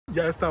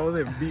Ya estamos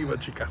en vivo,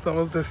 chicas.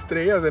 Somos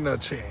estrellas de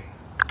noche.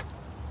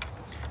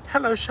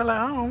 Hello,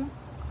 shalom.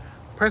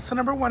 Press the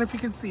number 1 if you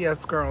can see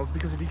us, girls,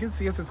 because if you can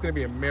see us, it's going to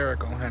be a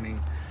miracle, honey.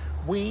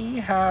 We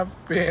have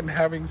been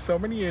having so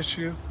many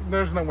issues.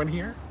 There's no one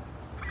here.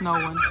 No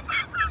one.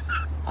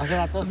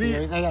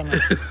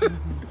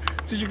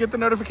 Did you get the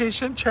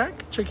notification?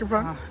 Check your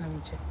phone. Let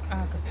me check.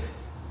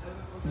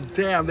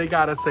 Damn, they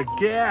got us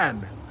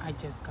again. I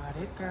just got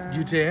it, girl.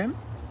 You did?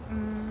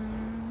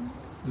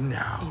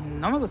 No. Y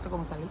no me gusta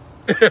cómo salí.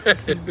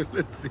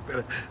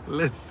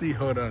 Let's see,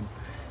 hold on.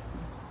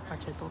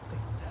 Cachetote.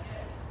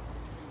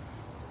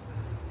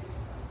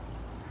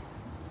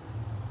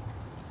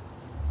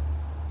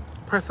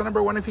 Press the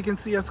number 1 if you can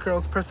see us,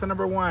 girls. Press the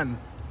number 1.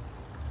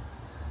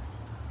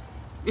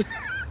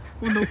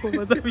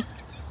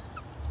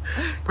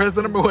 Press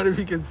the number 1 if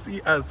you can see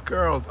us,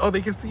 girls. Oh,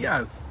 they can see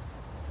us.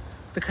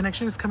 The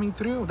connection is coming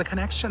through. The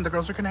connection. The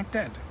girls are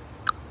connected.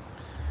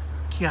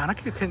 Kianna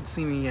couldn't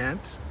see me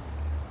yet.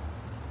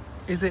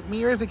 Is it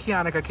me or is it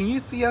Kianna? Can you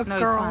see us, no,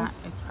 girls?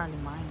 It's probably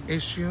mine.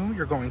 Is you?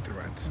 You're going through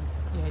it.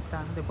 Yeah,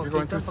 está. De poquito, You're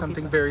going through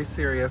something very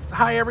serious.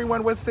 Hi,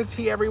 everyone. What's the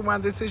tea,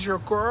 everyone? This is your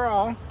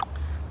girl.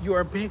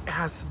 Your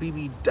big-ass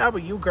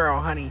BBW girl,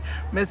 honey.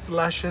 Miss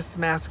Lushious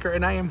Massacr.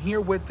 And I am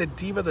here with the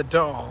diva, the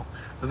doll.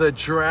 The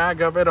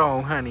drag of it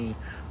all, honey.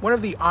 One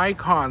of the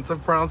icons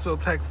of Brownsville,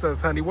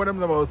 Texas, honey. One of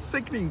the most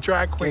sickening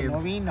drag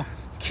queens.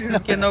 She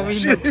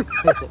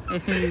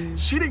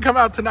didn't come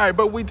out tonight,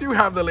 but we do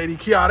have the lady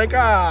Kianna.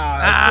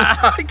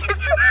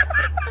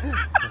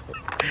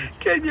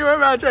 Can you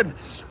imagine?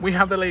 We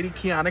have the lady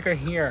Kianna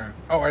here.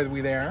 Oh, are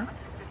we there?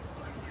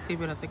 Sí,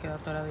 pero se quedó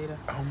atoradita.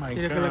 Oh my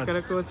God. God. La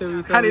cara como se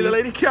visa. Honey, the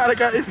lady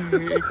Kianna is.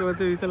 Como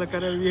se visa la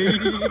cara bien.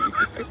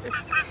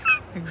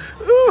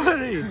 Ooh,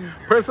 honey.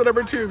 Press the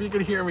number 2 if you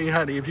can hear me,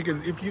 honey. If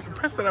you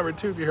press the number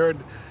 2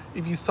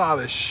 if you saw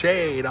the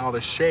shade, all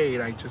the shade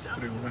I just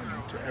threw, honey,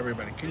 to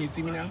everybody. Can you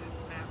see me now?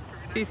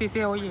 Sí, sí,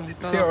 se oye.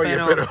 Todo, se oye,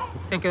 pero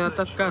se quedó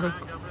atascado.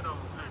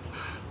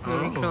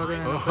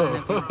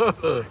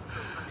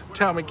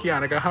 Tell me,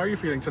 Kianna, how are you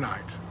feeling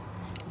tonight?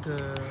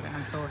 Good.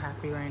 I'm so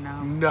happy right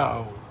now.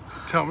 No.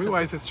 Tell me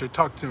why, sister.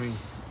 Talk to me.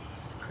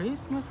 It's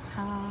Christmas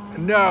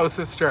time. No,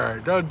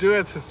 sister. Don't do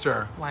it,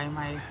 sister. Why am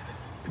I?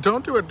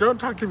 Don't do it. Don't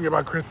talk to me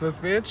about Christmas,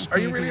 bitch. Are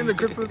you really in the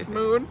Christmas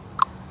mood?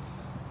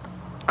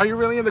 Are you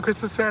really in the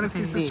Christmas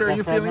fantasy, sister? Are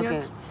you feeling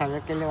it?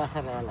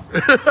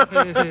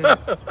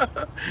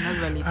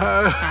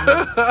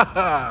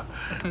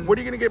 What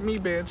are you going to get me,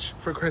 bitch,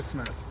 for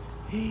Christmas?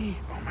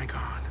 Oh, my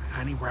God.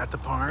 Honey, we're at the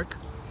park.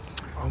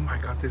 Oh, my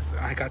God.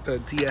 I got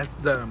the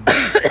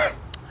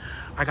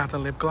I got the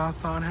lip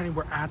gloss on, honey.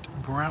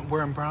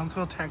 We're in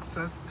Brownsville,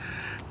 Texas.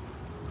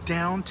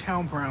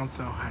 Downtown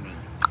Brownsville, honey.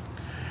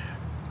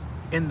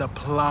 In the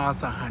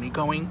plaza, honey.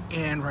 Going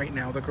in right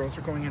now. The girls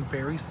are going in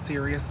very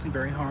seriously,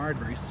 very hard,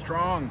 very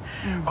strong.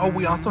 Oh,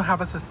 we also have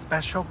us a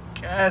special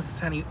guest,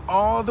 honey.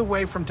 All the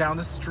way from down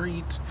the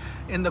street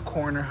in the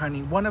corner,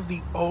 honey. One of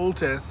the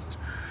oldest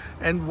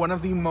and one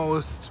of the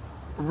most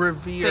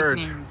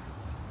revered. Sickening.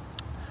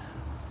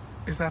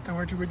 Is that the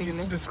word you would use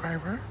to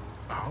describe her?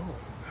 Oh,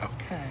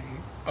 okay.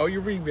 Oh,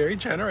 you're being very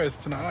generous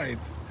tonight.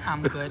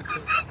 I'm good.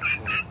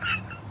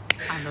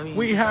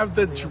 We have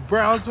the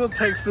Brownsville,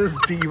 Texas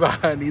diva,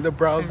 honey. The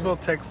Brownsville,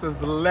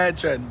 Texas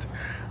legend.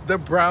 The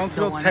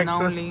Brownsville,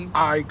 Texas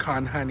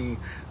icon, honey.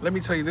 Let me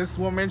tell you, this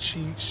woman,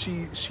 she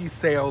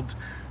sailed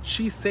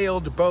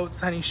boats,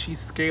 honey. She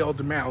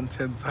scaled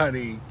mountains,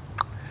 honey.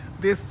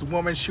 This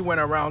woman, she went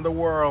around the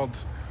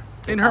world.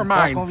 In her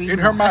mind.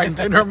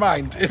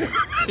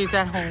 She's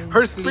at home.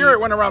 Her spirit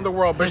went around the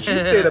world, but she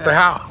stayed at the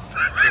house.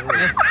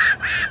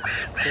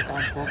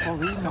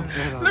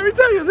 Let me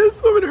tell you,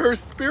 this woman, her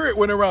spirit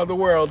went around the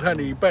world,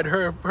 honey, but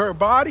her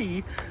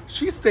body,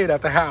 she stayed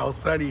at the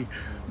house, honey.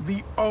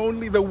 The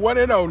one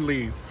and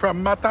only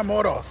from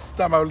Matamoros,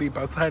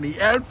 Tamaulipas, honey,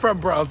 and from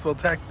Brownsville,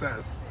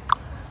 Texas.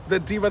 The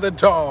diva, the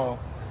doll,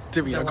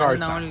 Divina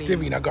Garza.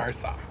 Divina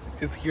Garza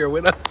is here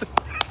with us.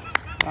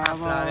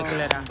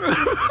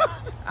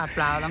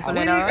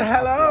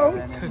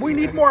 Hello. We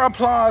need more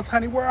applause,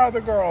 honey. Where are the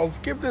girls?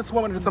 Give this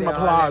woman some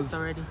applause.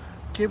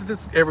 Give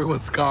this.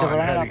 Everyone's gone,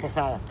 honey.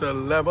 The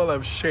level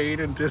of shade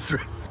and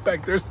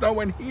disrespect. There's no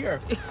one here.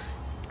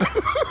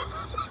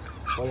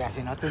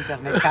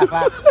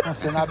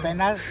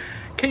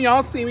 Can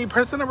y'all see me?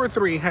 Press the number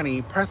 3,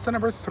 honey. Press the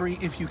number 3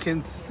 if you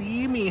can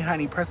see me,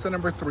 honey. Press the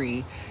number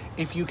 3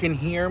 if you can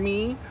hear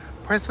me.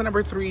 Press the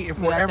number 3 if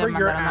wherever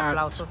you're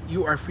at,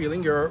 you are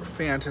feeling your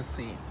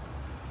fantasy.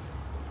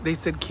 They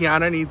said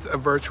Kianna needs a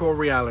virtual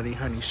reality,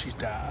 honey. She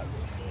does.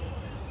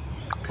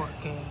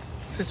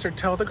 Sister,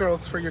 tell the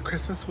girls for your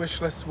Christmas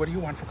wish list, what do you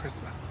want for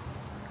Christmas?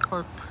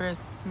 For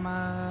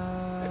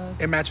Christmas?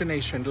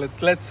 Imagination.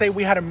 Let's say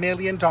we had $1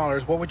 million.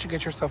 What would you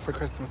get yourself for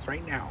Christmas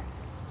right now?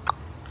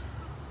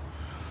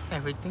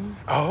 Everything.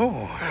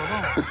 Oh.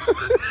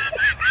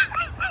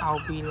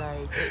 I'll be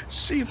like,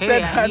 she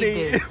said,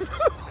 honey.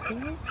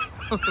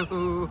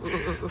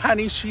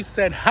 Honey, she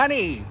said,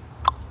 honey,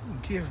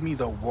 give me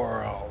the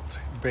world,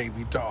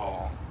 baby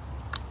doll.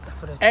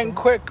 And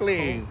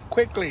quickly.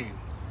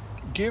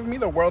 Give me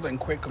the world and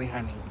quickly,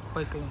 honey.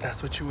 Quickly.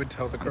 That's what you would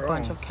tell the girls. A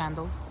bunch of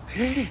candles.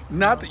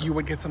 Not that you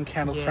would get some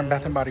candles from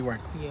Bath and Body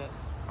Works. Yes.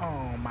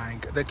 Oh my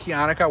God. The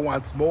Kianna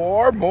wants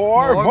more.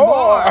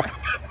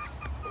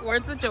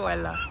 Where's the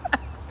Joella?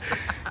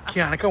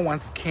 Kianna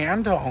wants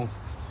candles.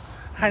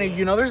 Honey,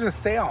 you know there's a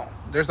sale.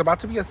 There's about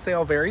to be a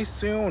sale very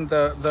soon.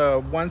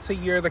 The once a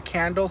year, the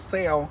candle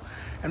sale.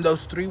 And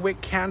those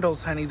 3-wick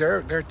candles, honey,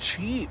 they're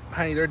cheap.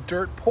 Honey, they're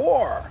dirt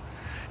poor.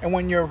 And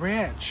when you're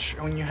rich,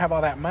 when you have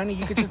all that money,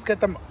 you can just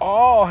get them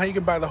all. Honey, you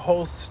can buy the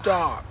whole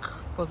stock.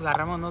 Pues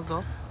agarrámonos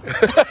dos.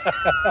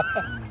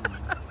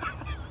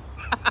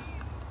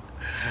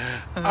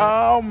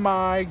 Oh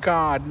my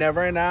God,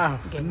 never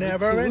enough. Get me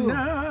Never two.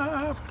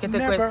 enough. ¿Qué te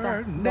Never,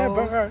 cuesta?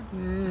 never.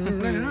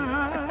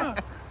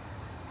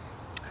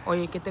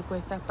 Oye, ¿qué te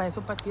cuesta? Para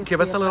eso, para ti.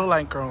 Give us a little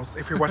like, girls.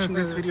 If you're watching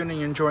this video and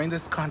you're enjoying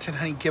this content,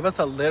 honey, give us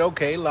a little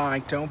gay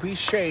like. Don't be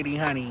shady,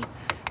 honey.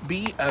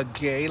 Be a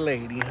gay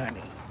lady,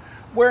 honey.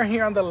 We're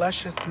here on the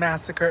Lushious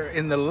Massacre,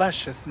 in the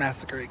Lushious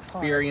Massacre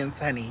experience,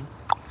 honey.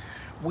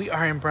 We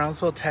are in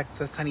Brownsville,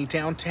 Texas, honey,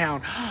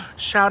 downtown.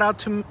 Shout out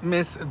to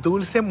Miss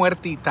Dulce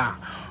Muertita.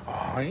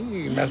 Ay,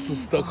 me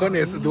asustó con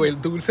eso,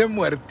 Dulce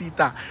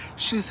Muertita.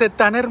 She said,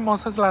 tan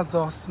hermosas las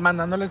dos,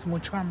 mandándoles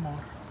mucho amor.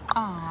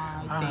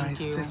 Thank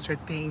you. Sister,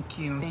 thank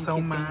you so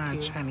you,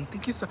 much, you. honey.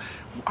 Thank you so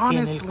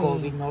honestly. Tiene el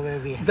COVID, no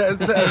bebé.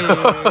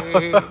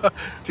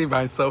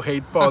 Divine's so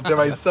hateful.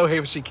 Divine's so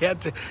hateful.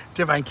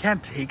 Divine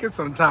can't take it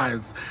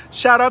sometimes.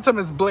 Shout out to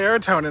Miss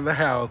Blairtone in the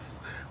house.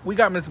 We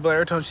got Miss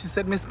Blairtone. She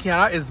said Miss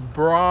Kianna is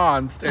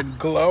bronzed and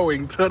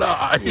glowing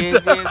tonight.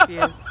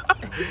 Yes.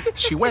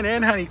 She went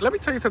in, honey. Let me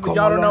tell you something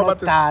y'all don't know about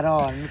this.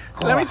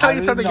 Let me tell you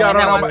something And y'all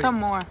don't I know want about. some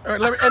more.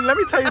 Let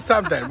me tell you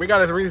something. We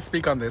gotta really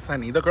speak on this,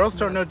 honey. The girls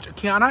don't know.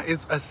 Kianna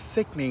is a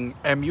sickening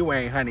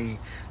MUA, honey.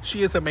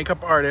 She is a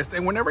makeup artist,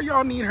 and whenever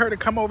y'all need her to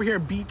come over here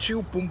and beat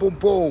you, boom, boom,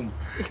 boom,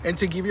 and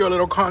to give you a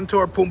little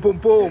contour, boom, boom,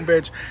 boom,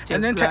 bitch,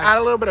 and then to add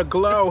a little bit of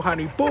glow,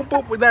 honey, boom,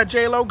 boom, with that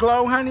J-Lo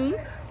glow, honey.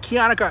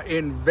 Kianna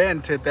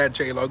invented that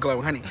J-Lo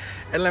glow, honey.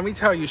 And let me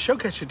tell you, she'll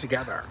get you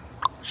together.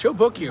 She'll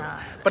book you.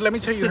 But let me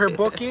tell you, her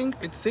booking,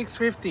 it's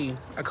 $650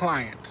 a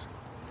client.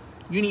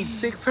 You need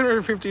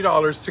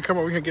 $650 to come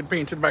over here and get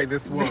painted by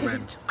this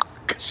woman.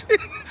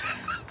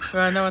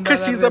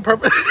 Because she's a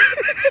perfect...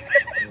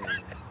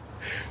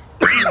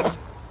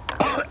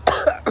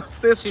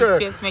 Sister.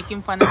 She's just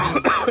making fun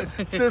of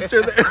me.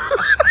 Sister.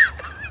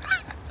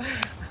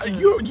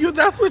 You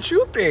that's what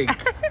you think.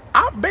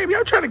 Baby,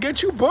 I'm trying to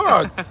get you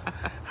booked.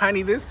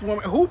 Honey, this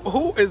woman,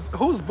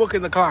 who's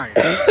booking the client?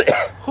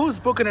 Who's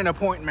booking an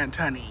appointment,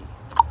 honey?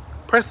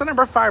 Press the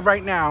number 5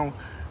 right now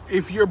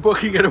if you're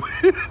booking it.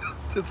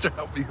 Sister,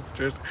 help me,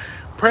 sisters.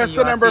 Press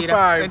the number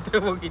 5.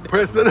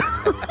 Press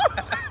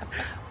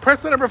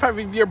the number 5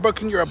 if you're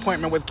booking your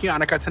appointment with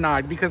Kianna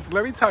tonight, because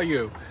let me tell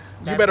you,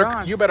 you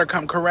better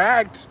come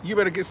correct. You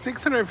better get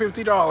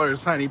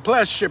 $650, honey,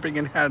 plus shipping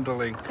and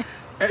handling.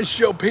 And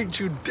she'll paint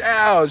you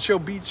down. She'll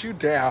beat you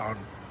down.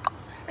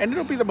 And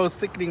it'll be the most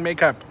sickening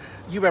makeup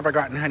you've ever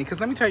gotten, honey.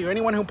 Because let me tell you,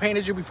 anyone who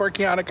painted you before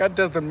Kianna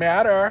doesn't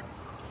matter.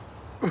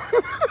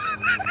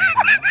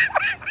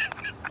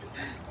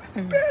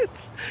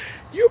 Bitch,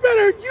 you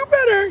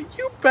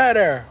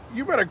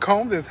better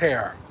comb this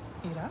hair.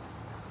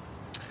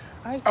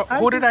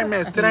 Who did I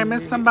miss? Did I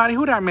miss somebody?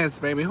 Who did I miss,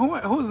 baby?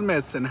 Who's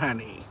missing,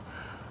 honey?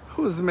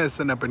 Who's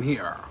missing up in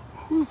here?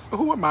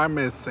 Who am I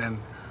missing?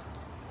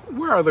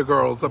 Where are the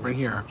girls up in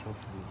here?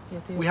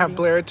 We have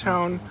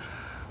Blairtone.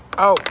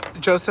 Oh,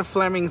 Joseph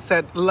Fleming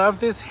said, love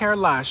this hair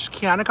lush.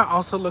 Kianna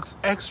also looks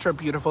extra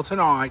beautiful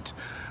tonight.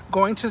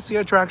 Going to see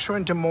a drag show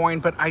in Des Moines,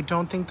 but I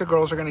don't think the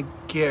girls are gonna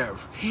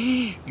give.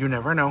 You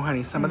never know,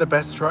 honey. Some of the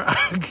best drag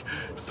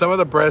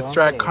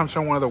comes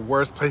from one of the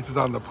worst places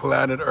on the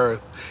planet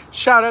Earth.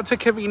 Shout out to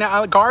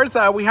Kavina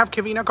Garza. We have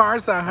Kavina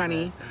Garza,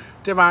 honey.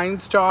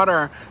 Divine's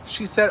daughter.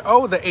 She said,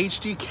 oh, the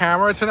HD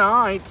camera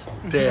tonight.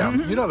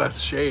 Damn, you know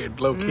that's shade,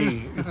 low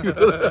key.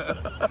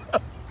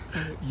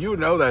 You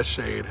know that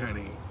shade,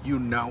 honey. You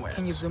know it.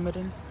 Can you zoom it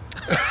in?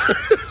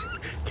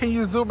 Can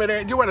you zoom it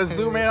in? Do you want to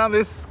zoom in on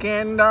this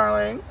skin,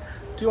 darling?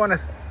 Do you want to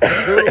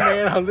zoom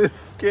in on this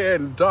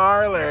skin,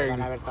 darling?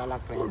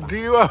 Do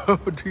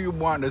you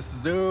want to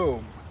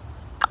zoom?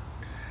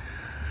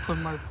 Put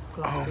more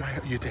gloss. Oh my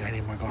God, you think I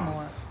need more gloss?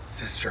 More.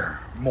 Sister,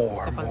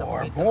 more.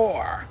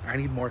 I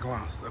need more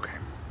gloss, okay.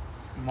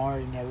 More,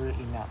 never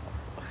enough.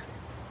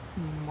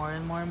 More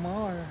and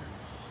more.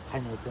 Ay,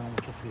 no, tengo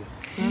mucho frío.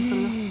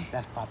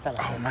 Las patas.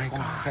 Oh my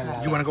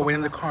God. You want to go wait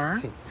in the car?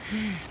 Sí.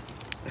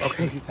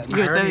 Okay,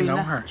 I already know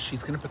her.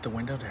 She's gonna put the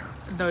window down.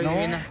 No,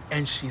 Divina.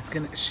 And she's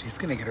gonna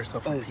get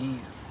herself a piece.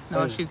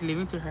 No, she's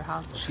leaving to her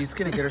house. She's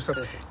gonna get herself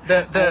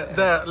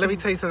let me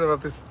tell you something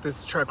about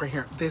this truck right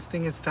here. This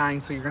thing is dying,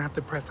 so you're gonna have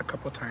to press a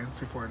couple times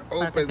before it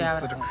opens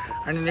the door.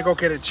 And then you go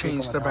get it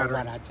changed, the battery.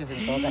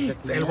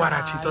 El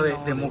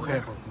guarachito de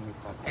mujer.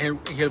 Y el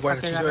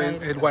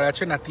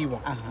guarache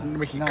nativo,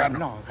 mexicano.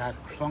 No, o sea,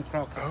 son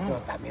crocs,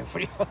 pero también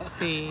frío.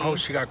 Sí. Oh,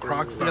 she got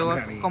Crocs on, Luego,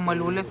 honey. como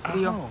el hule es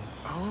frío.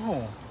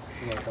 Oh.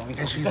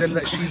 And she's in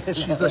the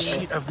she's a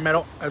sheet of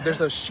metal.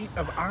 There's a sheet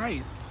of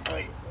ice.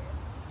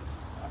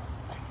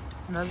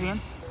 ¿Estás bien?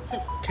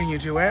 Can you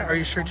do it? Are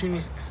you sure you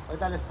need?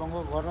 Ahorita les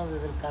pongo gorro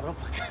desde el carro.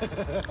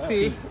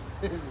 Sí.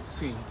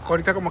 Sí.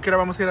 Ahorita como quiera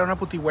vamos a ir a una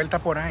putivuelta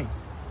por ahí.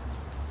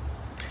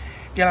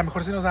 Y a lo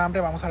mejor si nos da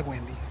hambre vamos al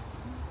Wendy's.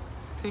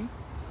 Sí.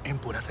 En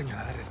pura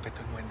señora de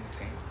respeto en Wendy's,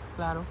 eh.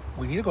 Claro.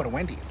 We need to go to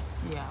Wendy's.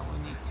 Yeah, we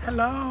need to.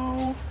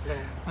 Hello.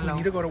 Hello.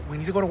 We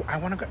need to go to. I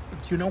want to go.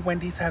 You know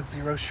Wendy's has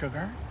 0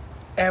 sugar.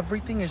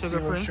 Everything is Sugar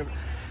 0 free? sugar.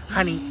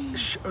 Honey,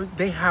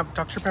 they have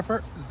Dr.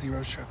 Pepper,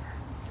 0 sugar.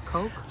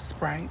 Coke?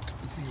 Sprite,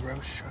 0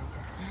 sugar.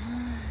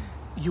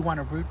 You want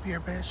a root beer,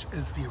 bitch?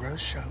 It's 0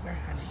 sugar,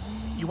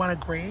 honey. You want a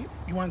grape?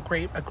 You want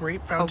a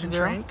grape fountain Coke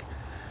Zero? drink?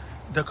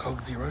 The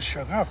Coke 0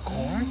 sugar, of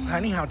course.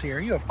 Honey, how dare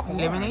you? Of course.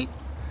 Lemonade?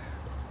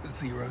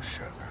 0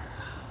 sugar.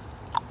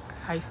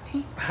 Iced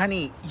tea?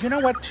 Honey, you know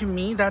what to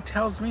me that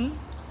tells me?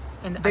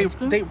 And ice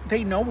cream?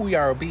 They know we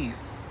are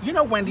obese. You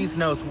know Wendy's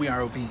knows we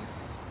are obese.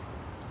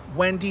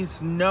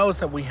 Wendy's knows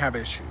that we have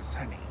issues,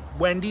 honey.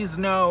 Wendy's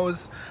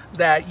knows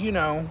that, you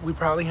know, we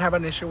probably have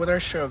an issue with our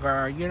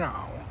sugar, you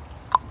know.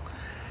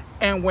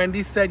 And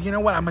Wendy said, you know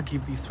what? I'm going to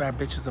give these fat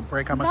bitches a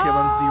break. I'm going to give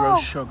them 0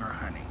 sugar,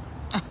 honey.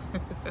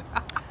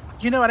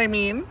 You know what I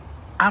mean?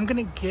 I'm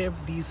going to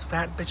give these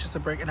fat bitches a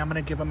break and I'm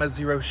going to give them a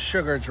 0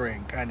 sugar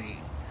drink, honey.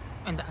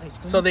 And the ice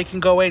cream? So they can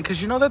go in.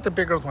 Because you know that the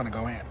big girls want to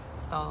go in.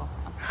 Oh.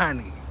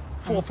 Honey.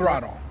 Full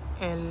throttle.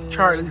 El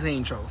Charlie's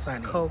Angels,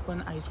 honey. Coke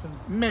and ice cream.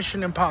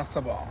 Mission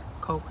Impossible.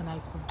 Coke and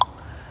ice cream.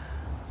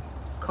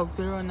 Coke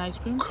Zero and ice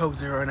cream? Coke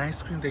Zero and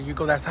ice cream. There you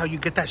go. That's how you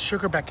get that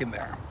sugar back in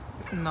there.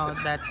 No,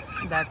 that's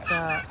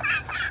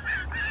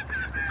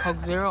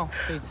Coke Zero.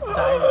 It's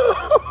diet.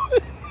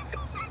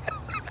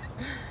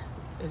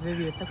 Is it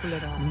dieta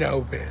culera?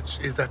 No, bitch.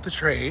 Is that the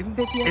trade? Is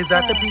it dieta? Is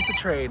that the piece of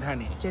trade,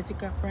 honey?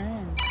 Jessica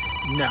friend.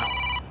 No.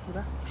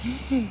 Mira.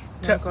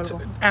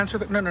 Answer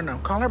the no.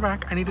 Call her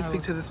back. I need to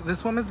speak to this.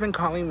 This woman's been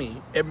calling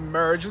me.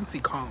 Emergency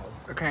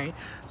calls, okay?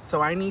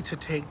 So I need to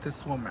take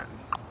this woman.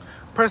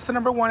 Press the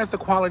number 1 if the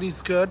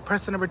quality's good.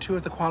 Press the number 2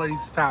 if the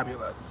quality's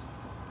fabulous.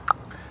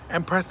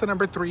 And press the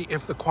number 3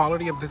 if the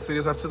quality of this video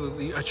is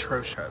absolutely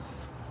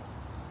atrocious.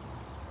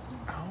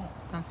 Oh.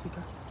 Don't speak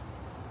her.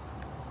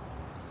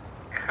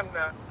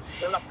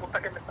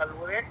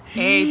 Hey,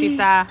 Hey,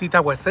 tita.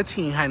 Tita, what's the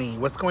tea, honey?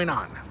 What's going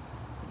on?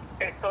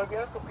 Estoy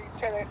viendo tu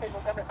pinche de ese y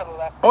nunca me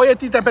saludaste. Oye,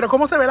 Tita, pero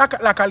 ¿cómo se ve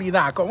la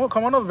calidad?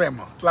 ¿Cómo nos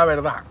vemos? La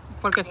verdad.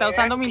 Porque está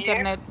usando mi Bien.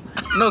 internet.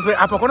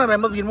 ¿A poco nos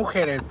vemos bien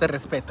mujeres de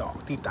respeto,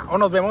 Tita? ¿O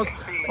nos vemos,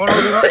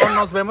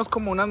 nos vemos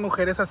como unas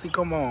mujeres así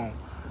como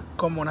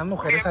unas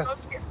mujeres así?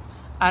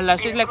 A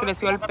Lushious le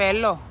creció el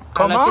pelo.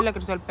 ¿Cómo? A Lushious le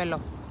creció el pelo.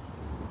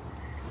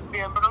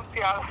 Bien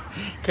bronceada.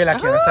 Que la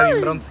Kianna está bien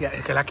bronceada.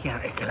 Es que la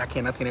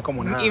Kianna tiene como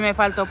una... Y me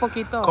faltó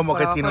poquito. Como por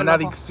que abajo tiene del una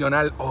ojo. adicción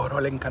al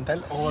oro. Le encanta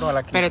el oro a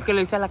la Kianna. Pero es que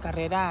lo hice a la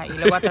carrera. Y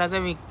luego atrás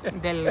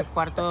del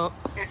cuarto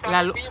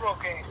 ¿Estás en vivo o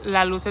qué?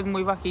 la luz es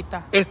muy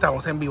bajita.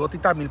 Estamos en vivo,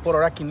 Tita, 1000 por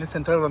hora aquí en el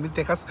centro de Brownsville,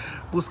 Texas,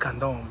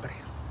 buscando hombres.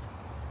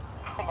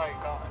 Oh my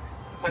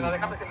God. Bueno,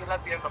 déjame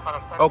seguirlas viendo para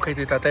estar. Ok,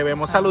 Tita, te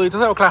vemos.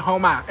 Saluditos de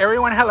Oklahoma.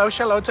 Everyone, hello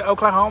to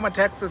Oklahoma,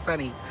 Texas,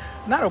 honey.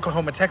 Not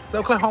Oklahoma, Texas,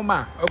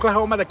 Oklahoma.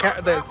 Oklahoma,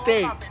 the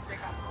state.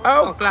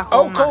 Oh,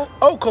 Oklahoma.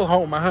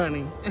 Oklahoma,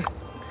 honey.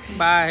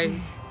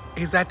 Bye.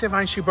 Is that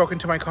Divine? She broke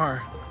into my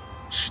car.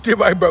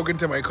 Divine broke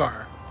into my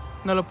car.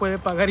 No lo puede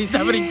pagar y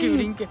está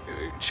brinque.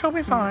 She'll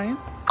be fine.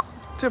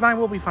 Divine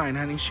will be fine,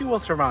 honey. She will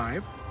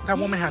survive. That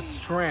woman has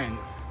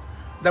strength.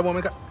 That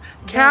woman got...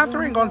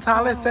 Catherine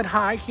Gonzalez said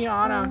hi,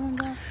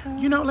 Kianna.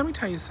 You know, let me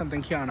tell you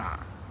something, Kianna.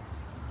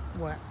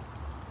 What?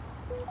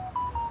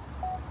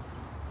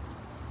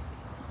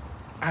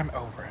 I'm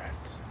over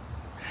it.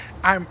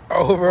 I'm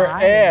over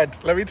Why?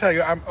 it. Let me tell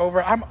you, I'm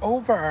over it.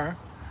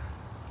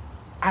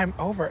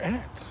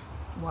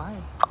 Why?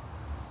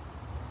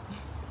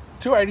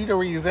 Do I need a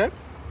reason?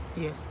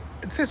 Yes.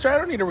 Sister, I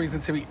don't need a reason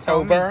to be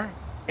Tell over me.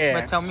 it.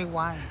 But tell me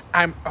why.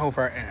 I'm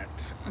over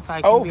it. So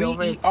I can be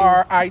over it too.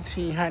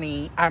 OVERIT,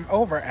 honey. I'm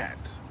over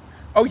it.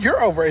 Oh,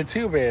 you're over it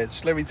too,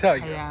 bitch. Let me tell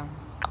you. I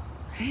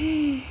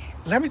am.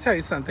 Let me tell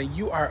you something.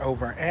 You are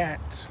over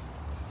it.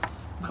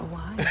 But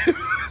why?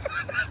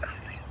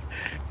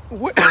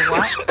 What? For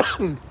what?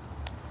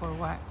 For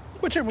what?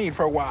 What you mean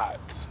for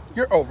what?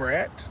 You're over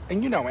it,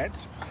 and you know it.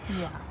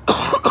 Yeah.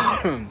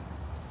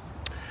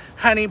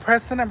 Honey,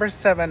 press the number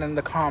 7 in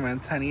the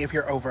comments, honey, if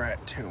you're over it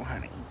too,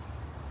 honey.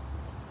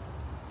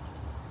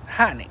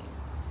 Honey,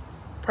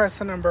 press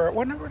the number,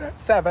 what number that?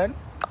 7.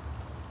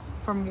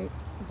 From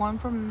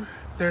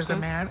There's a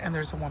this? man and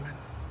there's a woman.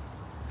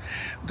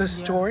 The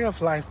story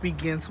of life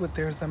begins with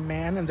there's a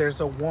man and there's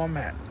a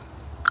woman.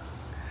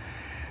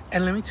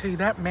 And let me tell you,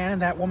 that man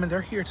and that woman,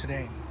 they're here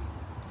today.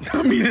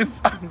 I mean,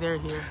 They're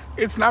here.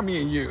 it's not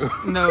me and you.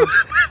 No.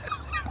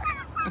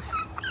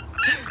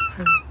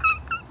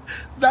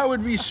 That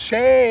would be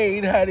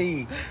shade,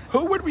 honey.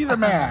 Who would be the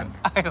man?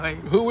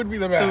 Who would be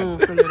the man?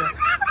 Tú, culera.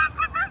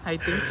 I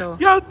think so.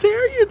 How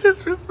dare you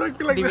disrespect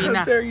me like that? Divina.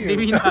 How dare you?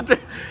 Divina. How dare-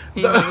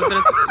 Y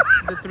nosotros,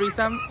 the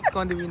threesome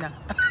con Divina.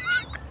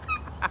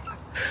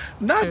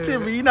 Not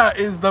Divina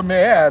is the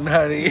man,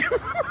 honey.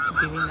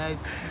 Divina is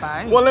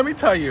bi. Well, let me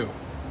tell you.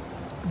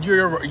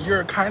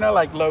 You're kind of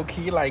like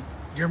low-key, like,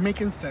 you're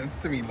making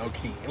sense to me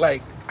low-key.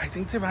 Like, I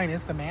think Divina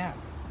is the man.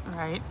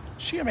 Right.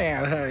 She a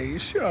man, honey.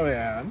 She a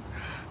man.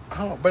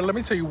 Oh, but let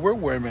me tell you, we're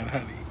women,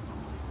 honey.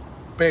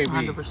 Baby.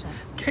 100%.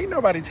 Can't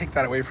nobody take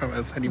that away from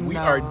us, honey. We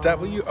No. are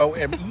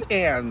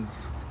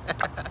WOMENs.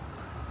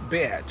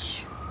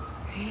 Bitch.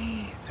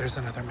 There's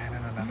another man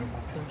and another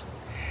woman.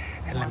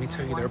 And let me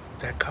tell you,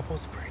 that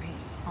couple's pretty.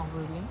 Oh,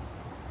 really?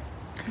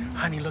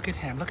 Honey, look at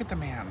him. Look at the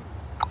man.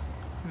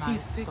 Nice.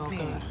 He's So sickly.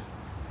 good.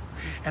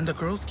 And the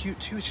girl's cute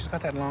too. She's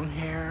got that long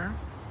hair.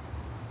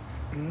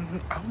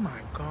 Oh my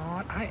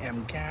God, I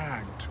am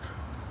gagged.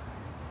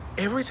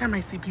 Every time I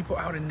see people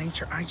out in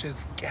nature, I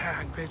just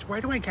gag, bitch. Why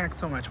do I gag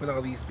so much with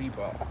all these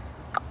people?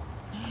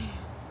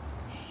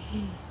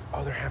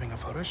 Oh, they're having a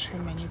photo shoot.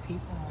 Too many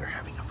people. They're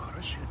having a photo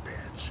shoot,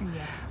 bitch.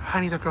 Yeah.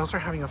 Honey, the girls are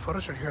having a photo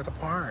shoot here at the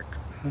park.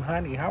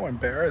 Honey, how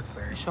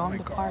embarrassing. Show Oh them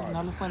my the park. God.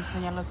 No les puedo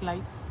enseñar los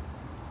lights.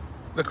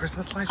 The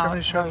Christmas lights. How-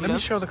 Let how it me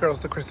looks? show the girls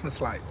the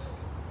Christmas lights.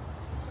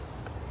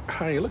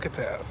 Honey, look at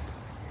this.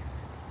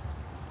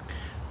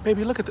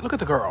 Baby, look at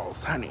the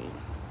girls, honey.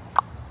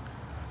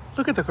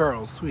 Look at the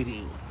girls,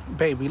 sweetie.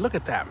 Baby, look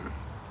at them.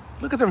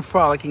 Look at them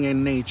frolicking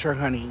in nature,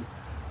 honey.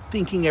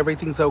 Thinking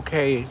everything's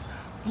okay.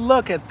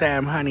 Look at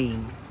them, honey.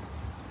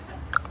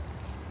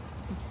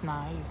 It's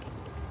nice.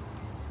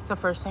 It's the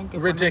first time que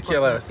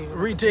Ridiculous. ponen cosas así,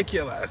 ¿verdad?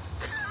 Ridiculous.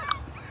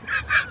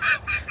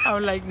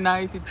 I'm like,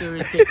 nice, it's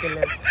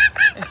ridiculous.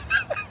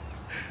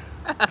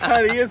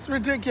 Honey, it's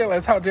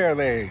ridiculous. How dare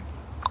they?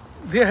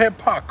 The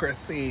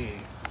hypocrisy.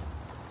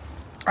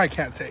 I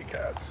can't take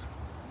it.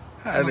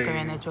 Como que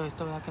habían Honey. hecho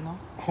esto, ¿verdad que no?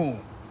 Who?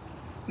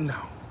 No.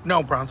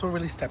 No, Brownsville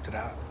really stepped it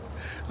up.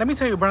 Let me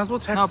tell you, Brownsville,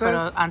 No, Texas.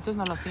 pero antes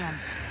no lo hacían.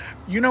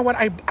 You know what?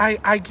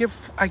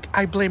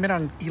 I blame it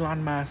on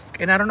Elon Musk.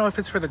 And I don't know if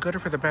it's for the good or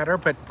for the better,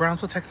 but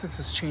Brownsville, Texas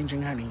is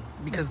changing, honey.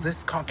 Because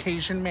this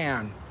Caucasian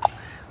man,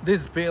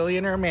 this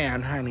billionaire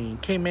man, honey,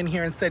 came in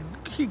here and said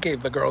he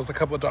gave the girls a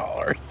couple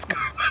dollars.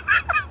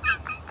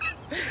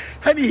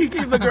 Honey, he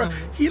gave the girl,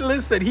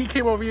 he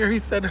came over here, he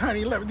said,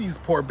 honey, let these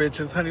poor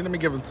bitches, honey, let me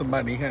give them some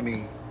money,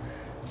 honey.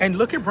 And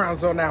look at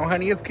Brownsville now,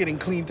 honey, it's getting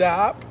cleaned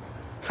up.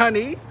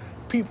 Honey,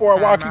 people are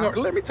walking,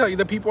 let me tell you,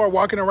 the people are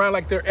walking around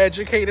like they're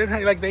educated,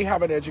 honey, like they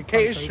have an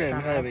education,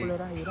 honey.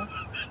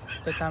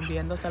 Te están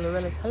viendo,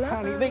 salúdales. Hello.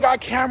 Honey, they got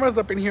cameras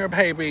up in here,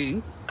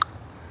 baby.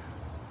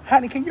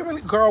 Honey, can you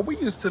really, girl, we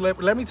used to live,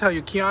 let me tell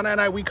you, Kianna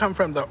and I, we come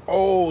from the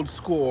old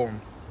school.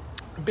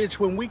 Bitch,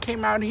 when we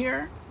came out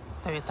here,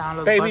 Todavía estaban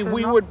los baby,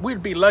 buses, ¿no?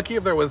 we'd be lucky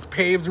if there was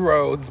paved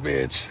roads,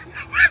 bitch.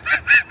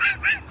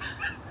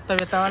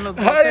 Todavía estaban los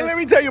Honey, buses. let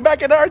me tell you,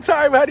 back in our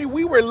time, honey,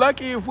 we were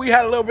lucky if we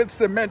had a little bit of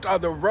cement on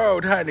the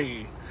road,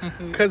 honey.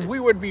 Because we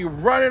would be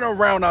running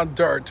around on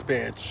dirt,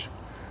 bitch.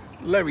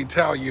 Let me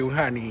tell you,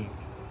 honey.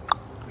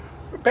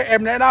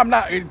 And then I'm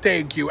not,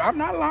 thank you. I'm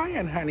not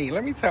lying, honey.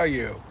 Let me tell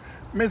you.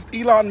 Miss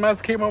Elon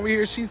Musk came over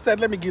here. She said,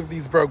 let me give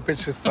these broke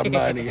bitches some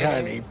money,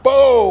 honey.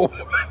 Boom.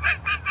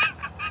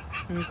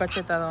 Un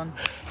cachetadón.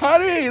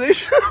 Honey,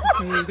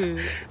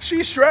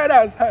 she shred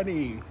us,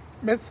 honey.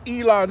 Miss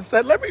Elon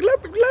said, let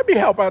me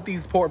help out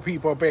these poor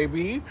people,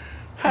 baby.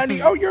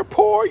 Honey, oh, you're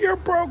poor, you're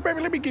broke, baby.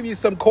 Let me give you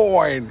some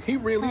coin. He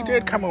really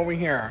did come over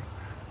here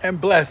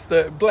and bless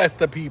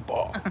the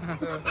people.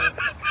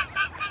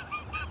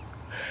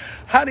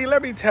 Honey,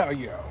 let me tell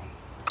you.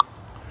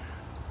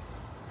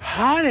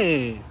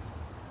 Honey,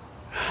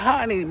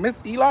 Miss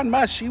Elon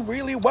Musk, she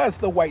really was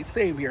the white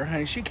savior,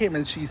 honey. She came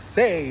and she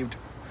saved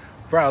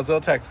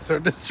Brownsville, Texas,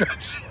 from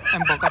destruction.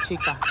 En Boca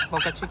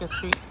Chica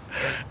Street.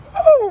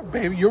 Oh,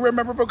 baby, you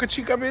remember Boca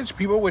Chica, bitch?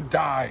 People would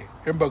die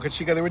in Boca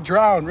Chica. They would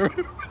drown.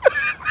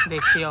 They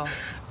still.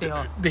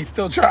 They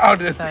still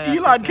drowned us. Sorry,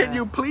 Elon, I can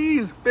you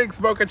please fix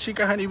Boca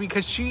Chica, honey?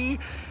 Because she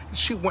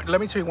went,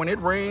 let me tell you, when it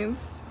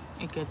rains,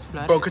 It gets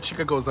flooded. Boca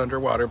Chica goes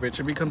underwater, bitch.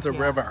 It becomes a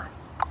river.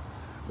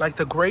 Like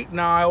the Great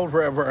Nile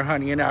River,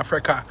 honey, in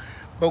Africa.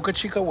 Boca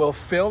Chica will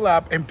fill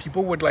up and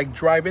people would like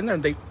drive in there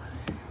and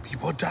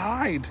people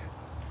died.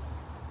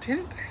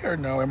 Didn't they? Or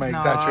no, am I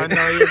exaggerating?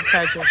 No, you're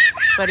exaggerating.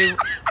 But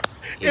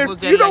it would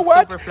get you know like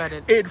what? super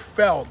flooded. It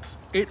felt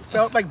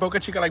like Boca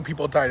Chica, like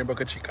people died in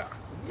Boca Chica.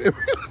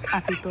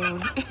 Así todo.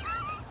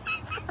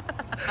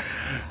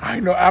 Ay,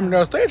 no,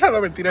 no estoy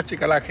echando mentiras,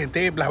 chica. La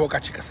gente, la Boca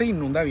Chica se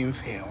inunda bien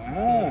feo.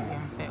 Sí,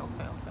 bien feo.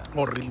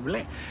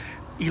 Horrible.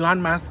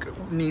 Elon Musk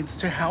needs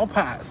to help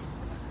us.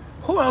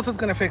 Who else is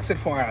going to fix it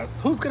for us?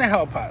 Who's going to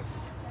help us?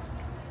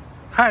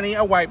 Honey,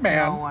 a white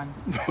man. No one.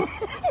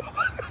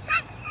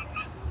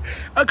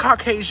 A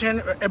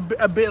Caucasian,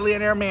 a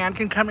billionaire man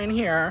can come in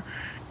here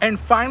and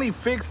finally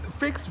fix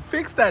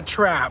that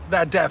trap,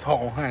 that death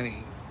hole,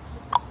 honey.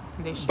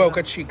 They should.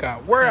 Boca Chica.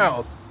 Where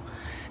else?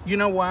 You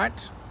know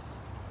what?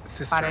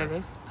 Sister.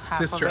 Paredes,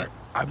 half of Sister, it.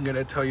 I'm going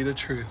to tell you the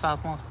truth.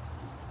 Sophomores.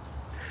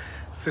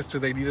 Sister,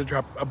 they need to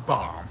drop a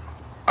bomb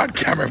on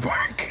Cameron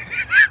Park.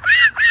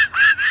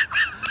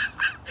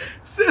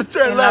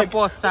 Sister, En la like,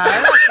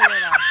 posada.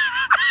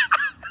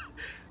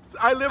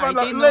 I live on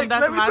the lake.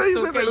 Let me tell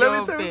you something.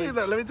 Let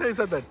me tell you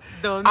something.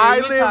 Don't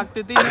make me talk.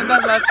 Tú te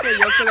inundas más que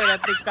yo, culera.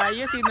 Te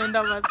calles y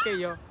inundas más que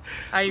yo.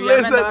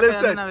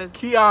 Listen.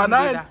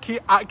 Kianna,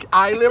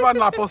 I live on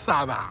La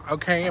Posada,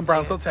 okay? In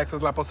Brownsville,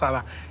 Texas, La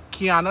Posada.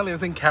 Kianna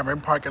lives in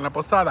Cameron Park in La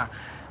Posada.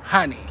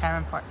 Honey.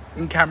 Cameron Park.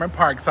 In Cameron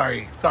Park,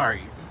 sorry.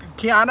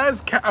 Kianna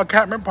is a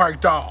Cameron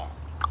Park doll.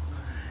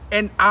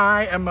 And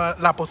I am a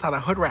La Posada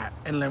hood rat.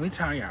 And let me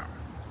tell you.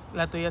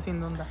 La tuya se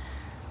inunda.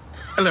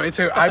 Let me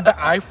tell you,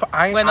 I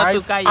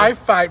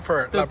fight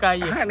for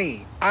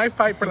honey. I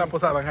fight for La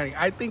Posada, honey.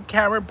 I think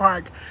Cameron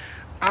Park,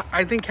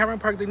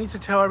 they need to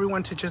tell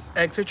everyone to just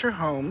exit your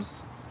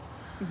homes.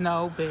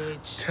 No,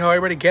 bitch. Tell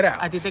everybody to get out.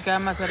 A ti te queda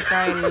más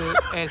cerca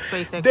el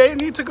SpaceX. They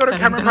need to go to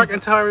Cameron Park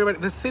and tell everybody.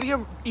 The city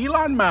of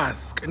Elon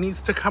Musk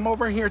needs to come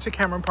over here to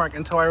Cameron Park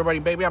and tell everybody,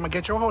 baby, I'm gonna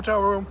get you a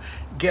hotel room.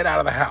 Get out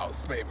of the house,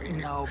 baby.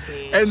 No,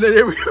 bitch. And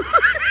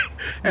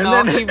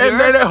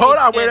then hold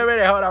on, wait a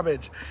minute, hold on,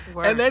 bitch.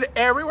 Where? And then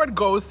everyone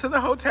goes to the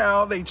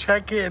hotel. They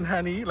check in,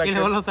 honey, like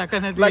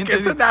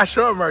it's a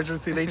national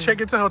emergency. They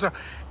check into the hotel,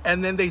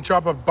 and then they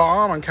drop a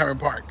bomb on Cameron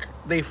Park.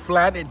 They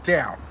flatten it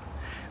down.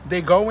 They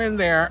go in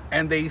there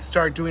and they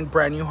start doing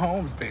brand new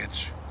homes,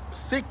 bitch.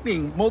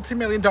 Sickening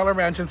multi-million-dollar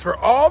mansions for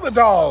all the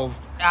dolls.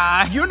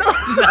 You know.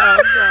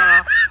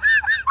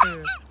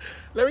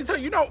 Let me tell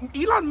you,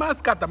 Elon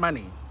Musk got the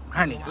money,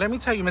 honey. Yeah. Let me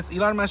tell you, Miss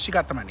Elon Musk, she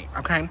got the money,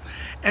 okay?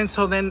 And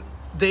so then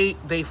they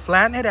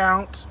flatten it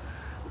out,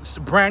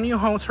 brand new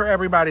homes for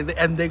everybody,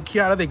 and then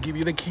Kianna, they give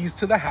you the keys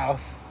to the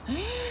house,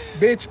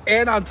 bitch.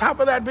 And on top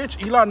of that,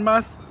 bitch, Elon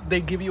Musk, they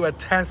give you a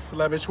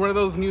Tesla, bitch. One of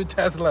those new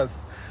Teslas.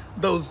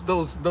 Those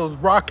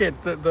rocket,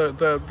 the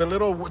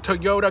little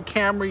Toyota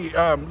Camry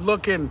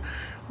looking,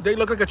 they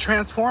look like a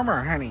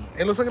transformer, honey.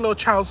 It looks like a little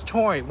child's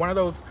toy. One of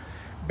those,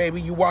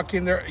 baby, you walk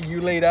in there, you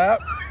laid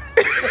up.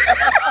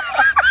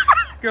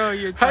 Girl,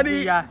 you're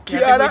honey,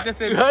 Kianna,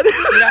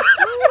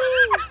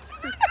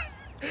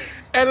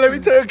 and let me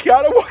tell you,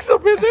 Kianna walks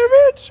up in there,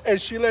 bitch, and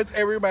she lets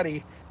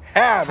everybody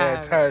have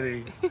it,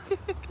 honey.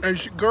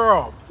 And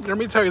girl, let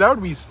me tell you, that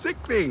would be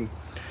sickening.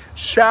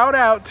 Shout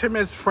out to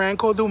Miss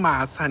Franco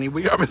Dumas, honey.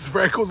 We got Miss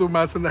Franco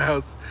Dumas in the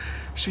house.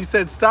 She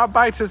said, stop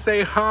by to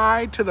say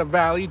hi to the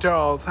Valley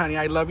Dolls, honey.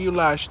 I love you,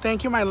 Lush.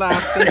 Thank you, my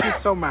love. Thank you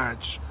so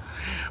much.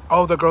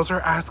 Oh, the girls are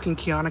asking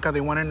Kianna,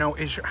 they want to know,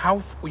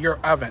 how your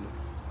oven?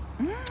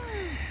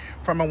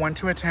 From a 1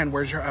 to a 10,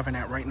 where's your oven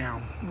at right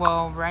now?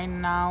 Well, right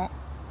now,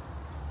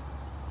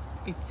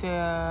 it's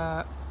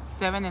a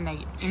 7 and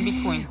 8, in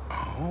between.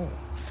 Oh,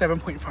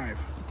 7.5. I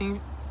think,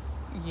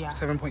 yeah.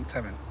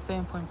 7.7.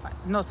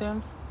 7.5. No,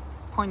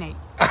 7.8.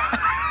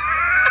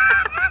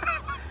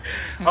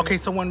 Okay,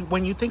 so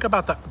when you think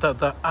about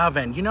the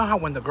oven, you know how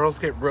when the girls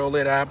get real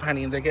lit up,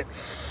 honey, and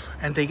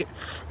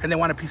they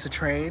want a piece of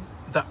trade,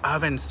 the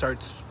oven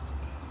starts,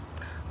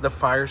 the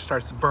fire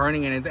starts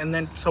burning in it, and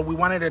then so we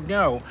wanted to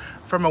know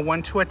from a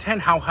 1 to a 10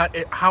 how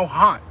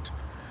hot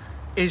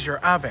is your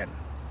oven?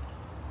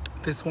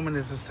 This woman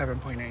is a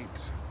 7.8.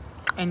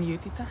 And you,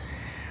 Tita?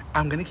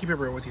 I'm gonna keep it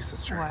real with you,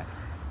 sister. What?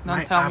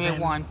 Don't tell me a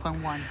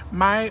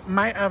 1.1.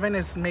 My oven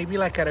is maybe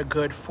like at a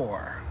good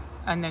 4.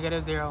 A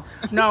 -0.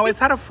 No,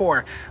 it's at a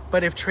 4.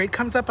 But if Trade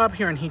comes up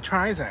here and he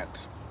tries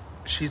it,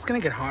 she's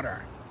gonna get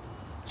hotter.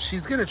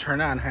 She's gonna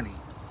turn on, honey.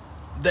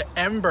 The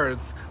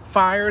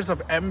fires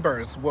of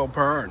embers will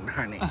burn,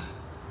 honey.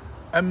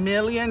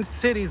 1,000,000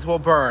 cities will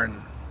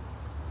burn.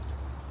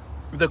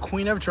 The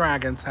Queen of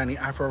Dragons, honey,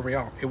 for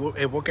real.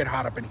 It will get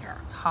hot up in here.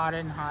 Hot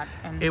and hot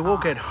and it will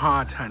get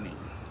hot, honey.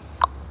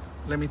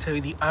 Let me tell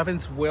you, the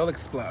ovens will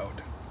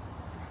explode.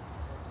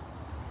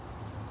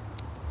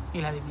 ¿Y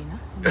la Divina?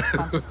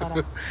 ¿Cuánto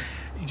estará?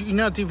 You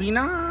know,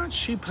 Divina,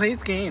 she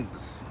plays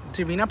games.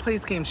 Divina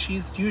plays games.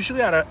 She's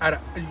usually at a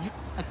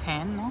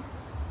 10, no?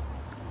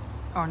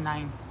 Or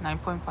 9,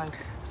 9.5.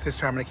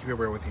 Sister, I'm gonna keep it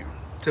real with you.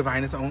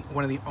 Divine is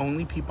one of the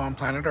only people on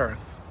planet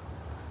Earth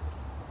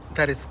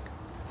that is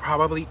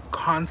probably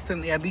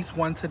constantly, at least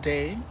once a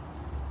day,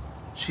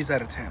 she's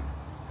at a 10.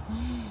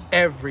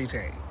 Every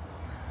day.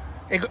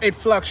 It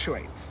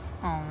fluctuates.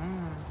 Oh.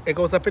 It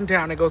goes up and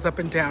down. It goes up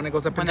and down. It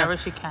goes up and down. Whenever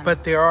she can.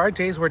 But there are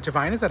days where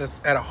Divine is at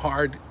a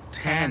hard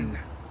 10.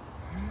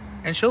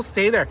 And she'll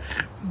stay there.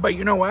 But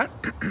you know what?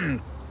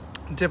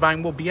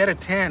 Divine will be at a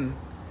 10,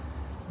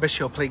 but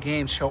she'll play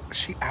games.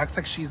 She acts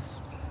like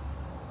she's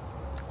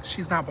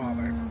not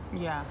bothered.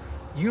 Yeah.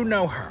 You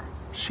know her.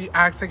 She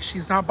acts like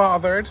she's not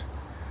bothered.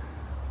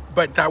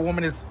 But that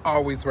woman is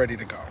always ready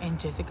to go. And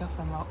Jessica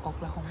from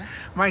Oklahoma?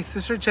 My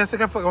sister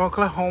Jessica from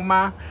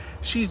Oklahoma.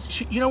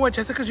 You know what?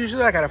 Jessica's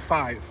usually like at a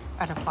 5.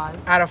 At a 5?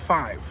 At a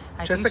 5.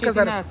 I think she's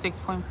at a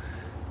 6.7.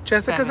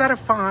 Jessica's at a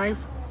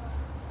 5.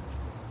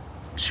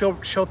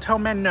 She'll tell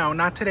men, no,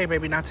 not today,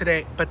 baby, not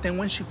today. But then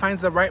when she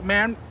finds the right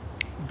man,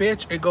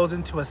 bitch, it goes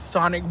into a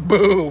sonic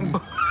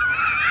boom.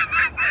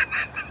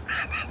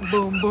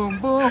 Boom, boom,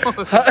 boom.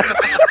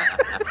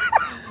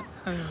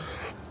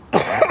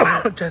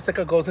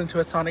 Jessica goes into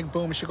a sonic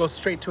boom. She goes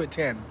straight to a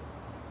 10.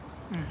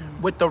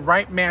 With the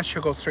right man,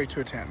 she'll go straight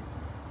to a 10.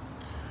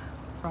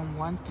 From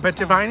 1 to 10. But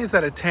Divine is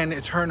at a 10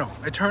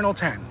 eternal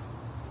 10.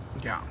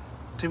 Yeah.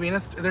 Divina,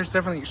 there's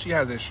definitely, she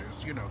has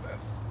issues. You know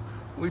this.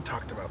 We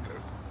talked about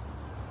this.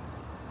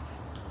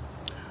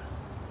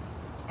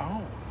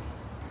 Oh.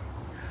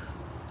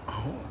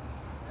 Oh.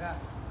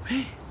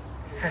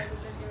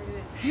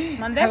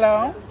 ¿Mande?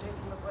 Hello.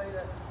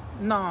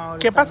 No.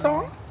 ¿Qué ahorita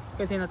pasó? no,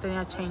 que si no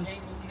tenía change.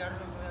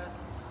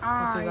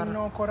 Ay, cigarro.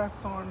 no,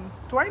 corazón.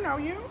 Do I know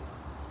you?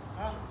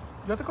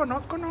 Yo te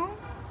conozco, ¿no?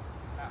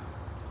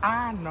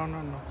 Ah, no,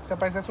 no, no. Te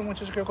parece a un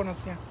muchacho que yo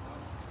conocía.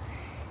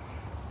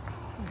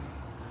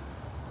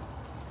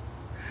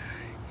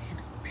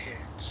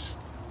 Bitch.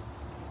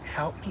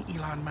 Help me,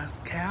 Elon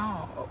Musk,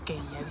 help.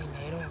 Quería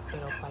dinero,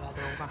 pero para la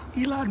droga.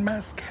 Elon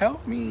Musk,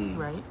 help me.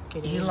 Right?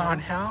 Quería Elon,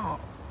 dinero. help.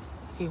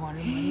 He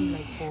wanted money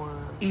like for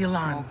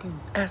Elon. smoking.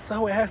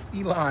 SOS,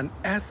 Elon.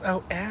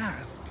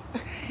 SOS.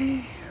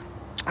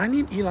 I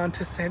need Elon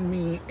to send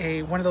me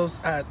one of those,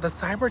 the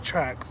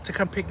Cybertrucks to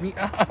come pick me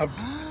up.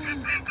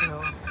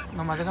 Pero,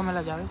 nomás déjame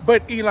las llaves.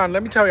 But Elon,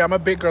 let me tell you, I'm a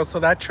big girl, so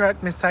that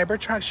truck, Miss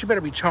Cybertruck, she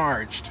better be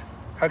charged,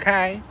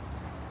 okay?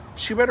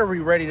 She better be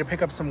ready to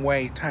pick up some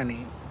weight,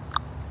 honey.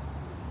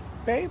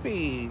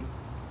 Baby.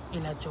 ¿Y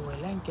la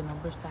Joella en qué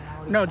nombre está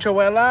ahorita? No,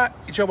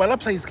 Joella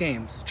plays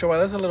games.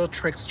 Joella's a little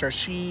trickster.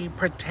 She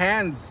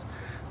pretends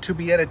to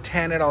be at a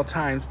 10 at all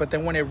times, but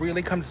then when it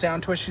really comes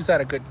down to it, she's at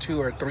a good 2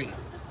 or 3.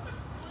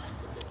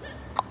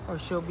 Or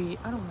she'll be,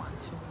 I don't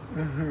want to.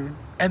 Mm-hmm.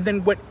 And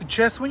then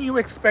just when you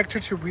expect her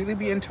to really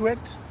be into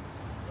it,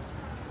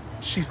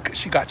 she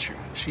got you.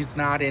 She's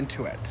not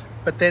into it.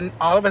 But then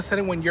all of a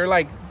sudden when you're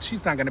like,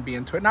 she's not going to be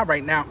into it, not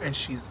right now, and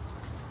she's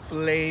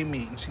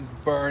flaming, she's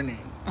burning.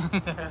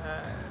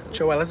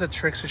 Joella's a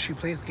trickster. She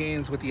plays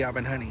games with the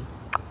oven, honey.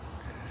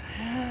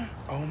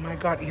 Oh my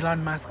God,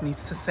 Elon Musk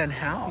needs to send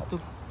help. ¿Y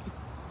tú?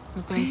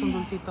 ¿No tienes un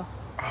dulcito?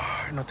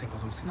 Ay, no tengo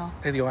dulce. No.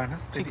 ¿Te dio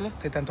ganas? ¿Chicle?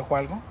 ¿Te antojó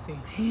algo?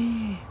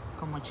 Sí.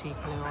 Como chicle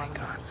o Oh my algo.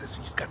 God, sis,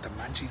 she's got the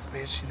munchies,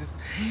 bitch.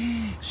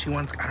 She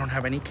wants, I don't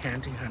have any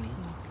candy, honey.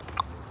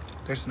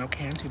 There's no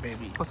candy,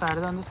 baby. Pues a ver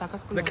de dónde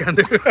sacas. The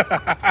candy.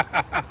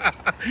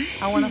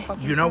 I want a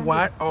fucking You know candy.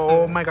 what?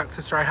 Oh my God,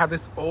 sister, I have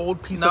this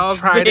old piece No, of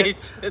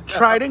Trident. bitch.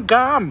 Trident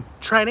gum.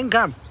 Trident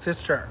gum.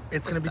 Sister,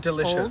 it's going to be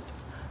delicious. old?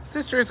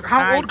 Sister,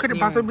 how old It's could it new.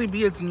 possibly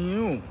be? It's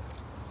new.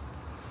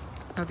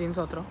 ¿No tienes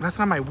otro? That's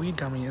not my weed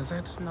gummy, is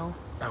it? No.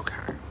 Okay.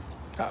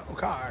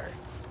 Okay.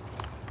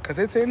 Because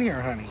it's in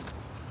here, honey.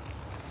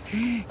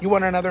 You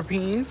want another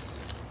piece?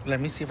 Let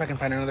me see if I can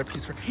find another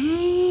piece for...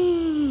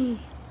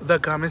 The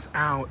gum is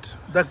out.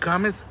 The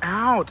gum is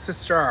out,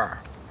 sister.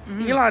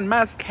 Elon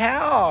Musk,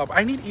 help.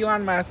 I need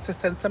Elon Musk to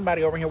send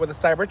somebody over here with a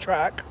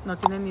Cybertruck. No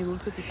tiene ni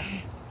dulce, tita.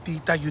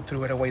 Tita, you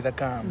threw it away, the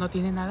gum. No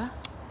tiene nada.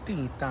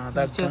 Tita,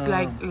 the It's just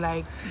gum.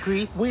 like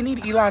grease. We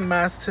need Elon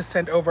Musk to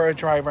send over a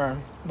driver.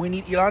 We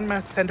need Elon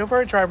Musk to send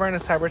over a driver in a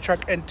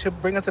Cybertruck and to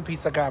bring us a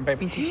piece of gum,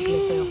 baby. Pinche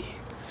chicle feo.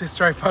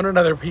 Sister, I found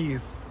another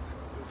piece.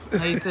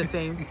 It's the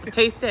same.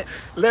 Taste it.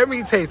 Let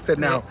me taste it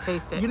now. Yeah,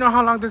 taste it. You know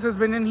how long this has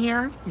been in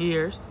here?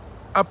 Years.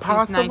 A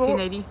possible.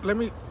 1980. Let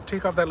me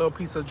take off that little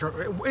piece of.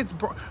 It's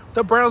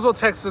the Brownsville,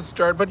 Texas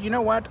dirt, but you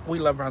know what? We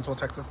love Brownsville,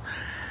 Texas.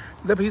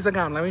 The piece of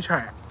gum. Let me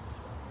try it.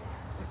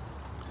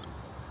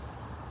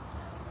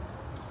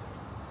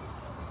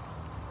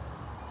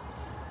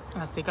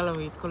 Mastícalo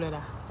bien,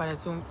 culera.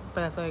 Parece un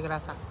pedazo de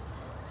grasa.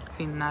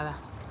 Sin nada.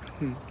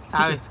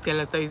 Sabes que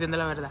le estoy diciendo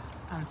la verdad.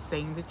 I'm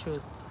saying the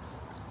truth.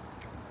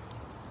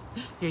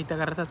 Y ahorita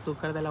agarras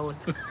azúcar de la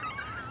bolsa.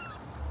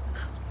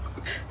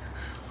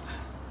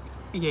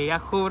 Y ella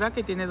jura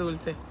que tiene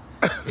dulce.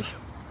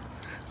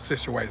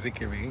 Sister, why is it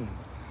giving?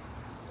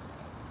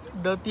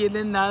 No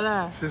tiene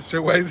nada.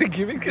 Sister, why is it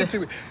giving it to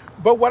me?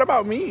 But what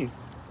about me?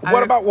 A What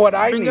ver, about what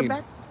I bring it need?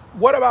 back.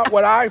 What about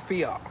what I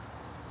feel?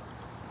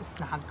 It's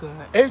not good.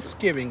 It's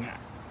giving it.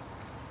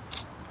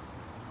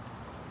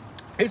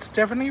 It's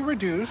definitely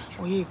reduced.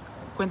 Oye,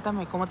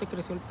 cuéntame, ¿cómo te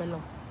creció el pelo?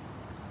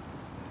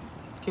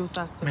 ¿Qué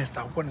usaste? Me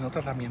estaba poniendo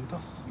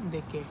tratamientos.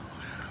 ¿De qué?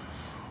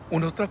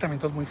 Unos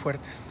tratamientos muy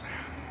fuertes.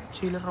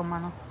 Chile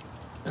romano,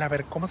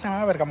 ¿Cómo se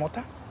llama?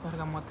 ¿Bergamota?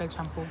 bergamota, el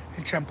champú.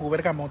 El champú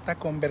bergamota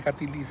con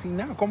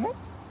vergatilicina. ¿Cómo?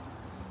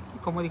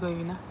 ¿Cómo dijo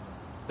Divina?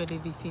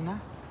 Peridicina.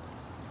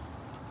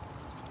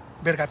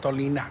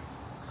 Vergatolina.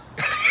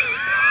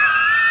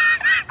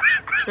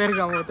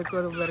 Bergamota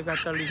con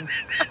bergatolina.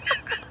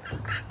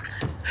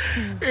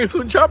 Es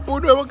un champú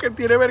nuevo que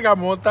tiene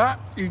bergamota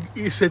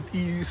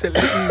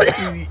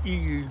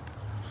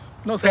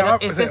no se Pero llama.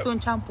 ese es un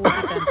champú,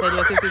 tita, en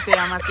serio, ese sí se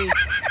llama así.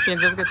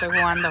 Piensas que estoy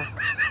jugando,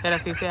 pero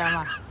así se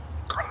llama.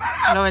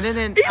 Lo venden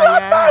en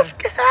Elon allá.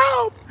 Musk,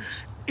 help!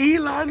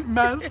 Elon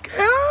Musk,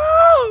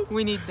 help!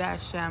 We need that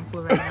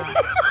shampoo right now.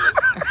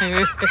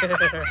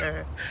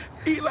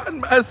 Elon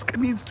Musk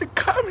needs to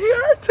come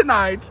here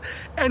tonight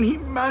and he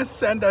must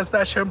send us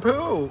that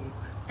shampoo.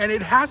 And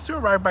it has to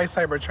arrive by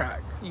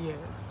Cybertruck. Yes.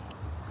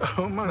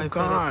 Oh my By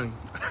God.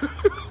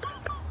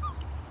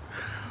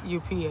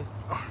 UPS.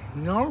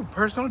 No,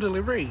 personal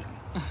delivery.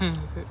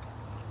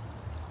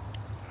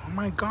 Oh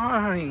my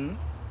God, honey.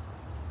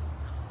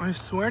 I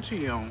swear to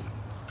you,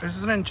 this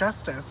is an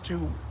injustice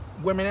to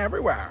women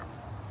everywhere.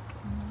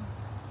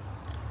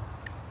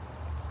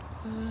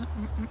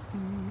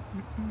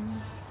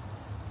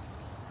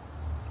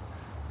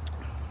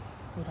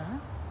 Mira,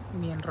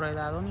 ni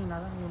enredado ni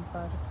nada, bien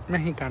padre.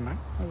 Mexicana.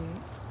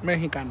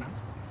 Mexicana.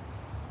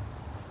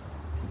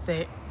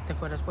 Te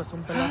fueras pues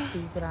un pelo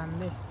así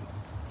grande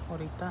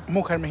ahorita.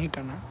 Mujer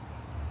mexicana.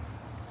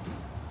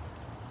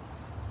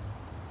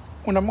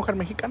 Una mujer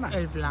mexicana.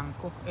 El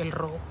blanco, el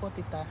rojo,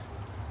 tita.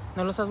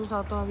 ¿No los has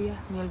usado todavía?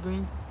 Ni el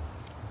green.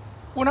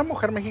 Una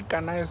mujer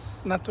mexicana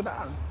es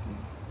natural.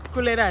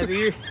 Culera,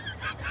 sí.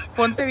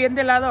 Ponte bien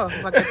de lado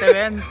para que te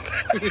vean.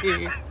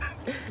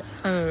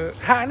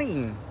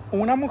 Honey,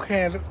 una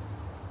mujer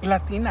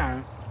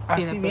latina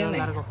así Tiene pelo viene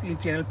largo. y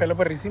tiene el pelo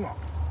perrísimo.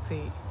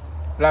 Sí.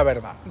 La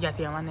verdad. Ya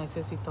se llaman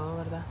ese y todo,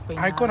 ¿verdad? Ay,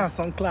 Peinada.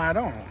 corazón,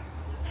 claro.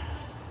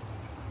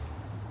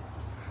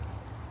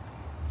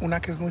 Una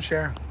que es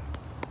mujer.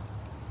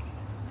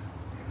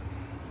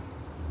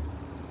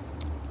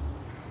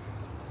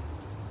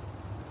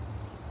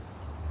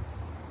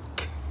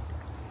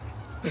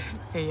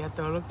 Ella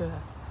todo lo que da.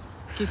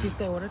 ¿Qué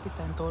hiciste ahora,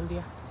 tita, en todo el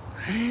día?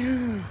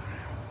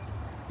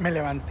 Me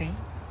levanté,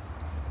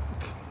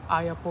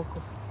 Ay, ¿a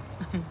poco?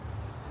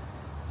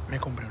 me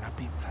compré una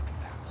pizza,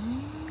 tita.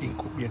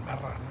 Bien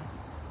marrana.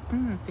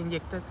 Te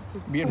inyectaste.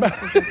 Bien ¿Cómo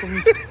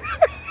comiste?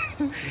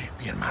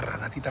 Bien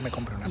marrana, tita, me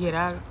compré una ¿Y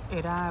pizza.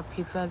 era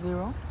pizza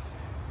zero?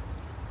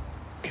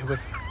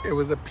 It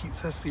was a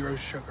pizza zero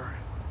sugar.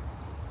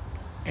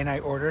 And I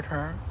ordered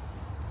her,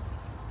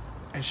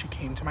 and she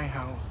came to my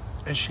house,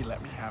 and she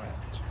let me have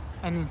it.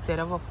 And instead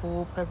of a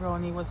full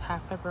pepperoni, it was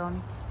half pepperoni?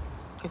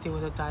 Because it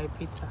was a diet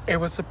pizza. It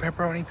was a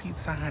pepperoni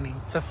pizza, honey.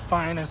 The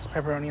finest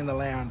pepperoni in the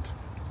land.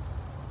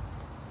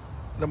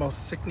 The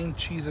most sickening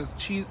cheeses.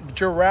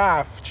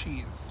 Giraffe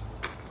cheese.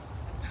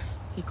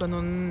 Y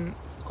con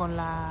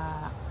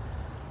la...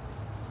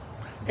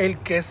 El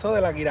queso de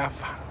la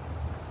jirafa.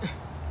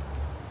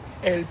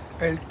 El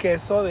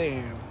queso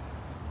de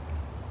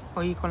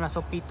Oye, con la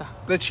sopita.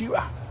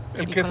 chiva.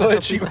 El Y queso con la de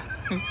chiva.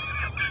 sopita.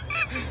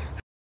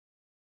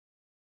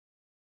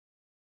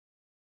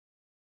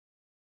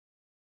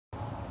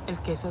 El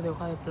queso de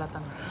hoja de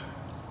plátano.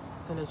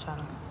 Te lo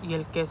echaron. Y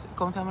el queso...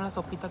 ¿Cómo se llama la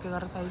sopita que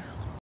agarras ahí?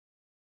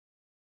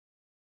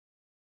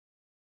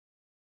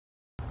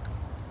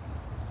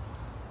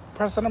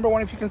 Press the number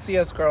 1 if you can see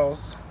us,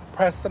 girls.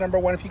 Press the number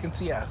 1 if you can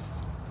see us.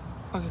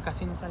 Porque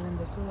casi no salen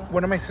de esto, ¿verdad?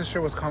 One of my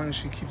sister was calling.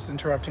 She keeps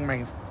interrupting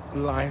my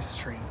live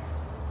stream.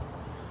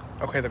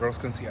 Okay, the girls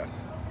can see us.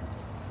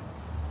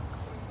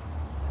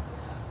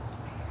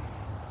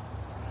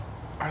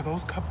 Are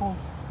those couples?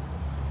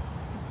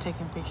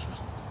 Taking pictures.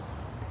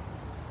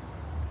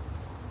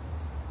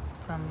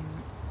 From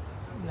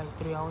like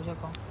 3 hours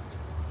ago.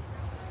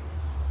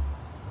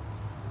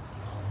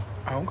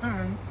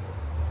 Okay.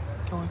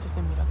 Qué bonito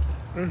se mira aquí.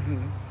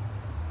 Mm-hmm.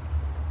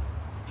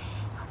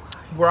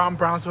 We're on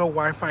Brownsville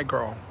Wi-Fi,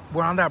 girl.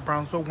 We're on that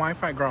Brownsville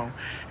Wi-Fi, girl.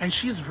 And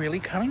she's really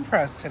coming for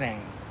us today.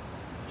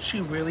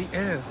 She really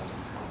is.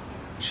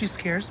 She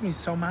scares me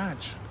so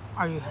much.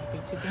 Are you happy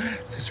today?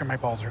 Sister, my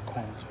balls are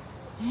cold.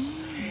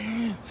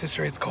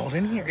 Sister, it's cold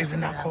in here. Is it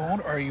not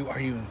cold? Or are you...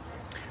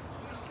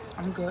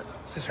 I'm good.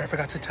 Sister, I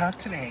forgot to tuck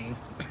today.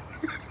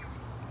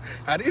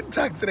 I didn't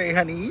tuck today,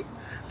 honey.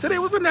 Today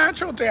was a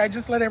natural day. I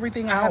just let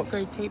everything I out. have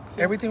great tape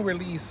here. Everything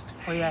released.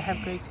 Oh yeah, I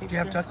have great tape. Do you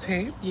have here. duct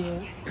tape?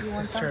 Yes. You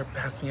want Sister,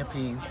 pass me a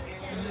piece.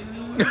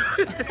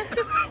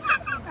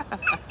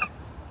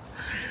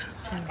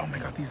 Oh my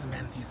God, these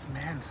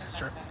men.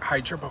 Sister,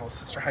 hide your balls.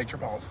 Sister, hide your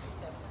balls.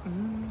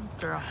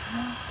 Girl.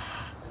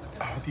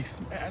 Oh,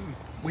 these men.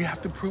 We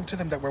have to prove to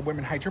them that we're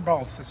women. Hide your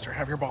balls, sister.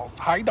 Have your balls.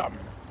 Hide them.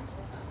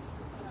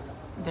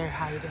 They're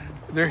hiding.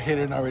 They're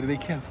hidden already. They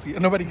can't see.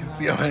 Nobody can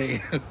see them,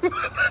 honey.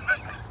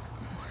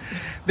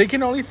 They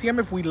can only see them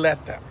if we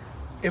let them.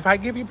 If I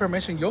give you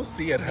permission, you'll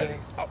see it, honey.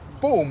 Yes.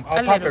 Boom. I'll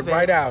A pop little it bit.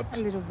 right out. A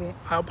little bit.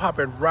 I'll pop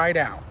it right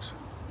out.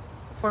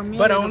 For me,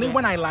 But a little only bit.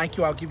 when I like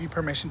you, I'll give you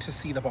permission to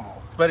see the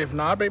balls. But if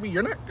not, baby,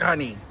 you're not,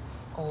 honey.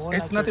 Oh,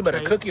 It's like nothing your but a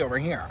trait. cookie over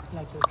here.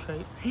 Like your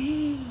trait.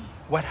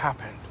 What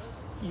happened?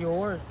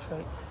 Your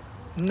trait.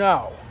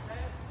 No.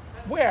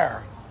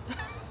 Where?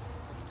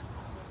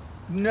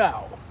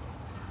 No.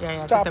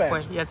 Ya Stop se te it.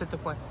 fue. Ya se te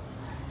fue.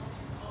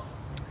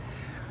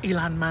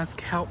 Elon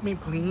Musk, help me,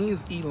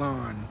 please,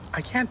 Elon.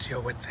 I can't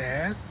deal with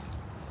this.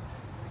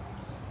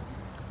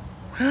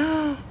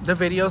 The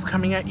video's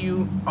coming at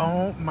you.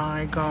 Oh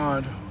my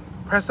God.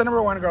 Press the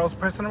number 1, girls.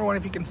 Press the number 1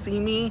 if you can see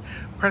me.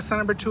 Press the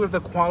number 2 if the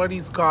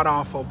quality's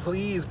god-awful.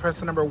 Please press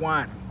the number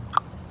 1.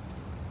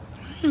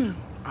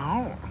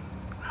 Oh,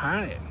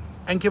 honey.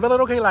 And give a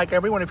little gay like,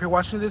 everyone. If you're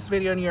watching this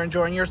video and you're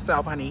enjoying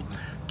yourself, honey,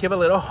 give a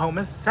little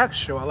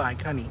homosexual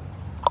like, honey.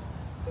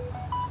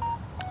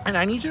 And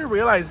I need you to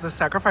realize the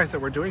sacrifice that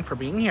we're doing for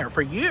being here,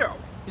 for you.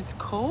 It's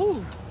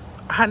cold.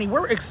 Honey,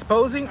 we're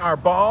exposing our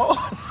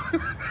balls.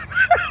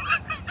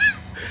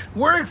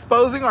 We're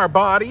exposing our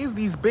bodies,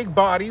 these big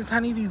bodies,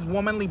 honey, these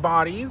womanly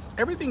bodies.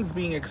 Everything's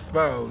being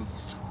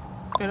exposed.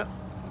 Pero,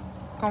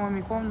 como en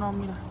mi phone, no,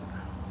 mira.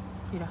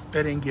 Mira.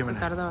 It ain't Se giving it.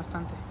 tarda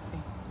bastante, sí.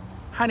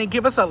 Honey,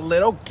 give us a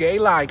little gay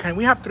like. Honey,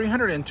 we have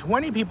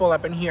 320 people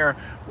up in here.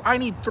 I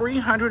need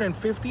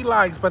 350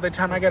 likes by the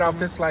time I get off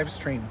this live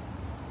stream.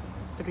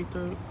 The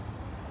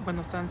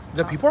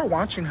people are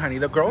watching, honey.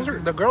 The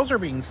girls are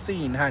being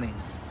seen, honey.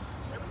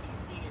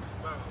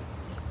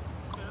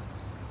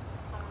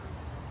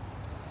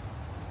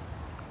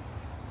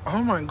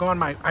 Oh my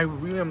god, I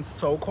really am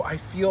so cold. I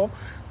feel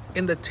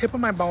in the tip of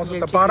my balls, at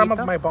the bottom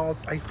of my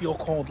balls, I feel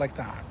cold like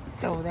that.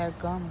 Oh, that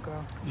gum,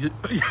 girl. You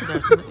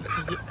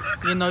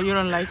know you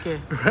don't like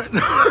it.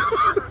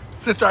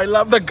 Sister, I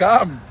love the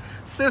gum.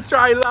 Sister,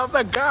 I love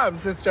the gum,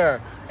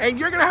 sister. And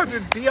you're gonna have to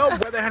deal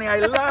with it, honey. I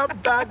love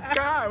the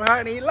gum,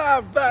 honey.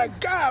 Love the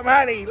gum,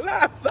 honey.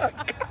 Love the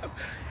gum,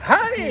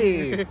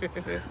 honey.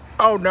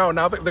 Oh no,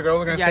 now the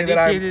girls are gonna say that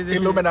I'm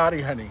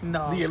Illuminati, honey.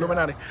 No. The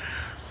Illuminati.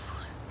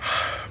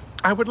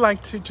 I would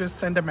like to just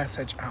send a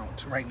message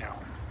out right now.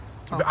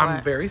 Oh,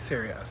 I'm very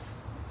serious.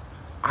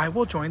 I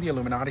will join the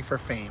Illuminati for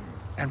fame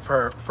and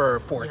for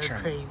fortune.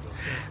 You're crazy.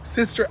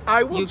 Sister,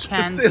 I will. You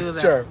can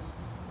sister,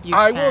 do that.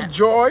 I will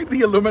join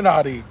the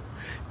Illuminati.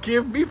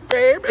 Give me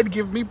fame and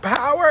give me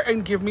power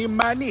and give me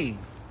money.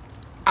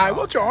 I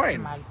will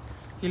join.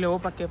 Y luego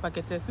pa qué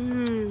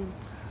estés.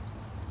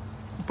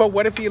 But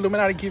what if the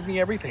Illuminati give me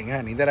everything,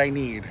 honey, that I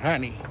need,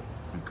 honey?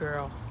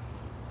 Girl.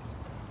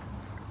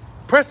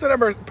 Press the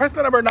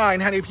number 9,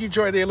 honey, if you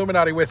join the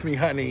Illuminati with me,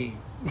 honey.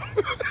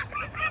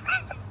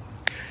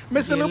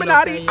 Miss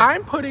Illuminati,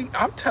 I'm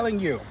telling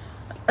you.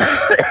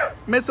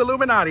 Miss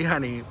Illuminati,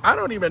 honey. I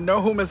don't even know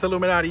who Miss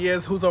Illuminati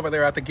is, who's over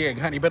there at the gig,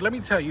 honey. But let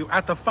me tell you,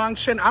 at the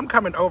function, I'm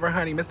coming over,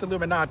 honey. Miss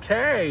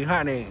Illuminati,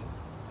 honey.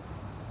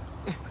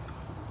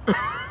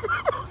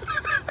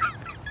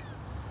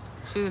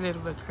 She's a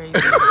little bit crazy.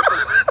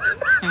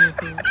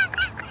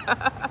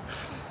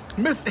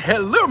 Miss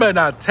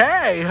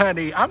Illuminati,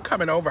 honey. I'm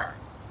coming over.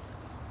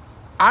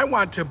 I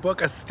want to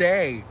book a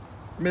stay.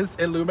 Miss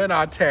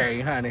Illuminati,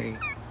 honey.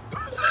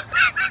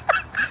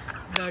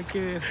 Not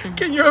good.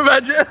 Can you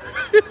imagine?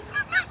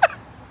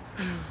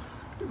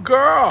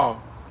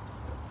 Girl.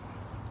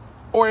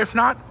 Or if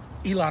not,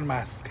 Elon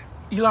Musk.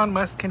 Elon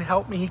Musk can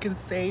help me. He can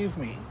save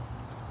me.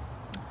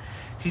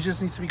 He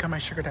just needs to become my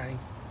sugar daddy.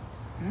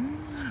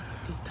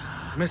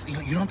 Miss,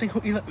 you don't think,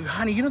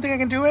 honey, you don't think I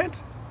can do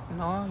it?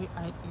 No,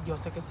 yo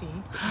sé que sí.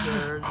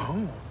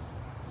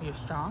 You're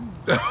strong.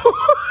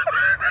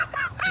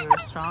 You're a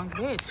strong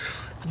bitch.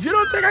 You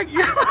don't think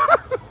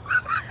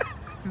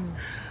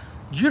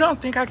you don't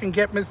think I can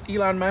get Miss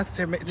Elon Musk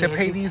to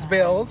pay these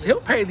bills? Yes.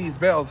 He'll pay these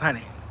bills,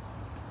 honey.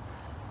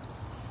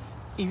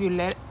 If you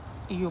make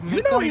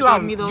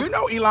Elon, you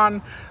know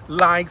Elon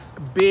likes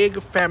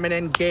big,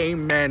 feminine, gay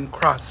men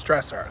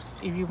cross-dressers.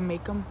 If you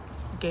make him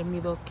give me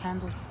those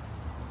candles,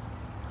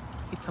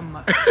 it's a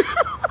must.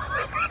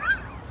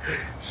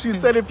 She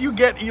said, if you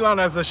get Elon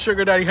as a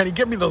sugar daddy, honey,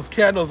 give me those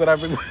candles that I've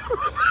been...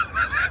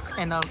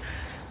 And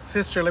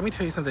sister, let me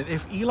tell you something.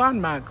 If Elon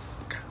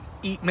Musk,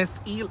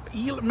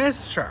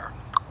 Mr.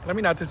 Let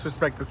me not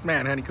disrespect this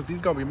man, honey, because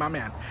he's going to be my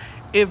man.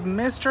 If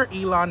Mr.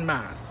 Elon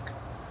Musk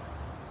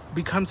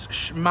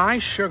becomes my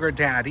sugar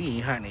daddy,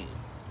 honey,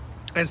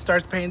 and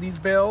starts paying these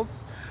bills,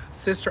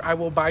 sister, I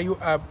will buy you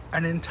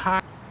an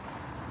entire...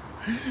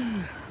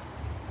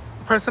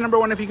 Press the number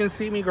 1 if you can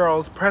see me,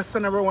 girls. Press the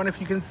number 1 if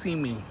you can see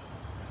me.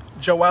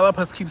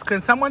 Joellapus keeps...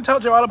 Can someone tell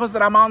Joellapus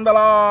that I'm on the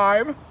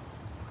live?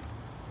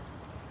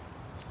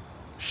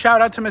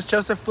 Shout out to Miss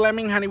Joseph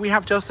Fleming, honey. We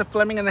have Joseph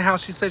Fleming in the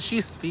house. She says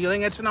she's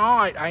feeling it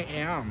tonight. I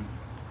am.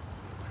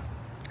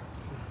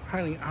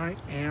 Honey, I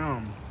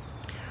am.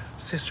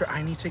 Sister,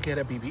 I need to get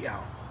a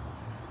BBL.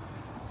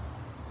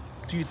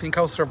 Do you think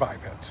I'll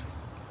survive it?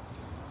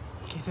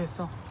 ¿Qué es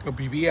eso? A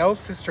BBL,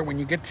 sister, when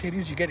you get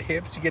titties, you get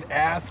hips, you get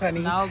ass,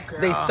 honey. No,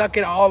 girl. They suck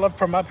it all up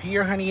from up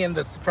here, honey,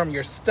 and from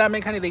your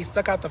stomach, honey. They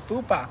suck out the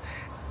fupa.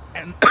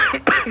 And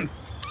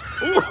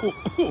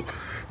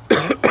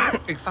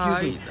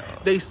excuse me. No.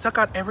 They suck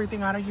out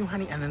everything out of you,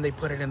 honey, and then they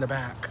put it in the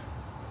back.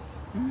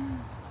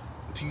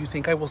 Do you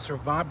think I will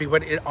survive?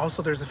 But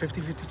also, there's a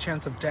 50-50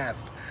 chance of death.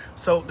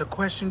 So the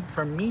question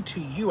from me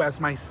to you as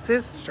my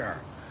sister,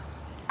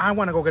 I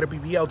want to go get a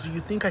BBL. Do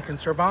you think I can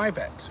survive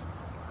it?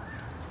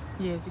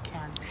 Yes, you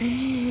can.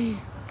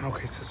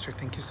 Okay, sister,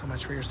 thank you so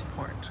much for your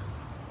support.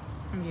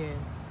 Yes,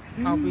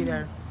 I'll be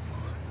there.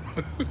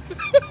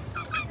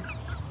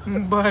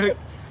 But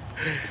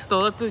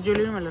todo tu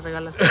Julie me lo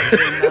regalas.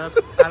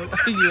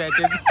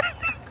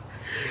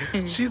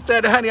 She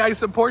said, honey, I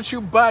support you,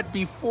 but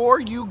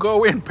before you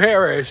go and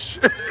perish.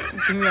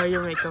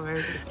 Your makeup.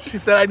 She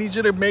said, I need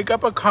you to make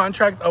up a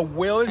contract, a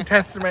will and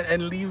testament,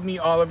 and leave me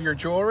all of your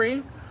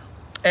jewelry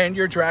and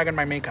your drag and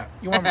my makeup.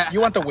 You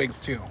want the wigs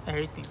too.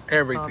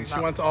 Everything. She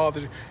wants all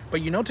the...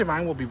 But you know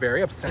Divine will be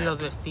very upset. Los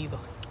vestidos.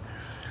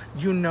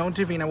 You know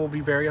Divina will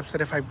be very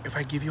upset if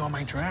I give you all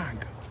my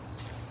drag.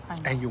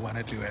 And you want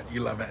to do it.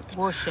 You love it.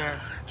 We'll share.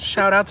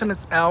 Shout out to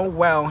Miss L.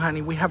 Well,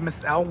 honey. We have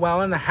Miss L.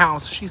 Well in the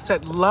house. She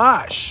said,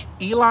 Lush,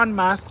 Elon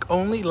Musk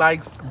only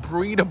likes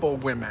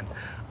breedable women.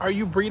 Are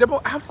you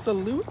breedable?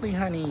 Absolutely,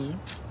 honey.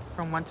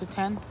 From 1 to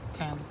 10?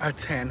 10. A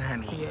 10,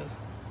 honey.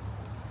 Yes.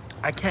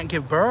 I can't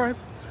give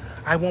birth.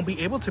 I won't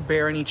be able to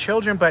bear any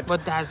children, but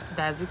that's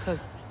because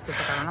te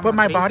sacaron la but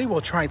my matriz. body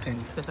will try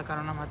things. Te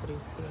sacaron la matriz.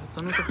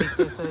 Tú no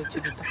supiste eso de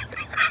chiquita.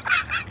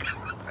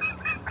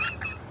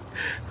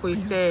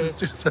 Fuiste...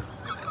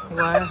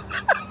 What?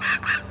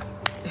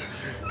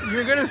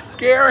 You're gonna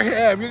scare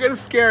him. You're gonna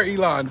scare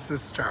Elon,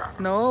 sister.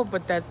 No,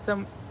 but that's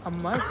a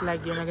must.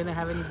 Like, you're not gonna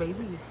have any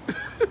babies.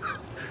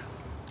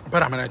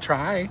 But I'm gonna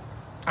try.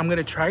 I'm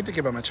gonna try to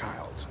give him a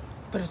child.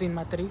 Pero sin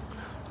matriz.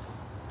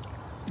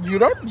 You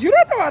don't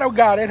know I don't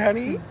got it,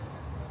 honey.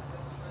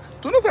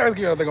 Tú no sabes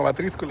que yo no tengo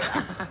matrícula.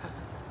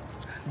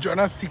 Yo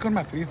nací con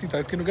matrícula.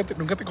 Es que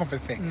nunca te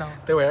confesé. No.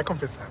 Te voy a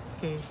confesar.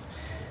 ¿Qué?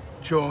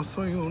 Yo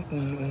soy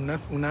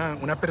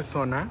una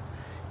persona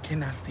que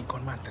nací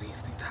con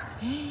matrícula.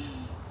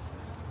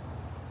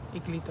 Y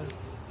clítoris.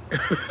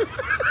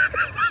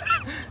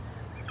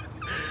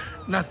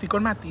 Nací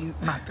con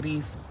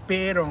matriz,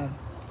 pero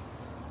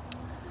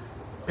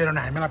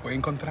nadie me la puede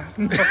encontrar.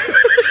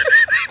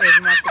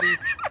 Es matriz.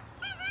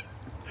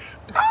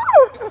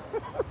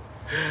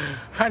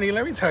 Honey,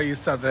 let me tell you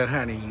something,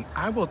 honey.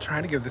 I will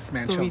try to give this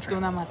man Tuviste children.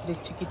 una matriz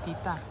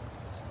chiquitita.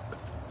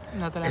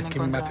 No te la han Es que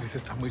mi encontrado. matriz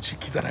está muy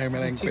chiquita, nadie me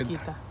la Muy encuentra.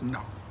 chiquita.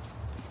 No.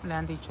 Le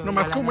han dicho.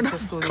 Nomás ya le han hecho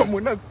estudios. como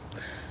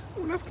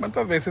unas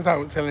cuantas veces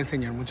se le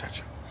enseñó al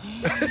muchacho.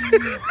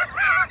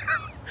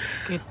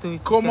 ¿Qué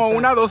tuviste Como que hacer?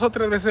 1, 2 o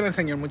 3 veces le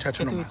enseñó al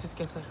muchacho ¿Qué nomás. tuviste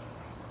que hacer?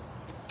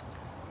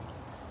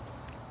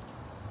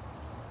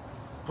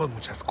 Pues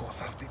muchas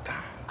cosas,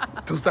 tita.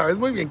 Tú sabes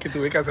muy bien que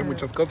tuve que hacer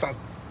muchas cosas.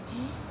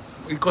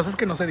 Y cosas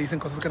que no se dicen,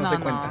 cosas que no se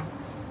cuentan.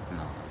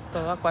 No,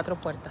 todo a 4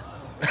 puertas.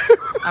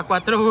 A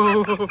 4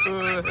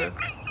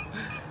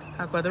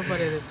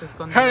 paredes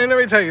escondidas. Honey, let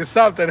me tell you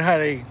something,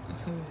 honey.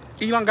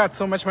 Elon got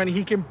so much money,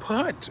 he can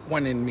put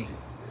one in me.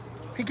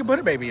 He can put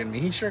a baby in me.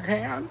 He sure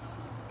can.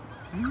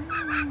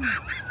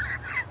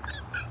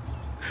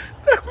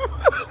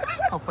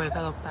 O puedes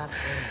adoptar.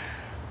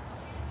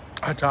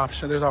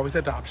 Adoption. There's always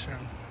adoption.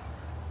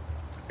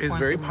 It's O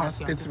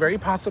it's very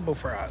possible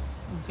for us.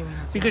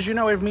 Inseminación. Because, you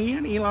know, if me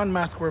and Elon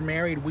Musk were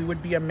married, we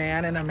would be a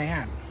man and a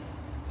man.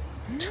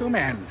 2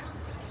 men.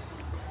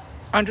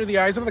 Under the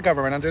eyes of the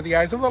government, under the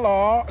eyes of the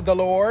law, the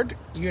Lord,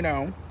 you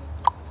know.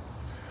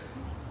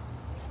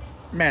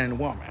 Man and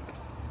woman.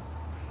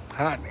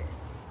 Honey.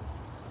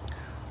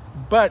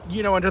 But,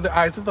 you know, under the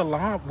eyes of the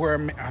law, we're a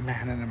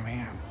man and a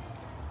man.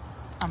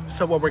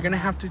 So what we're going to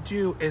have to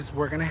do is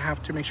we're going to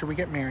have to make sure we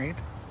get married.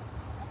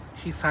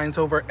 He signs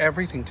over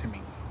everything to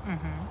me.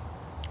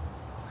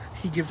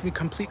 He gives me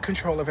complete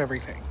control of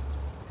everything.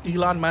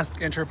 Elon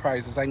Musk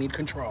Enterprises, I need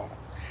control.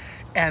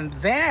 And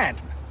then...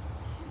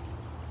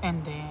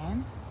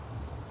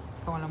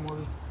 Como la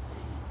movie.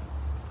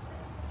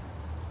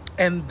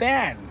 And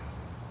then...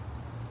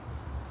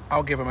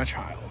 I'll give him a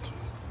child.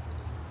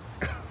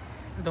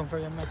 Don't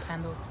forget my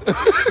candles.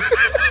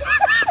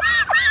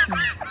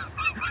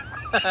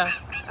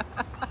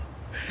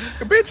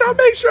 Bitch, I'll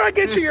make sure I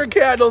get you your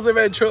candles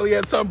eventually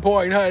at some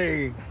point,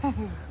 honey.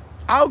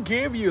 I'll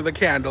give you the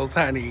candles,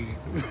 honey.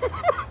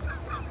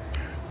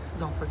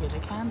 Don't forget the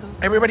candles.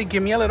 Everybody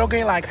give me a little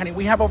gay like, honey.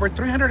 We have over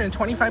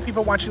 325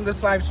 people watching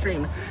this live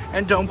stream.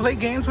 And don't play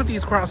games with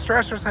these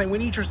cross-dressers, honey. We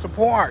need your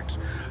support.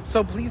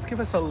 So please give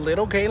us a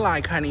little gay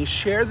like, honey.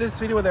 Share this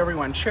video with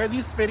everyone. Share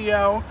this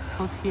video.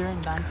 Who's here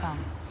in downtown?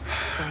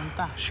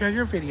 Pregunta. Share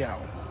your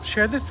video.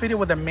 Share this video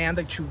with a man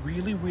that you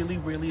really, really,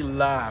 really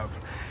love.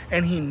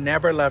 And he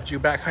never loved you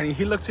back, honey.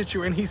 He looked at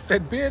you and he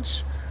said,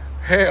 bitch,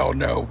 hell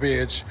no,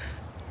 bitch.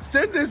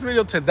 Send this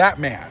video to that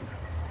man.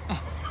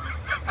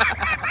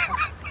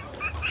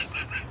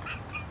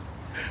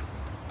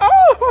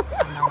 Oh!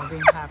 I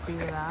wasn't happy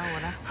with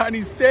that one.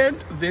 Honey,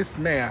 send this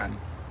man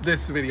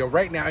this video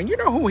right now. And you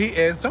know who he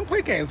is. Don't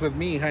play games with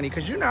me, honey,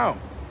 because you know.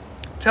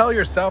 Tell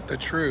yourself the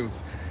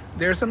truth.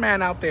 There's a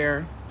man out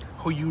there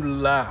who you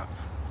love.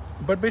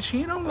 But, bitch,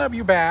 he don't love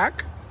you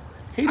back.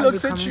 He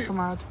looks at you.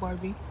 Tomorrow to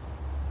Barbie?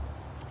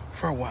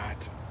 For what?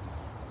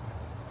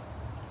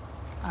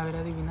 A ver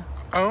a Divina.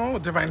 Oh,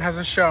 Divine has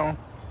a show.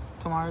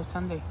 Tomorrow is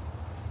Sunday.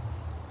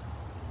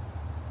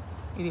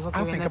 Y dijo que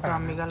I'll think viene tu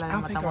about amiga, it. la de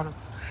I'll think about Matamoros.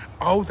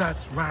 Oh,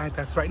 that's right.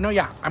 That's right. No,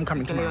 yeah, I'm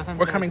coming Que le tomorrow. ibas a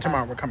We're coming entrevistar.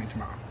 tomorrow. We're coming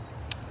tomorrow.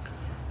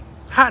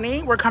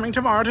 Honey, we're coming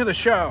tomorrow to the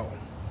show.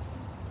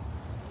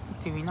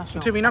 Divina show.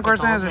 Divina Que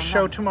Garza has a todos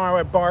show vengan. tomorrow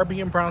at Barbie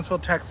in Brownsville,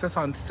 Texas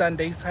on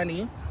Sundays,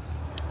 honey.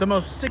 The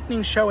most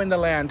sickening show in the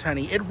land,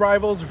 honey. It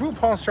rivals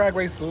RuPaul's Drag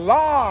Race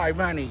Live,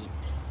 honey.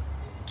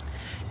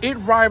 It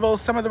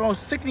rivals some of the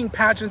most sickening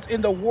pageants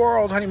in the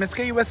world, honey. Miss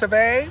US of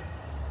A.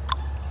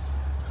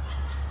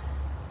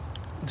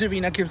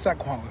 Divina gives that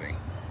quality.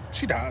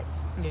 She does.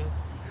 Yes.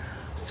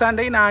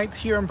 Sunday nights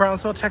here in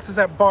Brownsville, Texas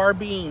at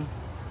Barbie.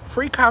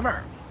 Free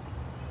cover.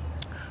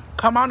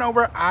 Come on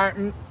over.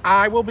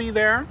 I will be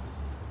there.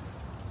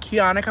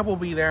 Kianna will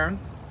be there.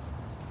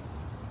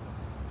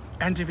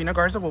 And Divina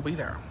Garza will be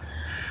there.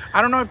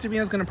 I don't know if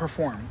Divina's going to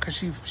perform because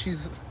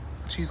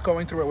she's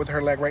going through it with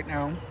her leg right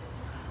now.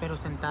 Pero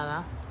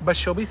sentada. But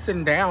she'll be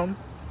sitting down.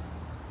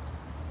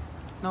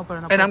 No,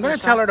 pero no And I'm puede gonna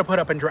ser tell her shot. to put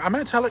up and dry. I'm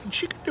gonna tell her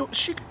she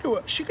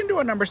can do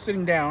a number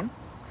sitting down.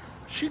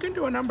 She can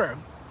do a number.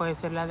 Puede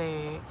ser la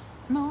de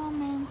no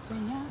me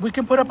enseñas. We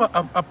can put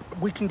up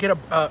we can get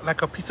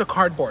like a piece of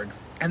cardboard,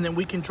 and then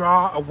we can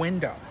draw a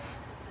window.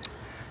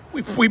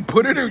 We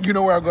put it in, you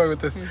know where I'm going with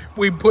this.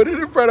 We put it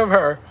in front of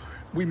her.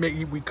 We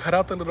cut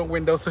out the little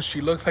window so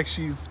she looks like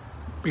she's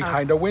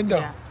behind a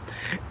window.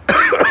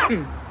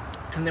 Yeah.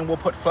 And then we'll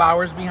put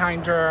flowers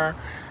behind her,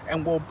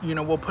 and we'll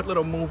put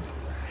little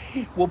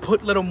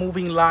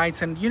moving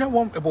lights, and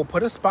we'll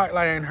put a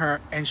spotlight in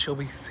her, and she'll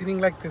be sitting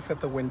like this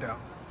at the window.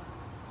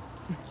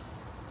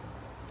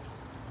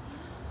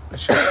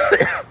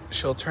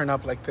 She'll turn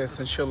up like this,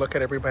 and she'll look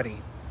at everybody,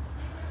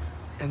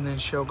 and then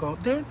she'll go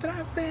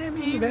detrás de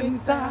mi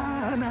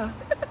ventana.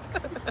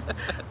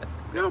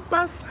 No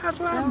pasar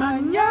la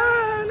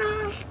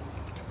mañana.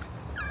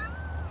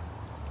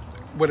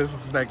 What is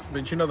this next,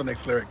 bitch? You know the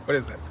next lyric. What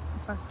is it?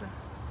 Pasa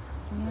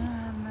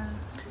mañana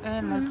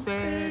en la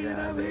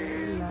espera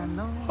de la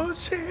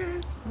noche.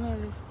 Me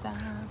está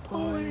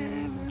por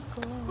el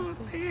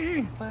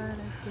escote para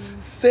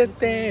que Se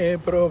te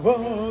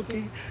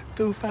provoque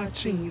tu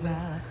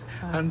fachida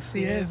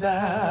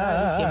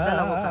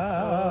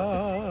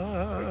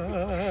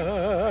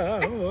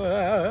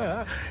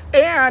ansiedad.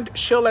 And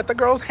she'll let the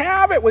girls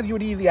have it with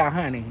Yuridia,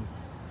 honey.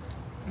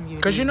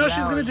 Because you know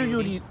she's going to do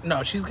Yuridia.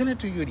 No, she's going to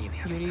do Yuridia.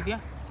 Yuridia.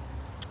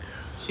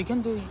 She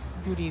can do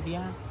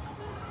Yuridia.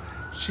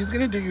 She's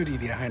going to do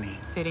Yuridia, honey.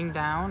 Sitting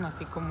down,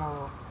 así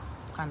como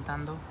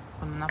cantando.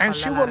 Con una And falda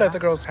she will larga. let the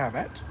girls have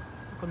it.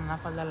 Con una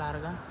falda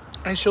larga.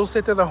 And she'll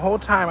sit there the whole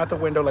time at the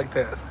window like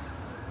this.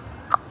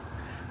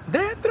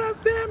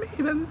 Detrás de mi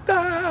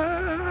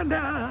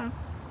ventana.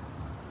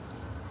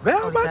 Veo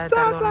Ahorita está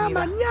pasar la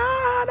dormida.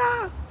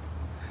 mañana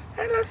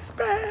en la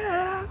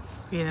espera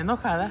Bien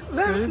enojada. de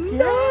la Me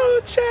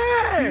noche.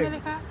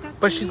 dejaste a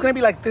But ti. she's going to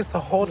be like this the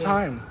whole Yes.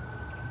 time.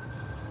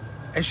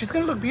 And she's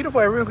going to look beautiful.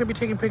 Everyone's going to be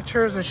taking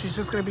pictures, and she's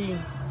just going to be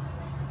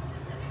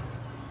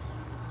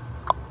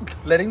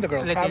letting the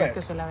girls Le have tienes que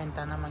it. hacer la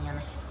ventana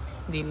mañana.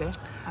 Dile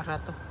a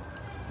rato.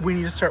 We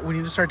need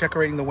to start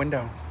decorating the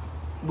window.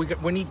 We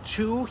need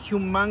 2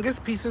 humongous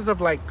pieces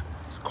of like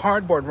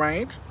cardboard,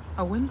 right?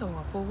 A window,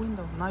 a full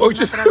window. No hay Oh, una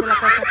just- atrás de la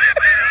casa.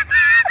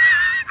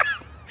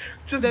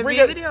 Just ¿De bring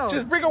vidrio?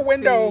 a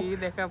window. Sí,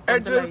 deja,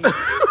 and póntela ahí. just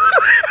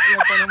Le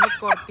ponemos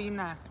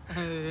cortina.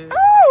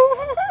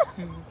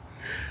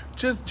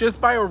 just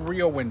buy a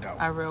real window.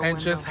 A real and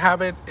window. just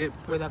have it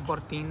With a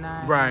cortina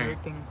and Right.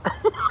 everything.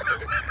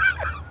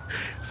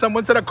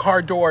 Someone said a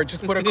car door.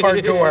 Just put a car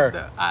door.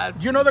 Ah,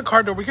 You know the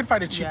car door. We can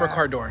find a cheaper Yeah.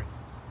 car door.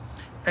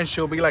 And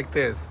she'll be like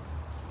this.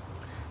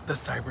 The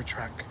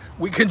Cybertruck.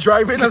 We can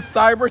drive in a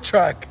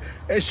Cybertruck.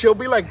 And she'll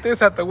be like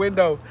this at the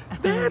window.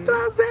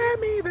 Detrás de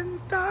mi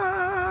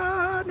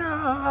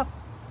ventana.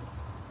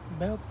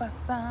 Veo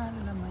pasar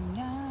la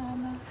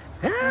mañana.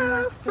 En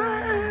la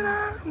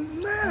espera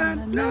de la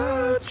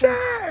noche.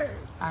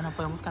 Ah, no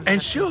podemos cantar.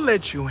 And así. she'll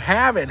let you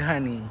have it,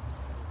 honey.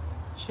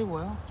 She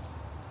will.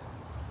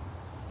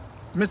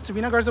 Miss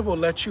Divina Garza will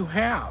let you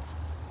have.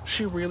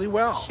 She really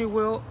will. She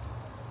will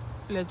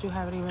let you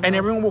have it even And though-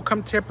 everyone will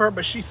come tip her,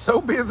 but she's so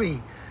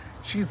busy.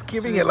 She's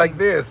giving it Sleeping. like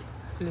this.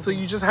 So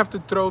Sleeping. you just have to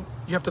throw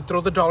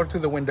the dollar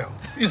through the window.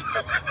 Tiene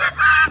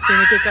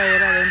que caer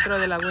adentro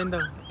de la window.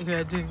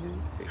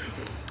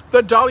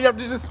 The dollar, you have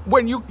to just,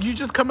 when you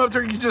just come up to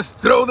her, you just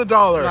throw the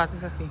dollar. Lo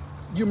haces así.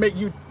 You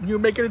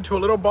make it into a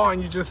little ball,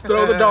 and you just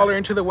throw the dollar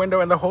into the window,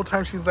 and the whole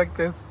time she's like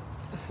this.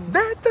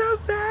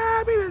 Detrás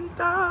de mi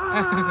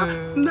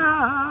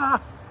ventana.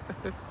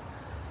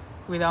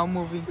 Without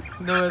moving.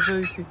 No,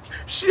 eso dice.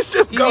 She's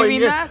just Y going in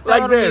Divina está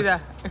like this.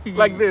 dormida.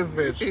 Like this,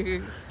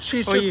 bitch.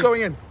 She's just Oye.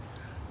 going in.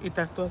 Y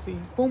estás tú así.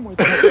 Pum, y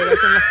te la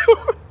pegas en la...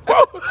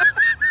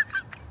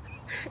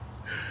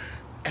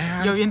 Yo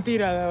And, bien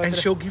tirada. and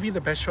otra. she'll give you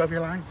the best show of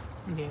your life.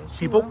 Yeah,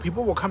 she will.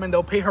 People will come and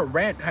they'll pay her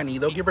rent, honey.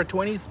 They'll give her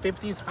 20s,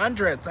 50s,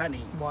 100s,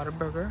 honey.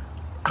 Whataburger.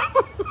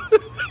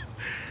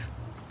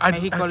 And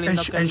México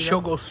lindo, querido.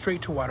 she'll go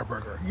straight to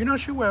Whataburger. You know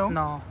she will.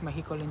 No,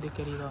 México lindo y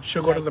querido.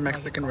 She'll She go to likes the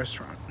Mexican México.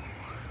 restaurant.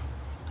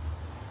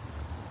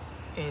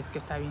 Es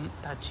que está bien,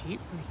 está cheap.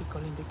 México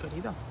lindo y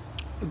querido.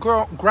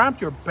 Girl, grab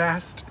your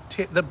best,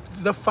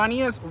 the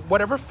funniest,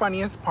 whatever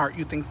funniest part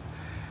you think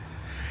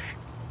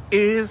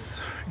is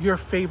your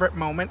favorite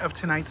moment of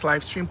tonight's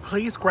live stream.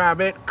 Please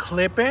grab it,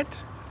 clip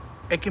it.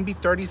 It can be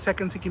 30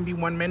 seconds, it can be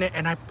 1 minute,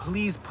 and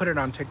please put it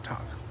on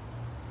TikTok.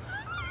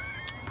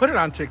 Put it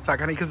on TikTok,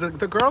 honey, because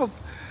the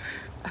girls,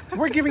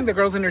 we're giving the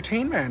girls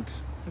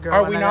entertainment. Girl,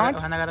 Are we van a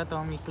not? Van a agarrar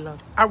todos mis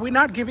clothes. Are we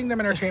not giving them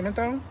entertainment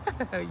though?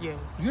 Yes.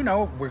 You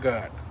know we're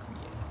good.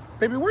 Yes.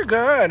 Baby, we're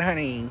good,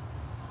 honey.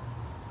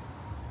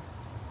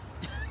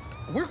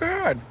 We're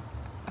good.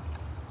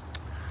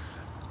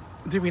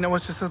 Divina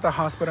was just at the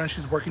hospital and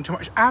she's working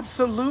tomorrow.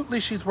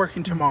 Absolutely, she's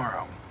working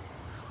tomorrow.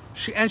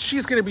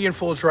 She's gonna be in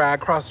full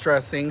drag,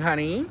 cross-dressing,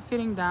 honey.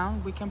 Sitting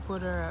down, we can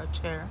put her a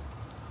chair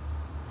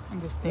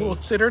on the stage. We'll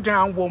sit her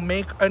down. We'll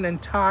make an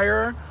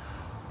entire.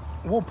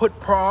 We'll put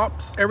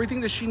props, everything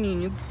that she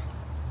needs.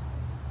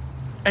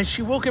 And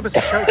she will give us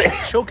a show.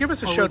 She'll give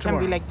us a show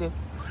tomorrow. We can be like this.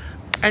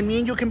 And me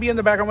and you can be in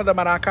the background with the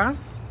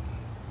maracas.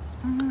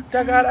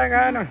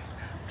 Tagaragana.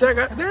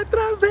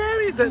 Detrás de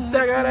mí.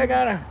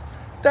 Tagaragana.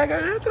 No,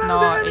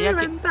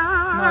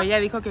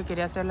 ella dijo que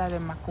quería hacer la de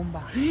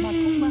Macumba.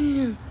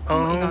 Macumba.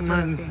 Oh,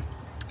 man.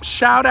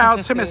 Shout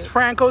out to Miss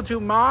Franco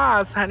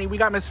Dumas, honey. We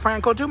got Miss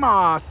Franco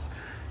Dumas.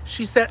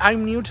 She said,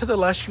 I'm new to the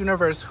Lush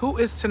universe. Who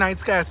is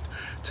tonight's guest?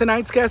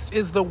 Tonight's guest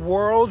is the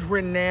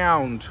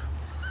world-renowned.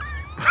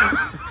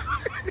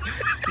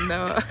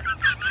 No.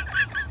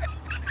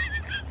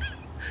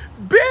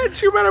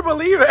 Bitch, you better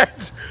believe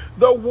it.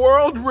 The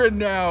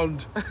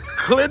world-renowned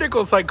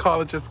clinical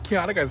psychologist,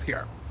 Kianna, is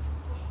here.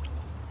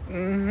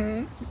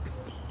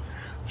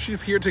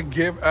 She's here to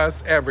give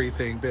us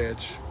everything,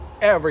 bitch.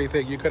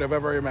 Everything you could have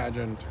ever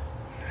imagined.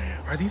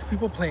 Are these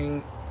people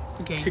playing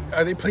games?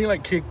 Are they playing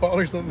like kickball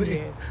or something?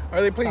 Yes.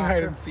 Are they playing Soccer.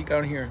 hide and seek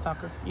out here?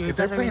 Soccer. If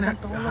they're playing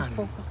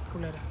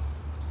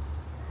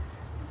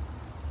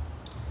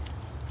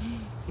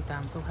Tita,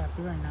 I'm so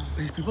happy right now.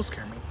 These people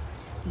scare me.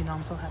 You know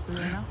I'm so happy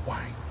right now.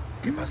 Why?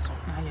 ¿Qué pasó?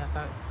 Ah, ya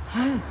sabes.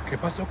 ¿Qué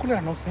pasó,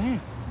 culera? No sé.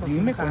 Pues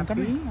Dime, bien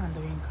cuéntame. happy,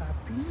 ando bien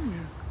happy.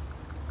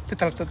 Te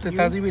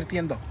estás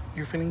divirtiendo.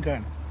 You're feeling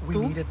good. We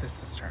 ¿Tú? needed this,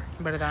 sister.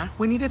 ¿Verdad?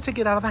 We needed to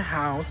get out of the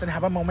house and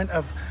have a moment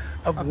of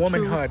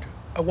womanhood.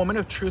 A woman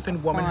of truth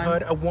and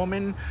womanhood. A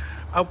woman,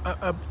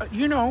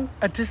 you know,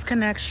 a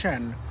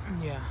disconnection.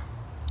 Yeah.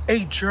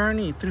 A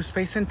journey through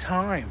space and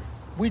time.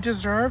 We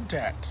deserved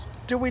it.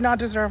 Do we not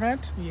deserve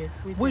it? Yes,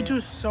 we did. We do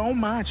so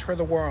much for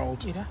the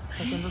world. Mira,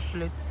 haciendo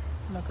splits.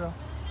 La girl.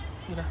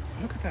 Mira.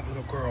 Look at that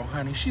little girl,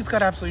 honey. She's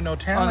got absolutely no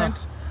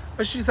talent.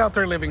 But she's out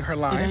there living her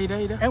life.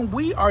 Mira. And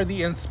we are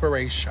the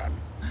inspiration.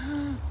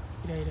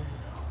 Mira.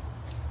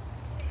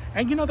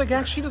 And you know, the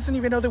gag, she doesn't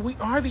even know that we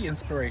are the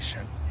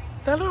inspiration.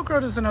 That little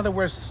girl doesn't know that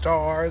we're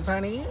stars,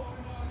 honey.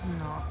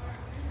 No.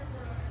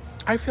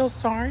 I feel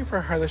sorry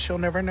for her that she'll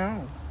never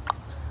know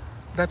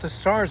that the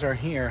stars are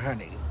here,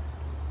 honey.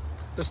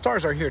 The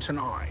stars are here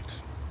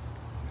tonight.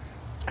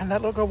 And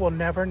that little girl will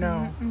never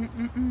know.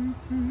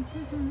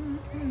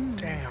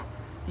 Damn.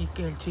 Y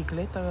que el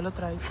chicle todavía lo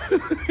traes.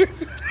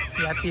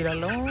 Ya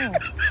tíralo.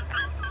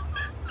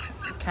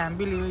 Can't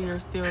believe you're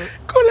still.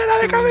 Culera,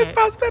 déjame en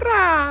paz,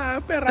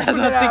 perra. Perra, Estás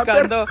culera,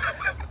 masticando perra.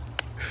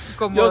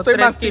 como Yo estoy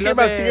 3 kilos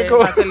mastique de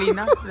como...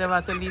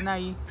 vaselina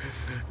ahí.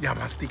 Ya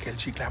mastiqué el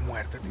chicle a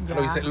muerte. Ya.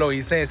 Lo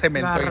hice de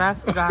cemento.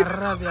 Garras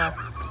ya.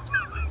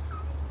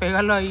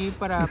 Pégalo ahí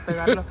para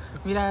pegarlo.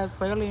 Mira,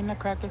 pégalo ahí en la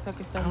crack esa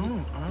que está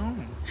ahí.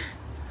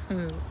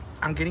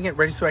 I'm getting it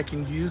ready so I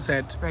can use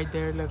it Right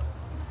there, look.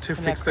 to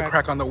fix the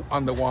crack on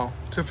the wall.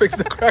 To fix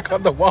the crack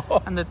on the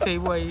wall. On the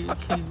table ahí.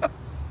 Aquí.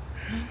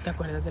 ¿Te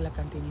acuerdas de la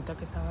cantinita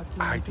que estaba aquí?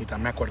 Ay, tita,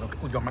 yo me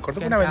acuerdo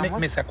que una vez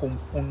me sacó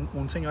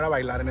un señor a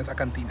bailar en esa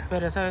cantina.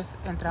 Pero esa vez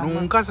entramos.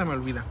 Nunca se me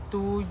olvida.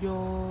 Tú,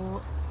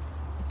 yo,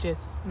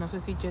 no sé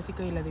si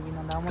Jessica y la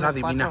Divina andábamos. La las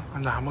Divina, 4.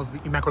 andábamos.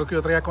 Y me acuerdo que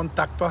yo traía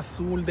contacto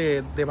azul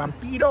de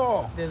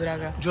vampiro. De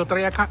draga. Yo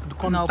traía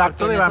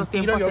contacto de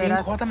vampiro. Yo bien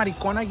jota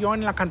maricona, yo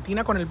en la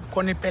cantina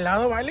con el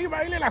pelado, baile y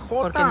baile la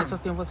jota. Porque en esos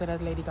tiempos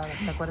eras Lady Gaga,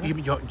 ¿te acuerdas?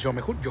 Y yo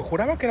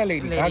juraba que era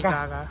Lady Gaga.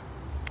 Gaga.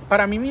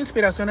 Para mí mi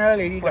inspiración era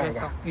Lady Gaga.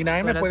 Eso. Y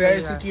nadie me podía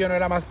decir que yo no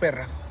era más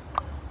perra.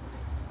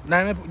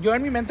 Yo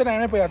en mi mente nadie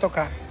me podía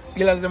tocar.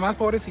 Y las demás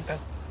pobrecitas.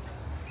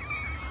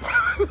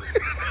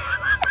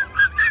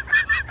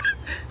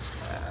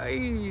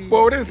 Ay.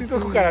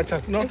 Pobrecitas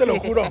cucarachas, no te lo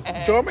juro.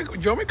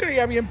 Yo me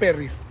creía bien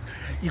perris.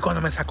 Y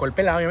cuando me sacó el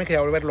pelado, yo me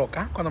quería volver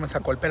loca. Cuando me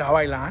sacó el pelado a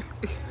bailar.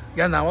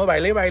 Y andábamos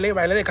baile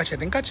de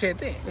cachete en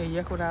cachete.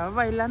 Ella juraba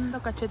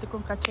bailando cachete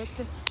con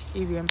cachete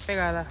y bien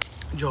pegada.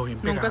 Yo bien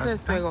pegada. Nunca se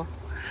despegó.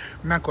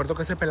 Me acuerdo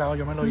que ese pelado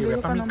yo me lo llevé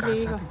para mi casa,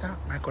 tita.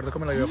 Me acuerdo que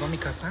me lo llevé para mi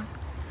casa.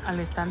 ¿A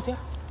la estancia?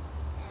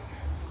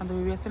 ¿Cuando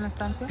vivías en la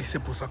estancia? Y se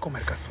puso a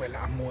comer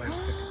cazuela a muerte,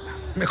 tita.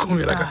 Me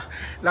comió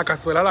la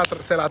cazuela,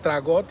 se la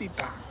tragó,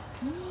 tita.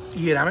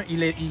 Y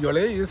yo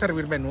le di de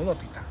servir menudo,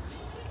 tita.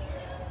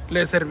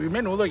 Le serví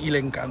menudo y le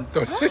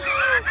encantó.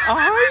 ¡Ay,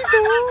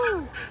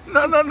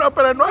 no! No,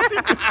 pero no así.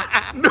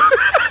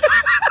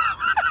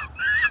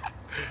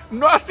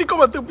 No así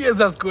como tú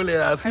piensas,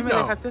 culera. Así ay, no. me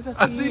dejaste así.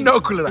 Así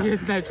no, culera. Y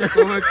Snacha,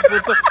 ¿cómo me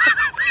puso?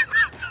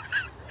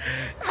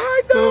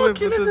 Ay, no,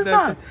 ¿quién es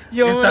esa?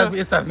 Yo,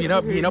 estás bien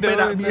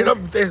operada.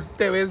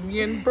 Te ves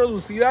bien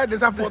producida en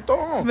esa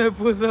foto. Me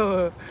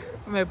puso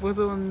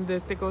un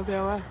 ¿cómo se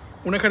llama?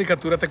 Una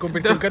caricatura, te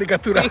convirtió en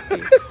caricatura. Sí.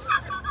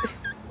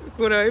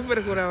 Juraba y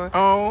perjuraba.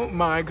 Oh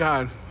my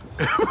God.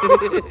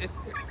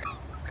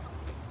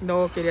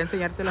 No, quería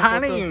enseñarte la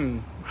foto.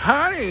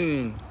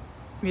 Honey.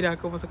 Mira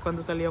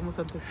cuando salíamos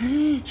antes.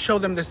 Show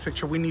them this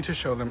picture. We need to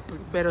show them.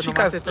 Pero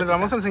chicas, esta les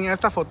vamos a enseñar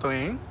esta foto,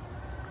 ¿eh?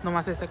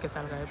 Nomás esta que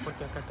salga,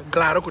 porque acá tengo.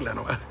 Claro,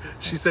 culano.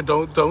 She said,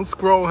 don't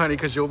scroll, honey,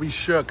 because you'll be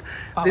shook.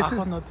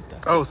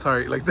 Oh,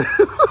 sorry, like this.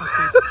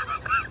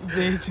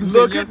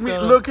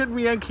 Look at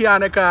me and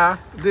Kianna.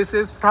 This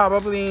is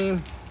probably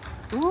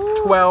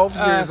 12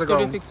 years ago.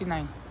 Studio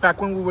 69.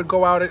 Back when we would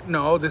go out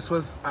this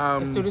was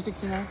Studio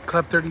 69.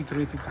 Club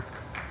 33, tita.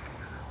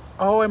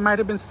 Oh, it might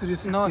have been Studio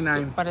 69.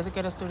 No, parece que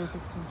era Studio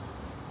 69.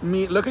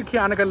 Me, look at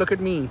Kianna, look at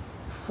me.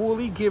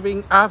 Fully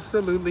giving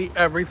absolutely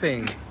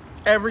everything.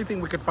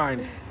 Everything we could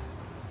find.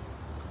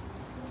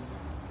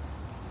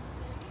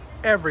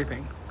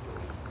 Everything.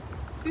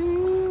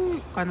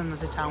 Cuando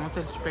nos echábamos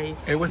el spray.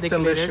 It was de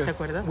delicious. Glitter,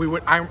 ¿te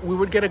acuerdas? We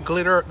would get a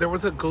glitter. There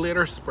was a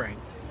glitter spray,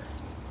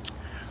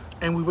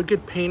 and we would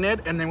get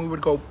painted, and then we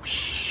would go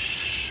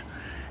psh,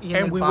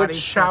 and we would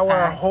shower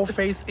our whole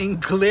face in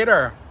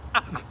glitter.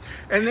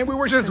 And then we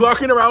were just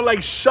walking around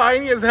like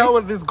shiny as hell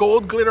with this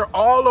gold glitter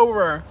all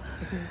over.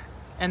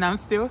 And I'm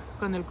still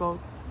con el gold.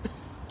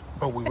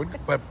 But we would,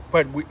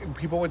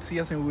 people would see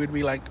us and we would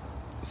be like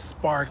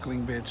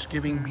sparkling, bitch,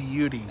 giving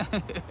beauty.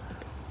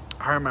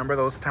 I remember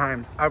those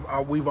times.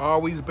 We've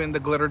always been the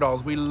glitter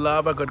dolls. We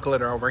love a good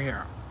glitter over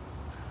here.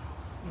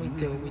 We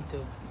do.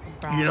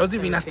 Browns, you know,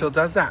 Divina still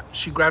does that.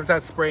 She grabs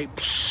that spray,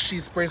 psh, she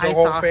sprays her I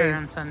whole saw face. her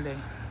on Sunday.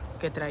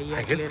 Que traía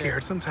I get glitter.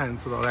 scared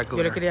sometimes with all that Yo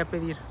glitter. le quería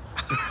pedir.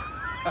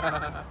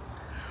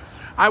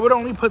 I would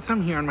only put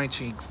some here on my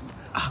cheeks.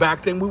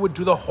 Back then, we would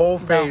do the whole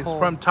face,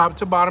 from top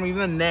to bottom, even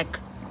the neck.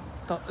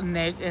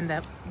 Neck and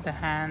the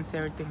hands,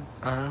 everything.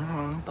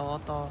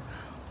 Todo.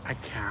 I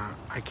can't.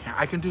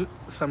 I can do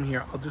some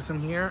here. I'll do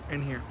some here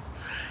and here.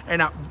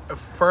 And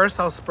first,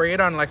 I'll spray it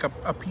on like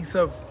a piece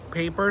of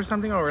paper or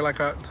something, or like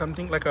a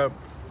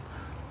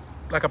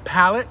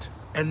palette,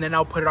 and then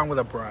I'll put it on with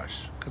a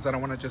brush because I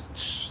don't want to just.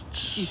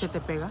 ¿Y se te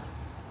pega?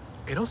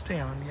 It'll stay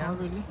on. Yeah. Oh,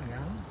 really? Yeah.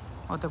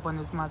 ¿O te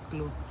pones más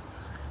glue?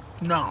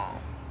 No.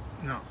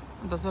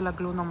 Entonces la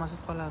glue nomás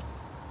es para las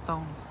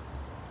stones.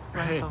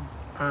 Hey. Stones.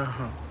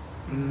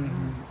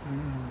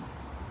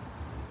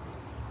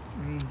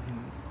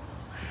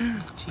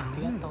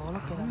 Chicle, todo lo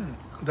que da.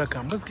 The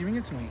gumbo's giving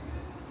it to me.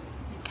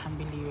 Can't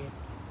believe it.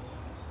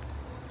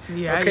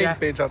 Yeah, okay, yeah.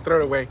 bitch, I'll throw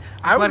it away.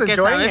 I was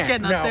enjoying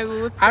it.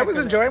 I was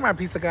enjoying my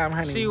piece of gum,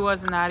 honey. She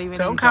was not even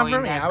Don't come for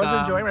me. I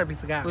was enjoying my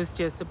piece of gum. It was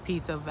just a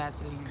piece of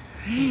Vaseline.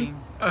 It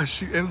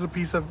was a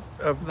piece of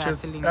Vaseline.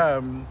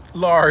 just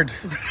lard.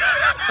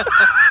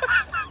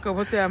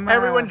 ¿Cómo se llama?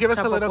 Everyone give us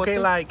a little Chapapote. gay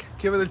like.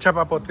 Give us a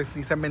chapapote,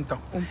 sí, cemento.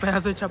 Un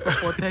pedazo de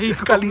chapapote ahí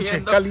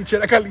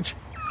Caliche.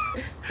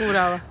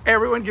 Juraba.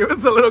 Everyone give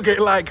us a little gay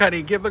like,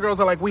 honey. Give the girls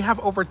a like. We have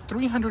over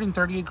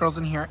 338 girls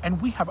in here,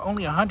 and we have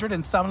only 100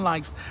 and some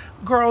likes.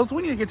 Girls,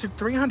 we need to get to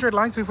 300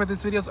 likes before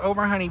this video's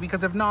over, honey,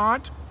 because if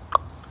not,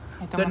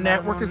 the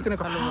network is going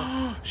to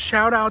go.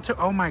 Shout out to,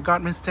 oh my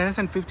God, Miss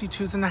Tennyson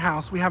 52's in the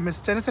house. We have Miss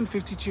Tennyson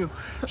 52.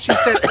 She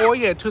said,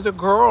 oye, to the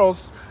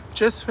girls,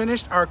 just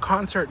finished our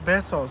concert.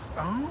 Besos.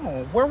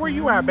 Oh, where were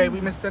you at, baby?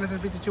 Miss Tennyson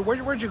 52.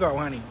 Where'd you go,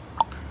 honey?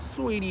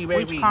 Sweetie,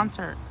 baby. Which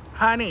concert?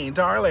 Honey,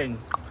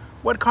 darling.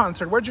 What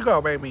concert? Where'd you go,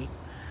 baby?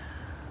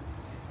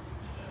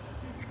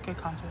 ¿Qué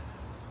concert?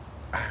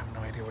 I have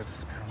no idea where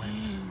this man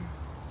went.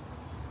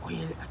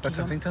 Oye, But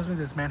something tells me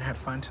this man had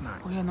fun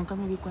tonight. Oye, nunca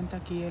me di cuenta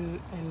aquí el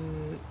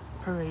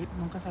parade.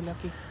 Nunca salió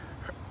aquí.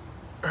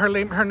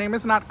 Her name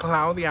is not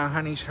Claudia,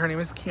 honey. Her name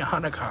is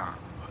Kianna.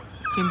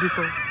 ¿Quién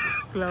dijo?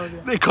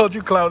 Claudia. They called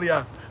you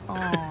Claudia.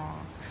 Oh.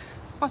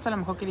 Pues a lo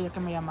mejor quería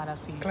que me llamara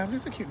así.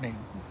 Claudia's a cute name.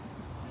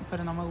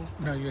 Pero no me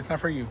gusta. No, it's not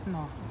for you.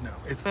 No.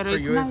 It's Pero for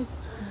it's you. nice.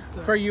 It's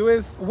good. For you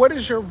is, what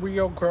is your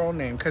real girl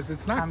name? Because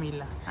it's not.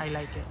 Camila. I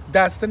like it.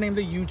 That's the name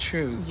that you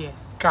choose. Yes.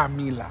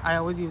 Camila. I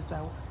always use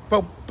that one.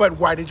 But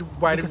why did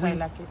Because I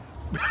like it.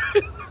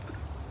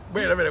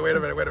 Wait a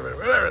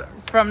minute.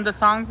 From the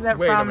songs that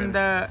Wait a from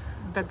minute.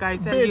 the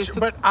guys that Bitch, used to.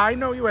 but I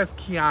know you as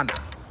Kianna.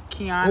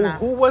 Kianna.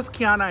 Who was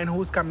Kianna and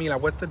who's Camila?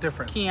 What's the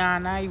difference?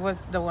 Kianna was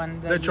the one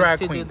that The used drag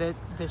to queen. do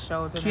the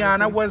shows. And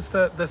Kianna everything. was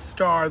the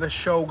star, the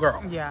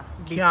showgirl. Yeah.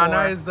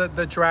 Kianna is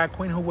the drag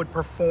queen who would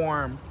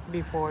perform.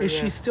 Before. Is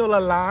she still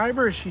alive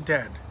or is she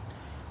dead?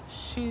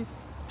 She's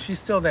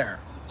still there.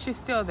 She's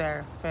still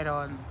there,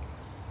 pero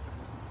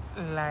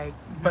like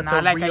But not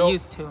the like real- I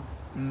used to.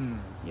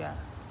 Yeah.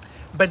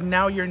 But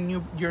now the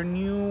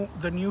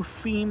new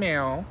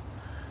female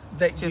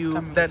that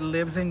that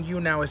lives in you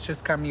now is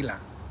just Camila.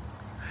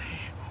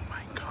 Oh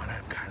my God,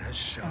 I'm kind of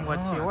shocked. And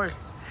what's yours?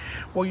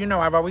 Well, you know,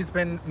 I've always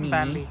been Mimi.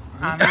 Bambi.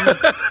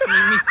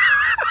 Mimi.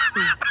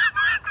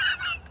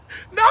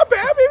 Not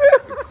Bambi.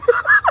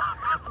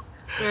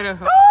 Pero,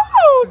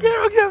 Oh,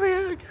 girl, get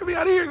me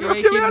out of here, girl.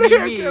 Get me out of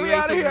here. Get me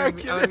out of here. I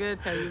was gonna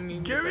tell you Mimi.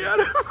 Get me out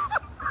of here.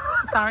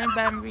 Sorry,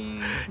 Bambi.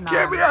 Nah.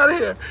 Get me out of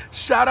here.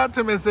 Shout out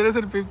to Miss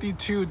Denison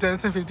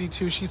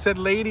 52. She said,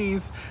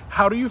 ladies,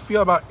 how do you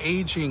feel about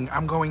aging?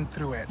 I'm going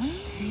through it.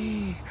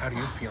 How do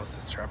you feel,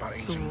 sister, about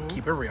aging?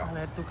 Keep it real.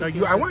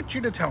 No, I want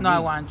you to tell me. No, I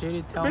want you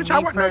to tell me. Bitch, I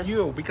want to know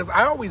you because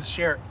I always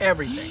share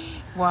everything.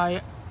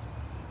 Why?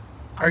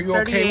 Are you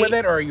okay with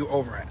it or are you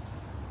over it?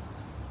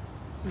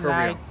 For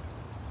real.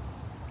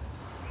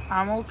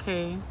 I'm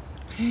okay,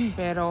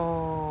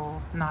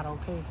 pero not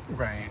okay.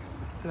 Right.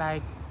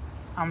 Like,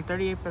 I'm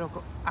 38, pero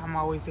I'm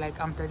always like,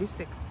 I'm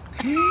 36.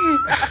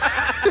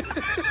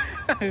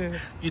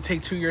 You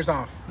take 2 years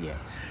off.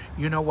 Yes.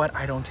 You know what?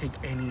 I don't take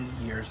any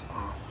years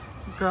off.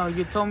 Girl,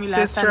 you told me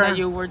last time that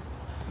you were...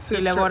 Y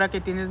luego ahora que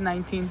tienes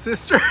 19.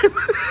 Sister.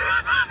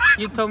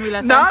 You told me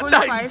last Not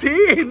time 25.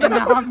 19. And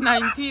now I'm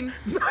 19.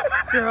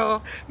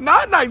 Girl.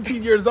 Not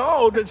 19 years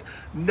old, bitch.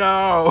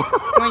 No.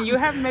 When you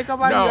have makeup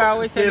on, No, you're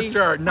always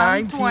sister, saying, 19.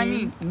 I'm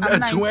 20. I'm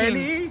 19.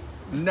 20?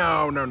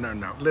 No.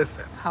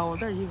 Listen. How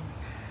old are you?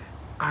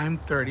 I'm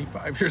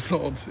 35 years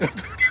old.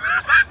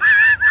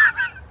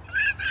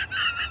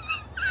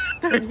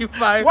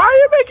 35. Why are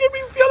you making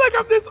me feel like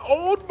I'm this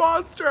old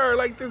monster?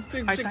 Like this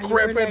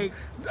decrepit.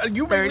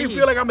 You make me 30.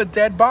 feel like I'm a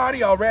dead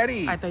body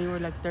already. I thought you were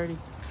like 30.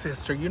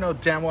 Sister, you know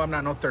damn well I'm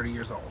not no 30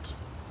 years old.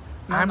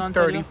 No, I'm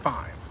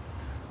 35.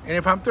 And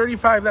if I'm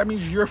 35, that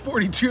means you're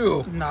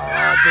 42. No,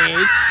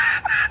 bitch.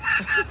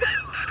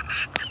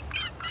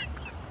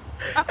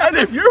 And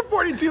if you're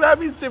 42, that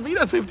means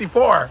Divina's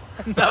 54.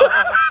 No.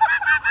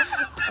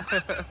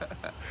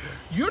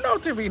 You know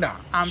Divina.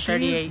 I'm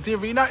 38.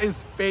 Divina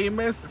is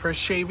famous for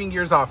shaving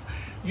years off.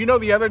 You know,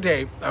 the other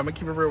day, I'm gonna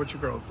keep it real with you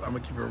girls. I'm gonna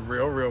keep it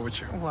real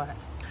with you. What?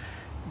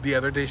 The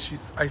other day, she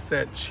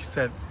said,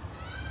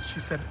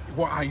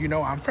 well, you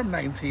know, I'm from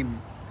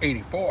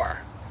 1984.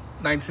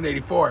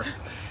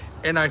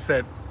 And I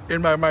said,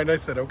 in my mind, I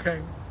said,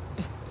 okay.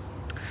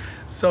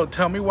 So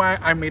tell me why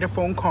I made a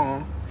phone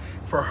call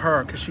for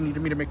her, because she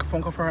needed me to make a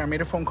phone call for her. I made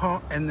a phone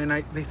call, and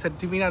then they said,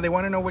 Divina, they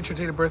want to know what your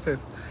date of birth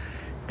is.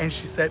 And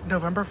she said,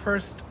 November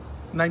 1st,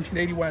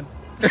 1981.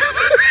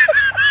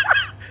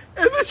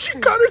 And then she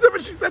cut herself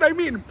and she said, I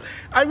mean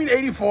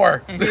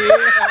 84. When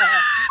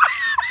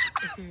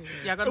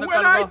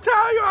I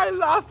tell you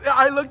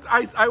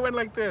I went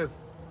like this.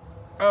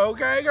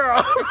 Okay,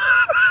 girl.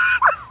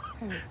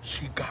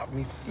 She got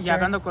me, sister. Ya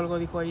cuando colgó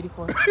dijo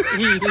 84.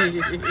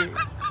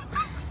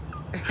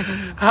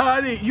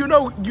 Honey, you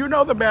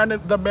know the man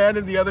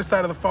in the other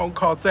side of the phone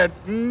call said,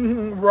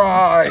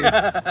 rise.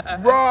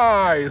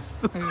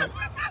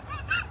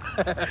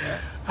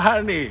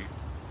 Honey,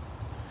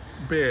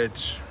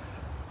 bitch.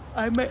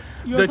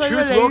 The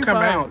truth will come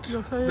out.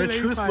 The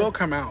truth will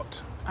come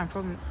out. I'm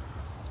from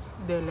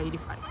the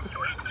 85.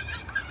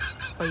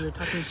 But you're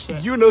talking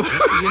shit. You know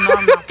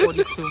I'm not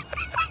 42.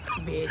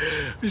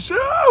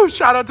 Bitch.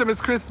 Shout out to Miss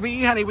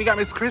Crispy, honey. We got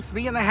Miss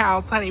Crispy in the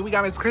house, honey. We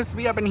got Miss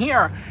Crispy up in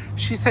here.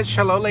 She said,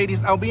 hello,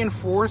 ladies. I'll be in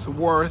Fort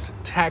Worth,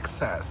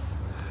 Texas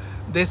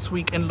this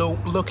week and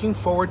looking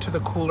forward to the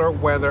cooler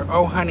weather.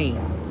 Oh, honey,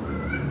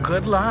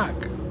 good luck.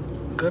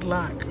 Good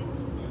luck.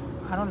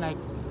 I don't like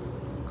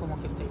como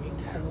que esté bien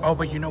cool. Oh,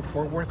 but you know,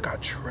 Fort Worth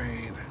got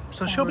trade.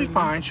 So she'll be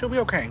fine. She'll be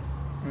okay.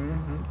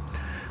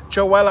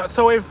 Joella,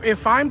 so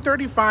if I'm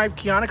 35,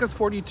 Kianna's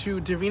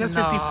 42, Divina's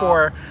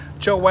 54,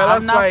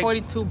 Joella's like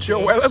 42,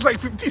 Joella's like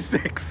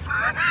 56.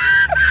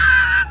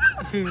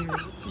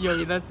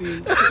 Yo, that's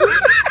it.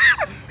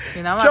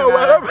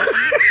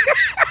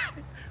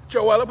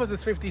 Joella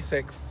is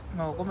 56.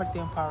 No, convertí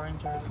en Power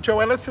Ranger.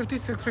 Joella's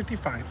 56,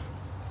 55.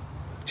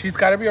 She's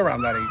got to be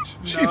around that age.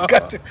 No. She's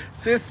got to.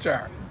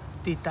 Sister.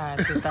 Tita,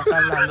 te estás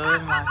hablando de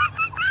más.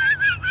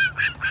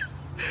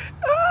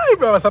 Ay,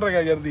 me vas a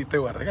regañar, te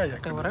voy a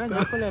regañar. Te voy a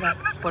regañar, culera,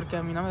 porque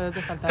a mí no me debes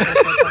de faltar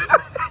respeto.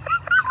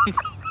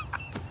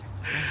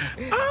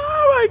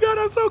 Oh my God,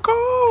 I'm so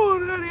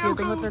cold. Si yo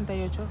tengo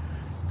 38,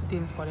 tú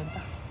tienes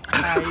 40.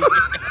 Ay.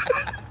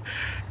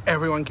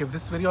 Everyone give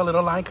this video a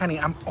little like, honey.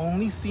 I'm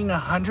only seeing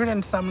 100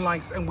 and some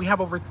likes, and we have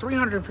over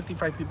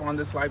 355 people on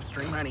this live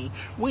stream, honey.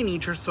 We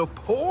need your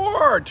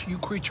support, you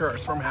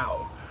creatures from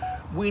hell.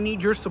 We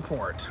need your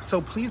support.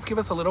 So please give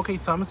us a little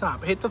thumbs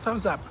up. Hit the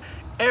thumbs up.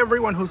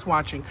 Everyone who's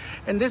watching.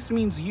 And this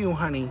means you,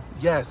 honey.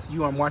 Yes,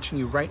 you. I'm watching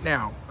you right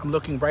now. I'm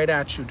looking right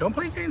at you. Don't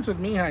play games with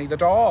me, honey. The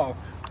doll.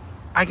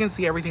 I can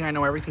see everything. I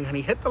know everything, honey.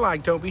 Hit the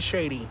like. Don't be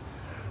shady,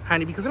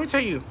 honey. Because let me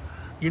tell you,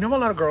 you know a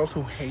lot of girls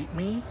who hate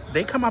me?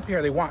 They come up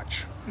here, they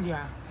watch.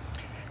 Yeah.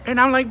 And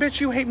I'm like, bitch,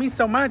 you hate me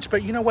so much.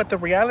 But you know what the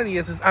reality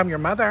is I'm your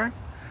mother.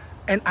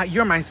 And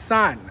you're my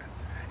son.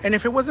 And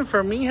if it wasn't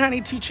for me,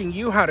 honey, teaching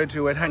you how to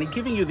do it, honey,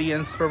 giving you the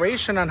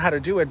inspiration on how to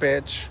do it,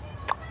 bitch,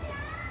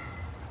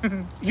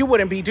 you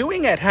wouldn't be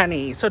doing it,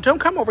 honey. So don't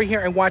come over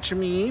here and watch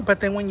me. But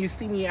then when you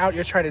see me out,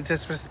 you're trying to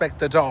disrespect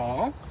the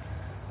doll.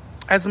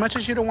 As much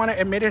as you don't want to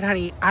admit it,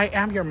 honey, I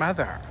am your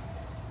mother.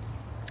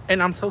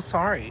 And I'm so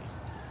sorry.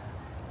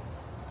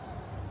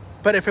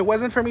 But if it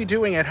wasn't for me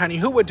doing it, honey,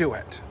 who would do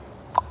it?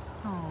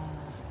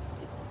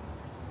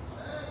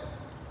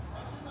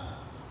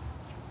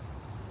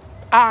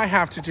 I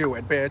have to do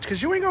it, bitch.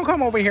 Because you ain't going to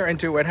come over here and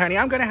do it, honey.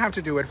 I'm going to have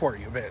to do it for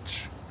you,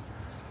 bitch.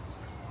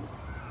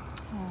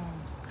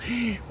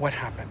 What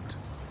happened?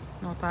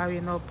 No, estaba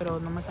viendo, pero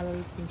no me sale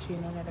el pinche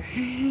internet.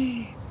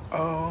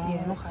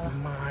 Oh,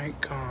 my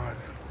God.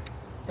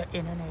 The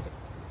internet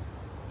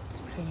is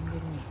playing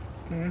with me.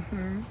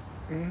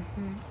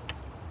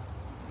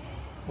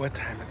 What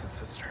time is it,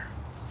 sister?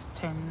 It's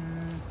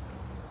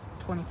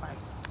 10:25.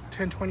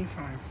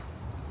 10:25.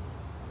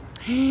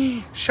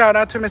 Shout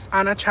out to Miss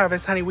Anna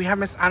Chavez, honey. We have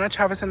Miss Anna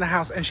Chavez in the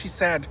house, and she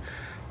said,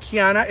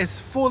 Kianna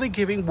is fully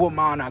giving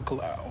woman a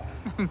glow.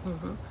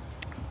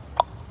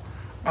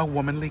 A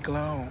womanly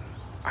glow.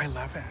 I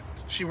love it.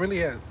 She really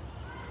is.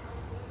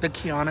 The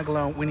Kianna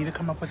glow. We need to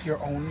come up with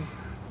your own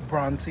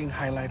bronzing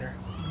highlighter.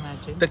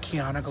 Imagine. The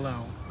Kianna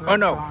glow. Oh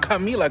no, bronze.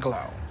 Camila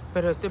glow.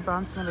 Pero este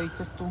bronze me lo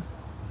dices tú.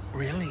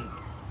 Really?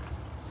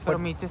 Pero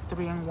Meet es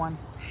 3 in 1.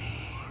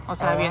 O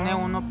sea, viene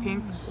uno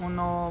pink,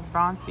 uno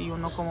bronze y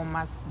uno como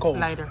más gold.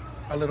 lighter.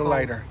 A little Gold.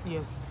 lighter.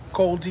 Yes.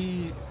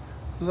 Goldy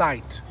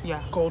light.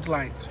 Yeah. Gold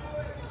light.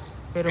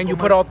 Pero And you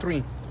como put all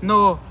 3.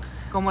 No,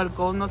 como el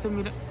gold no se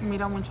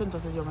mira mucho,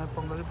 entonces yo me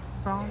pongo el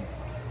bronze.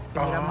 Se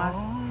mira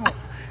más.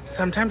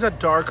 Sometimes a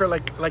darker,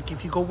 like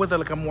if you go with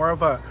like a more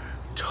of a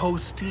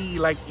toasty,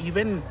 like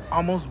even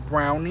almost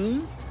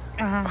brownie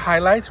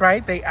highlights,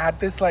 right? They add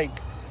this like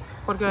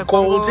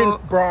golden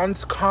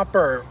bronze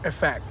copper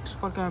effect.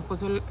 Porque me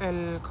puse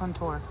el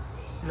contour.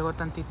 Luego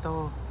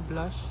tantito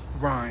blush.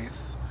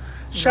 Rise.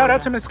 Shout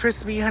out to Miss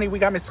Crispy, honey. We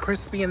got Miss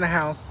Crispy in the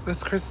house.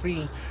 Miss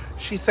Crispy.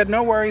 She said,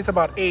 no worries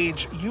about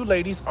age. You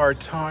ladies are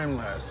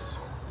timeless.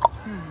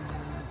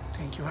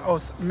 Thank you. Oh,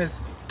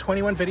 Miss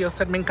 21 Video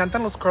said, me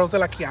encantan los curls de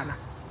la Kianna.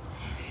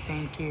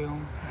 Thank you.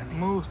 Honey.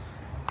 Mousse.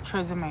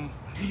 Tresemme.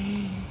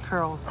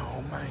 Curls.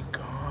 Oh my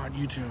God.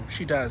 You do.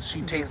 She does.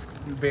 She takes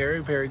very,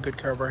 very good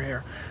care of her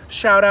hair.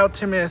 Shout out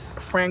to Miss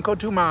Franco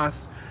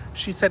Dumas.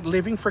 She said,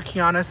 living for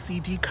Kianna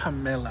CD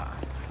Camilla.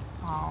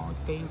 Oh,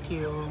 thank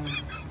you.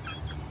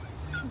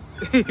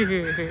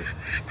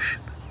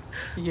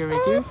 You're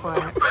making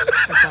fun.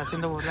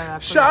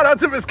 Shout out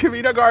to Miss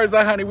Kavina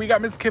Garza, honey. We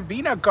got Miss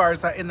Kavina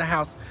Garza in the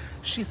house.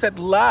 She said,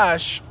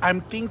 Lush,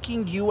 I'm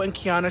thinking you and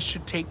Kianna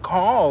should take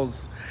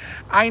calls.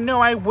 I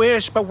know, I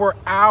wish, but we're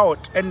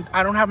out and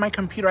I don't have my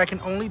computer. I can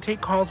only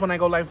take calls when I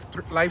go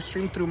live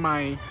stream through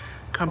my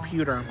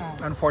computer,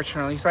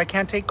 unfortunately. So I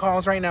can't take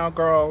calls right now,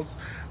 girls.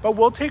 But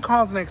we'll take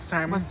calls next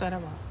time. What's that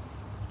about?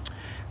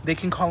 They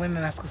can call in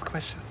and ask us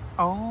questions.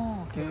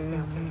 Oh, okay,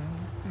 okay.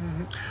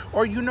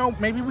 Or, you know,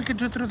 maybe we could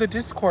do it through the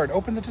Discord.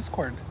 Open the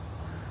Discord.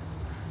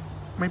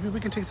 Maybe we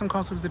can take some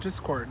calls through the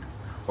Discord.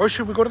 Or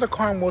should we go to the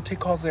car and we'll take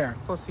calls there?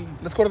 Pues sí.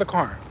 Let's go to the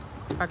car.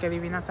 Para que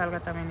Divina salga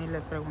también y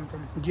le pregunten.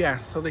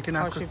 Yes, so they can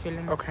ask us.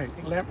 Feeling. Okay,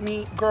 Sí. let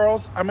me,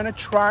 girls, I'm going to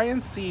try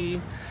and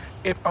see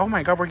if, oh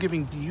my God, we're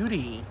giving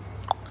beauty.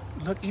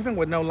 Look, even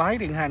with no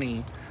lighting,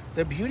 honey.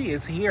 The beauty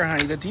is here,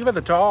 honey. The diva,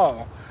 the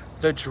doll.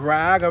 The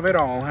drag of it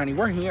all, honey.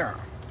 We're here.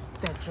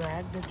 The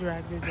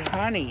drag.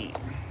 Honey.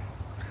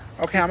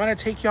 Okay, I'm going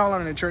to take y'all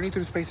on a journey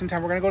through space and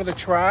time. We're going to go to the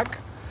truck.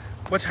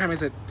 What time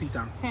is it,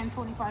 Tita?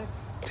 10:25.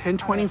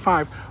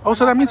 10:25. Oh,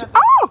 so that means,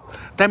 oh!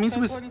 That means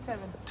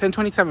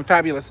 10:27.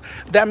 Fabulous.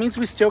 That means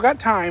we still got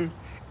time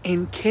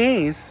in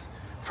case,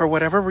 for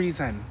whatever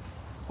reason,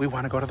 we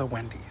want to go to the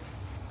Wendy's.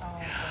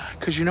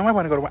 Because you know I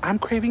want to go to, I'm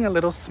craving a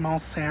little small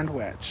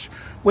sandwich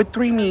with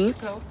 3 meats.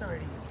 It's closed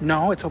already.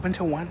 No, it's open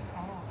till 1.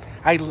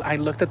 I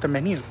looked at the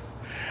menu.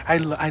 I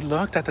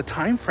looked at the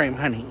time frame,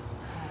 honey.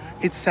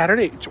 It's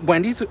Saturday.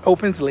 Wendy's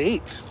opens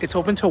late. It's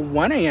open till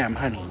 1 a.m.,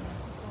 honey.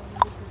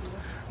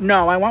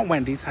 No, I want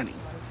Wendy's, honey.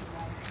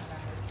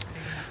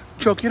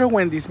 Yo quiero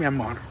Wendy's, mi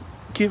amor.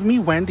 Give me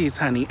Wendy's,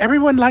 honey.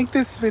 Everyone like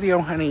this video,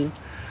 honey.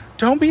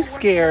 Don't be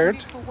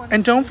scared.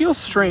 And don't feel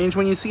strange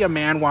when you see a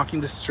man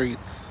walking the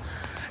streets.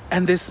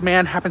 And this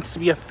man happens to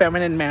be a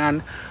feminine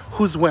man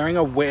who's wearing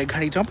a wig,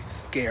 honey. Don't be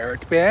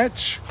scared,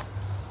 bitch.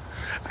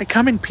 I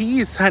come in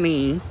peace,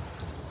 honey.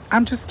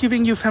 I'm just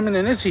giving you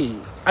femininity.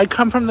 I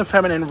come from the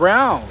feminine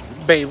realm,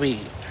 baby.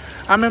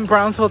 I'm in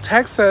Brownsville,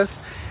 Texas,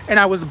 and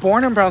I was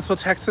born in Brownsville,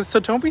 Texas, so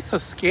don't be so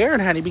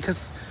scared, honey,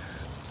 because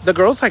the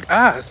girls like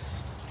us,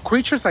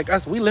 creatures like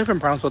us, we live in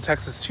Brownsville,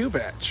 Texas too,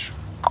 bitch.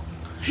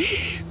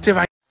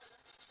 Divina.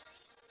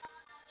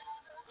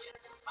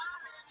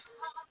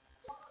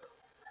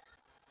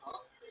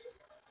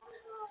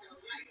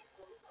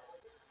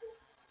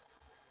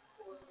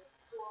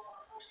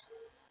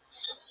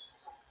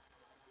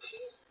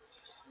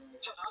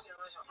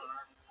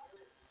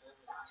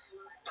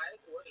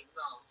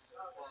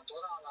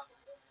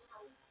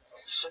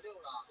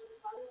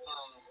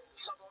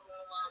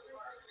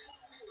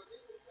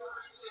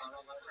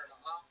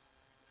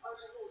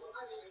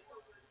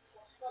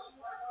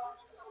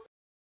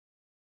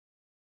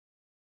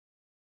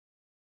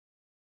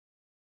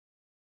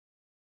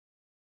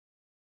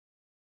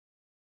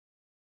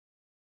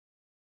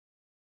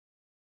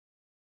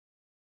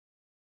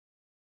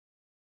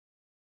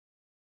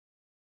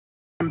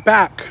 I'm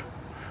back.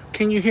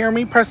 Can you hear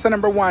me? Press the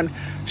number 1.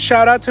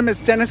 Shout out to Miss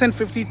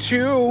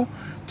Dennison52.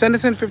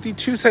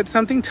 Dennison52 said,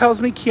 something tells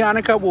me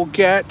Kianna will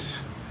get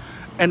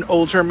an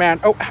older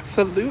man. Oh,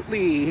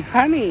 absolutely,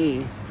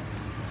 honey.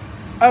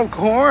 Of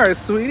course,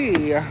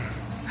 sweetie.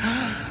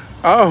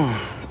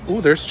 Oh, ooh,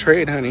 there's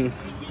trade, honey.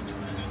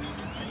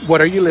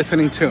 What are you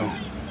listening to?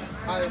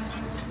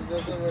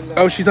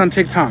 Oh, she's on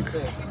TikTok.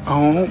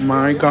 Oh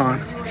my God.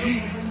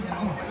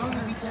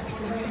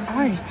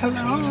 Hi,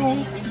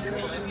 hello.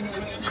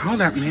 Oh,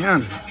 that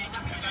man.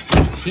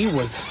 He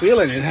was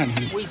feeling it,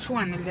 honey. Which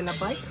one? El de la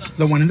bike?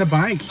 The one in the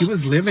bike. He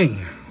was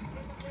living.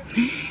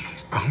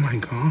 Oh my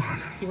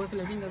God. He was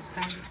living his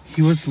life.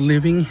 He was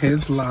living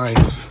his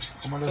life.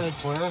 ¿Cómo les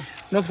fue?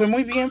 Nos fue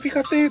muy bien,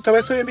 fíjate.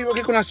 Todavía estoy en vivo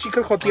aquí con las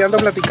chicas, joteando,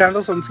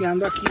 platicando,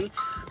 sonceando aquí,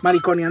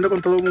 mariconeando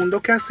con todo el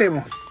mundo. ¿Qué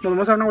hacemos? ¿Nos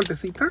vamos a dar una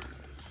vueltecita?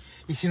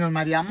 ¿Y si nos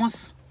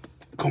mareamos?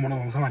 ¿Cómo nos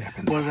vamos a marear,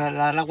 pendejo? Pues a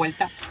dar la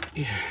vuelta.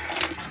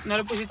 ¿No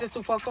le pusiste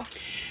tu foco?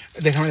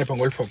 Déjame le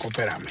pongo el foco,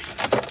 espérame.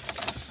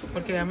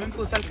 Porque ya me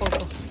puse el foco.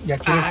 Ya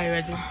quiere. Ay,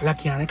 vaya. La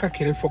Kianna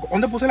quiere el foco.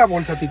 ¿Dónde puse la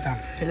bolsa, tita?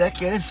 Ella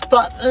quiere ¿Esta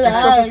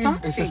spotlight. es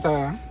esta? Es Sí. esta,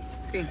 ¿verdad?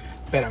 Sí.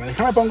 Espérame,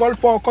 déjame pongo el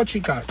foco,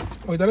 chicas.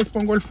 Ahorita les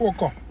pongo el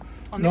foco.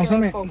 ¿Dónde No quedó se,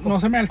 el me, foco? no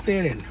se me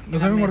alteren, no En se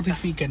la me mesa.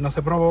 mortifiquen, no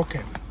se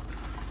provoquen.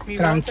 Mi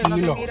bronce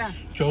Tranquilos. no se mira.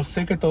 Yo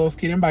sé que todos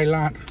quieren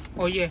bailar.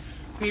 Oye,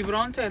 mi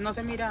bronce no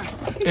se mira.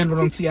 El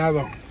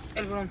bronceado.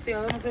 El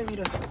bronceado no se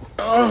mira.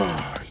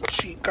 Ay,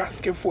 chicas,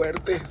 qué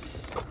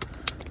fuertes.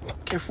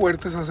 Qué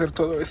fuertes hacer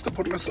todo esto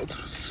por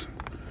nosotros.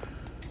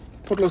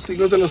 Por los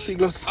siglos de los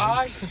siglos.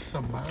 Ay, Esa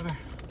madre.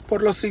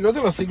 Por los siglos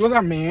de los siglos,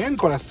 amén,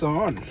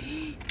 corazón.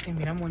 se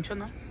mira mucho,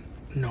 ¿no?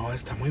 No,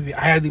 está muy bien.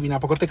 Ay, Divina, ¿a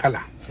poco te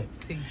cala?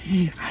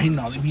 Sí. Ay,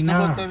 no,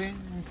 Divina. Está bien,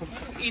 no importa.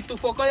 Y tu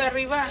foco de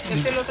arriba,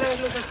 este la otra vez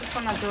lo usaste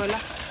con la choela.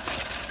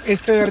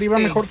 Este de arriba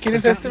Sí. mejor.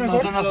 ¿Quieres este mejor?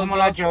 Nosotros no Los somos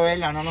dos. la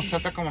Joela, no nos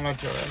trata como la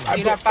Joela.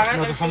 Mira, apaga el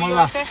Nosotros somos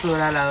tuyo ese.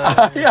 basura, la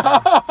verdad.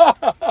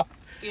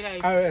 Mira, ahí,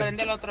 A ver.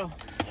 prende el otro.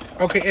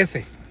 Ok,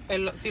 ese.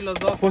 Sí, los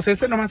dos. Pues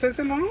ese, nomás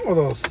ese, ¿no? ¿O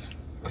dos?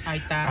 Ahí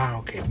está. Ah,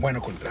 ok.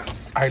 Bueno, culeras.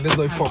 Ahí les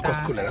doy Ahí focos,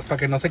 está. culeras, para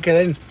que no se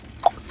queden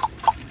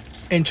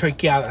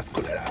enchoiqueadas,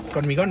 culeras.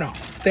 Conmigo no.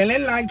 Denle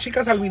like,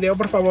 chicas, al video,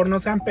 por favor. No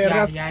sean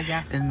perras.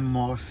 Ya.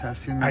 Hermosa,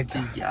 sin Ahí está.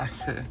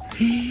 maquillaje,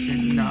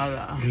 sin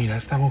nada. Mira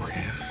esta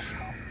mujer.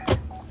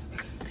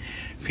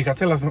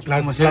 Fíjate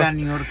Como si la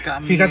New York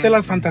cambie. fíjate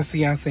las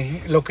fantasías,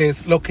 lo que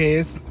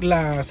es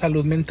la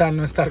salud mental,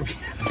 no estar bien.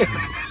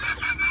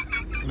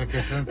 Lo que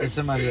es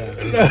sentirse mareada.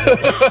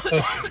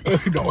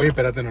 No, oye,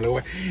 espérate, no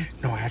voy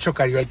a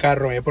chocar yo el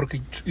carro, porque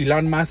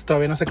Elon Musk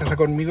todavía no se casa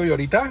conmigo y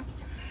ahorita,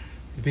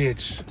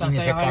 bitch, Entonces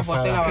se lleva el bote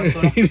de la casará.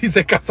 basura. ni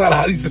se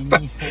casará, dice,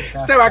 Ni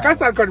se va a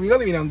casar conmigo,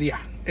 Divina, un día.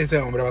 Ese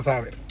hombre, vas a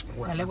ver.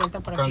 Dale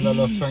vuelta por aquí. Cuando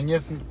lo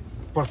sueñes,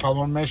 por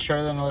favor, make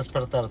sure de no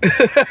despertarte.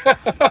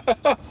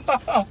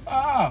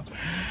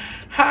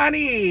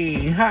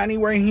 Honey,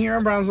 we're here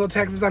in Brownsville,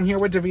 Texas. I'm here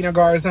with Divina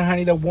Garza,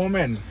 honey, the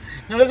woman.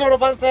 ¿No les sobró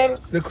pastel?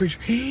 The creature.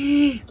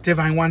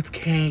 Divine wants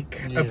cake.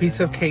 A piece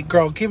of Yeah. cake.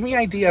 Girl, give me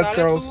ideas, Dale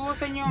girls. tú,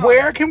 señor.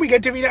 Where can we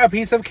get Divina a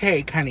piece of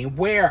cake, honey?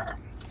 Where?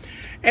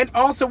 And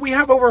also, we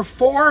have over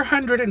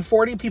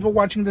 440 people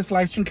watching this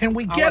live stream. Can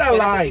we get a espérate,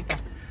 like? tita.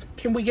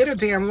 Can we get a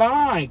damn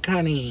like,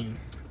 honey?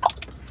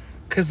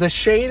 Because the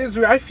shade is...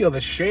 I feel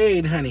the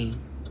shade, honey.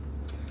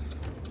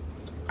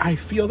 I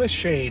feel the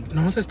shade.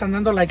 ¿No nos están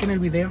dando like en el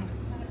video?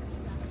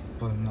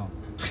 Pues no.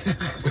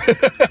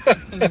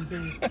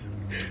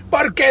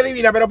 ¿Por qué,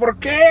 Divina? ¿Pero por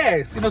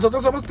qué? Si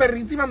nosotros somos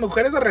perrísimas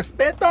mujeres de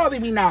respeto,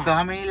 Divina. So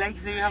how many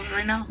likes do you have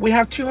right now? We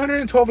have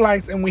 212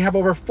 likes and we have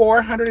over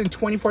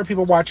 424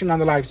 people watching on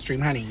the live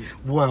stream, honey.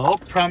 Well,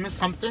 promise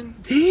something.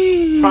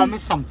 You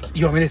Promise something.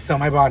 want me to sell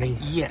my body?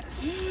 Yes.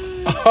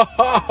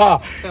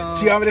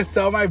 Do you want me to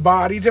sell my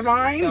body,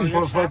 Divine?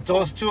 For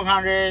those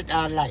 200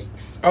 likes.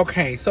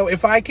 Okay, so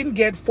if I can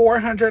get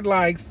 400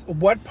 likes,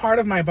 what part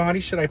of my body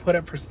should I put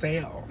up for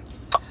sale?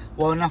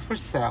 Well, not for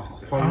sale.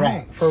 For Oh,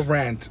 rent. for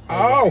rent.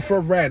 Oh,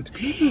 for rent.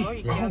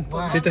 Oye, qué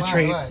asco. Did the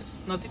trade...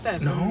 No, tita,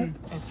 es No. un...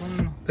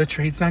 The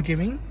trade's not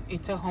giving?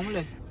 It's a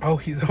homeless. Oh,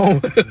 he's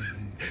home.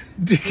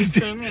 He's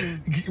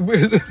streaming. oh,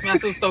 Me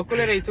asustó,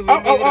 culera, y subí oh,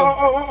 el oh, vidrio.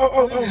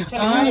 oh, oh,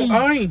 Ay.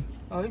 Ay.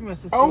 Ay, me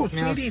asustó. Oh, Me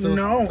sweetie, asustó.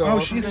 no. Oh,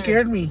 she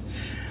scared me.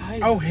 Ay,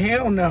 Oh,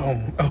 hell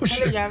no. Oh, échale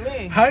shit.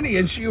 llave. Honey,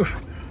 and she...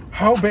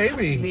 Oh,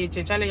 baby. Bitch,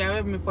 échale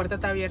llave, mi puerta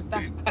está abierta.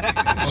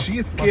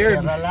 She's scared.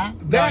 Ciérrala.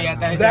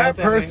 That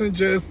person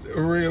just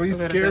really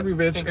scared me,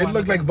 bitch. It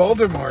looked like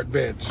Voldemort,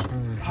 bitch.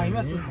 Ay, me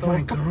Oh, asustó.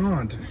 my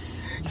God.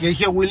 Yo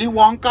dije Willy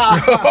Wonka.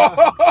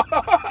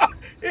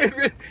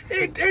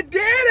 It did.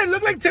 It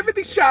looked like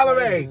Timothy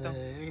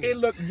Chalamet. It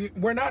looked.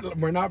 We're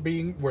not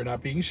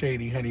being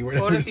shady, honey. We're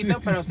not.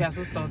 Pobrecito, pero se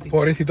asustó, tita.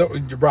 Pobrecito,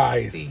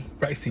 Bryce. Sí.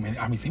 Bryce, sí,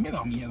 a mí sí me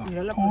da miedo.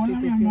 Mira la Hola,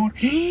 mi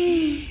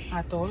prostitución. amor.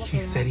 A todo lo He que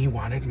said he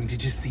wanted me.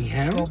 Did you see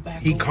him? Go back,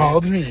 He go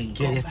called me.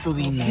 ¿Quieres tu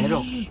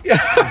dinero?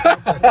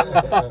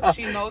 da.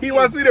 She knows He you.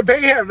 wants me to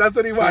pay him. That's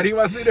what he wants. He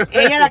wants me to pay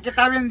Ella es him. la que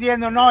está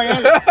vendiendo, no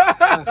él.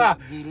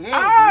 Dile,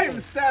 I'm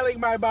dile. selling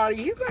my body.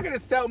 He's not going to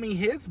sell me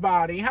his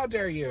body. How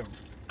dare you?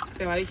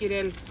 Te va a decir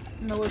él,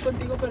 me voy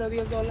contigo, pero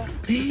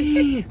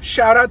 $10.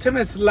 Shout out to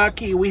Miss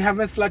Lucky. We have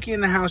Miss Lucky in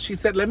the house. She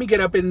said, let me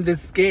get up in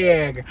this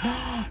gig.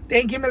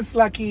 Thank you, Miss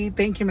Lucky.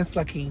 Thank you, Miss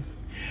Lucky.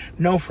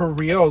 No, for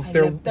reals. I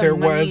There love the was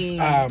money.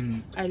 I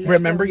love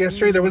remember the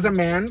yesterday there money. was a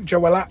man,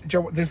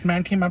 this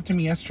man came up to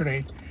me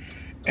yesterday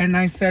and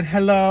I said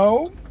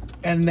hello,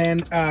 and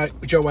then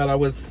Joella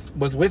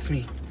was with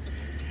me.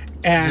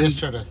 And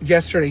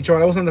yesterday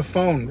Joella was on the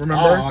phone,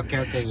 remember? Oh,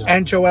 okay, yeah.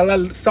 And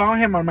Joella saw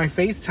him on my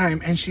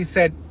FaceTime and she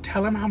said,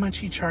 tell him how much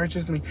he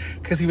charges me,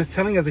 because he was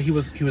telling us that he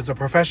was a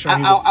professional.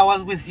 I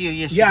was with you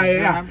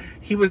yesterday. Yeah.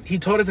 He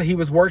told us that he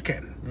was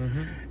working.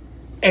 Mm-hmm.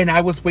 And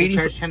I was He waiting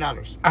charged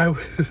 $10.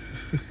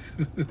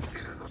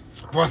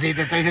 Pues sí,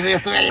 te estoy diciendo, yo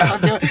estuve ahí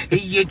contigo. Y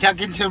you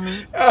talking to me.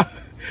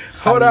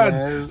 Hold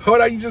Hello.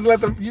 on. You just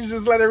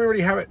let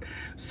everybody have it.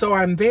 So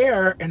I'm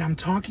there and I'm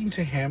talking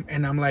to him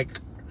and I'm like,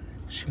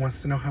 she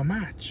wants to know how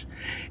much.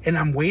 And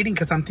I'm waiting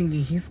because I'm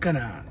thinking he's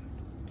gonna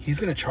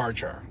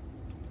charge her.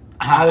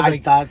 I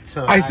thought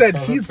so. I said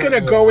thought he's so,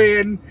 gonna yeah. go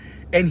in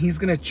and he's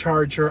gonna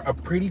charge her a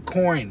pretty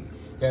coin.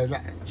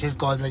 Yeah, she's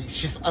going like,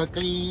 she's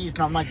ugly. It's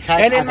not my type.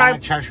 And I'm gonna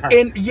charge her.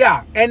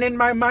 And in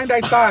my mind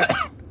I thought,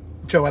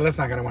 Joella's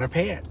not gonna want to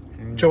pay it.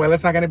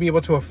 Joella's not gonna be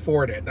able to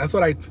afford it. That's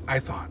what I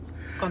thought.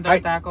 ¿Cuánto le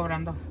estaba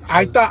cobrando?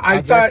 I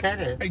just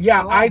said it.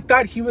 Yeah, Oh. I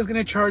thought he was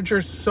gonna charge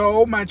her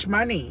so much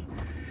money.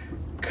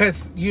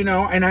 Cause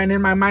and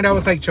in my mind I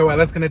was like,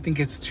 Joella's gonna think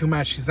it's too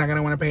much. She's not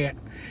gonna want to pay it.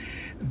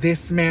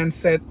 This man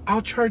said,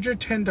 I'll charge her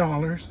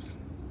 $10.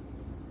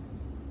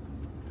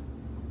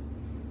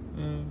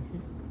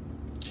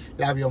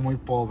 La vio muy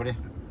pobre.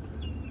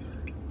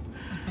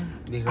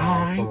 Dijo,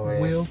 I "Pobrecita."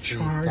 will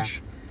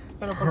charge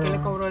 ¿Pero por qué le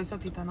cobró eso,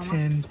 tita? Nomás.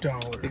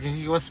 $10. Because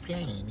he was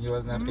playing. He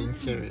was not being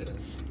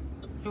serious.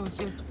 It was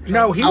just...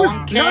 No, he I was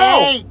want no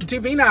cake.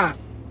 Divina.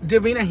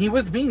 He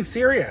was being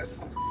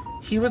serious.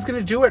 He was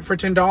gonna do it for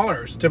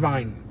 $10.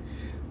 Divine.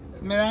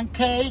 Me dan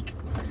cake.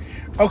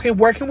 Okay,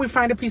 where can we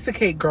find a piece of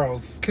cake,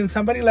 girls? Can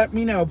somebody let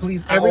me know,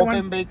 please? I Everyone,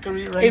 open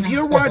bakery right if now.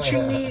 you're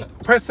watching me,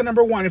 press the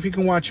number 1 if you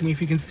can watch me, if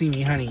you can see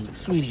me, honey,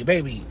 sweetie,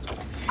 baby.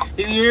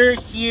 If you're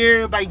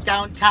here by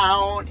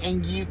downtown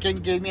and you can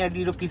give me a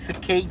little piece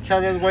of cake,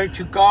 tell us where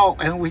to go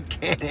and we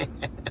get it.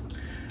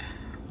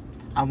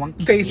 I want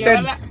cake. They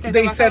said que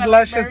they se said va a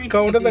Luscious,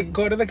 Blackberry.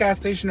 go to the gas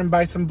station and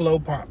buy some blow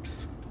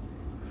pops.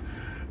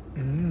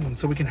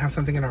 So we can have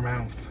something in our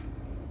mouth.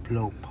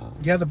 Blow pop.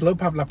 Yeah, the blow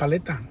pop, la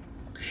paleta.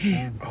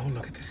 Oh,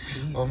 look at this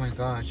piece. Oh my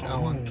gosh, I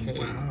want cake.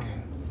 Wow.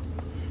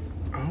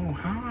 Oh,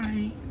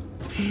 hi.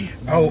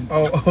 Pero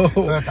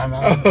te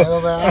andaba en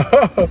pedo,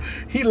 ¿verdad?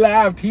 He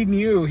laughed. He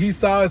knew. He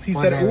saw us. He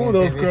said, Bueno, "Ooh,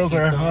 those girls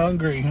are besito.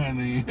 hungry,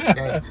 honey."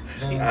 Besito.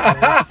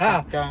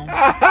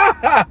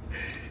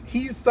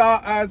 He saw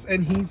us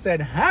and he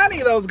said,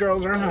 "Honey, those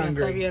girls are Está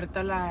hungry."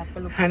 abierta la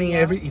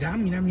peluquería.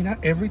 Honey, mira,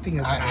 everything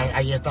is out.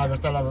 Ahí está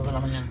abierta a las 2 de la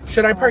mañana.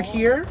 Should I park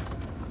here?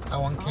 I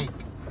want cake.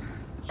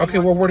 Okay,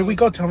 well, where do we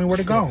go? Tell me where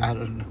to go. I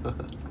don't know.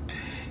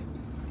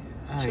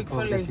 Ay,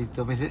 Chick-fil-A.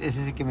 pobrecito.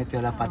 Ese sí que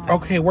metió la pata.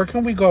 Okay, where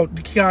can we go?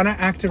 Kianna,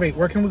 activate.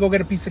 Where can we go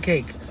get a piece of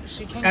cake?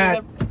 She can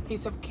At- get a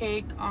piece of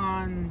cake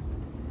on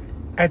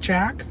At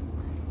Jack?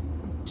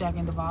 Jack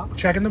in the Box.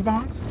 Jack in the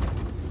Box?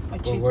 A Well,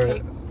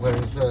 cheesecake.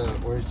 where's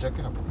Jack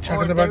in the Box? Jack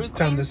Or in the Dairy Box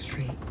down Queen? the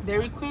street.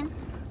 Dairy Queen.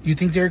 You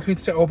think Dairy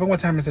Queen's still open? What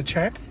time is it?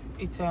 Check?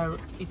 It's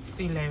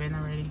 11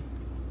 already.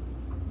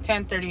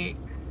 10:38.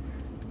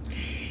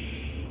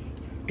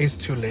 It's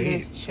too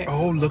late. Yes, check.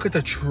 Oh, look at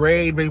the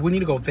trade, babe. We need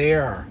to go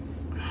there.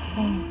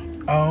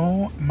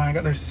 Oh my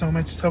God, there's so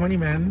many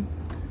men,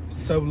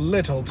 so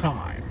little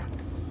time.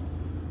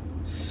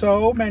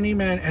 So many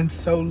men and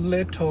so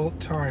little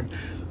time.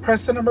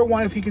 Press the number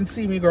 1 if you can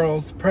see me,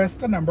 girls. Press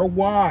the number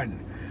 1.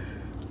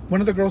 One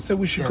of the girls said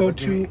we should go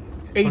to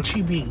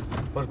H-E-B.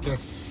 Porque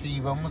si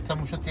vamos a estar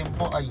mucho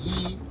tiempo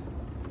allí.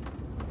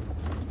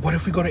 What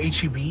if we go to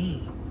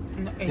H-E-B?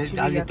 No, They HEB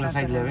ya está close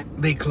at cerrado.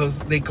 11.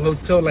 They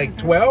close till like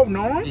 12,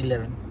 no?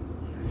 11.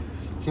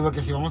 Sí,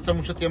 porque si vamos a estar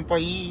mucho tiempo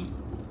allí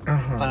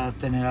Uh-huh. para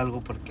tener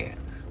algo, porque.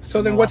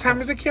 So then no what bajo.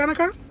 time is it, Kianna?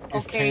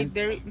 It's Okay, 10.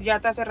 there, ya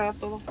está cerrado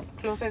todo.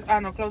 Closes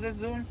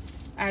Zoom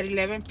at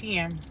 11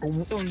 p.m.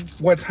 Soon.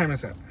 What time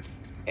is it?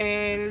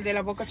 El de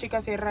la Boca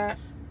Chica cierra.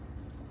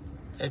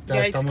 Ya it's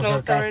Estamos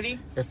closed cerca. already.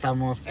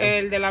 Estamos.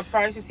 El de la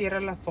Price se cierra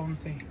a las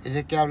 11.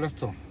 ¿De qué hablas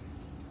tú?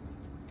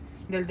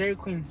 Del Dairy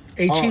Queen.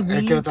 H-E-B,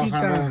 es que no estamos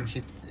hablando tita. del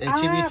chiste.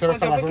 HEB cierra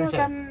hasta yo las creo que 11.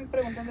 están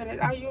preguntando.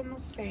 Yo no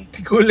sé.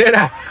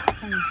 Culera.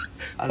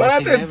 A Pon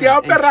las atención,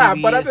 11. perra.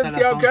 HEB Pon es a las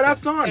atención. ¿Qué horas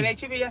 11. son? El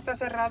HB ya está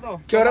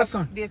cerrado. ¿Qué horas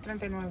son?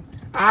 10:39.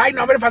 Ay,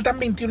 no, hombre, faltan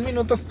 21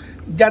 minutos.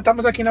 Ya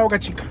estamos aquí en la Boca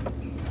Chica.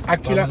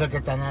 Aquí Vamos la... a que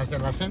están hasta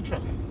en la centro.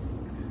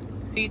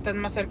 Sí, están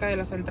más cerca de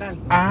la central.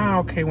 Ah,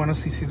 ok, bueno,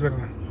 sí, es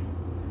verdad.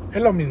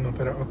 Es lo mismo,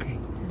 pero ok.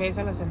 Ves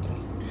a la central.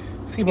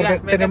 Sí, Mira,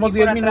 porque vete tenemos aquí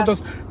 10 por atrás.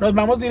 minutos. Nos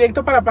vamos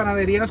directo para la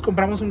panadería y nos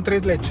compramos un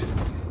 3 leches.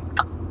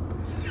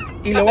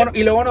 Y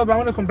luego nos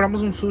vamos y nos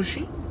compramos un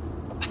sushi.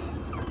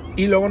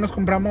 Y luego nos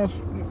compramos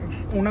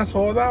una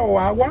soda o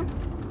agua.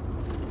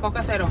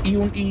 Coca cero.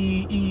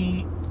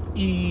 Y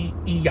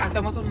ya.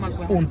 Hacemos un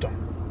mukbang. Punto.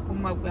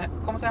 Un mukbang.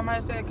 ¿Cómo se llama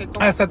ese que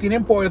come? Hasta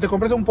tienen pollo. Te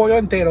compras un pollo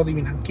entero,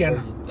 Divina.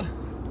 Kianna.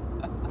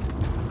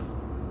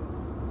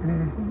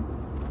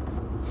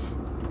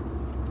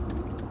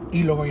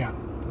 Y luego ya.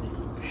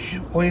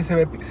 Oye,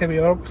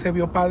 se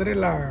vio padre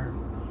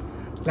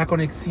la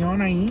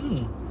conexión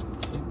ahí.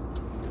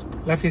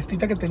 La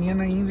fiestita que tenían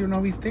ahí,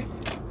 ¿no viste?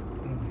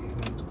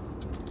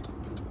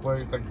 Where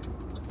are you going?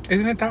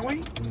 Isn't it that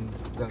way?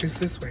 That- It's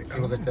this way. Sí,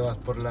 porque te vas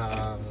por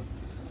la.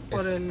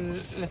 Por el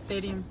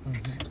stadium.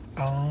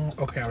 Oh,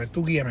 ok, a ver,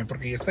 tú guíame,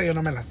 porque esta yo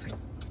no me la sé.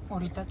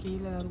 Ahorita aquí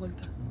le das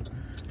vuelta.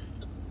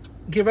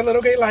 Give a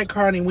little gay like,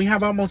 honey. We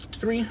have almost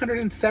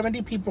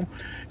 370 people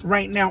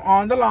right now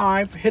on the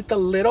live. Hit the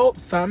little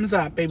thumbs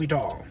up, baby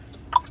doll.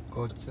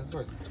 Go this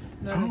way.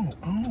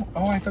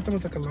 Oh, I thought there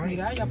was like a light.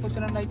 Mira, ya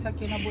pusieron lights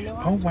aquí en la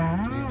boulevard. Oh,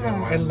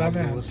 wow. I love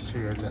it. Goes to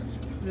your left.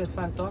 Les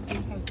faltó aquí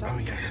esas. Oh,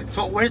 yeah.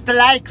 So where's the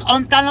likes?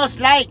 ¿Dónde están los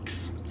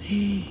likes?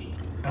 Where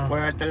Oh.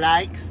 are the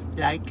likes?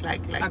 Like.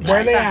 Aquí.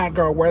 Where they at,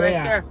 girl? Where they Right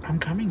at? there. I'm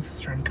coming,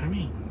 sister. I'm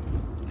coming.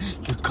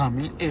 You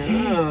coming? Ew.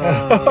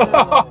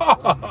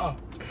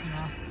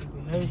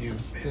 You,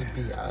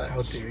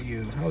 how dare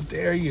you? How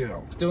dare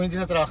you? ¿Tú viniste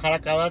a trabajar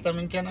acá ¿verdad,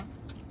 también, Kianna?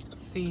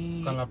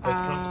 Sí. ¿Con la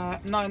Petro?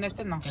 No, en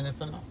este no. ¿En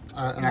esto no?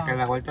 ¿En la que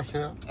la vuelta se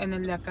ve? En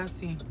el de acá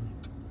sí.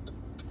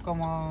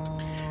 Como...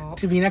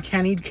 Divina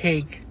can't eat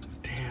cake.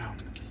 Damn.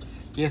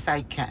 Yes,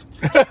 I can.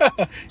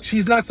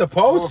 She's not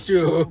supposed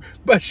to,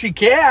 but she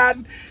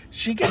can.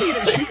 She can eat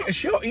it.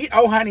 She'll eat.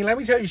 Oh, honey, let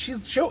me tell you,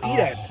 she'll eat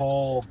it.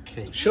 Whole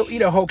cake. She'll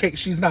eat a whole cake.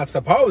 She's not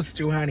supposed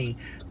to, honey,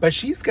 but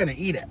she's gonna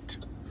eat it.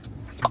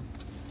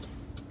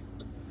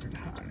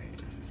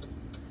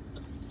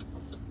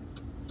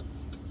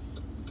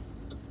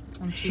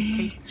 Un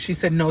cheesecake. She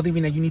said, no,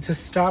 Divina, you need to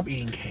stop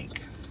eating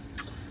cake.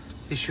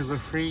 It's sugar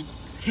free.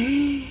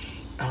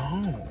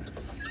 Oh.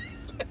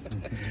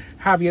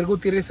 Javier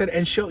Gutierrez said,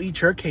 and she'll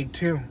eat your cake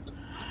too.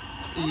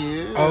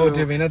 Ew. Oh,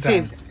 Divina does.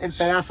 Sí, el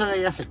pedazo de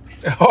ella sí.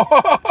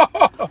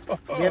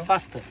 De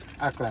pastel.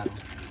 Ah, claro.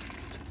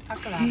 Ah,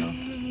 claro.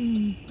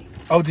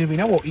 Oh,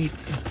 Divina will eat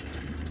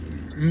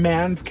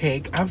man's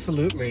cake.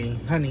 Absolutely.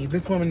 Honey,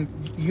 this woman,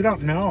 you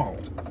don't know.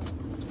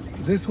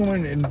 This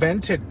woman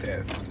invented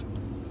this.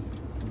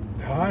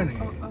 Honey.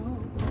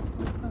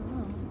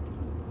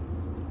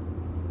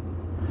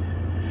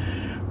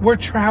 We're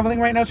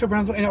traveling right now to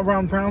Brownsville, and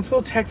around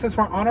Brownsville, Texas.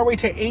 We're on our way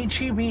to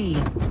HEB.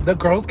 The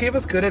girls gave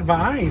us good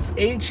advice.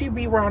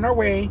 HEB, we're on our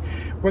way.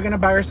 We're gonna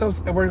buy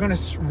ourselves. We're gonna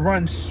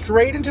run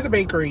straight into the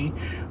bakery.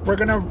 We're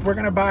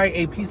gonna buy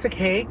a piece of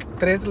cake,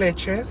 3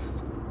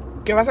 leches.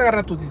 ¿Qué vas a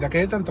agarrar tú, tita?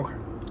 ¿Qué te antoja?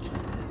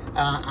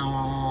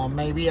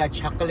 Maybe a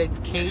chocolate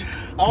cake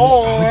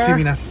Oh,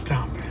 Divina,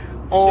 stop it.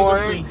 or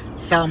Sugar-free.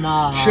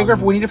 some Sugar.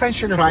 We need to find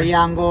sugar.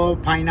 triangle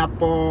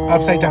pineapple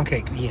Upside down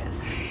cake.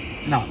 Yes.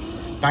 No.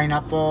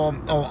 Pineapple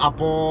or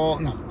apple.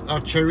 No. Or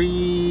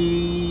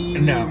cherry.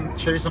 No.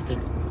 Cherry something.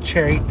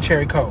 Cherry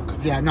Coke.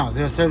 Yeah. No.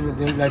 There's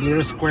like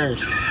little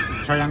squares,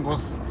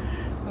 triangles.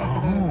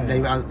 Oh. They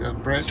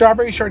bread.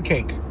 Strawberry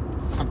shortcake.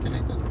 Something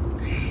like that.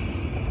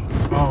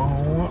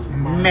 Oh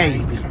my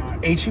Maybe.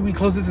 God. HEB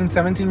closes in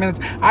 17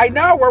 minutes. I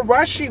know, we're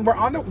rushing. We're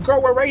on the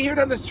girl, we're right here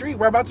down the street.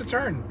 We're about to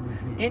turn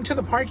into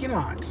the parking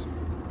lot.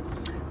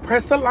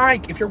 Press the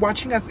like if you're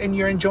watching us and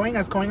you're enjoying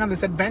us going on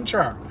this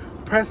adventure.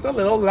 Press the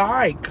little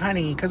like,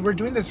 honey, because we're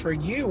doing this for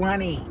you,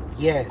 honey.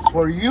 Yes,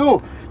 for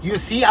you. You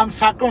see, I'm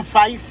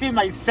sacrificing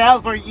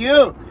myself for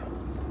you.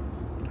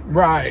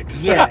 Right.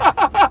 Yes.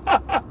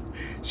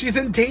 She's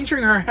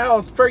endangering her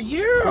health for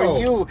you. For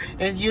you.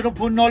 And you don't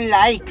put no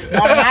likes,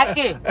 no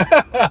nothing.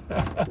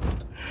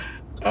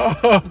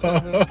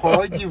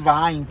 Poor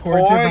Divine.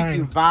 Poor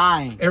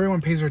Divine.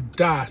 Everyone pays her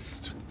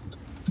dust.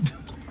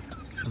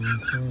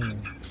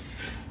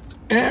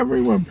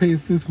 Everyone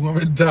pays this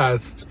woman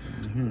dust.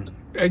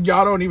 And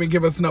y'all don't even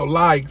give us no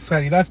likes,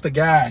 honey. That's the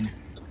gag.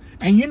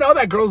 And you know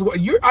that girl's...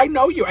 I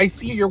know you. I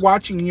see you're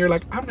watching and you're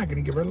like, I'm not going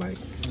to give her a like.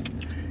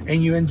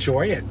 And you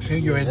enjoy it, too.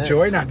 You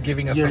enjoy not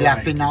giving us a like. You're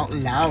laughing out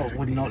loud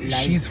with no likes.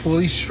 She's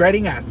fully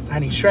shredding us,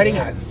 honey. Shredding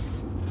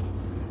us.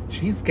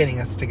 She's getting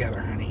us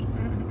together, honey.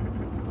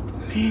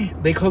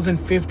 They close in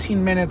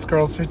 15 minutes,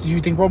 girls. Do you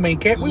think we'll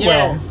make it? We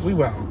will. We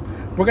will.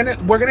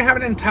 We're gonna have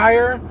an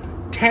entire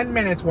 10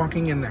 minutes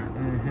walking in there.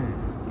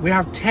 We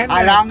have 10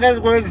 minutes. As long as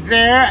we're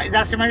there,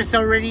 that's when it's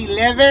already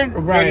 11.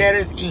 Right. They let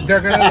us in.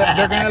 They're gonna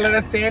let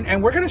us in,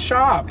 and we're gonna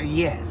shop.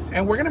 Yes.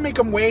 And we're gonna make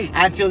them wait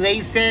Until they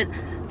said,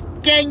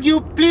 "Can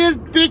you please,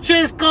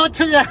 bitches, go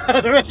to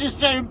the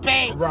register and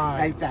pay?" Right.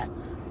 Like that.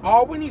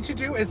 All we need to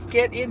do is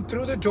get in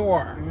through the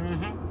door.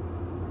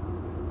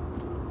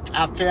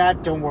 After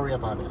that, don't worry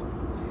about it.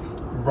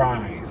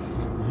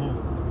 Rice.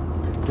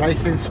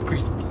 Rice is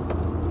crispy.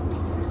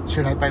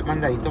 Should I buy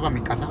mandadito para mi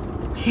casa?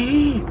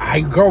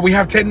 Girl, we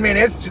have 10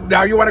 minutes.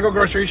 Now you want to go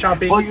grocery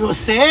shopping? Oh, you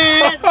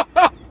said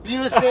you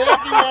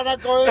want to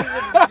go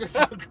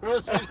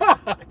grocery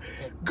shopping.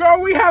 Girl,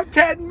 we have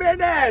 10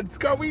 minutes.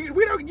 Girl, you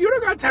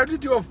don't got time to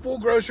do a full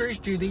grocery.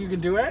 Do you think you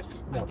can do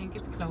it? I think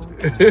it's closed.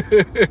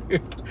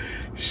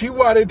 She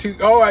wanted to.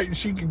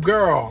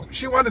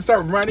 She wanted to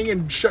start running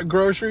and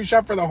grocery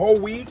shop for the whole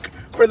week,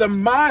 for the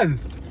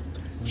month.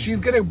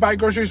 She's gonna buy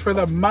groceries for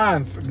the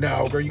month.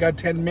 No, girl, you got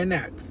 10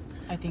 minutes.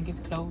 I think it's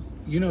closed.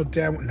 You know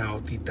damn. No,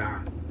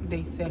 tita.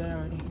 They said it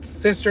already.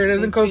 Sister, it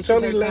isn't closed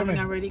till 11.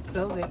 Already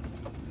closed it.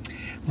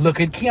 Look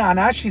at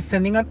Kianna. She's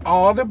sending out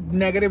all the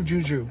negative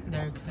juju.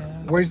 They're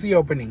closed. Where's the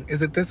opening?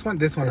 Is it this one?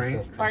 This one,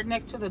 right? Park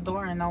next to the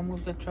door and I'll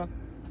move the truck.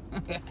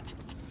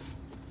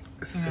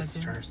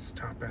 Sister,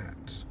 stop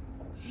it.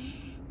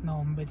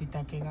 No,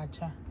 Betita, qué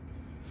gacha.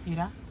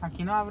 Mira,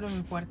 aquí no abre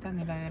mi puerta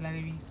ni la de la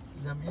Divis.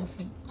 No,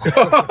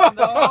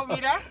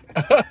 mira.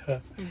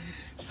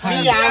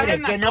 Sí,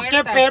 abre, que no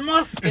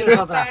quepemos es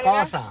otra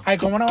cosa. Ay,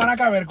 ¿cómo no van a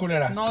caber,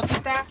 culeras? No,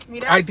 tita,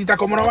 mira. Ay, tita,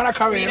 ¿cómo no van a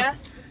caber? Mira.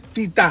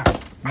 Tita.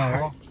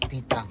 No,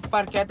 tita.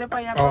 Parquéate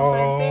para allá por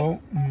frente. Oh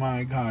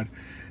my God.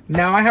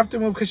 Now I have to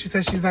move because she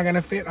says she's not going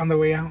to fit on the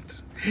way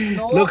out.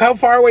 No. Look how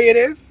far away it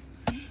is.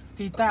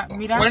 Tita,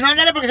 mira. Bueno,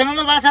 ándale, porque si no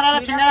nos van a cerrar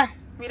la chingada.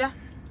 Mira.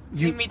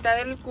 You... Mi mitad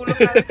del culo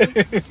cabe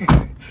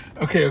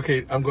aquí.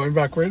 Okay, I'm going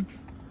backwards.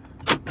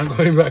 I'm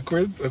going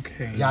backwards?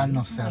 Okay. Ya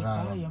no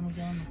cerraron.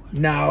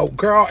 No,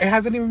 girl, it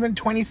hasn't even been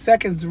 20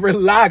 seconds.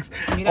 Relax.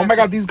 Oh my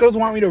God, these girls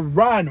want me to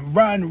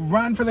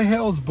run for the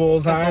hills,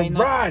 Bullseye.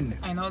 Run.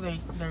 I know they're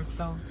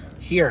closed.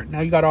 Here, now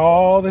you got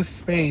all the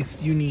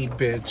space you need,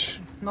 bitch.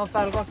 No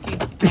salgo aquí.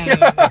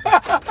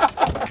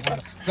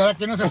 Cada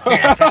quien nos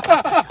espera.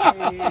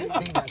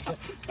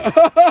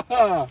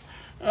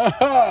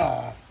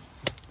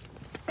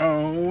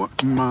 Oh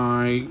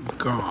my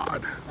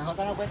God.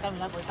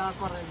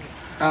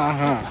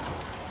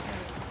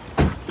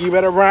 You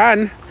better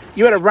run.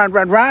 You better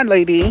run,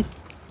 lady.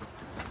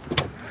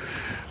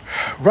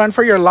 Run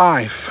for your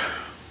life.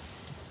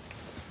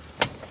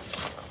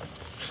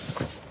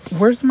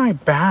 Where's my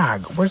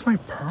bag? Where's my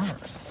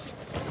purse?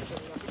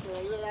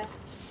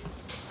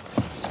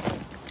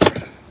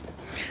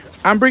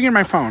 I'm bringing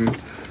my phone.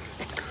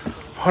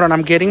 Hold on,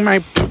 I'm getting my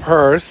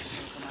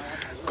purse.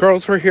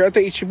 Girls, we're here at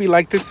the HEB.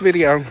 Like this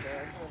video.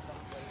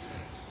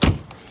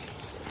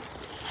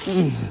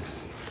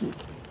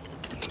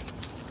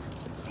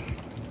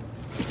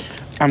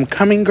 I'm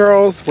coming,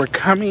 girls. We're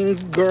coming,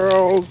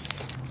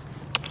 girls.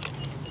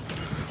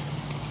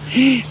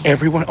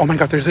 Everyone, oh my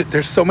God,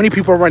 there's so many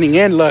people running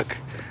in. Look,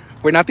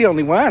 we're not the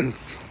only ones.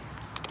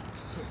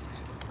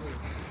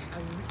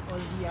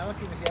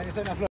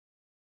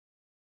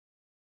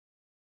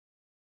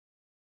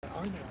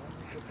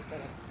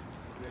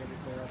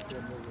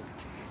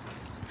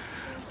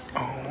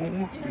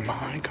 Oh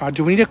my God,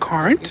 do we need a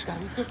cart?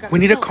 We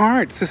need a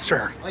cart,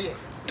 sister.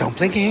 Don't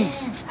play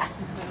games.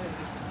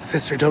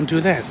 Sister, don't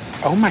do this.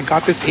 Oh my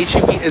God, this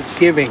HEB is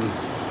giving.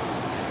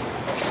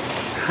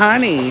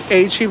 Honey,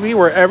 HEB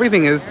where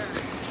everything is.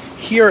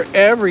 Here,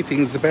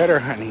 everything's better,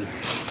 honey.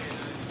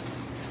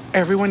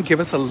 Everyone give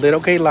us a little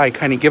gay like,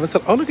 honey. Give us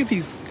a, oh, look at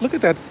these. Look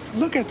at that.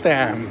 Look at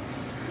them.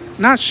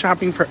 Not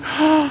shopping for,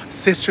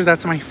 sister,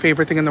 that's my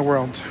favorite thing in the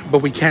world. But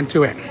we can't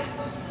do it.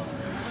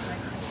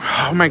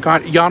 Oh my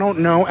God, y'all don't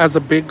know, as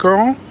a big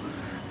girl,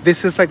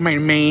 this is like my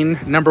main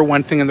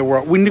 #1 thing in the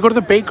world. We need to go to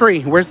the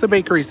bakery. Where's the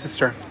bakery,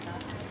 sister?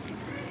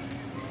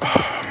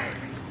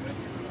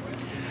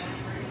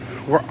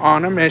 We're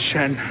on a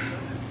mission.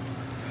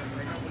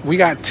 We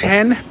got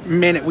 10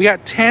 minutes. We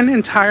got 10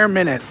 entire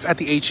minutes at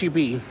the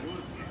HEB.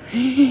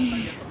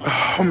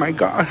 Oh my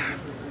God.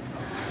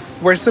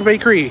 Where's the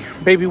bakery?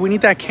 Baby, we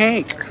need that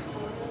cake.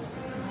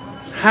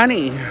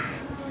 Honey.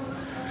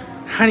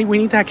 Honey, we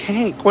need that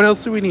cake. What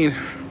else do we need?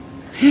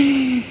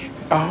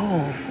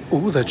 Oh,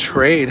 ooh, the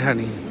trade,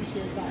 honey.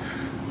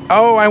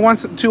 Oh, I want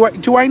some, do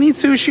I need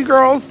sushi,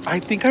 girls? I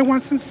think I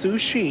want some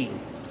sushi.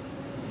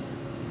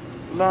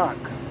 Look.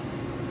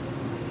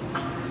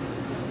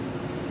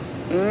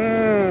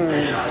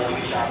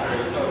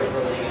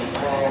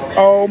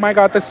 Oh my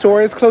God, the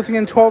store is closing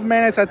in 12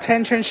 minutes.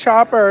 Attention,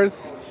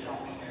 shoppers.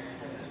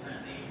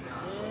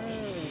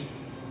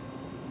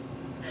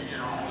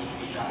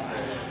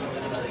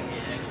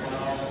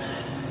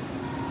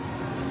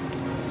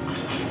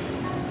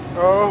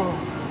 Oh,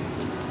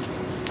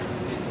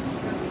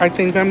 I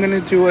think I'm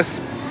gonna do a,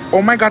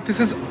 oh my God, this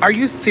is, are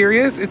you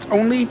serious? It's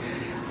only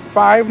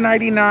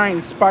 $5.99,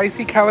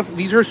 spicy California.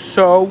 These are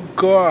so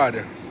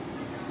good.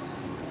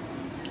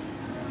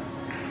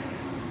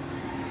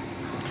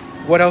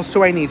 What else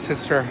do I need,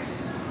 sister?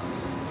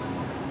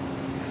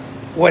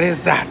 What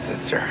is that,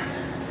 sister?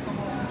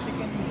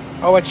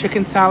 Oh, a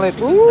chicken salad.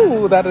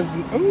 Ooh, that is,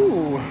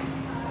 ooh.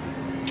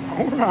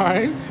 All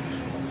right.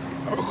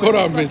 Oh, hold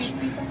on, bitch.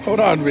 Hold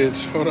on,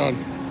 bitch. Hold on.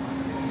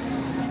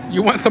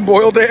 You want some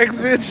boiled eggs,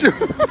 bitch?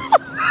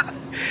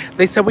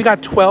 They said we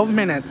got 12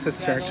 minutes,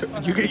 sister.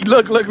 You get,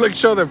 look,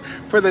 show them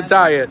for the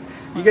diet.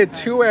 You get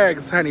 2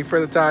 eggs, honey, for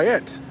the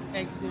diet.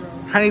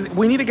 Honey,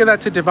 we need to give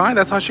that to Divine.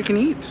 That's all she can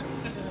eat.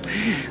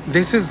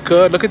 This is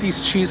good. Look at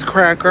these cheese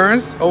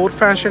crackers.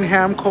 Old-fashioned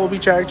ham, Colby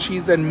Jack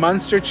cheese, and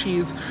Munster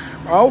cheese.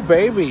 Oh,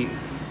 baby.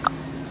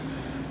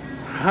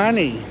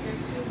 Honey.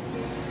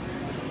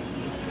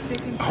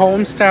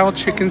 Home style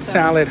chicken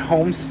salad.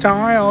 Home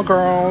style,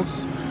 girls.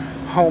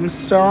 Home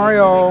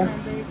style.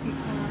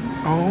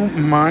 Oh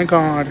my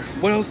God.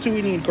 What else do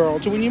we need, girl?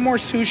 Do we need more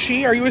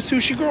sushi? Are you a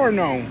sushi girl or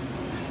no?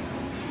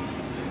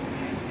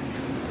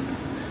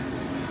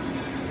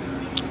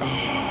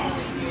 Oh.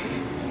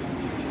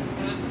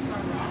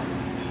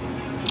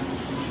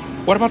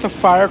 What about the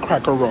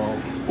firecracker roll?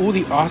 Ooh,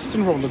 the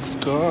Austin roll looks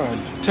good.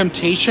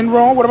 Temptation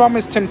roll? What about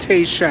Miss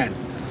Temptation?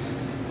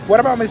 What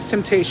about Miss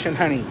Temptation,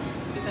 honey?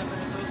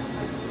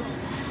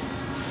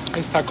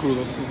 Está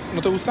crudo, sí.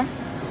 ¿No te gusta?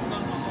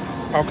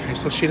 Okay,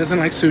 so she doesn't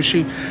like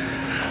sushi.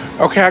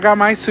 Okay, I got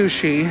my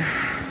sushi.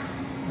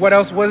 What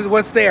else?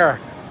 What's there?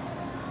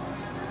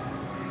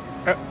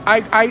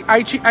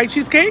 I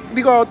cheesecake?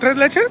 Digo, 3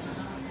 leches?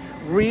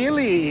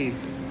 Really?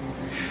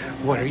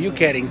 What are you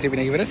getting,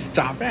 Divina? You better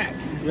stop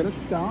it. You better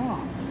stop.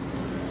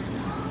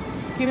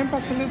 ¿Tienen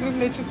pastel de 3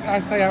 leches? Ah,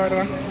 está allá,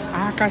 ¿verdad?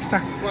 Ah, acá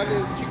está.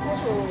 ¿Cuáles,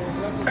 chicos o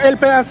grandes? El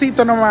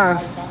pedacito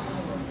nomás.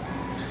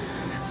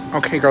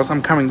 Okay, girls,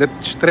 I'm coming. The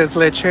 3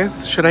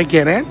 leches. Should I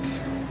get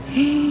it?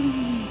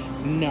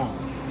 No.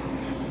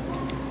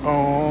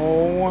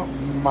 Oh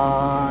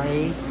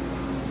my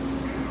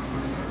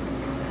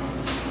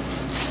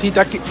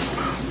Tita, aquí.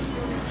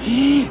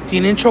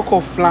 Tienen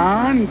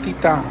chocoflan,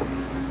 tita.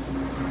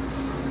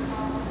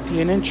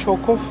 Tienen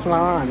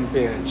chocoflan,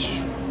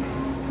 bitch.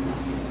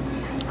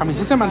 A mí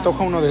sí se me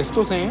antoja uno de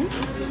estos, ¿eh?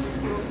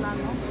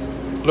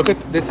 Look at,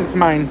 this is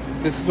mine.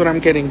 This is what I'm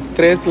getting.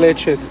 3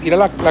 leches. Mira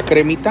la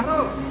cremita.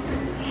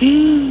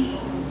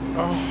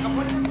 Oh.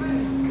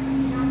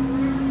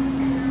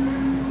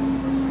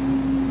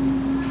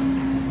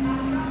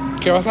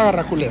 ¿Qué vas a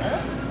agarrar,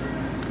 culera?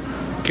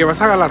 ¿Qué vas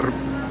a agarrar?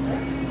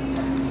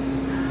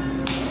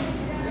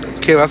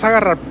 ¿Qué vas a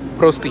agarrar,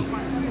 prosti?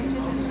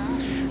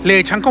 Le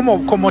echan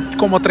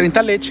como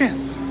 30 leches.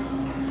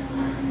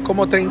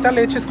 Como 30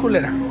 leches,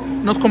 culera.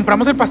 Nos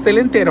compramos el pastel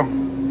entero.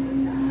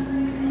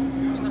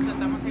 Nos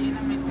sentamos ahí en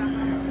la mesa,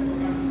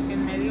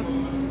 en medio.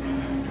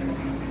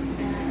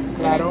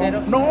 Claro.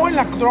 No, en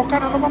la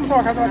troca, no nos vamos a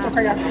bajar de la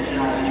troca ya.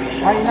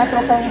 Ahí en la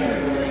troca vamos a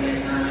ir.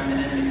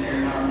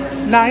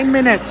 9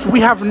 minutes.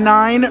 We have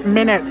 9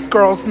 minutes,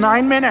 girls.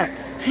 9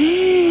 minutes.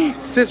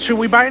 Should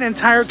we buy an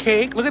entire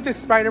cake? Look at this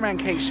Spider-Man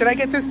cake. Should I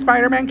get this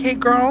Spider-Man cake,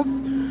 girls?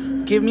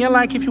 Give me a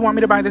like if you want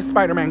me to buy this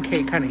Spider-Man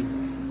cake, honey.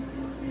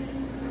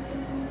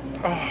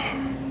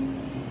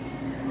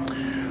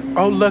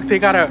 Oh, look, they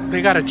got a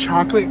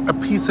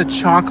piece of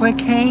chocolate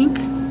cake.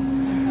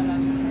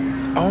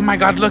 Oh my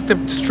God, look, the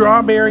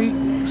strawberry,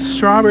 a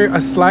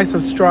slice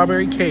of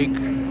strawberry cake.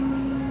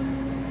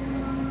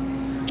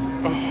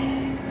 Oh.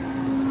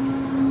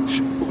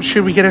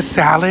 Should we get a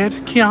salad,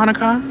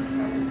 Kianna?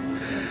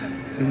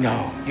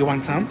 No. You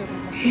want some?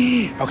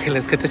 Okay,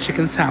 let's get the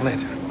chicken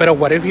salad. But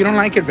what if you don't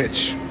like it,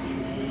 bitch?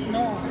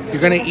 No.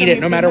 You're gonna eat it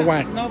no matter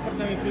what. No, porque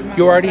mi prima.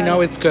 You already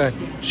know it's good.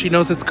 She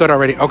knows it's good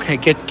already. Okay,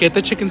 get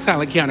the chicken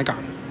salad, Kianna.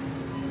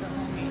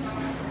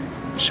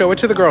 Show it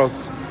to the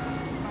girls.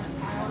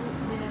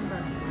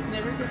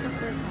 Never get the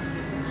first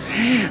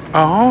one.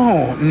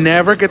 Oh,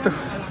 never get the...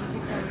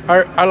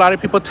 A lot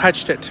of people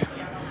touched it.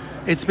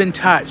 It's been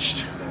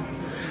touched.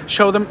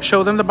 Show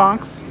them the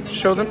box.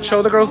 Show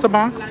the girls the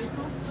box.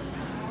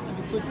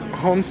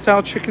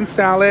 Homestyle chicken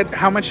salad.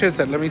 How much is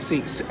it? Let me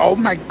see. Oh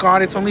my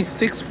God, it's only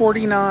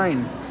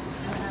 $6.49.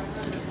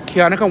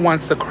 Kianna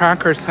wants the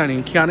crackers,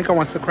 honey. Kianna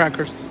wants the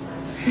crackers.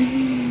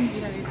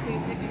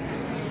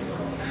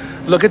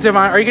 Look at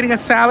Divine. Are you getting a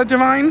salad,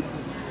 Divine?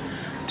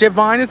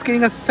 Divine is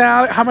getting a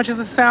salad. How much is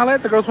a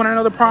salad? The girls want to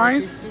know the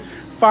price.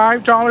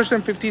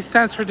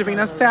 $5.50 for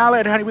Divina's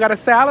salad, honey. We got a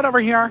salad over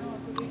here.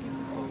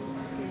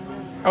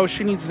 Oh,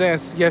 she needs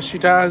this. Yes, she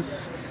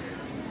does.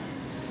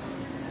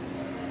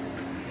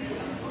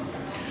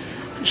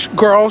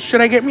 Girls,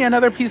 should I get me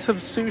another piece of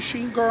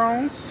sushi,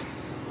 girls?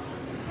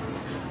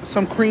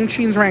 Some cream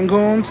cheese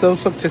rangoons.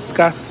 Those look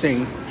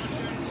disgusting.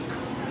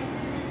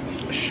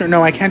 Sure,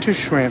 no, I can't do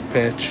shrimp,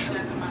 bitch.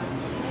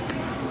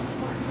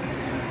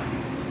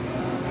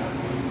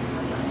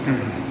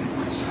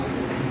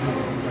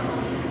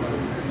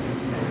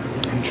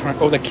 I'm trying.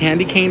 Oh, the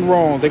candy cane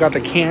roll. They got the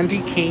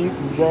candy cane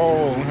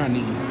roll,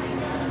 honey.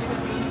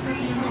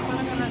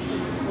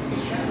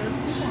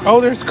 Oh,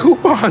 there's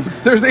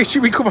coupons. There's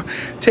HEB coupon.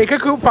 Take a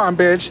coupon,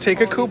 bitch. Take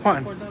a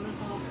coupon.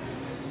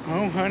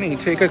 Oh, honey,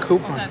 take a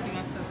coupon.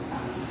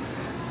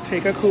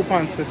 Take a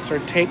coupon, sister.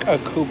 Take a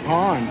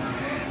coupon.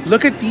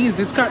 Look at these.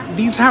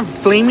 These have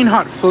flaming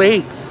hot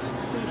flakes.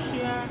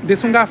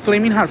 This one got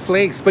flaming hot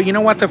flakes. But you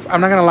know what? I'm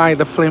not gonna lie.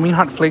 The flaming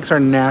hot flakes are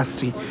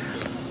nasty.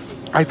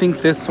 I think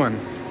this one.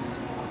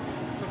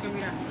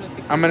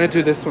 I'm gonna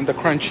do this one, the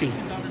crunchy.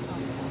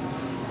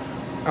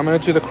 I'm gonna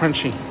do the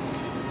crunchy.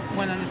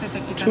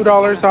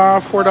 $2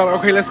 off, $4.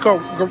 Okay, let's go.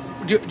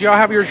 Do y'all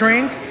have your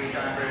drinks?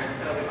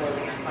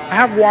 I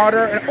have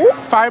water. And, oh,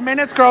 5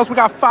 minutes, girls. We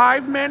got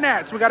 5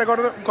 minutes. We gotta go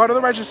to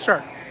the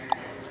register.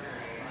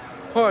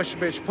 Push,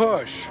 bitch,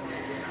 push.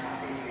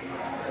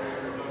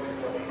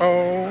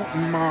 Oh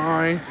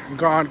my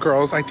God,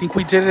 girls. I think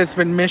we did it. It's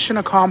been mission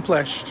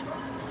accomplished.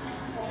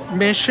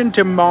 Mission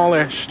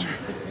demolished.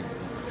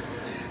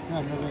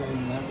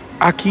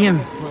 ¿A quién?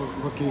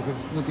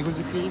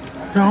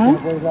 No.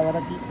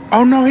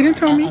 Oh, no, he didn't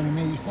tell me.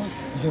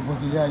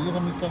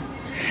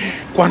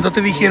 ¿Cuándo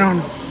te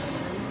dijeron?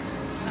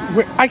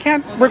 I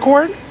can't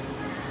record?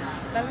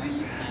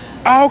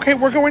 Oh, okay,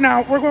 we're going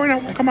out. We're going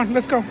out. Come on,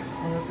 let's go.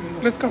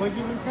 Let's go.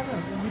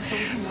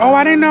 Oh,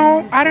 I didn't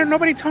know.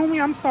 Nobody told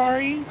me. I'm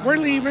sorry. We're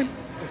leaving.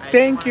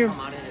 Thank you.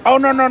 Oh,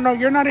 no.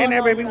 You're not in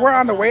there, baby. We're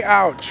on the way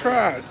out.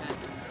 Trust.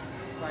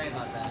 Sorry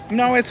about that.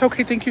 No, it's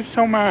okay. Thank you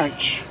so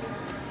much.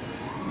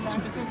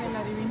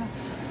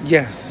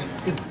 Yes.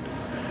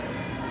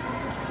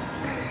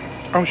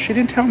 Oh, she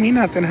didn't tell me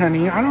nothing,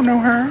 honey. I don't know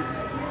her.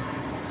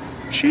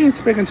 She ain't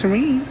speaking to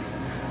me.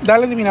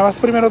 Dale, Divina, vas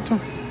primero tú.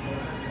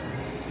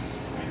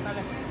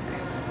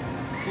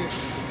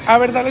 A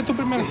ver, dale tú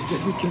primero.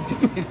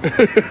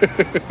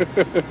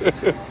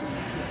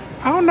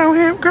 I don't know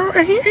him, girl.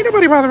 Ain't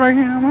nobody bothering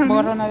him,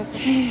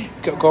 honey.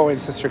 Go in,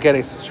 sister. Get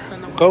it, sister.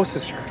 Go,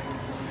 sister.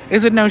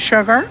 Is it no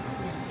sugar?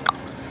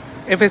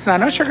 If it's not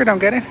no sugar, don't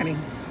get it, honey.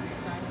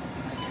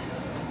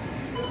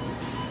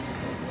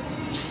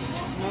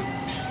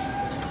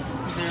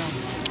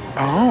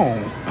 Oh.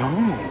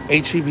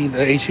 HEB,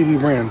 the HEB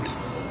brand. It's the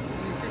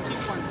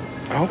cheap ones.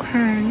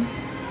 Okay.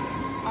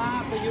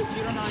 But you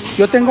don't know.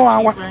 Yo tengo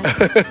agua.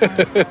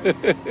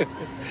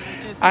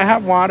 I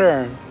have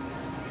water.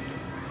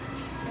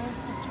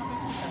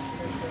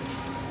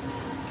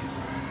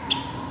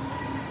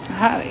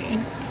 Honey.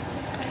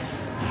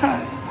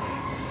 Honey.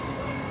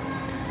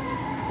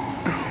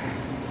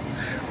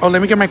 Oh,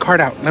 let me get my card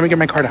out. Let me get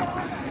my card out.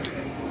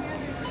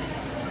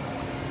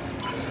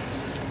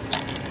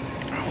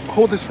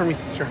 Hold this for me,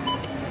 sister.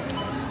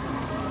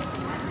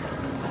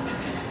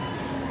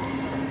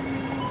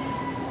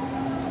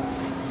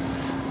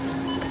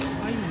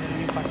 Ay, me duele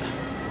mi pata.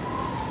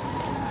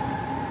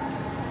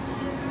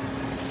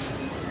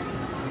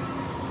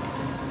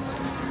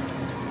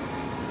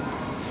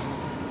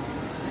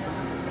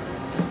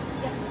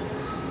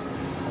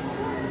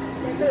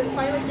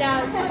 Finally,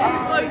 yeah, it's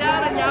finally slowed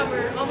down and now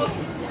we're almost.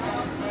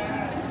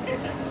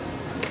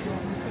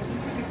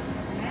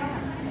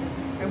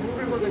 And we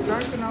were going to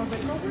Garza and I was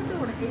like, oh, we're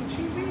going to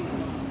HEB.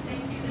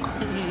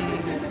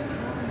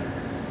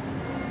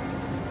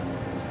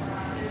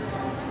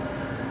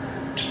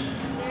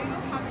 There you go,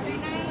 have a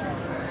great night.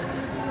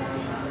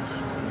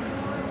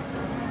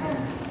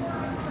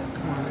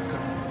 Come on, let's go.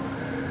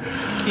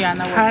 Kianna,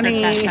 what's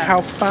Honey, your cash app?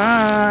 how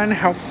fun,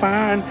 how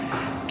fun.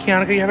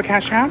 Kianna, do you have a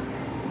cash app?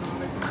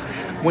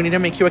 We need to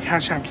make you a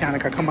cash app, Kianna.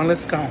 Come on,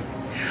 let's go.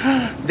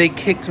 They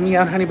kicked me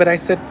out, honey, but I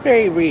said,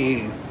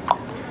 baby,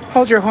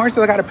 hold your horses.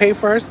 I got to pay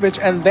first, bitch,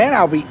 and then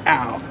I'll be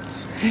out.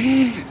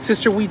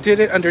 Sister, we did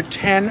it under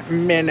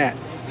 10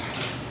 minutes.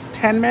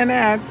 10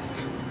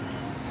 minutes.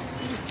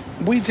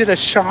 We did a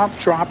shop,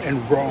 drop,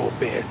 and roll,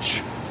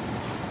 bitch.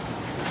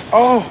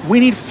 Oh,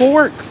 we need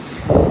forks.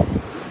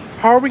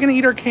 How are we going to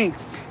eat our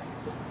cakes?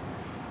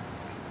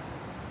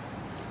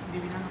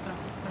 Divina,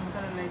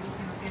 pregúntale a la lady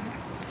si no tiene.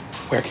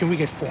 Where can we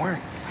get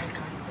forks?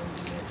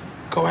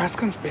 Go ask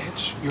him,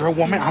 bitch. You're a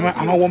woman.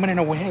 I'm a woman in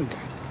a wig.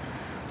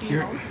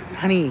 You're,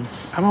 honey,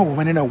 I'm a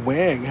woman in a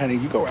wig, honey.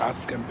 You go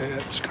ask him,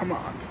 bitch. Come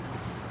on.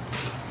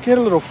 Get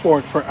a little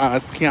fork for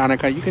us, Kianna.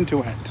 You can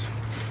do it.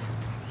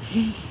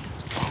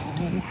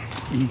 Oh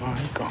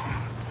my God.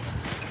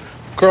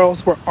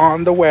 Girls, we're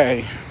on the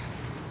way.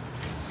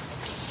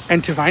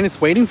 And Divine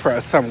is waiting for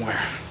us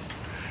somewhere.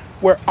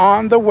 We're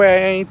on the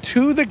way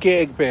to the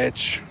gig,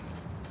 bitch.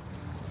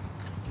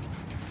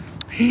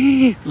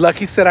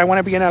 Lucky said, I want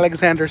to be in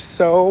Alexander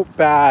so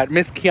bad.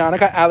 Miss Kianna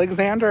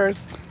Alexander's.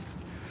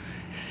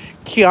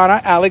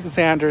 Kianna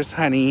Alexander's,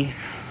 honey.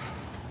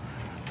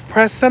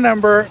 Press the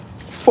number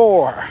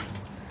 4.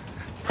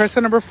 Press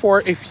the number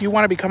 4 if you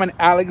want to become an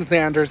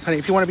Alexander's, honey.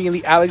 If you want to be in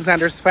the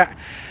Alexander's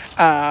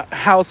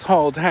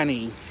household,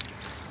 honey.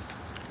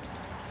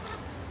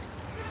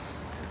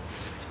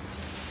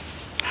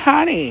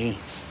 Honey.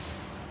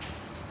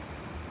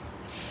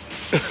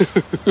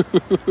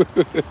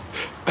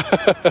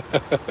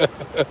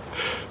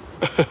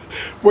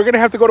 We're gonna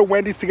have to go to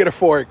Wendy's to get a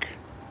fork.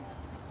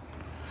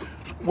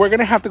 We're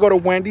gonna have to go to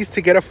Wendy's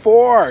to get a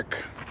fork.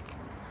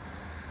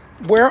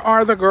 Where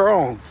are the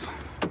girls?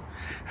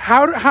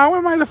 How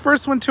am I the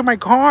first one to my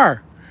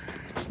car?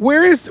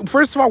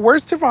 First of all,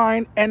 where's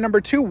Divine? And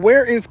number 2,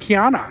 where is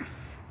Kianna?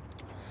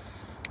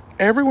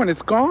 Everyone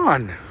is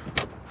gone.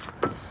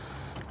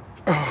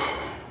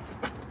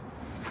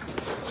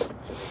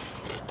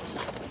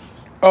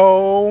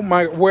 Oh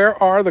my,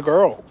 where are the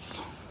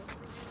girls?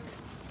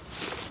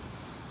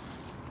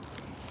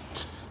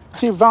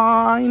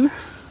 Divine.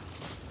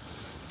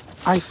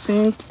 I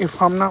think, if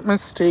I'm not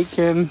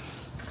mistaken,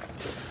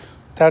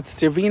 that's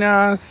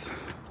Divina's.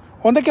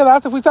 ¿Dónde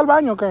quedaste? ¿Fuiste al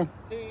baño o qué?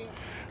 Sí.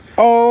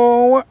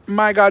 Oh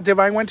my God,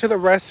 Divine went to the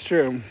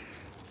restroom.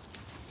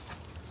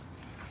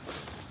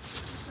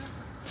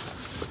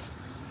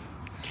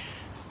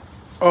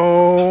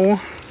 Oh.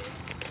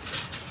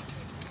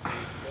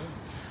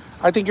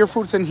 I think your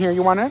food's in here.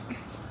 You want it?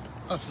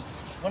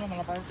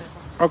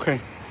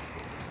 Okay.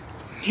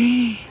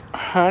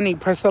 Honey,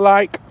 press the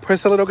like.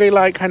 Press the little gay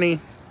like, honey.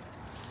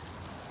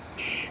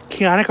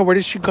 Kianna, where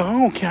did she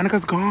go?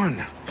 Kianna's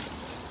gone.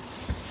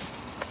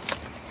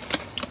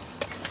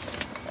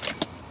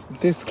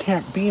 This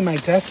can't be my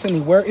destiny.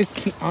 Where is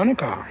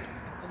Kianna?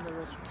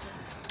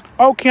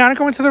 Oh, Kianna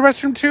went to the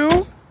restroom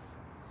too?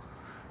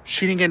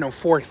 She didn't get no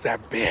forks,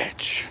 that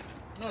bitch.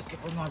 No, es que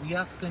pues no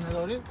había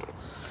tenedores.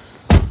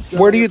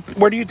 Where do you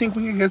think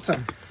we can get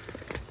some?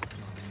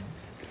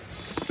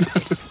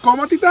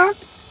 ¿Cómo, tita?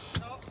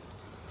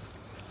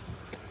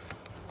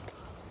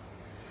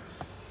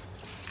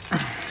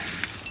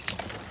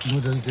 No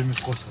de mis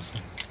cosas.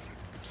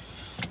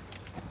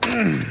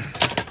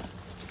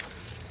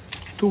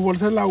 Tu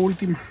bolsa es la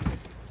última.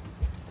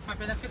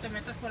 Apenas que te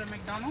metas por el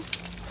McDonald's,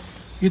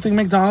 You think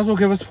McDonald's will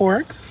give us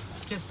forks?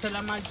 just tell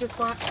them I just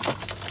got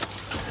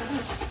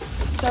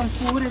some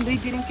food and they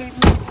didn't give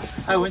me.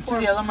 I went to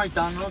the other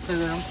McDonald's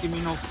and they don't give me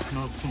no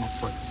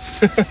fork.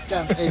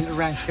 El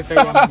ranch que te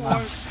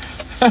llaman.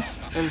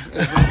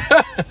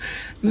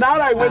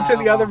 Not I went to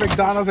the other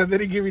McDonald's and they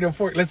didn't give me no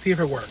fork. Let's see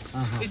if it works.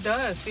 It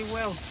does, it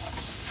will.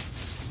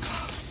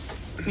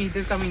 Me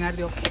dices caminar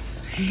de ojos.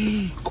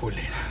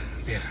 Culera.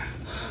 Yeah.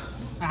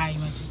 Ay,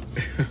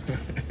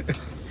 imagine.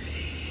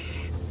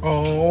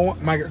 Oh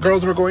my God,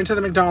 girls, we're going to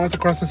the McDonald's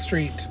across the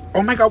street.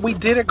 Oh my God, we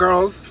did it,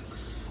 girls.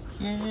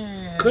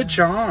 Yeah. Good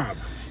job.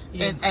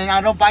 And I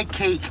don't buy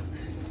cake.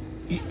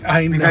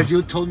 I know. Because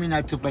you told me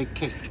not to buy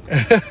cake.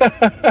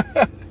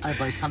 I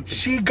buy something.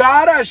 She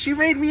got us. She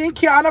made me and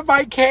Kianna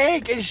buy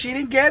cake, and she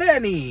didn't get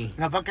any.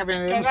 No, para que me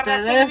 ¿Qué den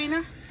agarraste, ustedes.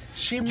 Divina?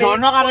 She made, Yo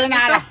no agarré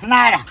nada.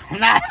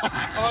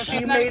 Oh, she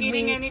she's not made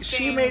eating me. anything.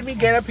 She made me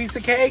get a piece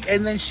of cake,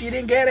 and then she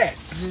didn't get it.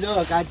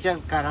 Look, I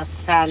just got a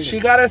salad. She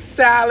got a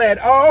salad.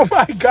 Oh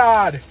my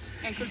God.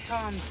 And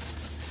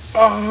croutons.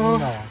 Oh.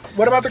 No.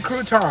 What about the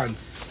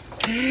croutons?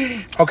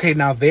 Okay,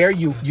 now there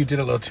you did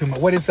a little too much.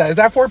 What is that? Is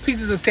that 4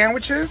 pieces of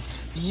sandwiches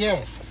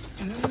Yes.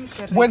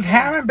 Qué rico. with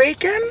ham and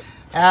bacon?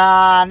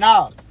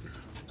 No.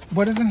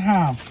 What does it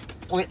have?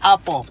 With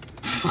apple.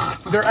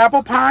 They're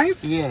apple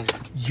pies? Yes.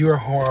 You're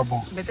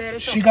horrible. Vete derecho.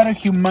 She got a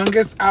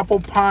humongous apple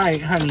pie,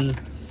 honey.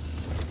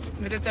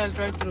 Métete al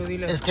drive-thru,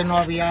 dile. Es que no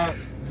había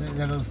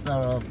de los,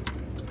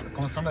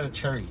 ¿cómo se llama? De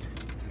cherry.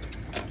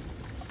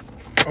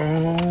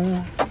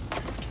 Oh.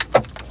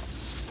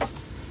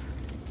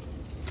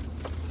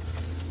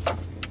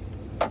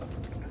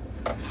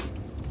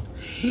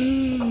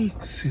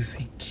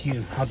 Susie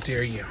Q, how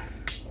dare you?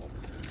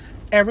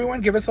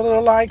 Everyone, give us a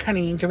little like,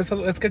 honey.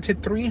 Let's get to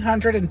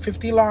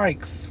 350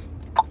 likes.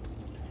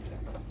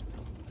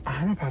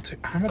 I'm about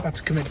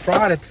to commit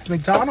fraud at this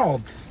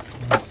McDonald's.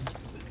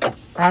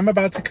 I'm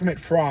about to commit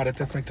fraud at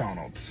this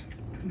McDonald's.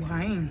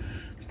 Why?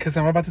 Because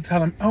I'm about to tell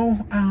them,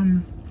 oh,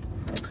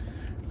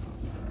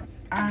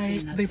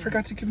 they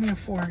forgot to give me a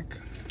fork.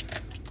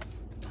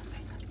 Don't say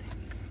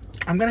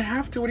nothing. I'm gonna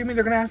have to. What do you mean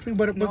they're gonna ask me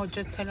what it was? No,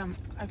 just tell them,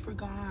 I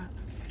forgot.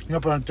 No,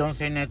 but don't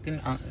say nothing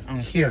on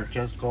Here.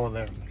 Just go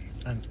there.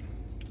 And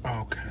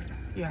Okay.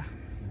 Yeah.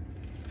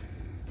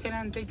 Tell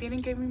them they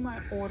didn't give me my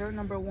order,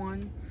 number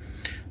 1.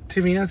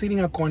 Divina's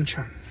eating a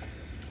concha.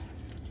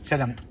 tell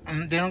them,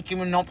 they don't give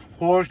me no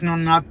forks, no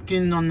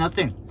napkin, no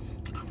nothing.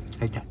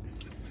 Like that.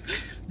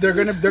 They're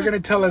gonna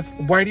tell us,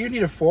 why do you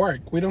need a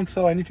fork? We don't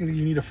sell anything that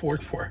you need a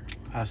fork for.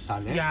 A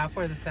salad? Yeah,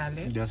 for the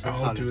salad. Just a Oh,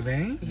 salad. do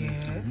they?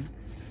 Yes.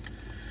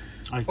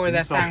 I For think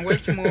the so.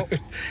 sandwich.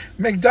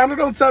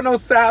 McDonald's don't sell no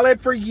salad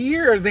for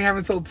years. They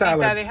haven't sold Tita,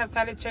 salads. they have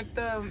salad. Check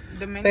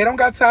the menu. They don't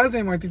got salads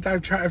anymore, Tita.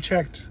 I've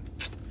checked.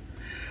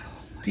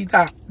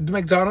 Tita,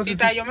 McDonald's is...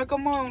 Tita, yo me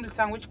como un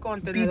sándwich con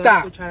tenedor y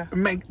Tita, cuchara.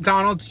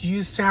 McDonald's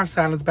used to have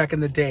salads back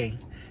in the day.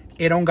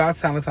 It don't got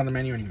salads on the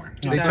menu anymore.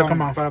 No, They took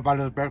them off. Para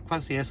los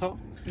breakfast y eso.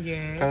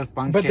 Yes.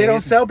 But they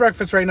don't sell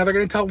breakfast right now. They're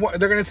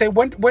gonna say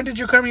when did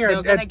you come here?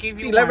 They're gonna At give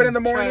you 11 one. in the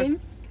morning?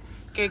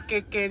 Que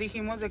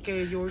dijimos de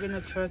que you were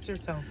gonna trust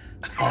yourself.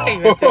 Oh.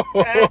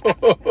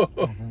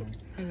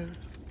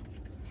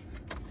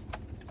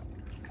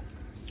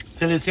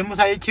 Si le decimos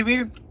a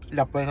HB,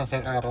 la puedes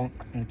hacer agarrar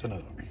un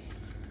tenedor.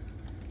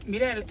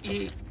 Mira,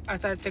 y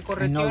hasta te Uno,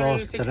 corrigió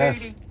dos, el tres.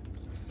 security.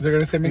 They're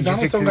gonna say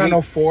McDonald's just don't got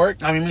no fork.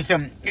 A mí me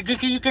dicen,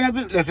 you cannot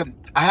be. Listen,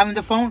 I have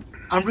the phone.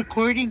 I'm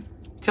recording.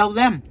 Tell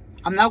them.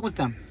 I'm not with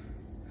them.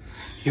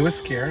 He was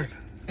scared.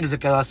 Y se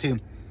quedó así.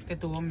 Te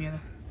tuvo miedo.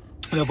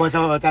 Después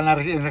está en la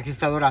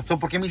registradora. So,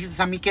 ¿por qué me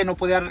hiciste a mí que no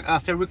podía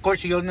hacer record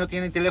si yo no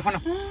tiene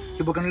teléfono?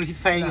 ¿Y por qué no le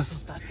hiciste a Te ellos?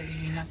 asustaste,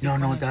 Divina. sí, No,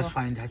 con that's eso.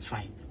 fine, that's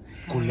fine.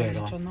 Ay,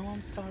 Culero. dicho, no,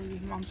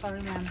 I'm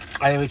sorry, man.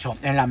 Ay, bicho,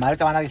 en la madre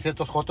te van a decir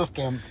estos jotos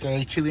que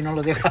HB no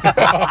los deja.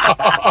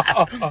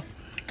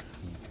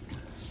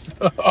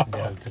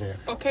 Ya creo.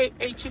 Okay,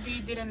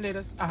 HEB didn't let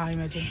us.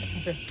 Imagine.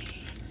 Okay.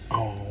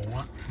 Oh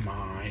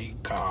my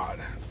God.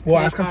 We'll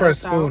They ask them got for a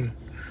us out. spoon.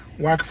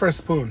 We'll ask for a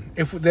spoon.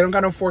 If they don't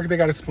got no fork, they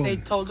got a They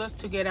spoon. told us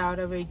to get out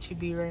of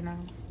HEB right now.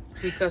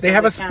 Because They of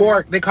have the a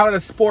spork. They call it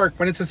a spork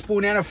when it's a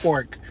spoon and a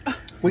fork.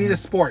 We need a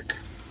spork.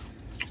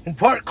 Un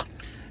pork.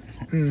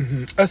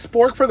 A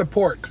spork for the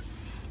pork.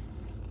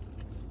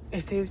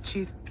 It says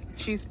cheese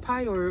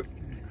pie or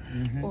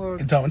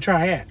Don't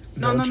try it.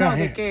 No, Don't no, try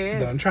 ¿de it. qué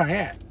es? Don't try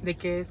it. ¿De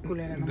qué es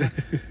culera? Nomás.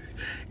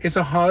 It's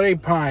a holiday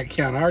pie.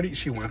 Kianna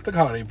she wants the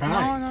holiday pie.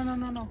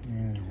 No.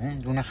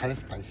 Una jala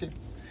spicy.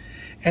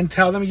 And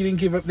tell them they didn't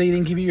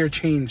give you your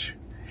change.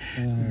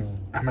 I'm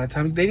gonna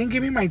tell them they didn't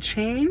give me my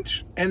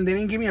change and they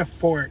didn't give me a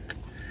fork.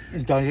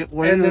 Entonces,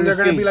 And then they're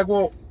gonna be like,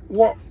 well,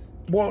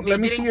 let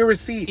me see didn't- your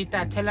receipt.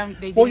 Tita, tell them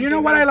they Well, didn't you know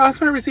give what? us- I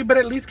lost my receipt, but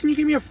at least can you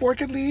give me a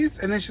fork at least?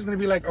 And then she's gonna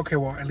be like, okay,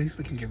 well, at least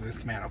we can give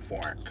this man a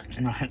fork.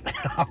 Tell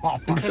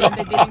them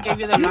they didn't give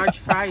you the large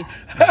fries.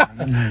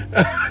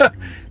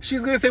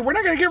 She's gonna say, we're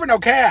not gonna give her no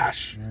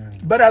cash,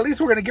 but at least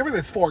we're gonna give her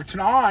this fork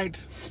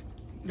tonight.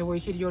 Le voy a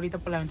decir yo ahorita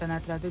por la ventana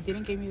atrás. They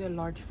didn't give me the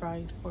large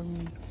fries for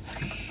me.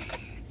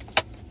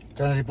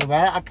 Pero si pues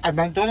va al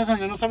McDonald's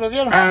donde no se lo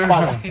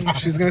dieron.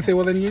 She's gonna say,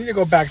 well, then you need to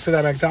go back to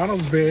that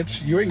McDonald's,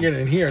 bitch. You ain't getting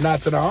in here,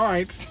 not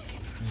tonight.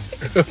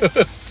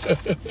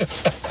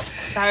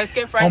 ¿Sabes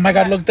qué fries? Oh my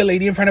God, eran- look, the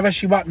lady in front of us,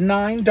 she bought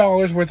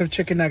 $9 worth of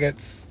chicken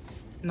nuggets.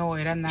 No,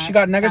 eran nada. She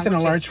got nuggets and a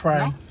large fry.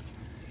 No?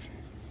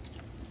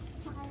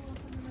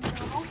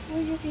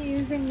 Will you be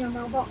using your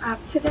mobile app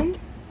today?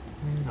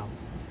 No.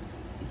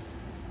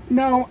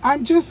 No,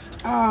 I'm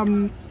just,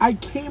 I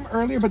came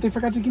earlier, but they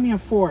forgot to give me a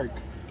fork.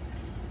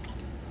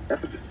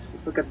 That's what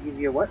we could give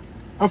you a what?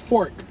 A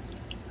fork.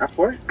 A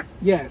fork?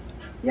 Yes.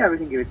 Yeah, we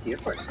can give it to you,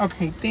 of course.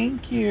 Okay,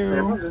 thank you.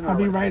 I'll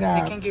be right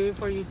I up. can give it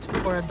for you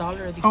for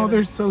 $1. Oh,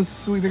 they're so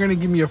sweet. They're gonna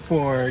give me a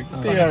fork.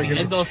 They are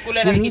gonna...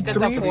 We need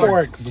 3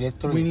 forks.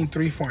 We need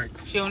 3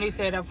 forks. She only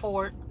said a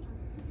fork.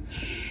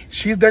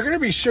 They're gonna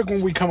be shook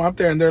when we come up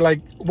there, and they're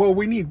like, "Well,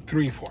 we need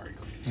 3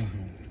 forks."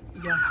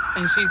 Yeah,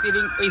 and she's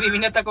eating. Y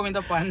Divina está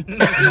comiendo pan.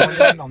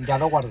 Ya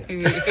lo guardé.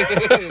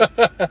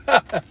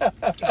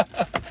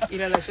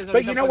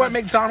 But you know what?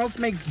 McDonald's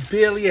makes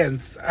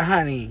billions,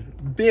 honey.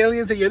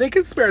 Billions a year. They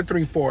can spare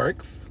 3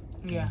 forks.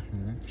 Yeah.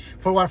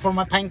 For what? For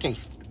my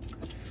pancakes.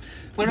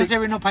 Bueno,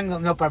 there no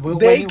pancakes. No, but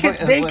they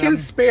can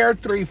spare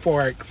 3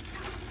 forks.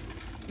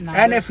 No,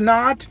 and if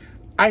not,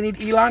 I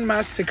need Elon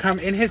Musk to come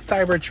in his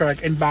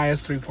Cybertruck and buy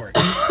us 3 forks.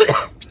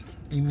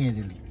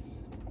 Immediately.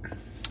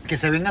 Que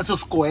se vengan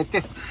sus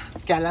cohetes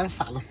que ha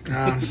lanzado.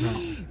 No.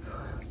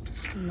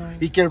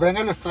 Y que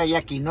vengan los trae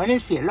aquí, no en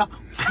el cielo.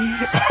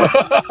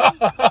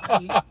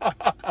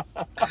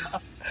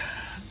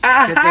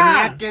 Se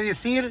tenía que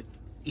decir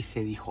y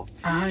se dijo.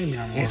 Ay, mi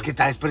amor. Es que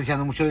está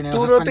desperdiciando mucho dinero.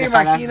 Tú no te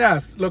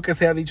imaginas lo que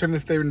se ha dicho en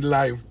este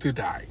live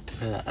tonight.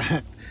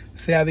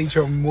 Se ha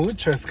dicho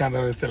mucho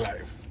escándalo en este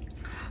live.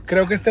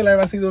 Creo que este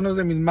live ha sido uno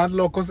de mis más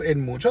locos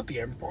en mucho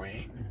tiempo,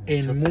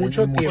 En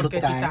mucho tiempo.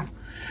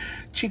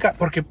 Chica,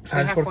 porque,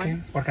 ¿sabes por qué?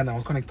 Porque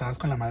andamos conectadas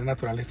con la madre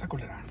naturaleza,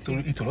 culera. Sí.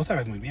 Y tú lo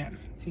sabes muy bien.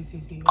 Sí, yo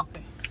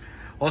sé.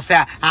 O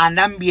sea,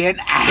 andan bien.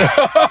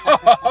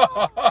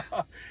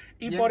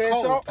 Y bien por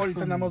eso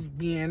ahorita andamos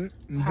bien,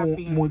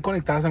 muy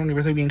conectadas al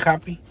universo y bien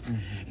happy.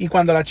 Y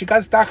cuando la chica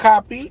está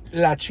happy,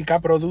 la chica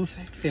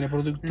produce, tiene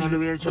producto. No le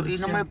hubiera dicho, y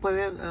no me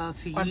puede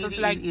seguir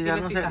y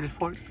darnos el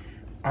fork.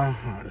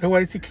 Le voy a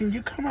decir, can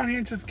you come out here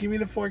and just give me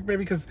the fork,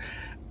 baby? Because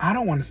I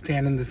don't want to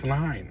stand in this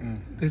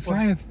line. This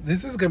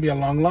is going to be a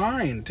long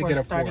line to get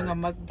a fork. Starting a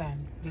mukbang.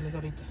 Diles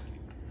ahorita.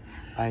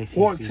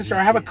 Well, sister,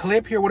 I have a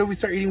clip here. What if we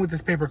start eating with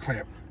this paper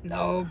clip?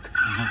 No.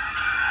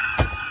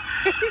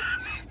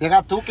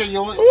 Llega tú que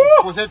yo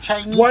puse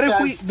Chinese.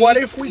 What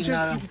if we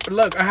just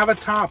look? I have a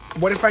top.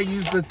 What if I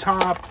use the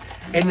top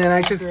and then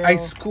I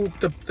scoop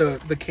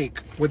the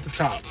cake with the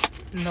top?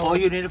 No. Oh,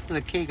 you need it for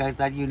the cake. I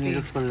thought you need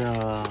it for the.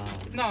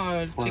 No,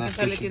 el chicken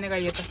salad tiene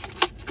galletas.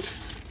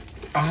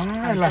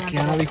 Ah, la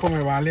Kianna dijo,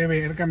 me vale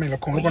verga, me lo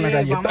como con la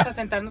galleta. Vamos a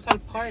sentarnos al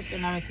park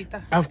en la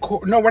mesita. Of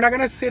course. No, we're not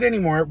going to sit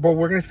anymore, but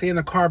we're going to stay in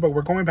the car, but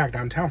we're going back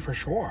downtown for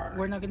sure.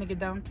 We're not going to get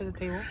down to the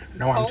table?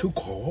 No, I'm too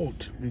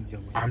cold.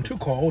 I'm too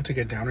cold to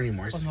get down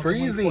anymore. It's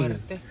freezing.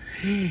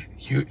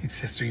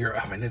 Sister, your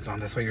oven is on.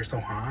 That's why you're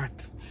so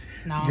hot.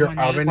 No, your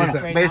oven is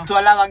right ves tú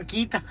a la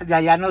banquita, de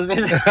allá nos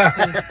ves.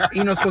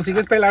 Y nos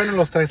consigues pelar y nos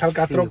los traes al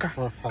catroca.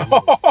 Por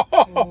favor.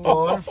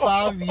 Por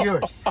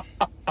favor.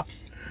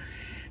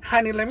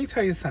 Honey, let me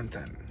tell you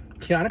something.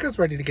 Kianna's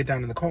ready to get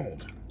down in the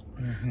cold.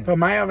 But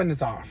my oven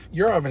is off.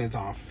 Your oven is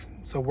off.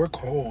 So we're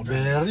cold.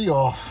 Very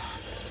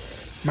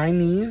off. My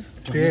knees,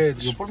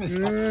 bitch.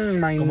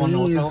 My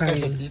knees,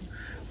 honey.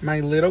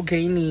 My little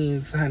gay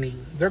knees, honey.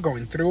 They're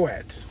going through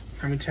it.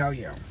 Let me tell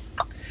you.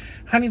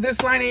 Honey,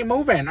 this line ain't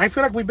moving. I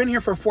feel like we've been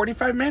here for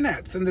 45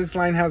 minutes and this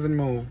line hasn't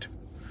moved.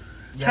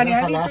 Honey,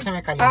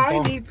 I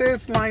need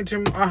this line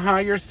to...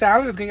 your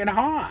salad is going to get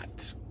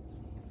hot.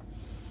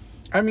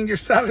 I mean, your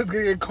salad is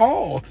going to get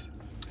cold.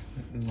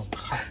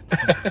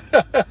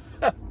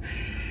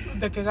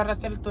 ¿De qué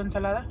agarraste tu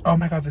ensalada? Oh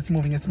my God, it's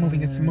moving.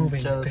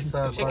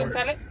 Chicken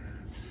salad?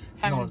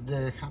 Ham. No,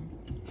 de ham.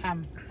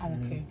 Ham,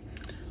 okay.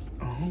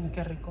 Oh,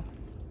 qué rico.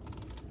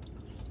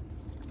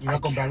 Iba a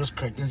comprar los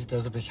crackers y todo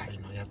eso, pero dije, ay,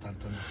 no, ya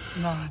tanto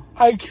no.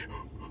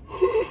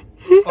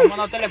 ¿Cómo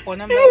no te le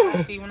ponen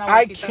así una bolsita?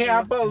 I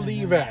can't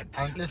believe it.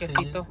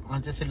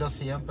 Antes sí lo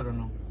hacían, pero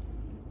no.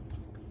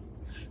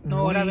 No,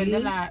 ahora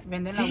venden la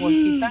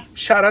bolsita.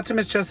 Shout out to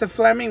Miss Joseph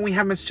Fleming. We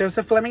have Miss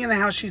Joseph Fleming in the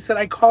house. She said,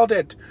 I called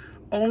it.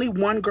 Only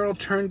one girl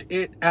turned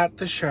it at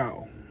the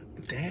show.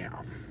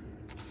 Damn.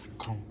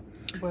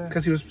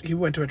 Because he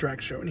went to a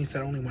drag show and he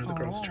said only one of the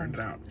girls turned it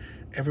out.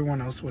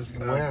 Everyone else was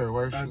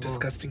a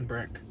disgusting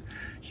brick.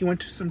 He went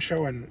to some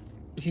show and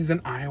he's in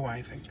Iowa,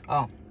 I think.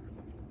 Oh.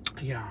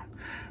 Yeah.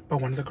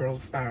 But one of the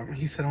girls,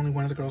 he said only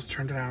one of the girls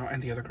turned it out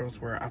and the other girls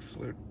were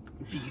absolute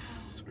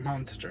beasts,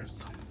 monsters.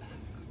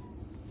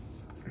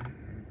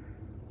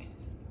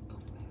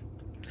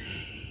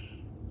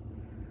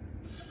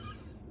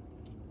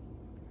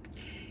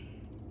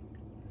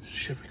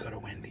 Should we go to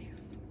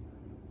Wendy's?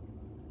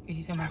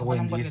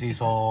 Wendy's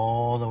is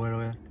all the way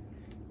over.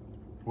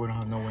 We don't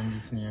have no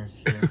Wendy's near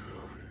here.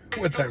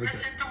 What time is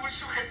it?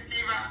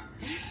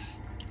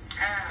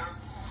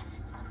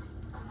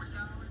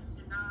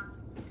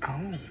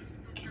 Oh.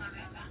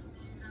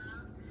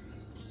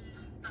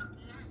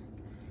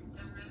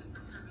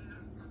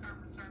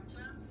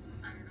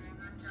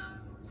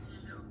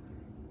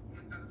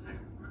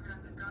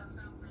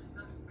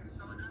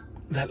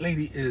 That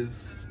lady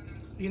is...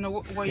 You know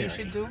what you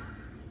should do?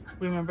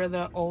 Remember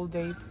the old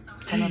days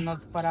cuando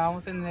nos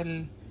parábamos en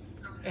el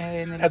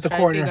at the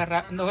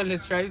corner. No, el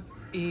stripes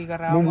y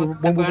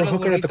agarrábamos when we were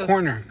hooking at the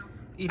corner.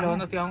 Y luego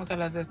nos íbamos a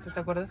las ¿te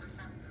acuerdas?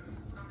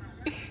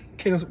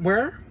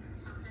 Where?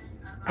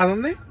 ¿A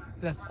dónde?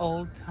 Las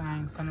old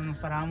times, cuando nos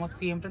parábamos,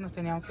 siempre nos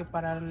teníamos que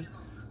parar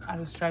a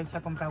los stripes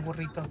a comprar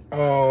burritos.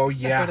 Oh, ¿Te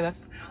yeah.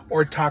 acuerdas?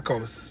 Or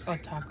tacos. O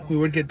tacos. We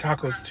would get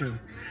tacos too.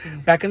 Sí.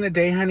 Back in the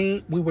day,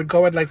 honey, we would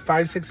go at like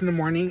 5, 6 in the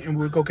morning and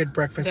we would go get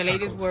breakfast The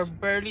ladies tacos. were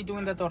barely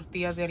doing the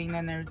tortillas de harina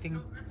and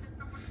everything.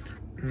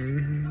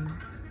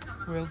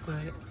 Mm-hmm. Real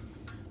good.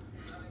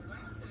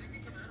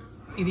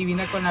 Y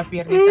Divina con la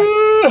piernita.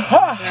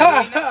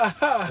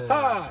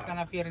 Con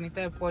la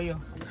piernita de pollo.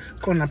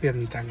 Con la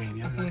piernita,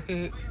 mi amor.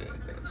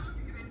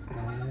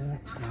 Oh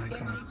my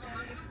God.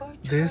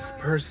 This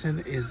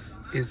person is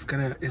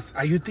gonna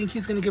you think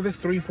he's gonna give us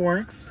 3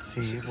 forks?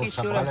 Sí, pues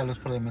apaga la luz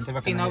por la mente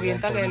para que Si no, vea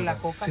todo el aviéntale mundo. la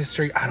coca.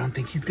 Sister, I don't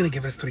think he's gonna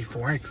give us 3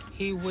 forks.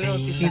 He will.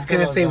 Sí, He's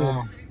gonna say,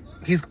 no.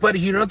 but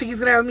you don't think he's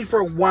gonna ask me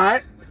for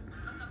what?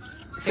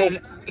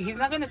 He's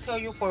not gonna tell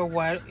you for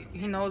what.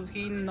 He knows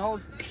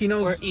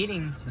we're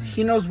eating.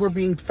 He knows we're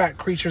being fat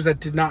creatures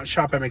that did not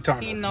shop at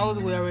McDonald's. He knows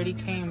we already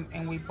came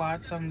and we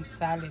bought some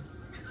salad.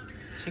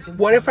 Chicken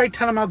What salad. if I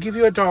tell him I'll give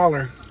you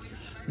 $1?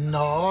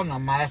 No,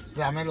 nomás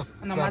dame los...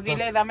 Nomás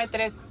dile, dame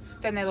 3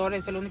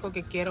 tenedores, es lo único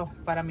que quiero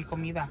para mi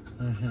comida.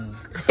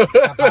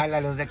 Apaga la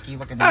luz de aquí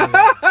para que no me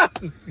vea.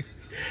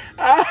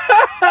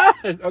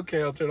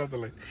 Okay, I'll turn off the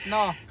light.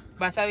 No,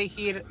 vas a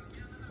decir,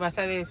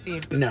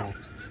 No.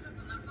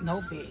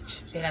 no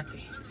bitch,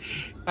 espérate.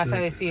 Vas a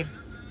decir,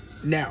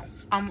 No.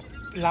 I'm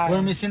We're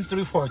lying. missing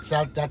 3 forks.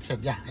 That's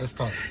it. Yeah, es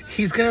todo.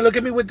 He's gonna look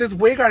at me with this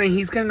wig on and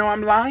he's gonna know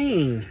I'm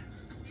lying.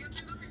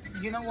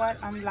 You know what?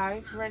 I'm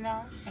live right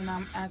now and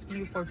I'm asking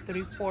you for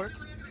 3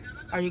 forks.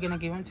 Are you gonna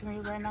give them to me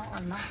right now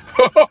or not?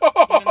 You're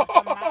gonna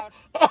come out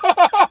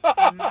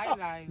on my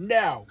live.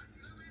 No.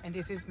 And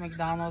this is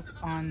McDonald's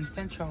on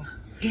Central.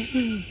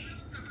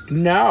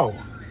 No.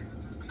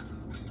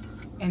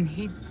 And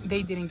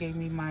they didn't give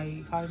me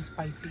my hot and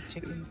spicy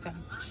chicken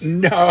sandwich.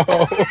 No.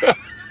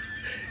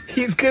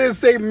 He's gonna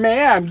say,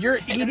 ma'am, you're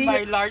And my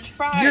eating large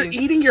fries. you're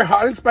eating your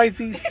hot and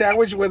spicy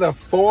sandwich with a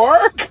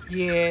fork?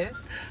 Yes.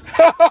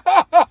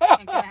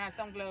 And can I have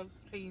some gloves,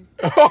 please?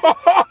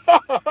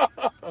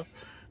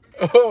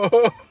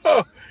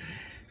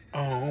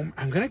 I'm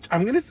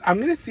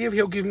gonna see if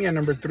he'll give me a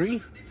number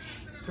 3.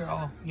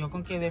 Girl, yo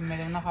con que me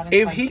dé una hot and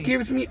If spicy. he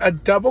gives me a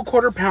double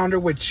quarter pounder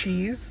with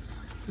cheese,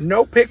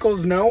 no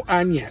pickles, no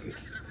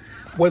onions,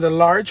 with a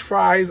large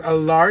fries, a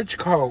large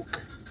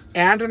Coke,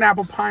 and an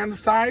apple pie on the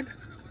side.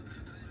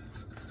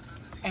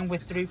 And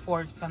with 3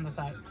 forks on the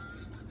side.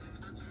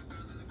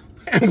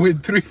 And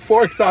with 3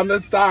 forks on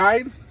the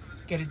side,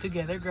 Get it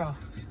together, girl.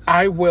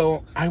 I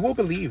will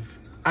believe.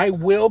 I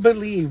will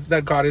believe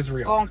that God is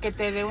real. Con que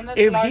te dé unas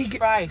If large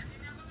fries.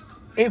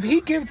 If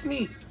he gives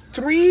me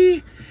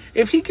 3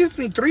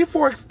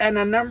 forks and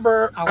a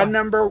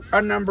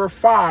number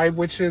 5,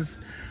 which is,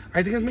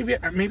 I think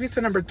it's maybe it's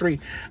a number 3,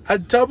 a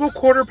double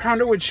quarter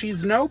pounder with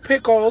cheese, no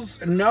pickles,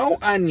 no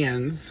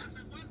onions,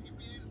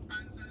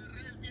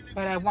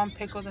 But I want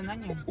pickles and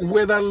onions.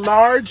 with a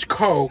large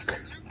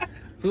Coke,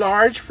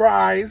 large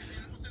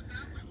fries,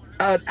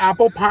 an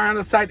apple pie on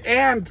the side,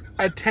 and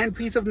a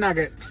 10-piece of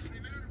nuggets.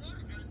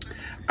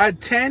 A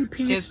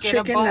 10-piece Just get a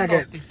chicken bundle,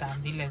 nuggets. tita,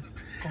 diles.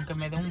 Con que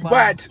me dé un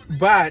bundle.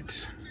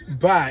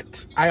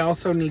 But I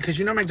also need, because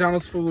you know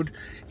McDonald's food,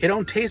 it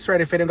don't taste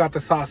right if it ain't got the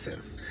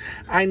sauces.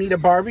 I need a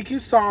barbecue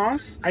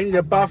sauce. I need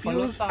a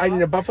buffalo sauce. I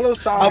need a buffalo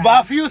sauce. A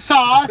buffalo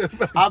sauce.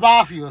 A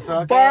buffalo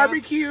sauce.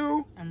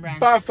 Barbecue And ranch.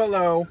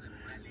 buffalo,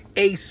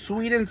 a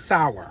sweet and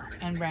sour.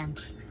 And ranch.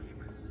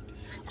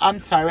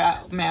 I'm sorry,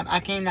 ma'am.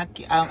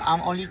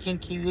 I'm only can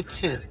give you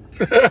 2.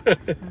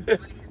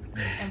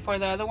 And for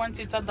the other ones,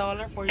 it's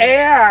 $1 for your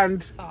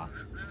And sauce.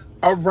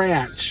 a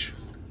ranch.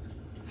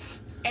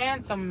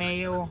 And some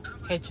mayo,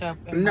 ketchup.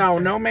 And No,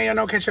 mustard. no mayo,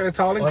 no ketchup. It's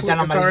all included.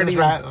 Ahorita It's nomás already.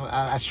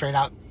 dices straight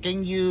out.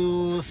 Can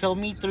you sell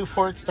me 3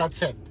 forks?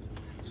 That's it.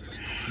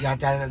 Ya,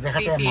 déjate de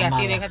Sí, así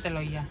mamadas.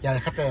 déjatelo ya. Ya,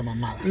 déjate de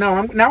mamadas.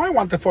 No, now I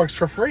want the forks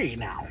for free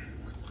now.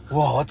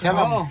 Whoa, tell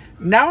them. Oh,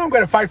 Now I'm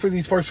going to fight for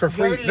these forks for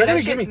free. Your They're going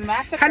to give me. Lushious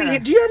Massacr. Honey,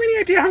 do you have any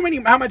idea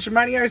how much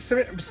money I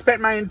spent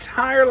my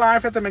entire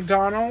life at the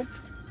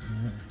McDonald's?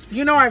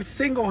 You know I've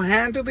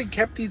single-handedly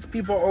kept these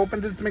people open,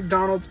 this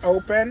McDonald's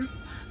open.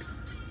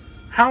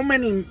 How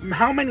many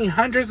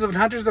hundreds of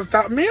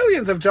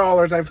millions of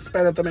dollars I've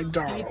spent at the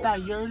McDonald's. Tita,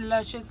 you're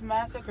Lushious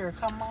Massacr.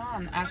 Come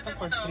on, ask them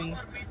for 3.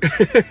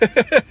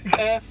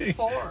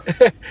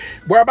 F4.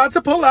 We're about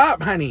to pull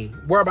up, honey.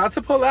 We're about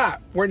to pull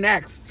up. We're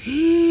next.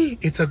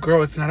 It's a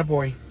girl. It's not a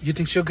boy. You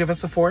think she'll give us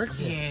the fork?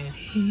 Yes.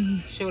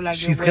 She'll like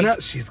She's your gonna,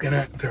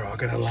 they're all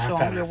gonna laugh Show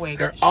at 'em your us. wig.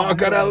 They're Show all 'em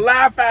your gonna wig.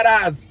 laugh at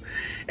us.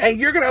 And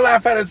you're gonna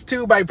laugh at us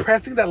too by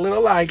pressing that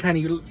little like,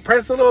 honey.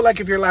 Press the little like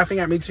if you're laughing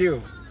at me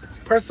too.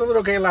 Press the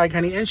little gay like,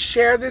 honey, and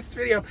share this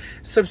video.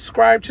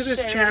 Subscribe to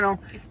this Share. channel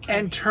It's cute.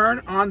 and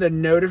turn on the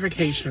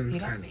notifications,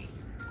 Mira. honey.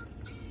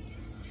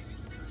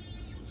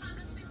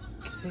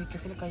 ¿Qué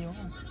se le cayó?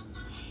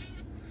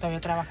 Todavía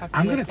trabaja aquí.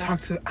 I'm gonna esta.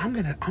 talk to. I'm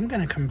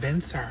gonna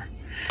convince her.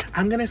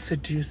 I'm gonna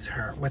seduce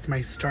her with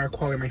my star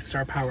quality, my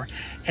star power,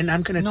 and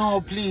I'm gonna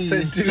please.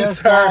 seduce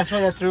Just her. ask for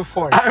the 3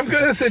 forks. I'm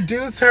gonna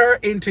seduce her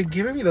into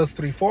giving me those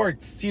 3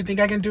 forks. Do you think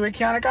I can do it,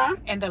 Kianna?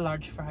 And the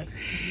large fries.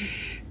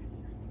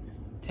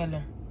 Tell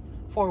her.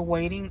 For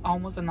waiting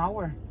almost an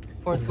hour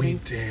for 3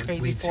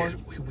 crazy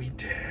forks. We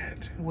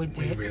did. We did.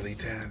 We really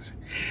did.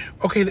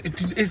 Okay,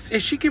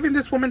 is she giving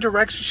this woman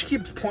directions? She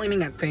keeps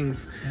pointing at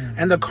things,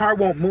 and the car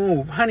won't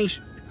move, honey.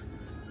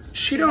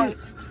 She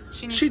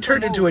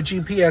turned into a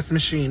GPS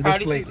machine.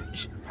 Probably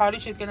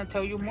she's gonna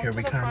tell you more. Here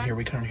we come. Here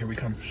we come. Here we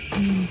come.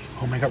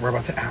 Oh my God, we're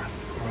about to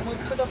ask. Move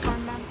to the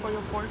front, ma'am, for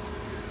your forks.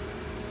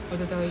 What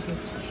does that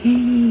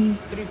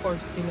 3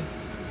 forks, dile.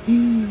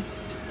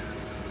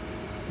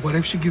 What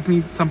if she gives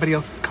me somebody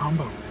else's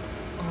combo?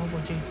 Oh,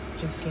 would you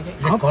just get it?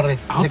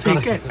 I'll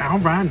take it. I'll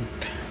run.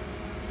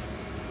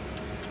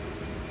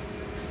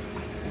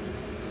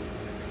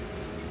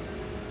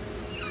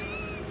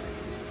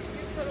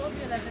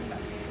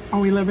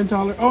 Oh,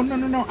 $11. Oh,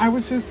 no. I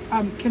was just,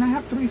 can I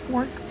have 3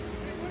 forks?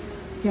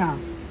 Yeah.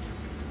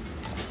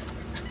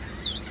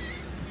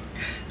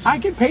 I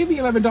can pay the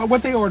 $11.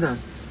 What they order?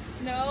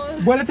 No.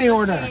 What did they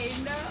order? Okay,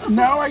 no.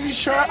 No, are you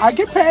sure? I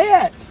can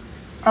pay it.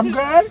 I'm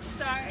good.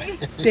 Sorry.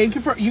 Thank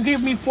you you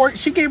gave me forks.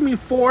 She gave me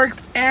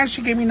forks and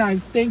she gave me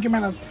knives. Thank you, my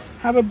love.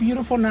 Have a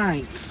beautiful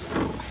night.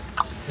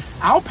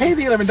 I'll pay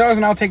the $11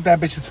 and I'll take that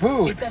bitch's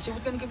food. She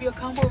was gonna give you a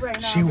combo right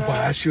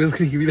now. She was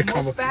gonna give me the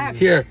combo. Back.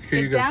 Here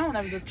you go. Down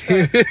of the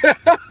truck.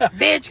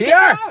 Bitch,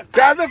 here,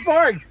 grab the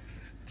forks.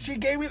 She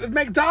gave me the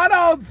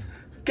McDonald's.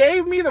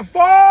 Gave me the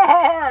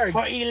forks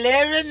for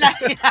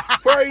 $11.99.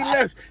 For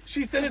 11.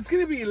 She said it's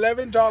gonna be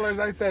 $11.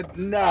 I said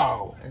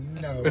no.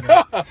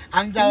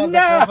 I'm down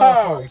no.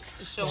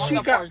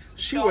 The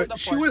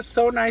She was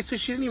so nice, so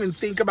she didn't even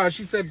think about it.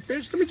 She said,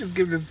 "Bitch, let me just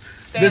give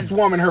this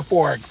woman her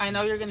forks." I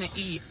know you're gonna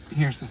eat.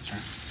 Here, sister.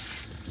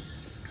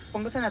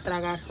 Póngase a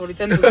tragar.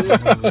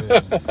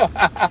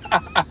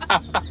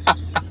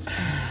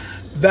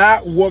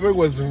 That woman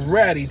was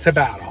ready to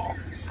battle.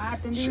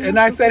 And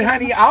I said,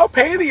 honey, I'll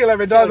pay the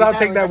 $11. I'll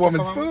take that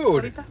woman's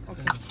food.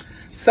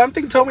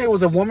 Something told me it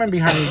was a woman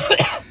behind me.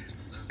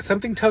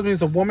 Something tells me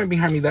it's a woman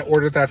behind me that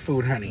ordered that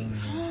food, honey.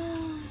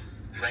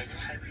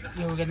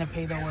 You were gonna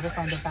pay the order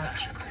from the back.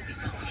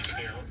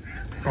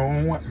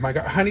 Oh my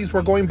God, honeys,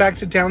 we're going back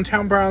to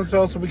downtown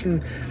Brownsville so we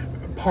can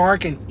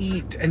park and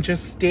eat and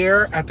just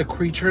stare at the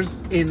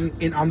creatures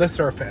in on the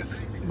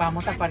surface.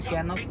 Vamos a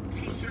parquearnos.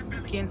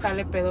 ¿Quién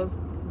sale pedos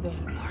de?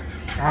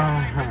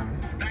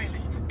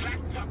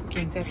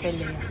 ¿Quién se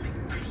pelea?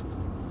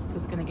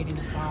 Who's gonna get in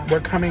the car?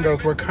 We're coming,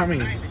 girls. We're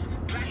coming.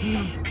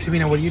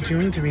 Divina, what are you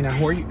doing, Divina?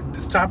 Who are you?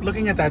 Stop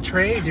looking at that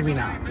tray,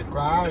 Divina.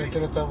 Stop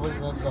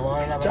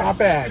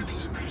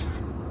it.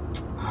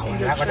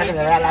 Ay.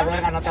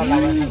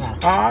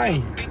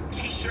 Ay.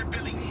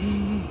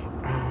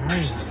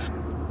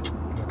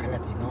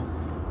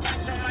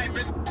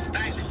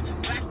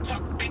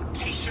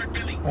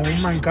 Oh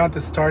my God, the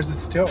stars is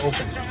still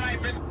open.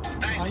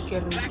 Ay,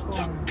 qué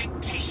rico.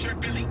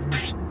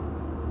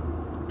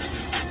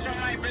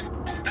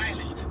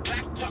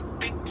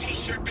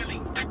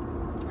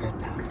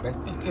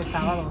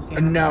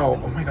 No.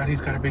 Oh my God,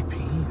 he's got a big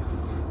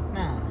piece.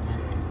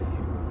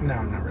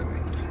 No, not really.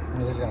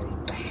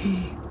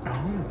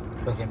 Oh.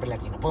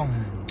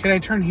 Can I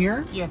turn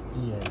here? Yes.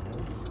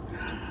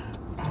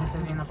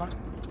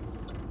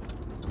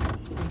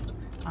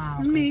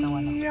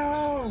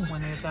 Mío.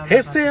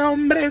 Ese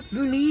hombre es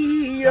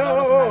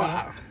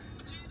mío.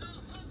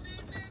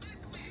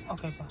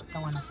 Okay, está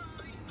bueno.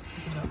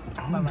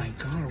 Oh my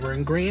God, we're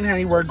in green,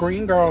 honey. We're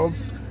green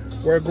girls.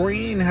 We're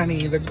green,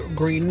 honey. The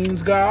green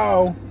means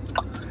go.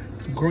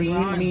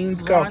 Green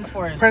means go.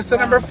 Press the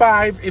number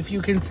 5 if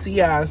you can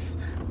see us.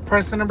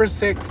 Press the number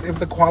 6 if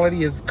the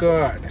quality is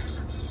good.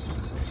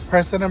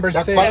 Press the number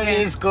 6. The quality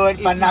is good,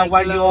 but not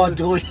what you're all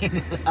doing.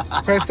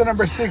 Press the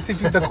number 6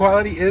 if the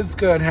quality is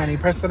good, honey.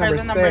 Press the number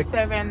 6. Press the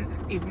number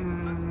 7 if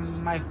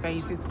my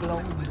face is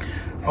glowing.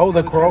 Oh,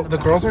 the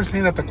girls are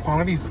saying that the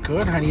quality is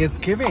good, honey. It's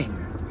giving.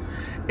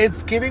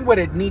 It's giving what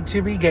it need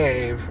to be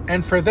gave.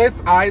 And for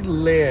this, I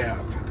live.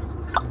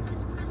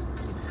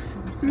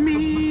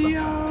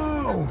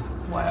 Mío.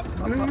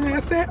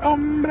 Ese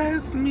hombre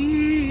es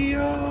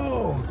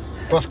mío.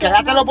 Pues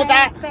quédatelo,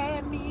 puta.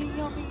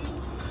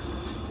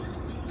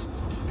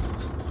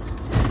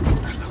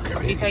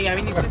 Ahorita ya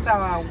viniste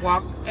a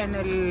walk en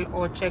el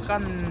o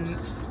checan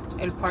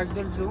el park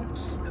del zoo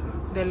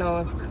de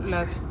las.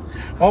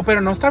 Oh,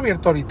 pero no está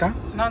abierto ahorita.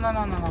 No,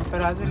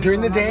 pero has venido.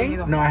 During the day?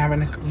 No, I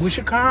haven't. We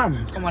should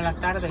come. Como en las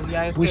tardes,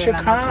 ya es. We should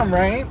come,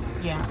 right?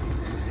 Yeah.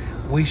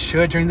 We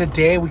should during the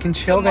day. We can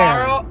chill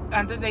Tomorrow,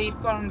 antes de ir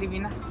con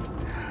Divina.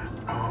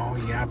 Oh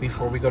yeah,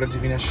 before we go to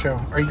Divina's show.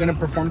 Are you gonna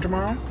perform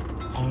tomorrow?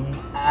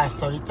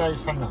 Hasta ahorita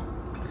eso no.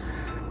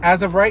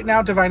 As of right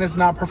now, Divina's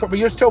not performing, but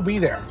you'll still be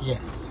there. Yes.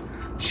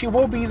 She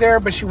will be there,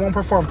 but she won't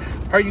perform.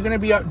 Are you gonna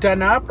be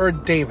done up or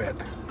David?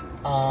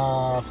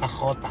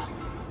 Sajota.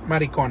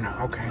 Maricona,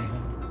 okay.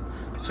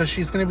 So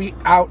she's gonna be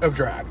out of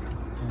drag.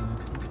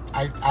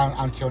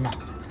 Until now.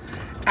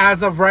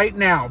 As of right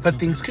now, but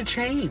things could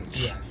change.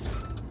 Yes.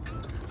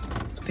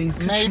 Things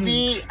could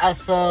Maybe change.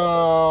 as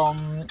a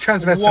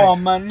Transvestite.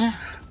 woman.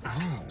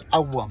 Oh.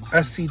 A woman.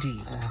 A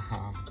CD.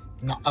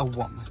 No, a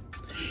woman.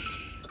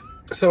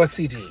 So a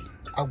CD.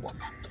 A woman.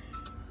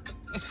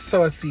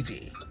 So a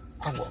CD.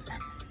 A woman.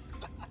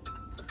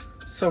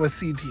 So a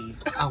CD.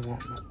 A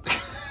woman.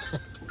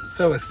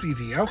 So a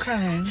CD.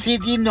 Okay.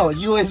 CD, no,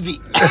 USB.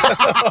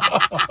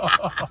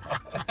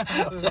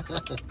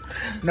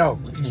 No,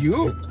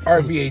 you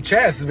are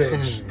VHS,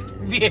 bitch.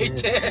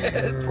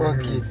 VHS.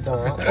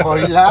 Poquito.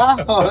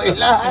 Hola,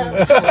 hola.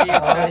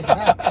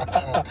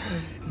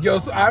 Yo,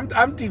 so I'm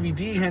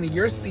DVD, honey.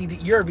 You're CD.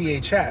 You're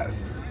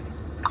VHS.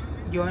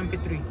 Yo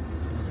MP3.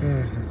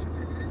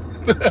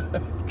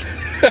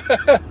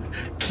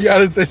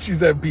 Kianna says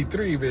she's at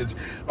B3, bitch.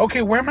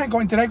 Okay, where am I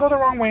going? Did I go the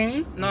wrong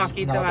way? No,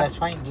 aquí No, te vas. that's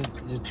fine.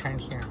 You turn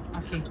here.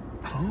 Aquí.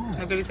 Oh.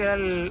 No quería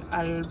ir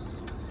al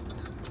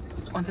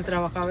donde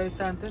trabajaba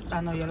esta antes.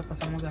 Ah, no, ya lo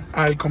pasamos ya.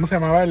 Ay, ¿cómo se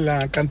llamaba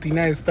la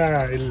cantina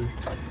esta?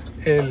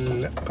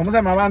 ¿Cómo se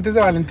llamaba antes de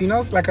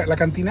Valentinos? ¿La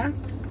cantina?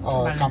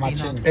 Oh, Valentinos.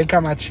 Camachín. El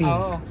Camachín.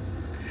 Oh,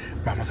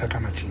 Vamos al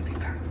Camachín,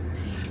 tita.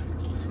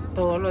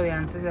 todo lo de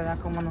antes, ¿verdad?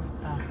 ¿Cómo nos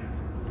está?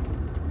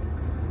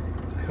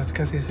 Pues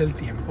que así es el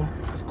tiempo.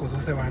 Las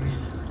cosas se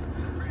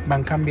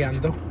van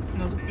cambiando.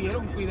 No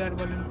supieron cuidar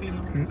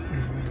Valentino.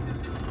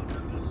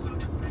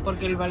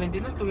 Porque el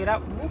Valentino estuviera,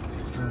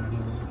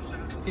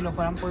 si lo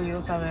fueran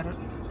podido saber,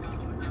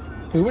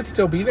 We would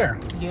still be there.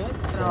 yes,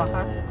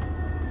 trabajar.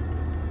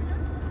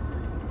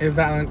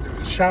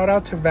 Shout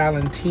out to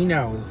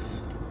Valentinos.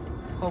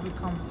 Hope it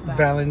comes back.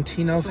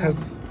 Valentinos Soon.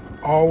 has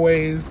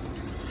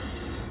always...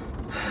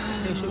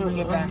 They should bring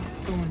it back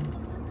soon.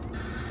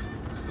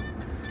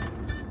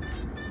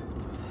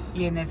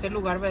 Y en ese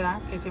lugar,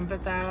 ¿verdad? Que siempre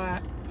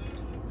estaba...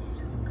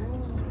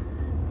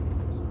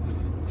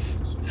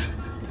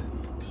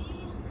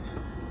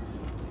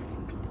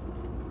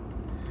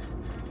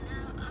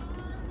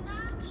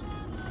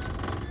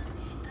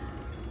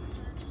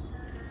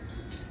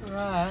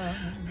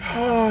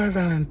 Ay,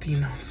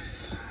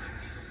 Valentinos.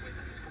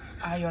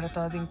 Ay, ahora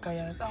todas bien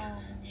calladas. Oh.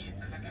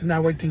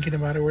 Now we're thinking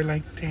about it. We're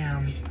like,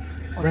 damn.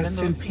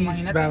 Rest in peace,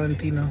 Imagínate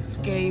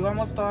Valentinos. que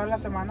íbamos toda la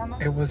semana, ¿no?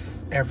 It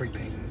was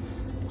everything.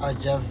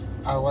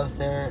 I was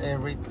there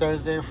every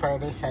Thursday,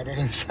 Friday,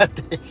 Saturday, and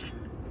Sunday.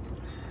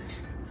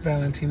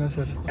 Valentinos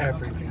was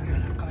everything.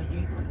 En la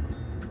calle.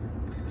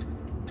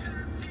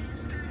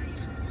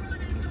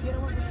 Quisiera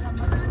volver a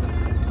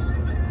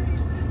amarte.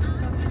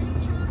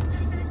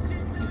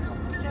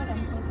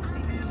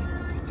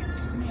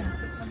 Me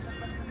haces tanta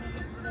falta, no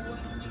lo puedo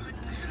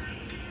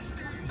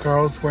negar.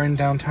 Girls, we're in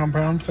downtown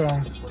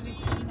Brownsville.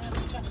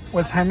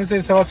 What time is it?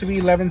 It's about to be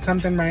 11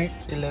 something, right?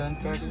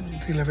 11:30.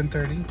 It's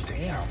 11:30.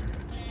 Damn.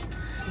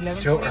 11:23.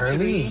 Still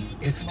early.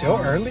 It's still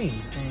early.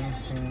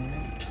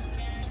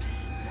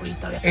 Oye,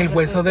 todavía está El abierto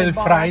hueso del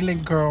bar. fraile,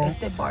 girl.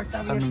 Este bar está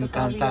A mí me abierto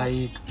encanta todavía.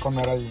 ahí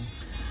comer ahí.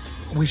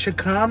 We should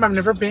come. I've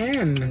never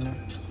been.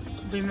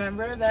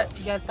 Remember that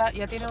ya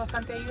tiene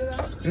bastante ayuda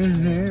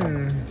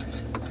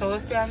todo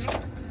este año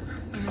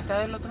y mitad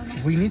del otro no.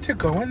 We need to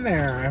go in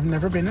there. I've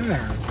never been in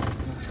there.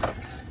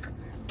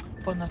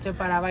 Pues no se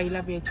paraba ahí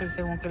la vieja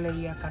según que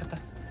leía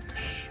cartas.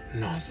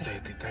 No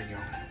sé, tita, yo.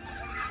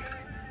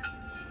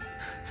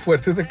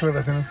 Fuertes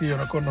declaraciones que yo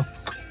no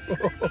conozco.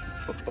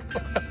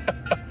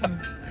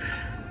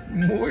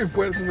 Muy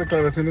fuertes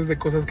declaraciones de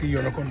cosas que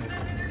yo no conozco.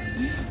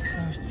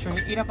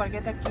 Ir a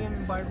parquete aquí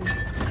en Barbie.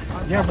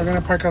 Yeah, we're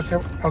gonna park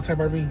outside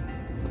Barbie.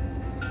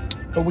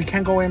 But we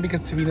can't go in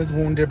because Divina's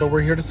wounded, but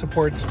we're here to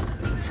support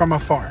from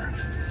afar.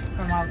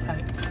 From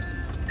outside.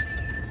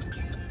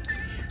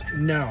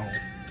 No.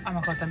 A lo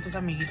mejor están tus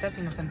amiguitas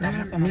y nos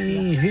sentamos Let en me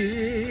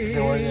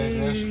la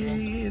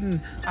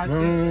in. Ah,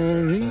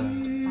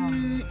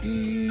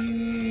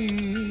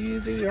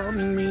 Easy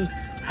on me.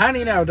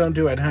 Honey, now, don't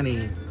do it,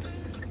 honey.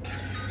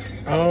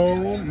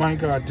 Oh my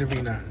God,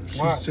 Divina. She's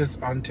What?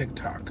 just on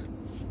TikTok.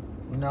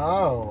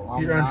 No,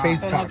 I'm You're on not.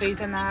 Facebook. Pero no te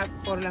dice nada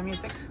por la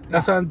music.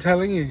 That's what I'm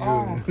telling you.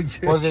 Oh.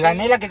 Pues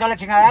díganme la quitó la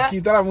chingada.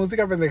 Quita la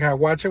música, pendeja.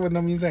 Watch it with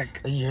no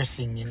music. You're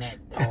singing it.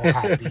 Oh,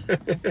 happy.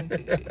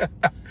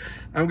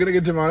 I'm gonna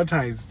get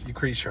demonetized, you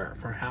creature,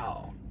 from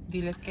hell.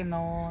 Diles que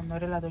no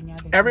eres la dueña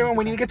de Everyone,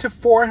 we need to get to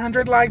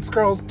 400 likes,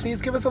 girls. Please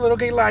give us a little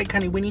gay like,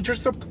 honey. We need your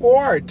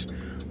support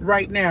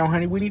right now,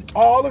 honey. We need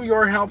all of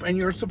your help and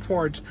your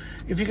support.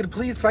 If you could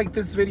please like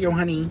this video,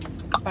 honey.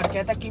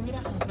 Parquete aquí, mira,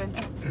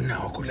 enfrente.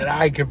 No, culera,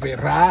 ay, qué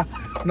perra.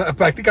 No,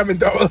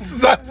 prácticamente vamos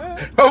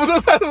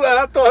a saludar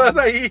a todas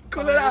ahí,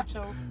 culera.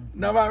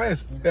 No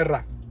mames,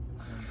 perra.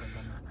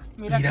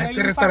 Mira, Mira aquí hay este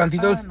un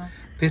restaurantito. no.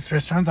 This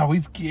restaurant's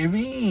always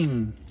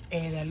giving.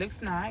 That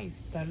looks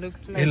nice. That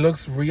looks like It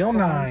looks real como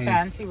un nice.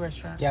 fancy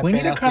restaurant. Ya We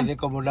need to apenas come- tiene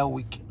como una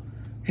week.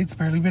 It's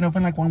barely been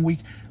open like 1 week.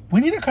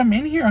 We need to come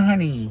in here,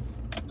 honey.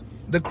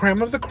 The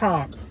creme of the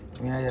crop.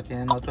 Mira, ya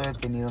tienen otro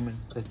detenido, mira.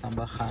 Se están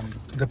bajando.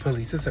 The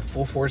police is at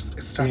full force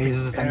Sí, stopping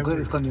se están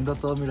every- escondiendo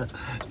todo, mira.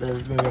 De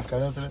acá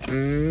de atrás.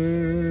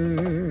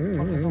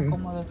 Porque son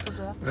como de estos,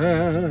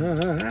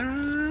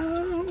 ¿verdad?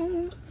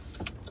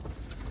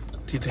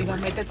 Mira,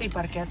 métete y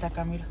parquéate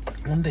acá, mira.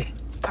 ¿Dónde?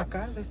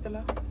 Acá, de este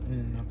lado.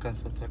 No, acá es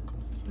otra cosa.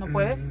 ¿No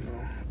puedes? No.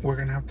 We're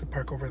gonna have to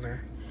park over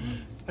there.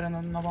 Pero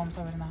no vamos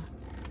a ver nada.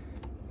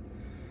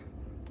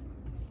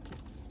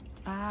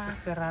 Ah,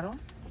 ¿cerraron?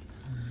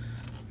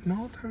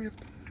 No, está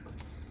abierto.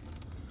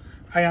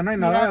 Allá no hay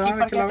Mira, nada, aquí ¿verdad? ¿De qué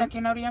parquéate lado? aquí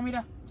en la orilla,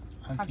 mira.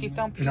 Aquí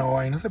está un piso. No,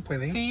 ahí no se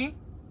puede. Sí,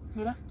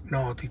 mira.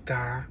 No,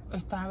 tita.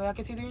 Está, ¿verdad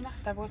que sí, Divina?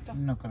 Está puesto.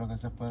 No creo que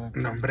se pueda.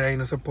 No, hombre, ahí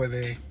no se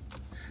puede.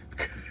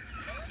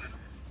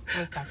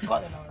 Pues sacó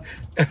de la hora.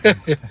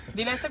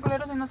 Dile a este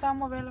culero si no se va a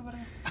mover la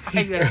verga.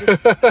 Ay,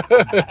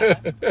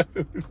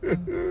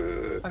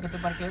 para que te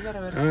parquees de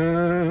reversa.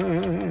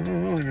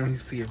 Let me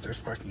see if there's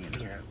parking in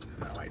here.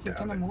 No, I He's doubt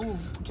gonna it.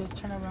 move. Just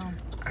turn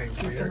around.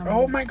 He's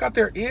oh my God,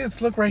 there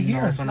is. Look right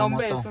here. No, es una No,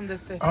 hombre, moto. es un de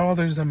este. Oh,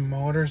 there's a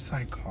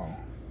motorcycle.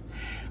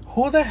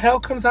 Who the hell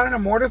comes out in a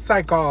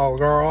motorcycle,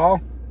 girl?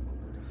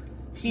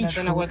 He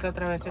Date la vuelta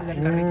otra vez. El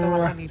del carrito va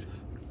a salir.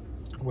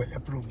 Huele a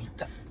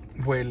plumita.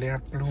 Huele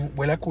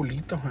a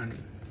culito, honey.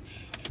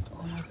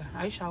 Oh my God.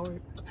 I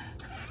showered.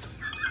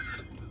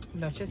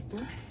 Lushious tú.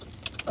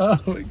 Oh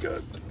my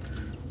God.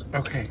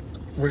 Okay,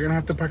 we're gonna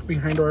have to park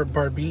behind our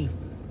Barbie.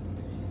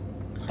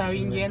 Está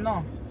bien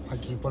lleno.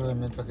 Aquí por el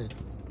metro así.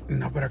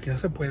 No, pero aquí no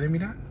se puede,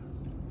 mira.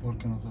 ¿Por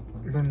qué no se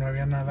puede? No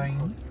había nada ahí.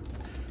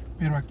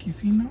 Pero aquí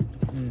sí, ¿no?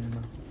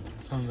 No.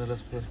 Son de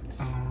las prostis.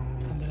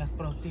 Donde las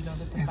prostis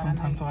se te Eso paran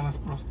están ahí. todas las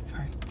prostis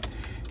ahí.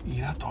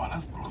 Mira, todas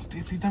las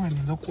prostis, sí, está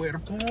vendiendo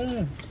cuerpo.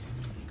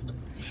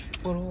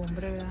 Puro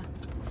hombre, ¿verdad?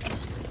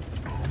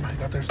 Oh my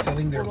God, they're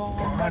selling their Puro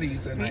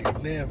bodies and I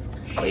live.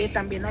 Oye,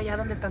 también allá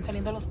donde están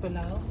saliendo los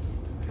pelados.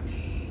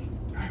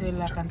 De la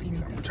Mucha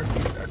cantinita. actividad, mucha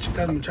actividad,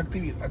 chicas, mucha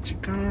actividad,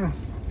 chicas.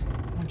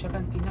 Mucha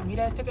cantina.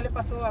 Mira, ¿qué le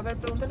pasó? A ver,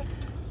 pregúntale.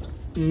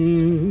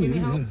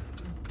 Mm.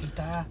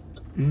 Tita,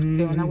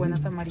 sea una buena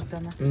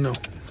samaritana. No.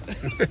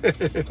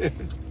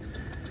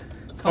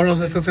 O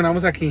nos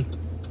estacionamos aquí.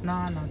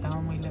 No,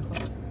 estamos muy lejos.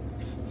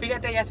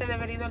 Fíjate, ya se debe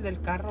haber ido el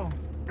del carro.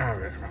 A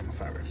ver, vamos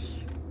a ver.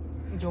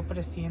 Yo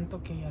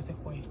presiento que ya se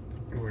fue.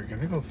 We're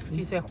gonna go see.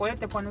 Si se fue,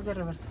 te pones de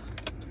reversa.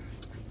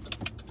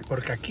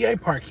 Porque aquí hay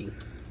parking.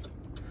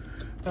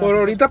 Pero- Por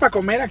ahorita para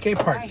comer aquí hay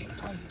parking.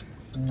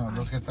 Ay. No,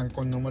 los que están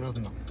con números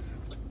no.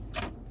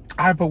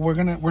 Ah, but we're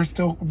not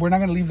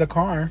gonna leave the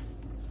car.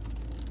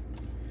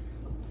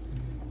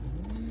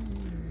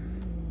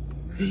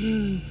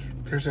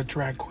 There's a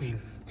drag queen.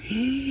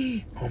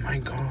 Oh my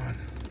God.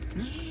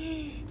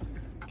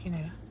 ¿Quién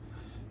era?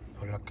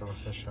 Por la que va a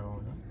hacer show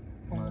ahora.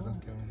 Una de las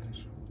que va a hacer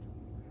show.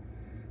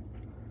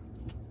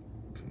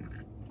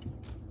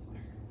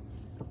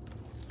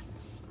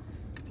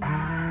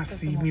 Ah,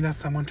 sí, mira,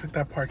 someone took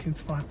that parking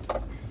spot.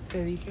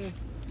 Te dije.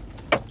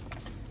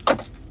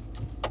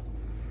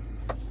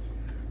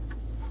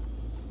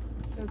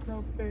 That's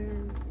not fair.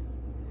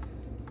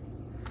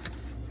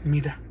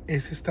 Mira,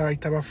 ese ahí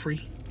estaba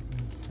free.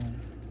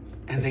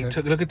 And they Ese-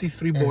 took, look at these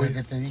three Es el boys.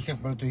 que te dije,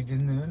 pero tú dices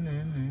no.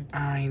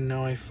 I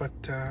know, I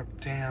fucked up.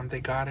 Damn,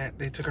 they got it.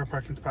 They took our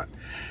parking spot.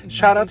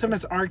 Shout out to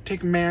Miss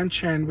Arctic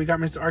Mansion. We got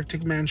Miss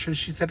Arctic Mansion.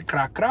 She said,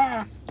 cra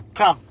cra.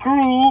 Crack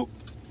crew.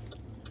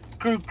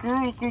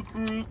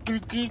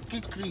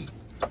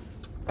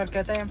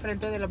 Parquéate ahí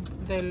enfrente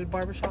del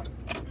barbershop.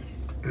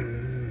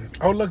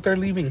 Oh, look, they're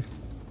leaving.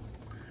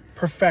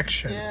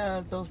 Perfection.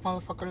 Yeah, those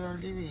motherfuckers are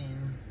leaving.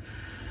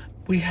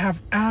 We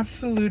have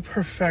absolute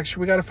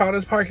perfection. We gotta find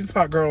this parking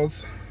spot,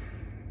 girls.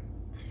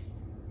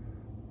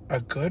 A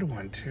good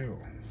one, too.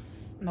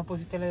 No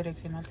pusiste la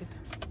direccional, tita.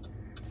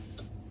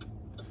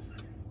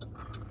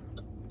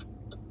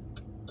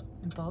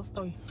 En todo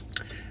estoy.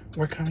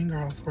 We're coming,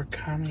 girls. We're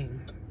coming.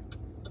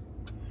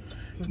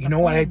 You know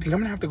what? I think I'm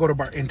gonna have to go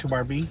to into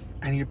Barbie.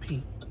 I need to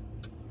pee.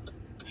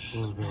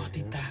 No,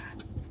 tita.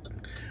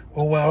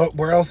 Oh, well,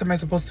 where else am I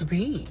supposed to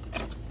pee?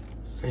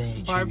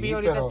 Barbie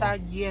ahorita está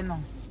lleno.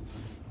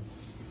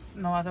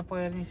 No vas a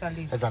poder ni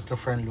salir. Está tu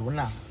friend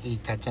Luna y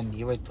Tacha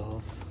Niva y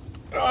todos.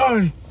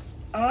 Ay,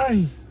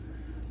 ay.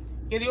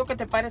 Yo digo que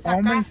te pares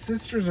All my acá.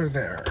 sisters are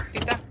there.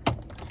 Tita,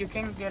 you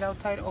can get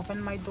outside,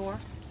 open my door.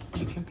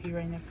 You can pee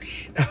right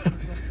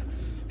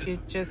next.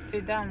 Just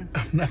sit down.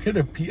 I'm not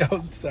gonna pee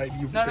outside,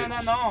 you No,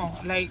 bitch. no.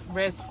 Like,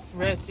 rest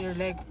your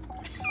legs.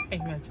 Ay,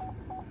 gacho.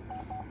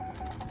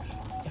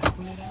 Ya,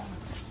 culera.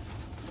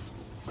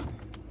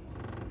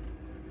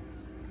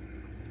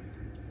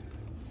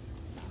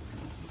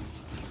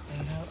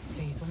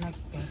 Se hizo una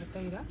experta,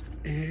 mira.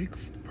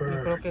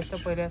 Yo creo que esto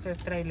Expert. podría ser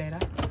trailera.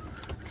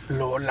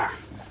 Lola.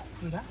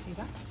 Mira.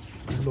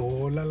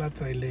 Lola la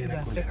trailera. Ya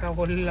se culera.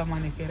 acabó la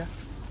manejera.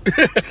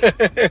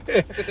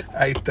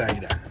 Ahí está,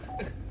 mira.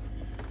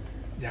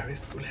 Ya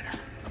ves, culera.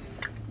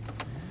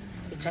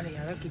 Échale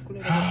llave aquí,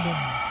 culera.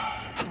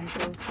 porque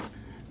son todos.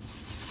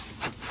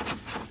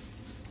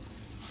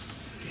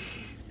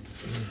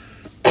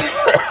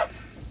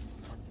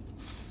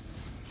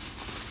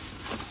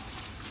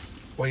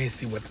 Oye,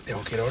 sí, güey,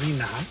 tengo que ir a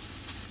orinar.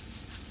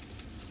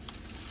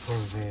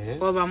 Pues ves.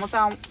 Pues vamos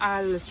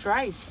al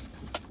Stripes.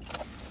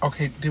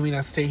 Okay, Divina,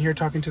 stay here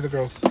talking to the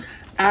girls.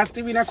 Ask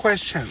Divina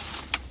questions.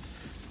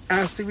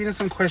 ask Divina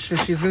some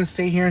questions. She's going to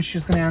stay here and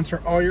she's going to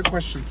answer all your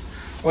questions.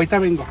 Ahorita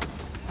vengo.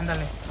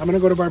 Ándale. I'm going to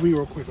go to Barbie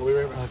real quick. I'll be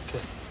right back. Okay.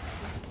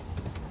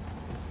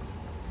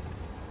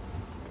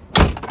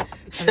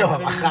 Se va a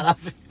bajar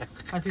así.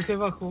 Así se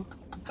bajó.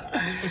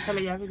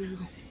 Échale llave,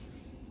 Divina.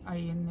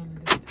 Ahí en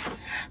el...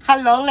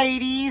 Hello,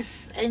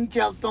 ladies and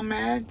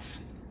gentlemen.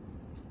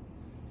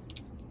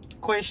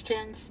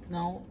 Questions?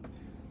 No.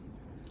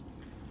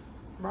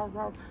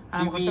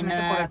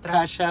 Divina,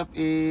 CASHAPP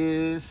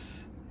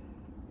is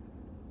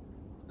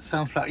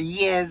sunflower.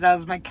 Yes,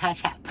 that's my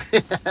CASHAPP.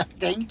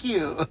 Thank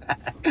you.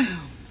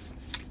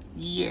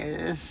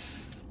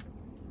 Yes.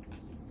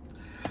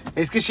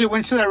 It's because she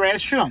went to the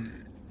restroom.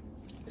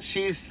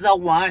 She's the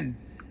one.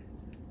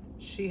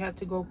 She had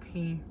to go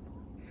pee.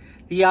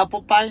 The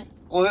apple pie?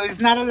 Well, it's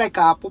not like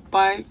apple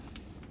pie.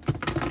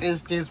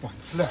 It's this one.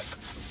 Look.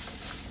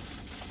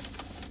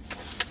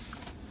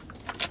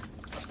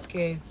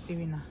 ¿Qué es,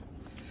 Divina?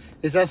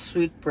 It's a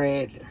sweet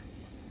bread.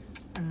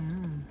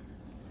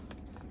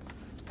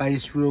 But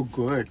it's real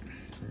good.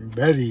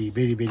 Very,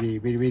 very, very,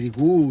 very, very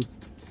good.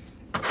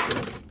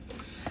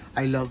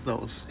 I love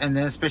those. And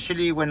then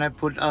especially when I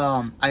put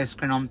ice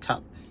cream on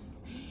top.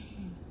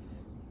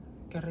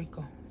 Qué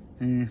rico.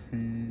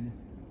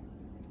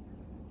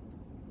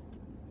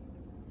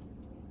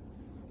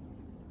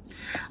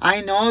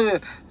 I know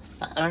that,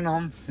 I don't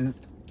know,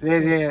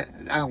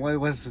 it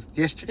was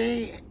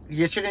yesterday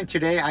and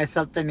today I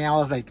saw the name, I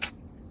was like,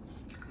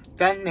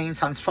 that name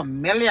sounds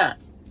familiar.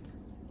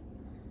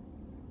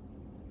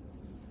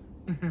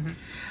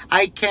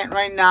 I can't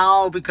right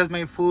now because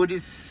my foot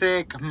is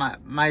sick. My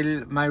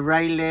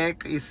right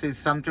leg is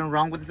something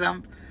wrong with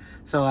them.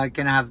 So I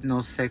can have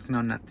no sex,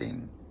 no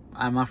nothing.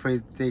 I'm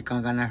afraid they're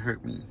gonna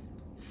hurt me.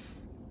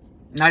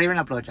 Not even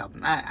a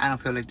blowjob. I don't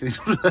feel like doing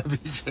a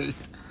BJ.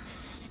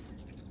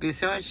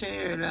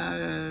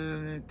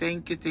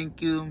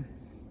 Thank you.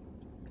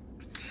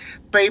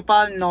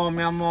 PayPal no,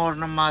 mi amor,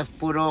 nomás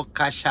puro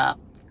CASHAPP.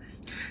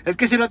 Es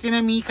que sí lo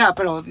tiene mi hija,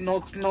 pero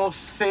no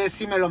sé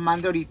si me lo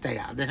mande ahorita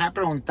ya. Déjame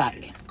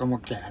preguntarle, como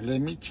quiera. Let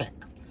me check.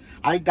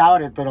 I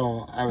doubt it,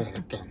 pero a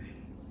ver, ¿qué?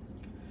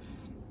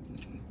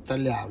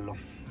 Entonces le hablo.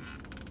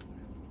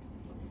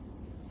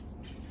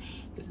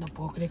 No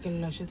puedo creer que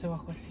el Lushious se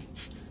bajó así.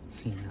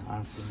 Sí,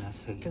 así la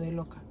sé. Quedé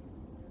loca.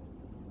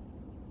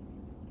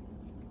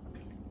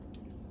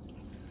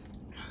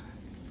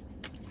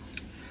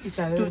 Y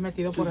se ha de haber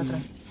metido por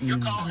atrás. Your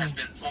call has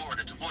been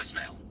forwarded to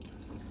voicemail.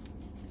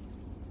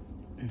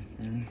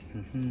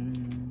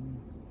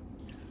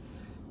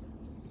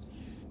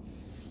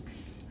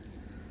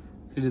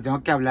 Sí, le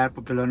tengo que hablar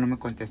porque luego no me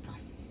contesta.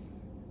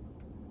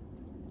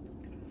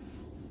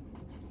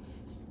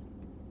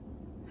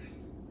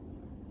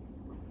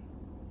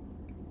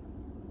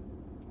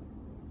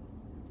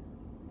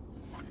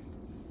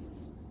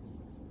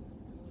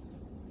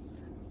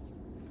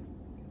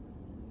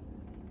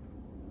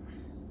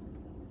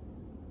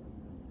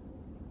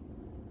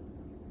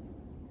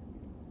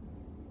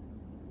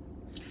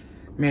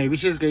 Maybe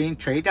she's getting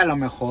trade, a lo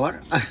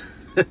mejor.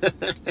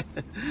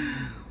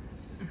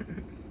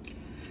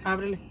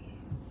 Ábrele.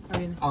 Ahí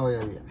viene. Oh, ya.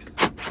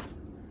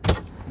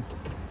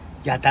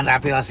 Ya tan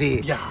rápido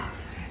así. Ya.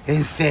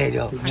 En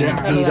serio. Ya.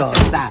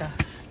 Mentirosa.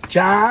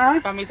 Ya.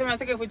 Para mí se me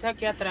hace que fuiste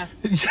aquí atrás.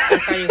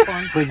 Al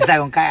callejón. Pues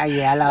a un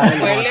calle al lado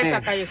del Hueles bote.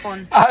 a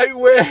callejón. Ay,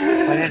 güey.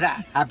 Hueles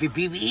a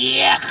pipí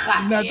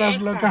vieja. No, estás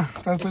loca.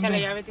 Estás Échale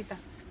pendeja. llave, tita.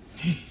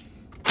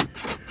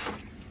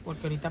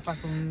 Porque ahorita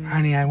pasó un...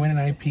 Honey, I went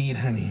and I peed,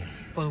 honey.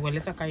 Pues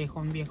hueles a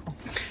callejón viejo.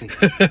 Sí.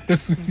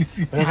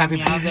 Hueles a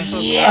pipí De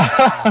esos-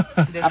 vieja.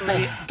 de esos-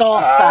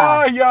 Apestosa.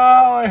 Oh,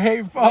 yo, Hueles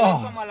hateful.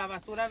 como a la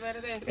basura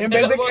verde. En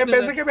vez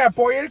de que me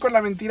apoyen con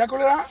la mentira,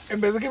 culera,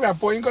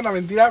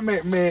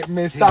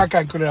 me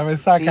sacan, culera, me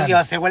Sí, sacan.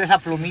 yo sé, hueles a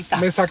plumita.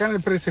 Me sacan el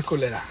precio,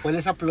 culera.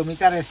 Hueles a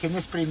plumita recién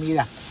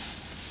exprimida.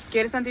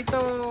 ¿Quieres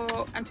tantito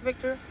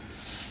antibacterial?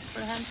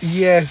 For hand?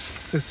 Yes,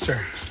 sister.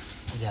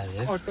 Ya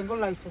ves. O tengo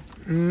Lysol.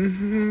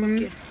 Mm-hmm.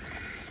 ¿Quieres?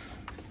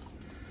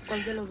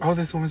 ¿Cuál de los dos? Oh,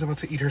 this woman's about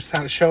to eat her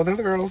salad. Show them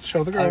the girls.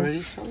 Show the I already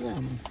girls. showed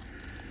them.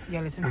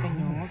 Ya les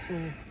enseñó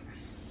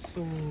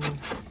su...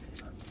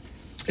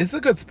 It's a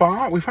good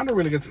spot. We found a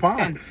really good spot.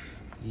 Ten.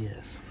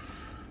 Yes.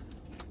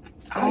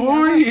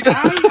 Ay,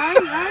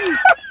 Ay.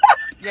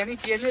 Ya ni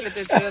tiene, le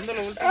estoy dando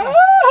lo último.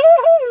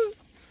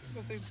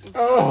 Yo soy-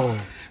 Oh.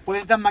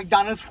 Where's the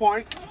McDonald's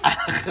fork?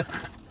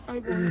 Ay,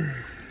 bueno.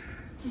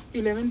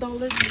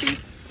 $11,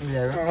 please.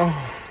 Yeah. Oh.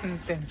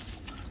 Ten.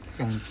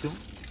 Thank you.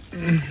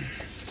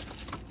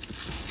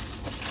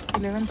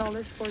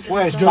 $11 for the...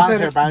 Pues,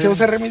 Yo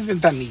cerré mis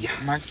ventanillas.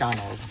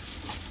 McDonald's.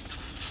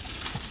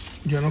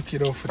 Yo no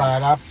quiero frío.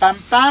 Para pam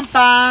pam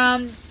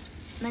pam.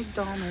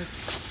 McDonald's.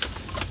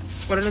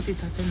 Órale,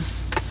 tita, ten.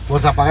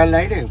 Pues apaga el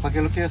aire. ¿Para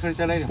qué lo quieres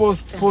ahorita el aire? Pues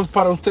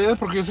para ustedes,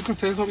 porque yo sé que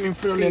ustedes son bien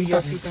Sí, yo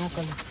friolentas. sí tengo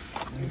calor.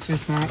 Sí,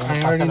 no, Bueno,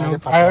 I pásala de I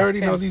papel. already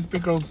know these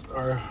big girls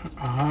are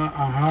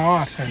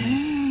hot.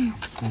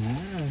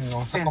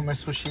 Vamos a comer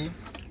sushi.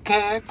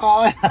 ¿Qué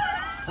cosa?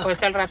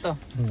 Pues al rato.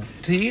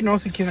 Sí, no,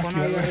 si quieren aquí.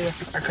 Bueno, ahí ¿verdad?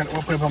 arriba. Acá lo voy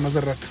a poner para más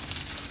de rato.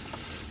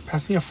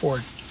 Pass me a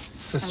fork.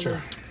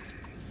 sister.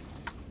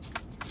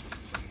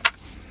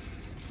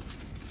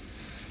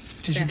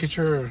 Did you get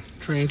your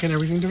drink and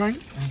everything, Divine?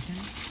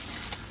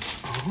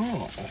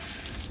 Oh.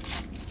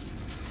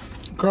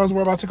 Girls,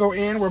 we're about to go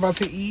in. We're about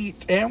to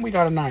eat. And we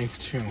got a knife,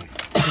 too.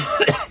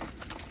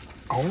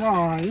 All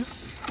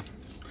rise.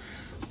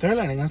 They're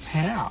letting us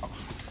have.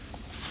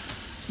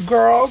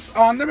 Girls,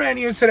 on the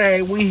menu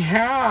today, we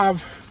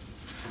have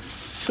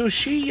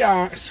Sushi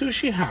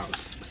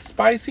House.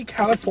 Spicy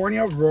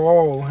California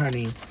Roll,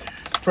 honey.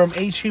 From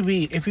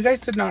H-E-B. If you guys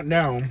did not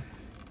know,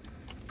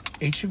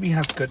 H-E-B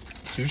has good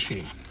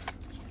sushi.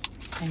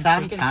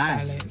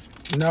 Sometimes.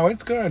 No,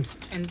 it's good.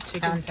 And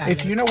chicken salad.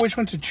 If you know which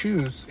one to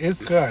choose,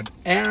 it's good.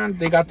 And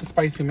they got the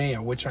spicy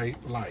mayo, which I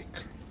like.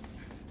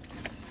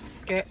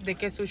 ¿De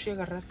qué sushi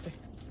agarraste?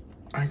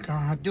 I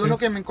got De uno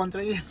que me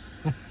encontré.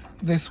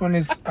 this one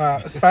is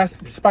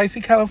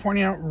Spicy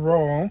California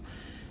Roll.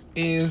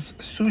 Is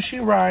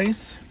sushi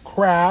rice,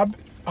 crab,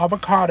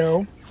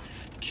 avocado,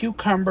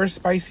 cucumber,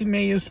 spicy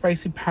mayo,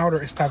 spicy powder.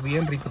 Está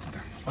bien rico.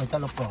 Ahorita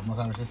lo probamos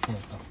a ver si es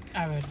cierto.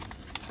 A ver.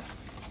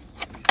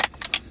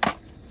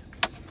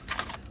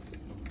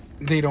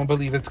 They don't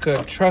believe it's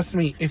good. Trust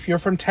me, if you're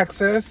from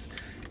Texas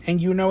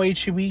and you know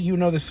H-E-B, you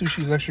know the sushi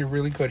is actually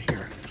really good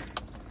here.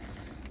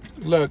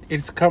 Look,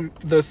 it's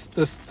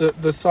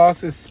the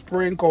sauce is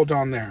sprinkled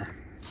on there.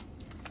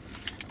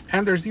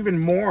 And there's even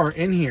more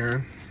in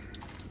here.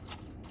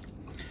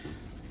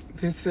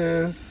 This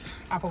is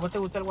 ¿A poco te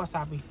gusta el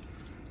wasabi?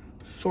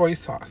 soy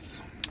sauce.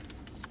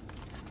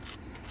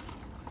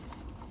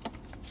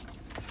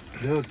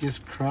 Look, it's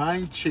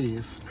crunchy.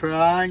 It's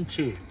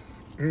crunchy.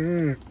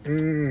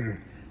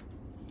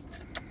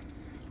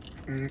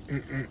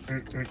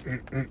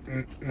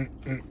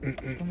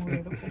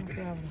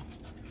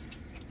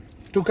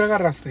 ¿Tú qué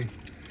agarraste?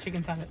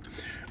 Chicken salad.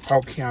 Oh,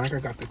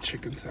 Kianna got the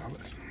chicken salad.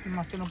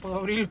 Más que no puedo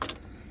abrir.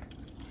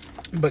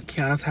 But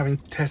Kiana's having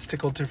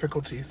testicle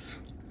difficulties.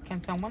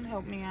 Can someone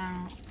help me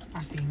out?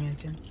 Así,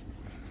 miren.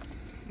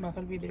 Baja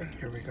el vidrio.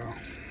 Here we go.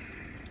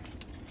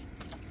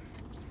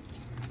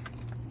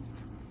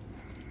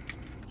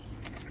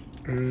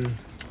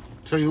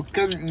 So you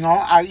can know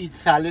I eat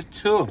salad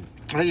too.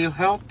 Are you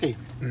healthy?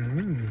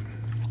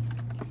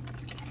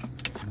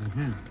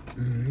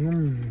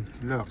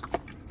 Look.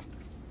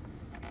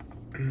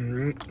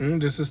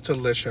 This is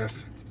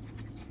delicious.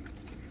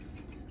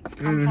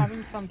 I'm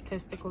having some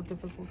testicle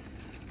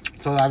difficulties.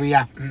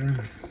 Todavía.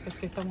 Es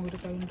que esta mujer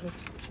está bien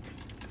recia.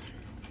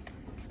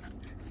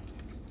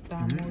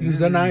 Use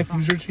the knife.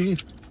 Use your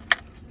teeth.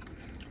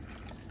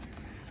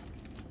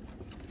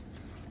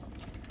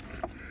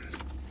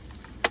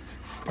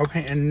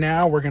 Okay, and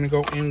now we're going to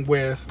go in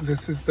with,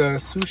 this is the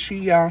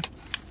Sushi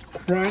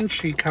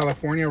Crunchy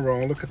California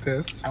Roll. Look at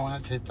this. I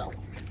want to taste that one.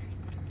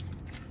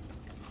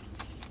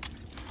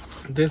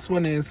 This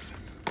one is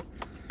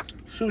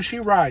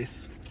sushi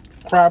rice,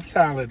 crab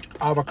salad,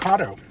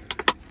 avocado,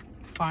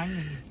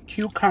 Finally.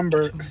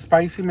 cucumber,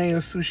 spicy mayo,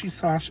 sushi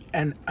sauce,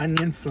 and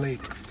onion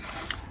flakes.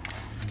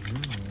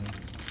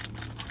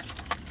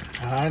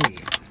 Honey.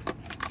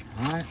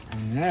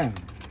 And then.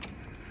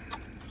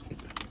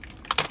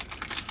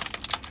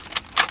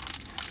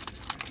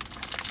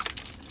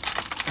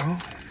 Oh.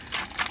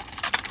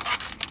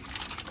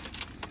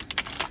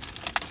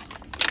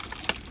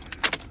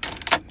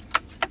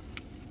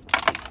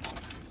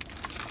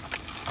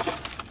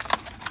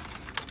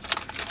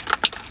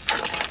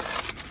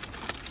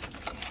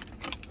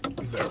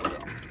 There we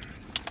go.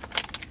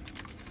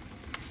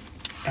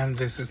 And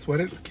this is what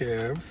it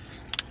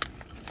gives.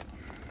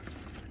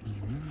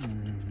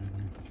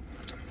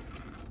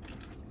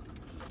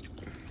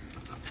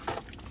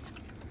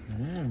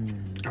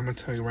 I'm gonna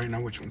tell you right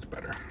now which one's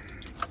better.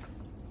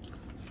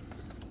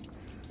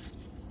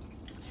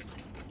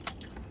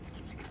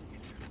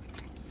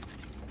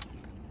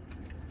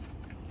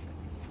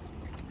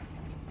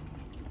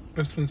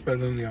 This one's better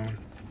than the other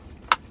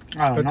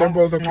one. But they're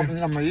both okay.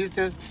 No me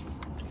dices.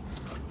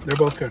 They're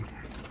both good.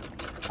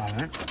 A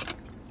ver.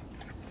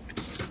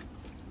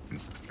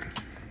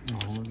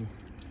 No,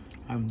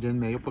 I'm del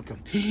medio porque.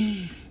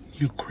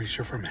 You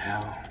creature from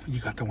hell. You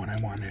got the one I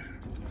wanted.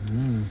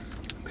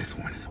 This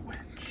one is a witch.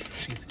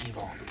 She's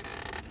evil.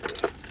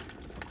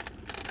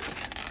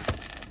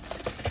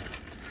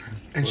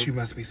 And she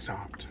must be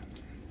stopped.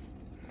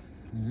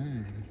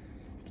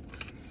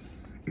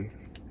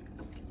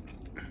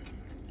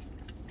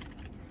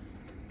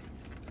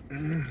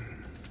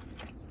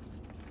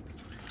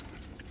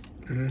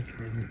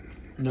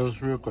 That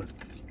was real good.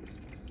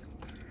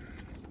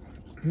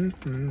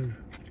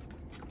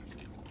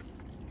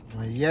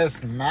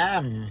 Yes,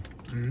 ma'am.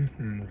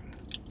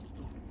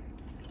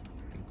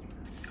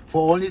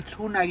 For only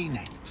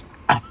 $2.99.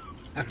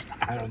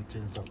 I don't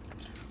think so.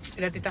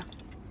 Mira, tita.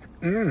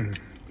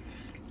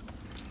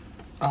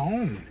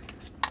 Oh.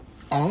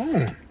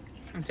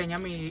 Enseña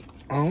mi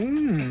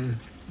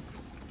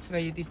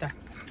galletita.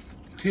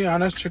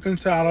 Kiana's chicken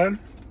salad.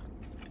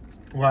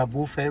 We have a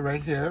buffet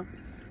right here.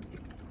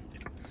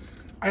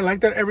 I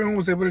like that everyone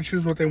was able to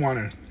choose what they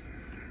wanted.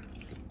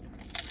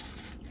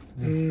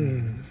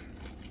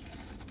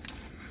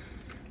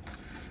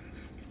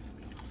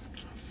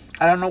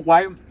 I don't know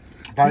why,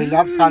 but I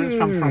love salads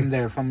from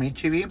there, from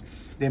H-E-B.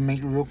 They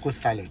make real good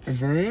salads.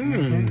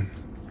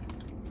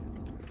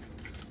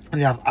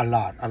 They have a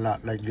lot,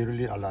 like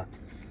literally a lot.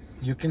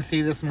 You can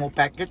see the small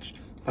package,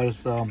 but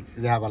it's,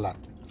 they have a lot.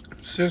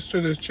 Sister,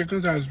 this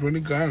chicken salad is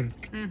really good.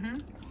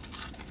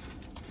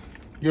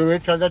 You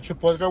already tried that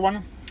chipotle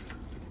one?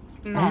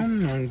 No. Oh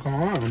my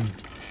god.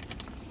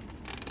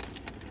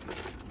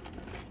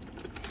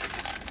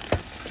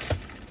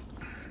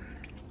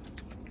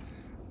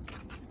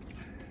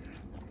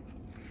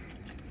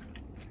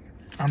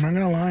 I'm not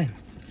gonna lie.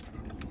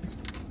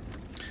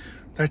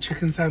 That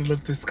chicken salad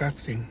looked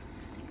disgusting.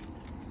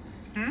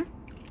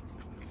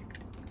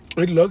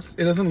 It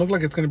doesn't look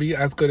like it's gonna be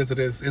as good as it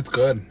is. It's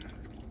good.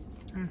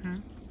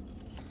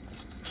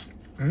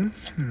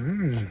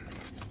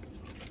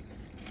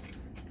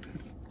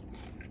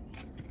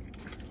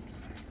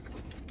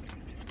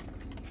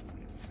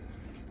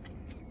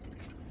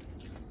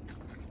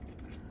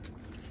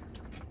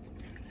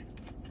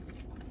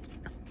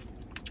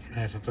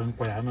 Eso todo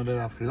encuadrado, no le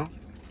da frío.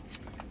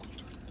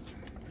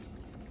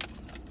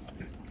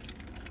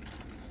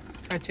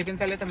 La chicken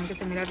salad también que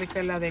se mira rica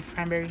es la de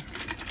cranberry.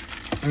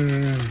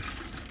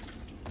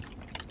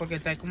 Porque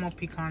trae como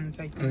pecans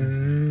ahí.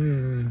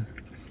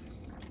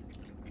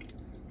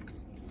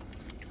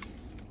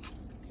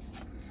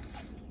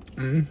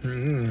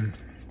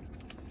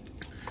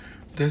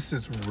 This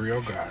is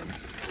real good.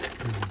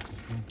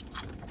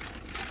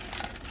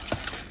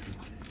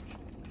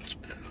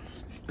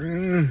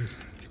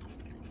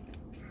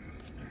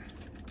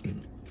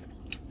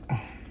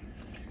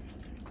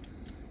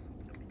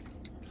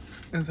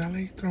 Is that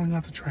lady throwing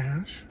out the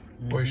trash?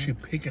 Or is she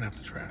picking up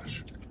the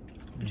trash?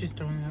 She's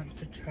throwing out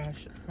the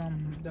trash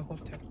from the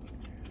hotel.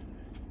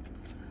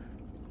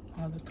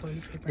 All the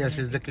toilet paper. Yeah,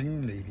 she's the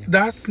cleaning lady.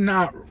 That's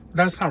not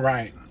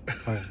right.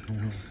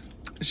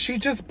 She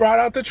just brought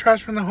out the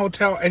trash from the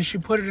hotel and she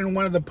put it in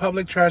one of the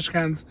public trash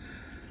cans.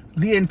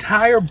 The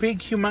entire big,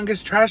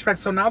 humongous trash bag.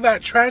 So now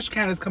that trash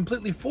can is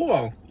completely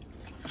full.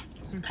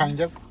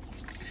 Kind of.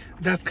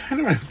 That's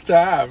kind of messed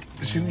up.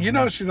 You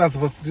know she's not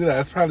supposed to do that.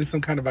 That's probably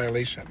some kind of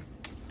violation.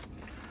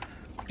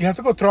 You have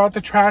to go throw out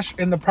the trash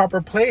in the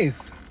proper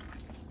place.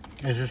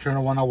 She's just trying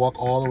to want to walk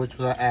all the way to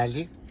the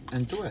alley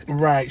and do it.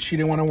 Right. She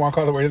didn't want to walk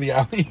all the way to the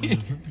alley.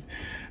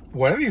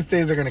 One of these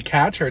days they're going to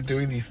catch her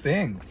doing these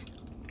things.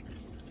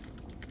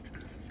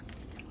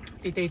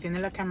 Y te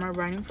tiene la camera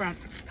right in front.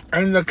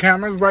 And the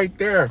camera's right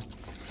there.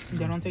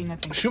 They don't say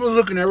nothing. She was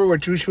looking everywhere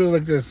too. She was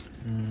like this.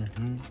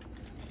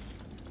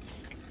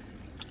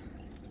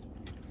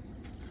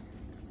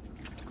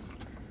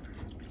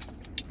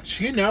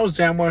 She knows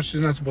damn well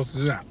she's not supposed to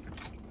do that.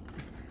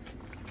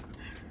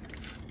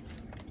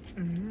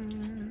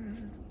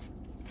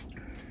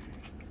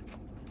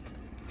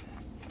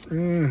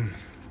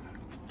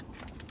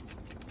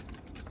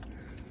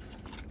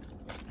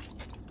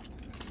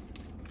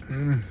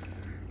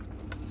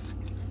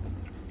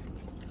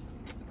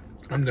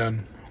 I'm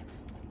done.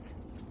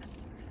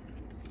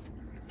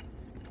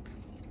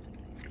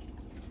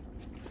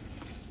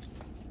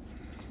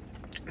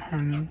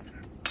 Honey,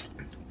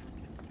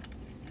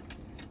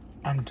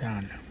 I'm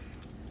done.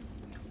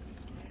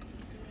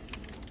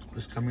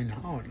 What's coming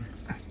out?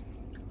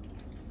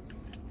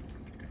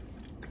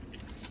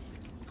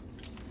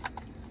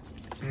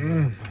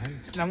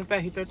 Dame un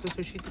pedacito de tu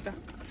sushi, tita.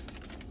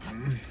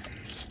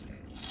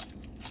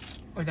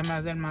 Ahorita me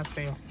das del más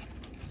feo.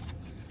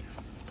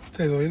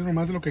 Te doy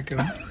nomás de lo que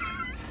queda.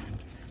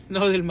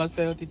 No, del más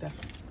feo, tita.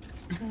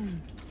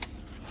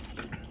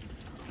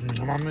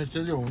 No mames, este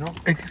es de uno.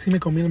 Es que sí me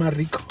comí el más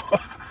rico.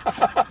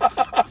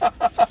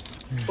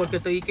 Porque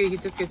te di que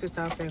dijiste que este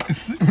estaba feo.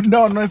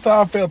 No, no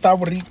estaba feo,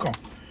 estaba rico.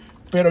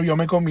 Pero yo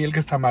me comí el que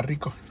está más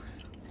rico.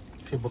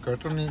 Sí, porque el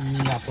otro ni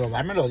a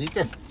probar me lo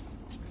dices.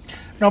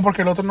 No,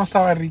 porque el otro no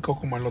estaba rico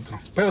como el otro.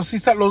 Pero sí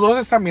está, los dos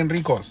están bien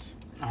ricos.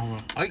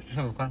 Ay,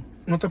 se me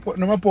fue.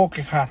 No me puedo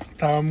quejar.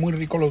 Estaban muy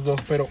ricos los dos,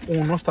 pero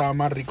uno estaba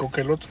más rico que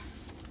el otro.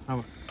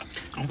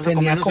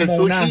 Tenía como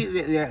el una sushi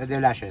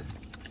de Lushious.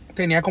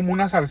 Tenía como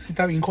una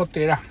salsita bien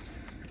jotera.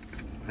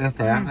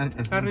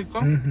 ¿Está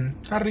rico?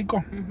 Está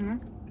rico.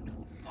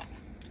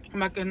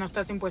 Más que no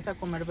estás impuesta a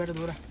comer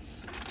verdura.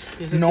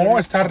 No,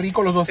 está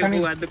rico. Los dos están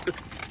jugando.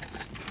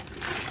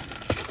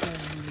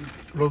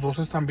 Los dos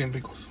están bien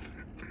ricos.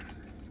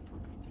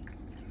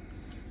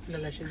 La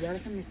Lushious, ya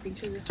dejan mis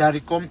pinches. Está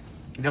rico.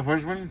 The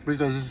first one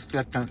because it's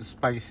like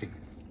spicy.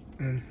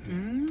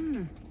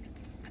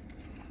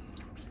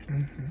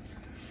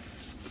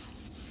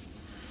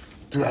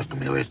 ¿Tú has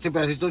comido este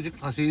pedacito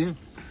así?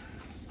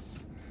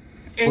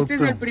 ¿Este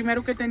es el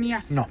primero que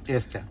tenías? No,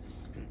 este.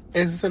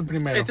 Ese es el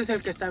primero. Este es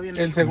el que está bien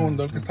rico. El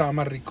segundo, el que estaba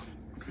más rico.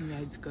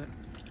 Yeah, it's good.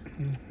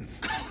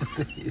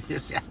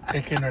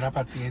 Es que no era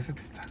para ti ese,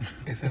 tita.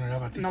 Ese no era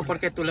para ti. No,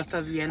 porque tú lo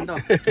estás viendo.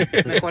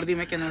 Mejor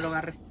dime que no lo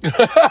agarre.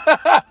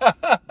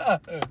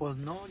 Pues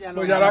no, ya lo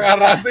pues ya lo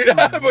agarraste.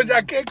 Pues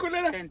ya qué,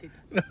 culera.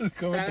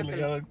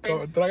 Cómetelo.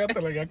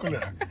 Trágatela ya,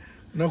 culera.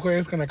 No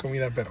juegues con la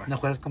comida, perra. No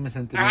juegues con mis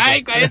sentimientos.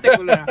 Ay, cállate,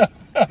 culera.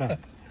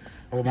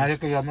 Lo más es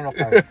que yo me lo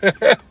cago.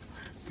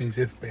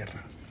 Pinches perras.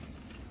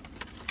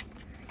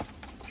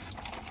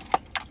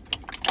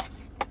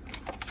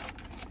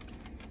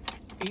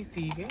 Y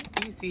sigue,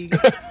 y sigue.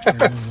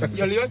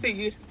 Yo le iba a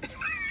seguir.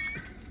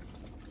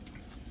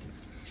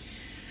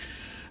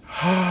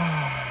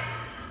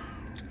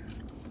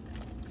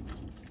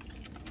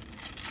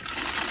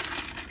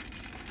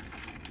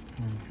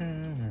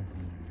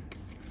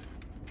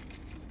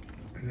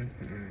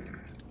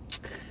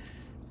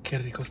 Qué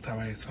rico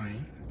estaba eso, ¿eh?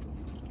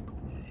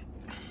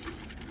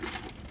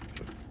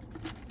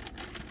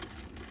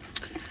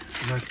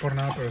 No es por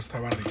nada, pero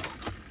estaba rico.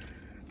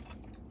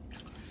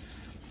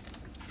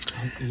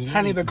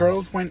 Honey, the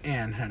girls went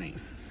in, honey.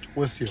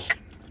 What's you?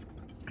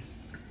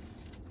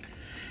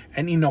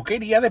 And y no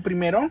quería de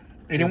primero.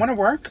 It didn't want to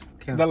work.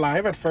 The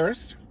live at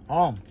first.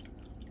 Oh.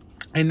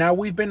 And now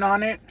we've been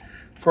on it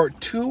for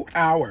 2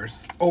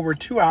 hours. Over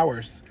 2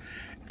 hours.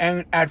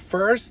 And at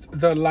first,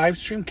 the live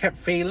stream kept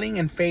failing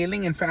and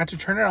failing. And I had to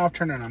turn it off,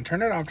 turn it on,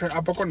 turn it off, turn it off.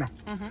 ¿A poco no?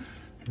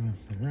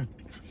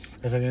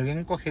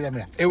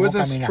 It was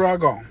a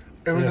struggle.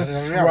 It was a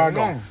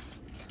struggle.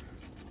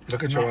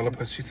 Look at Joella,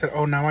 but she said,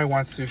 oh, now I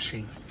want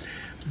sushi.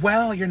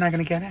 Well, you're not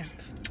going to get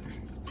it.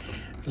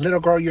 Little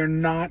girl, you're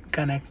not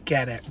going to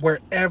get it.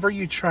 Wherever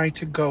you try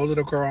to go,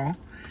 little girl,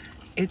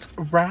 it's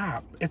a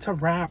wrap. It's a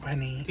wrap,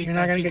 honey. You're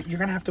not going to get, you're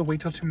going to have to wait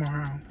till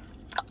tomorrow.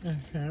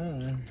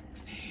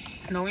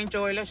 Knowing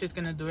Joella, she's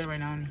going to do it right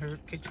now in her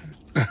kitchen.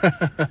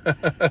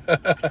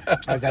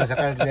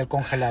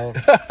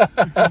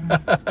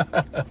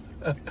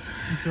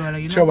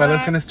 Joella, you know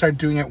Joella's going to start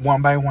doing it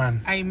one by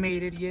one. I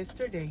made it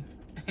yesterday.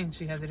 And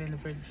she has it in the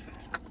fridge.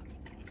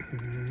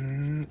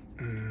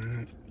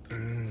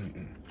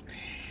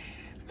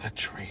 The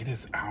trade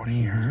is out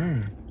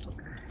here.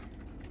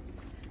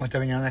 Ahorita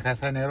vinieron de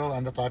casa de enero,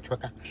 anda toda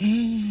chueca.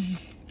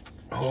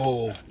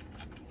 Oh.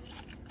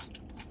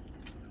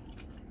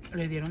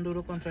 Le dieron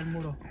duro contra el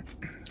muro.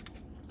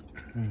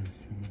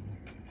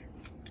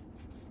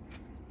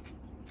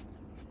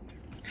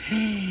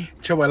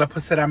 Joella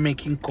puts it on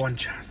making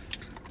conchas.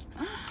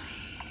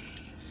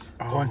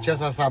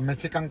 Conchas, o sea,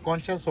 Mexican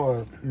conchas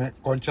or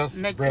conchas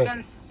Mexican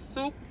bread?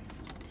 soup.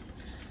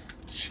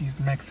 She's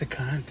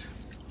Mexican.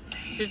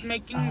 She's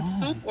making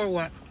soup or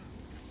what?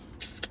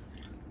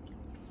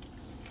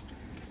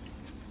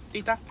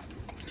 Tita?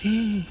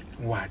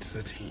 What's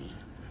the tea?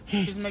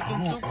 She's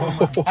making soup.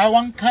 I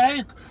want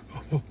cake.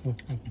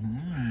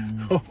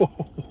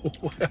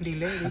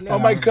 Dile. Oh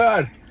my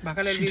God.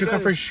 Bájale el She took vidrio.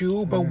 off her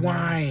shoe, but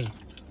why?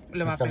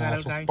 Le va a pegar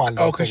al guy.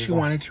 Oh, because she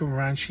wanted to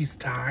run. She's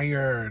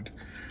tired.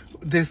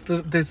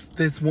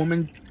 This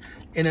woman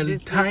in a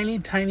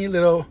tiny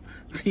little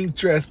pink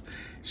dress.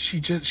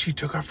 She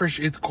took off her.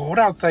 It's cold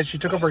outside. She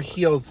took off her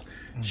heels.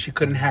 She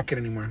couldn't hack it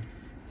anymore.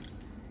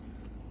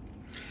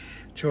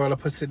 Joella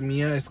puts it.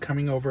 Mia is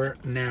coming over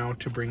now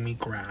to bring me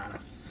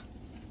grass.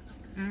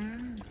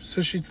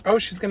 So she's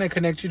gonna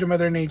connect you to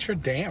Mother Nature.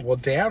 Damn. Well,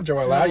 damn,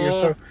 Joella,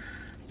 No.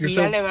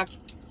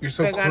 you're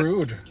so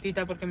crude.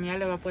 Tita, porque Mia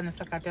le va a poner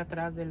sacate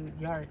atrás del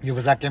yard. Y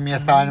pues que Mia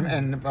estaba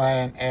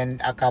en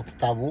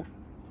Acaptabú.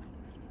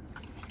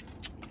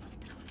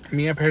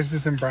 Mia Paris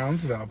is in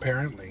Brownsville,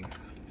 apparently.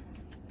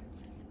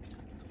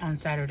 On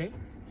Saturday.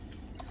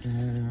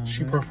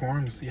 She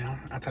performs, yeah,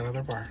 at that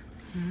other bar.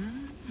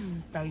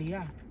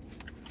 Talia.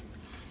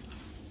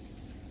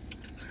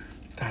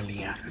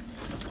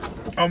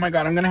 Oh my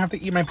God, I'm gonna have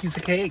to eat my piece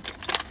of cake.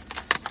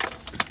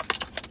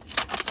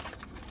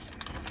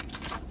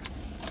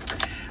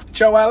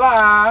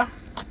 Joella,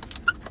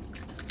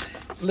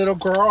 little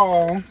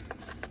girl,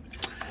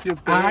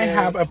 I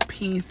have a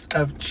piece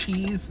of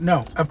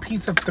a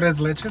piece of tres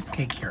leches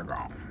cake here,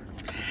 girl.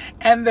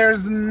 And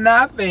there's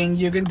nothing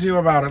you can do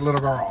about it, little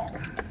girl.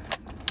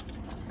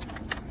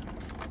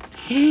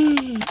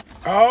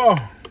 Oh.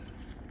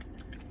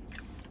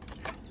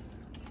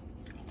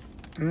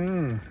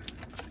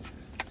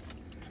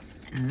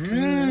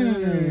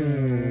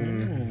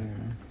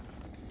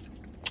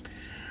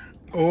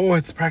 Oh,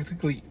 it's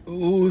practically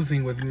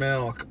oozing with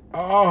milk.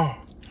 Oh.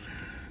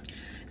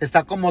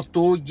 Está como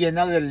tú,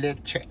 llena de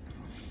leche.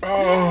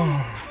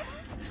 Oh.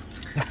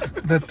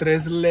 The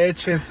tres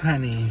leches,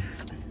 honey.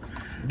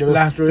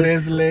 Las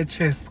tres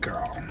leches,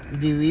 girl.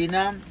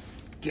 Divina,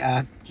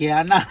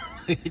 Kianna.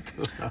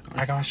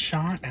 I got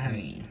shot,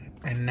 honey.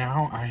 And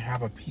now I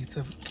have a piece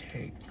of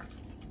cake.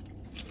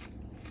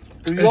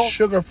 It's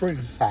sugar-free.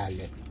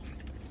 Sale.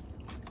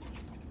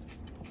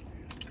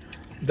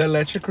 The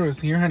leche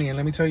cruz. Here, honey, and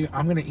let me tell you,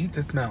 I'm going to eat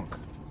this milk.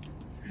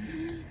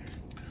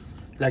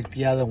 Like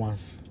the other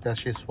ones that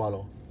she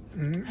swallowed.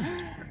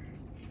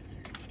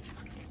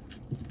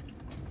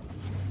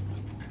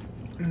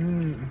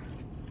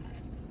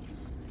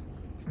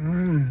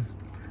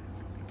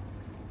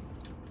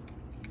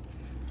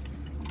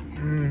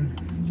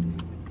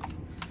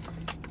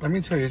 Let me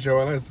tell you,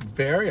 Joella is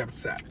very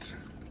upset.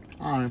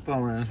 Ay,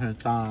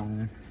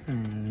 pobrecita.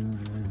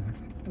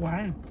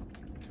 Why?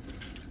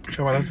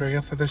 Joella's very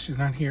upset that she's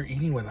not here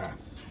eating with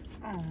us.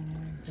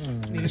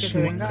 Dile que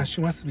se venga. Because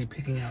she wants to be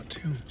picking out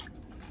too.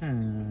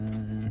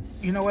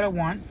 You know what I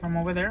want from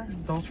over there?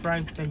 Those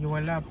fries that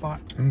Yuela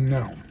bought.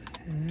 No.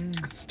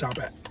 Stop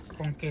it.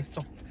 Con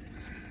queso.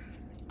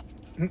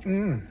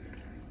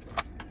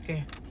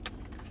 Okay.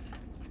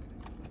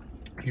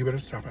 You better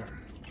stop it.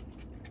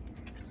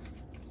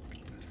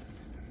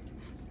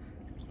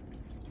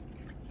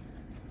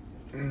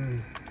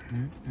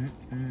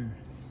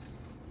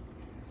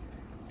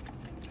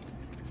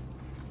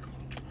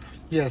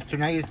 Yes,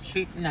 tonight is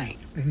cheat night.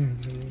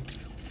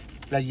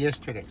 Like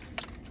yesterday.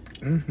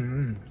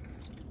 And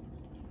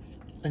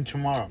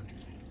tomorrow.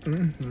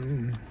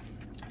 And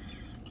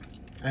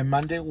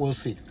Monday, we'll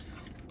see.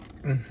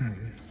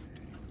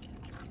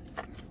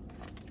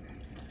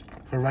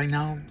 But right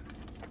now,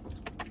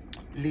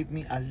 leave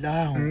me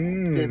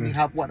alone. Let me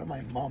have one of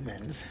my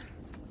moments.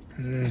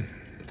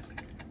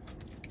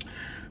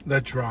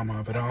 The drama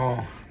of it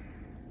all.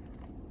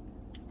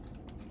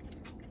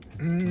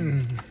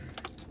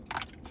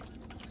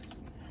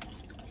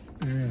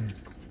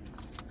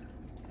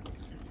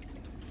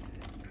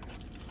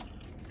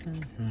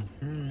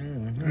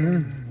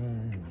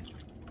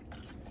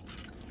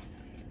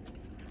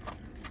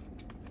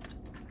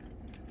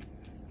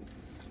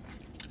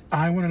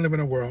 I want to live in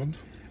a world.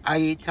 I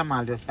ate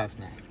tamales last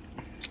night.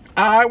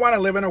 I want to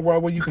live in a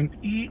world where you can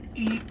eat,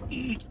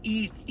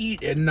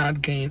 and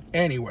not gain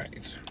any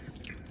weight.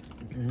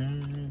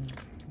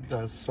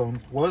 There's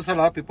a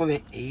lot of people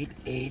that ate,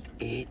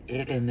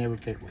 and never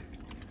get weight.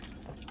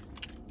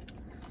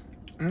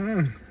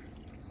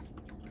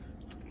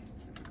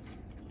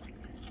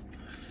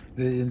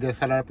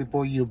 There's a lot of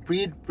people, you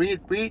breathe,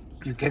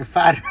 you get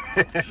fatter.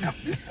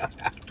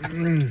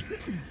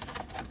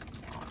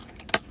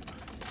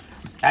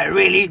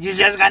 Really? You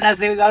just gonna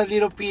save that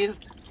little piece?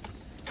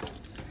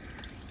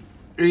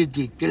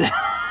 Ridiculous.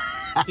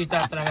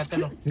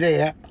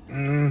 Yeah.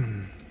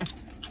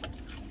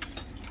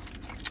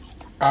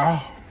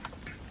 Oh.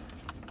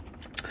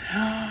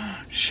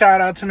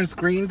 Shout out to Miss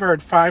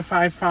Greenbird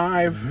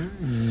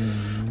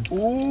 555.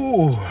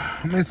 Ooh,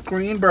 Miss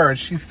Greenbird,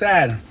 she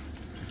said,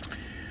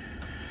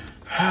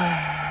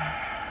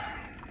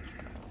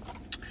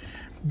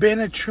 been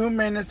a true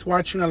menace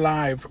watching a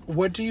live.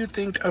 What do you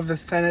think of the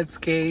Senate's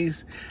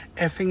gays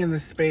effing in the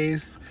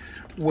space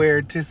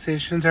where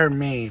decisions are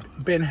made?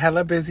 Been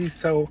hella busy,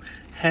 so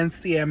hence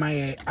the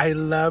MIA. I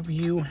love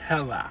you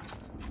hella.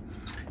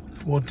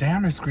 Well,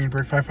 damn, Miss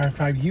Greenbird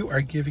 555, you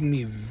are giving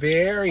me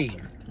very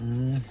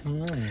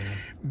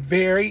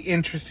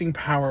interesting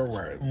power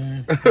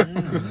words.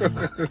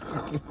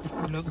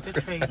 Look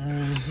the trade.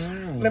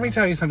 Let me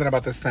tell you something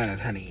about the Senate,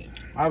 honey.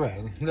 All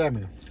right, let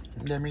me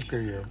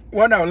hear you.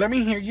 Well, no, let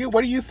me hear you.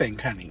 What do you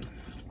think, honey?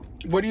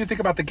 What do you think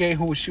about the gay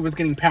who she was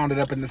getting pounded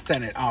up in the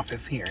Senate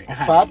office hearing?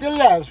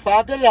 Honey?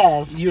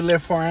 Fabulous. You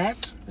live for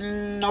it?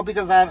 No,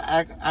 because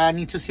I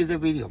need to see the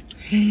video.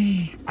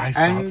 I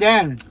saw And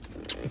then...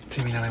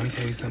 Divina, let me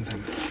tell you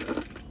something.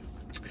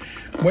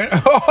 When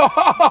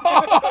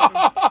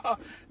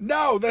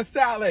no, the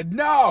salad.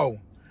 No,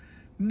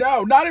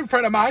 not in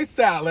front of my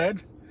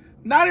salad.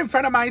 Not in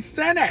front of my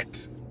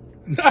Senate.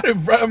 Not in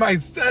front of my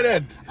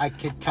Senate. I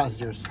can toss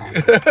your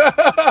salad.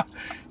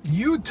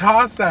 You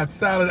tossed that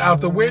salad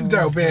out the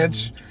window,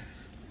 bitch.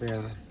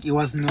 It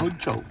was no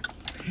joke.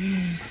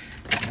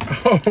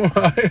 Oh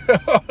my.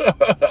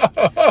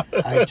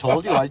 I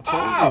told you.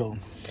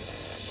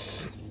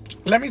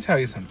 Let me tell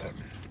you something.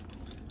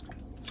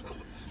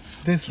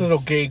 This little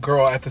gay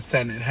girl at the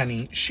Senate,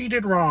 honey, she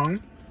did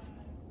wrong.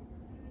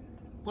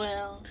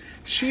 Well,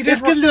 she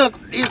did. Look,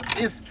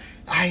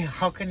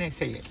 how can I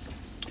say it?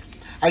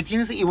 I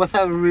think it was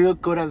a real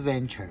good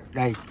adventure.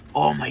 Like,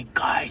 oh my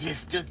gosh,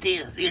 let's do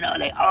this. You know,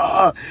 like,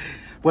 oh,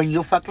 when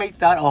you fuck like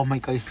that, oh my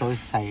god, so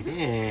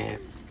excited.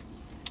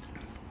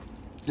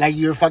 Like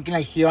you're fucking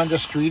like here on the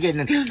street and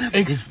then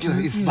this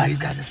body's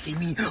gonna see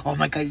me. Oh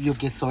my god, you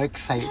get so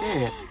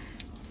excited.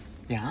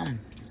 Yeah,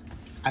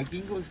 I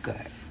think it was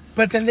good.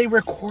 But then they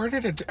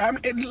recorded it. I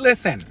mean,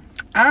 listen,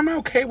 I'm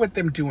okay with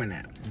them doing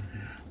it.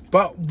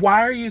 But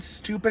why are you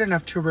stupid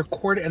enough to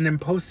record it and then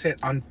post it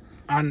on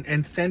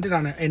and send it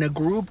in a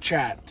group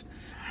chat?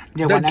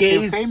 They wanna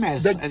get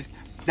famous.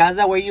 That's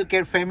the way you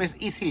get famous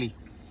easily.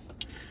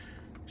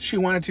 She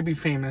wanted to be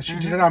famous. She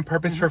did it on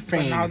purpose for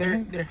fame. But now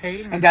they're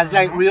hating her. And that's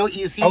like real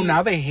easy. Oh,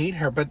 now they hate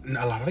her, but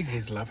a lot of the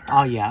gays love her.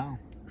 Oh yeah.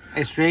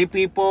 Straight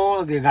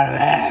people, they're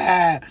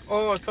gonna.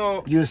 Oh,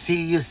 so you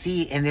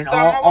see, and then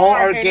all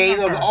our gays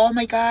are, oh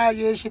my god,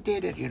 yeah, she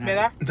did it, you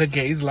know. The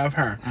gays love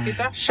her.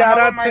 Shout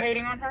out to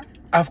hating on her.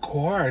 Of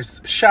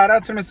course. Shout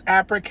out to Miss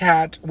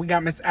Apricot. We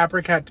got Miss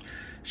Apricot.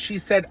 She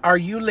said, "Are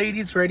you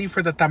ladies ready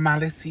for the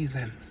tamale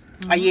season?"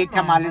 I ate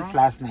tamales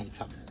last night.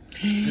 So.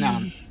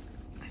 No.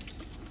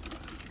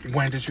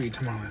 When did you eat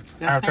tamales?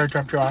 After I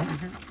dropped you off?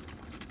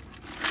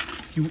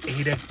 You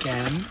ate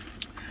again?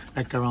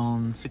 Like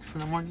around 6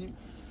 in the morning.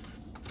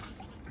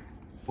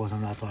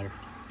 Wasn't that bad.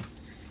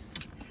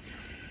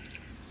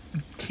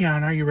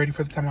 Kianna, are you ready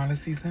for the tamale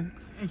season?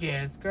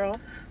 Yes, girl.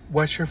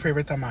 What's your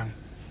favorite tamal?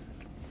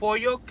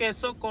 Pollo,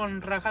 queso con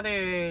raja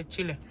de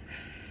chile.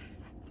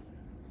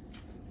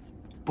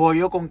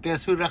 Pollo con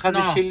queso y rajas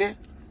de chile?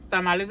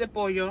 tamales de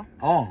pollo.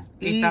 Oh,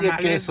 y de tamales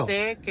queso.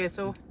 de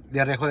queso.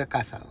 De rejo de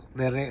casa.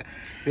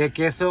 De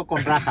queso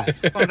con rajas.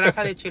 Con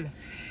raja de chile.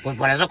 Pues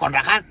por eso con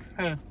rajas.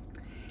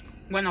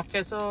 Bueno,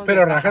 queso.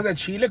 Pero rajas de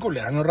chile,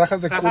 culera, no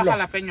rajas de raja culo.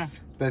 jalapeño.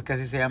 Pero es que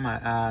así se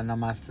llama.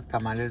 Nomás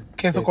tamales.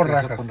 Queso con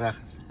rajas.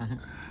 Ajá.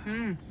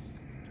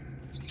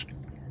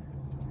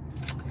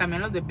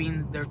 También los de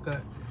beans, they're good.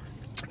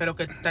 Pero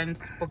que están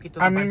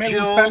poquito. A mí me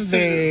gustan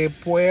de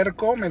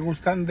puerco, me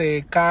gustan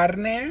de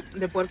carne.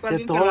 De puerco, de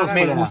alguien todos, que lo haga.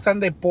 Me Mira. gustan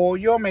de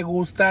pollo, me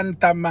gustan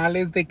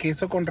tamales de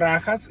queso con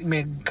rajas. Me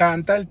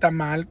encanta el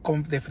tamal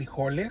de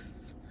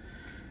frijoles.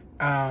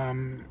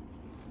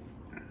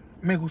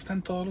 Me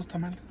gustan todos los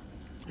tamales.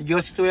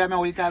 Yo si tuviera a mi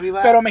abuelita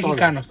viva. Pero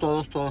mexicanos.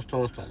 Todos.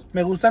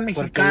 Me gustan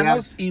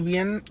mexicanos y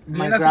bien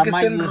así que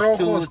estén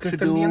rojos, que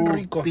estén bien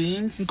ricos.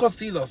 Beans, bien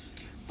cocidos.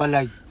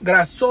 Like,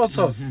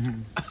 grasosos.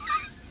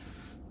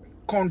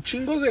 Con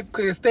chingos de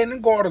que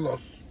estén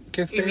gordos.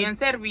 Que estén... Y bien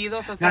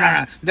servidos, o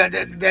sea. No.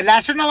 De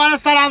Lasher no van a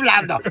estar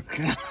hablando.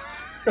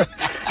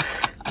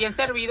 Bien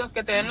servidos,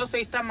 que te den los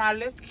 6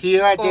 tamales.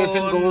 Here at con this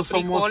and go somos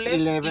frijoles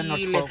 11 or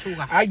y 12.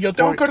 lechuga. Ay, yo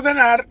tengo que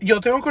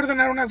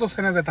ordenar unas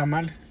docenas de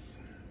tamales.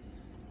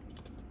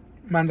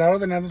 Mandar a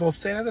ordenar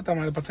docenas de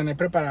tamales para tener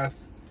preparadas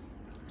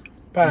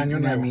para Año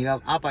Nuevo. Amiga,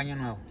 para Año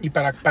Nuevo. Y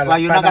para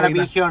You're not gonna be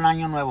Navidad. here on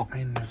Año Nuevo.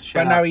 Ay, no. Shut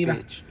Para up, Navidad.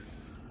 bitch.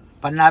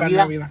 Para Navidad.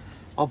 Navidad.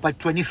 O para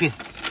 25th.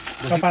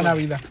 No, para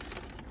Navidad.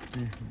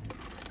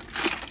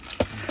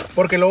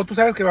 Porque luego tú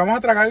sabes que vamos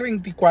a tragar el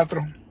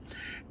 24.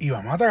 Y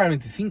vamos a tragar el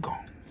 25.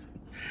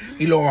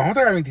 Y luego vamos a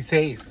tragar el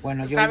 26.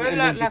 Bueno, yo ¿Sabes el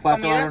las 24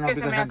 I comidas don't know que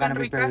se because me I'm gonna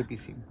hacen be very ricas?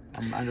 busy.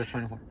 I'm under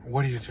 24.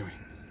 What are you doing?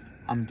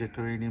 I'm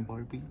decorating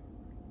Barbie.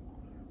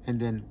 And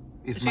then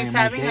it's She's my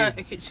having day.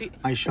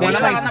 a... My show ¿Cuándo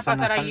is la on van a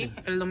Sunday. pasar allí?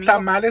 El domingo.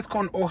 Tamales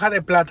con hoja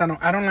de plátano.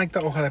 I don't like the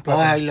hoja de Oh,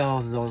 plátano. I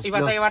love those. ¿Y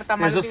vas a llevar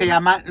tamales, Eso se Divina?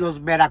 llaman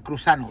los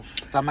veracruzanos.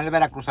 Tamales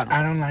veracruzanos.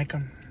 I don't like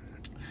them.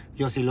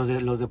 Yo sí, los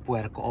de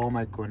puerco. Oh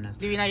my goodness.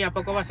 Divina, ¿y a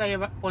poco vas a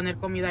poner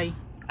comida ahí?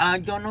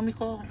 Yo no,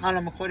 mijo. A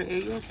lo mejor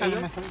ellos, a lo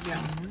mejor ya.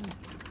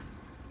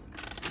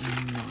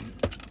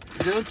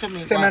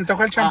 Se me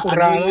antoja el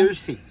champurrado.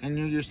 En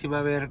New Year's va a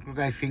haber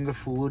finger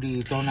food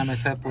y toda una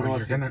mesa de puro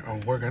así.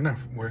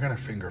 We're gonna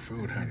finger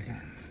food, honey.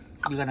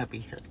 You're gonna be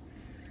here.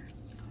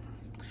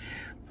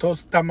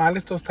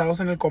 Tamales tostados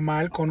en el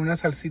comal con una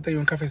salsita y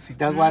un cafecito.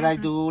 That's what I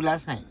do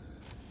last night.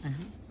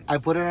 I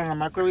put it on a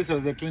microwave so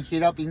they can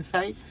heat up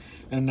inside,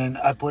 and then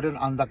I put it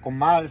on the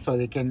comal so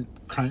they can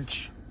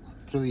crunch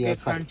through the Qué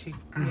outside. crunchy,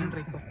 bien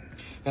rico.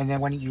 And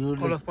then when you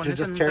los pones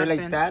just en un stir it like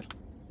sartén. that,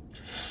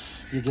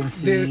 you can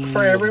see.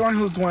 For everyone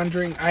who's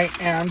wondering, I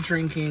am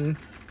drinking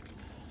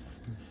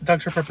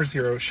Dr. Pepper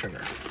Zero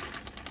Sugar.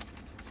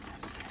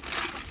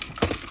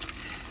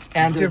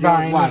 And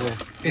Divine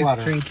is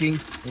water. drinking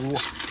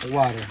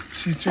Water.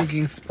 She's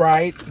drinking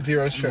Sprite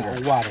Zero Sugar.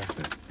 No, water.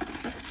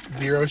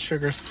 Zero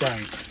Sugar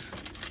Sprite.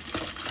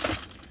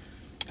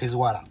 Is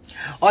water.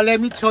 Oh, let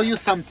me tell you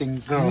something,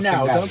 girls. No,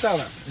 and guys. don't tell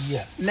them.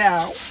 Yeah.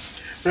 Now,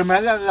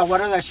 Remember the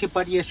water that she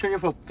bought yesterday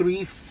for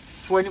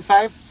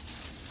 $3.25?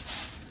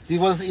 This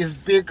one is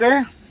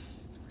bigger.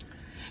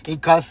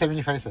 It costs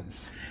 75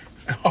 cents.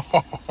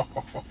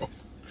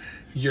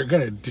 you're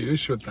gonna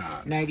douche with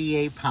that.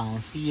 98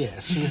 pounds.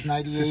 Yes, she's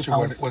 98 Sister,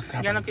 pounds. what's Ya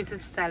happening? no quise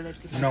salad.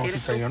 No, ¿Quieres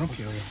sister, tú? yo no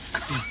quiero.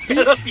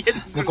 Ya lo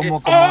tienes. No,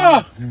 como,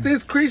 Oh,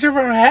 this creature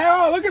from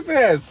hell! Look at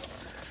this.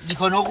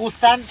 dijo, ¿no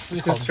gustan?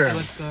 Dijo, Sister, It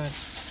was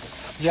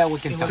good. yeah, we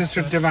can talk.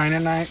 Sister Divine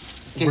and I,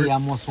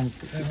 Queríamos un...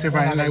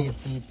 Divine una and I,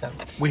 galletita.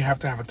 we have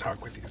to have a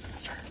talk with you,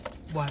 sister.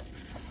 What?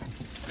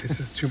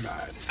 This is too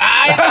much.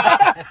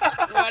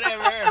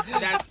 Whatever.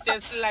 That's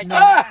just like... No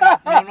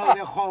nos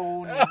dejó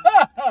uno.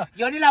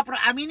 Yo ni la...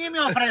 A mí ni me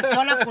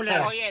ofreció la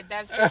culera. Oye,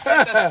 that's just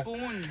like a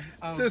spoon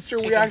of Sister,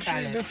 we chicken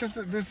actually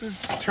salad. this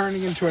is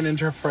turning into an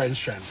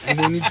intervention, and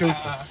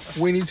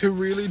we need to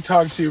really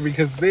talk to you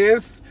because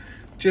this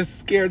just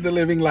scared the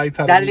living lights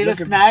out That of me.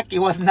 little snack, it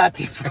was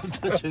nothing from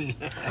the tree.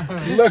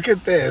 Look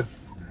at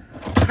this,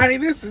 honey.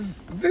 This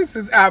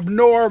is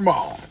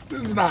abnormal.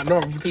 This is not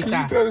normal. Can you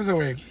Tita. throw this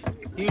away?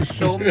 You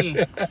show me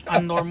a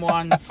normal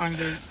on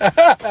your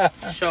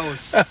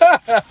shows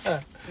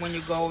when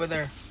you go over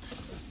there.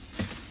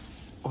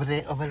 Over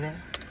there, over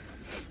there.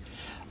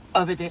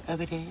 Over there,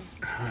 over there.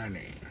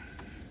 Honey,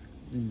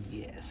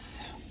 Yes.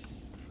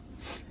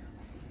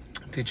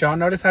 did y'all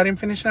notice I didn't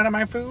finish none of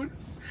my food?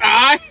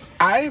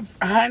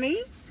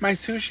 Honey, my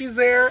sushi's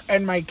there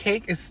and my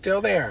cake is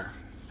still there.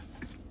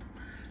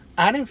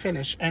 I didn't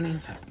finish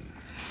anything.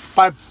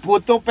 Para el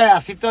puto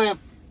pedacito de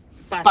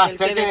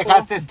pastel que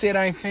dejó. dejaste. Did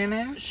I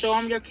finish? Show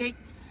them your cake.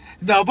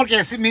 No, porque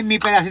es mi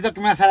pedacito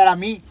que me vas a dar a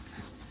mí.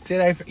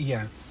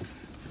 Yes.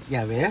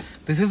 ¿Ya ves?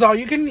 This is all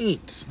you can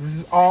eat. This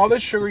is all the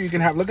sugar you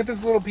can have. Look at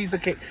this little piece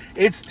of cake.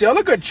 It's still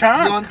a good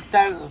chunk.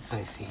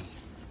 Pues sí.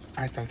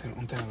 Ahí está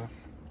un tenedor.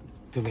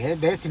 ¿Tú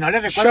ves? Si no le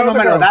recuerdo, Show no the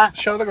me lo da. girls.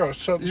 Show the girls.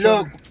 Show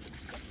Look,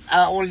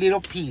 a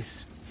little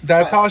piece.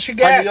 That's all she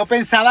Cuando gets. yo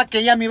pensaba que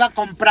ella me iba a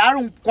comprar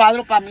un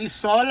cuadro para mí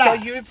sola. So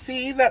you'd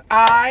see that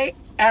I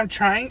am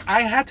trying.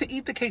 I had to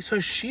eat the cake so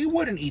she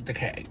wouldn't eat the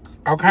cake.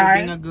 Okay?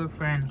 Being a good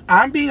friend.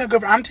 I'm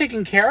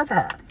taking care of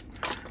her.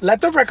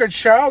 Let the record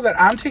show that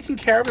I'm taking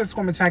care of this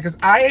woman tonight because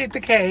I ate the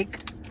cake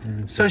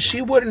so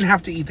she wouldn't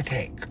have to eat the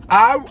cake.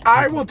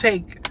 I will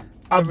take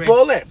a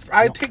bullet.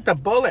 I take the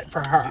bullet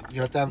for her.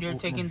 You're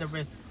taking the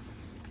risk.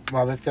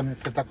 A ver qué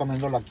está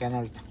comiendo la Kianna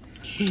ahorita.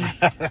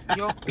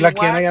 La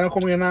Kianna ya no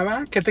comió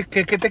nada. ¿Qué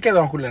te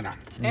quedó, Juliana?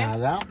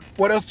 Nada.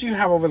 What else do you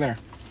have over there?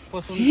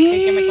 Pues un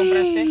cake que me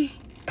compraste.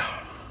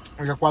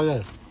 Oye, ¿cuál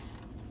es?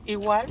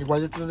 Igual.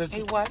 Igual de tres de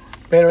Igual.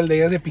 Pero el de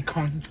ella es de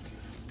pecans.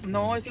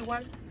 No, es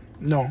igual.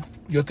 No,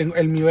 yo tengo,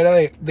 el mío era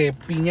de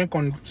piña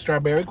con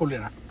strawberry,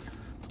 Juliana.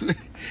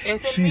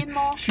 Es el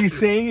mismo. She's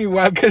saying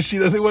igual because she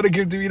doesn't want to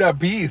give Divina a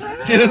piece.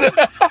 She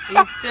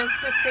It's just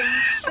the same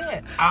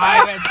shit.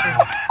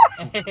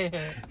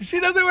 She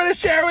doesn't want to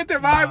share with her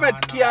mom,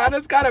 but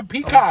Kiana's got a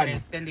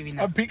pecan.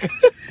 A pecan.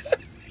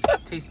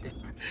 Taste it.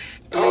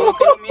 ¿Tú digo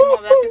que es el mismo,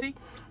 verdad que sí?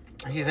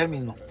 Sí, es el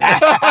mismo.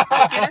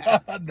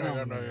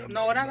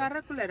 No, ahora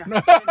agarra culera.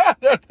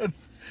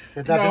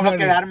 Te está haciendo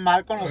quedar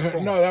mal con los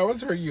friends. No, that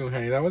was for you,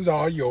 honey. That was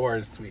all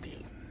yours,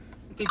 sweetie.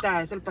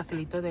 Tita, es el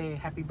pastelito de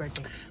Happy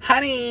Birthday.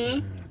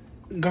 Honey,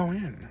 go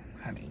in,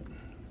 honey.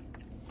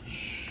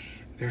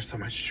 There's so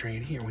much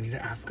trade here. We need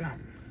to ask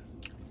them.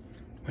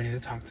 We need to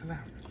talk to them.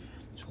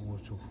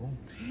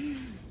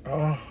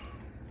 Oh.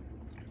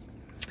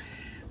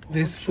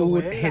 This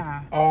food hit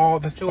all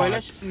the spots.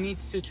 Joella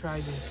needs to try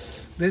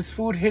this. This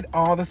food hit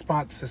all the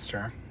spots,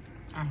 sister.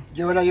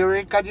 Joella, you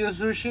already got your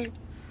sushi?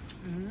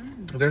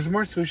 There's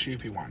more sushi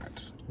if you want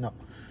it. No.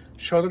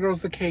 Show the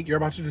girls the cake. You're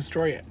about to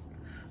destroy it.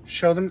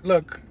 Show them.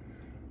 Look.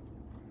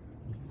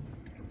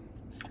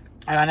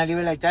 I'm gonna leave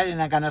it like that, and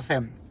I'm gonna say,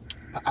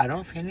 I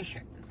don't finish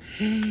it.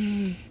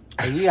 She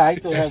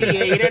ate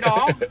it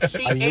all.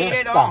 She ate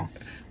it all.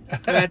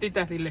 Did I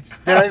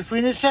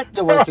finish it?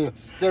 Did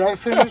I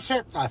finish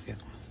it? Así.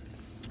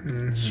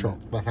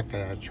 Vas a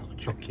quedar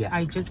choqueada.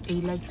 I just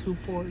ate like 2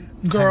 forks.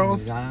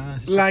 Girls,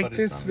 like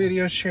this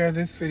video, share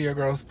this video,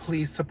 girls.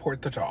 Please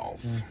support the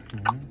dolls.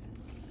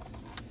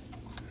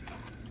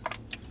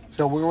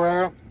 So we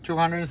were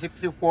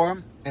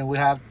 264 and we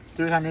have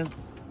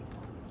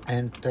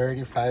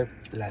 335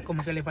 likes.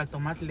 Como que le faltó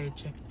más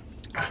leche.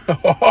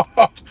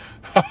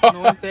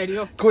 No, en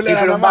serio.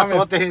 Culera, no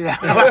mames.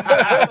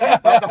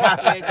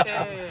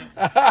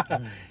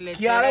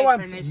 Kianna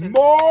wants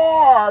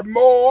more.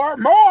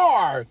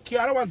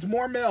 Kianna wants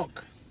more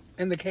milk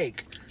in the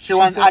cake. She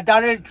wants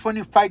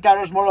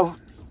 $1.25 more of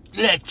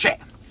leche.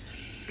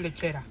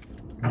 Lechera.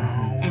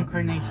 Oh,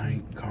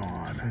 Incarnation. my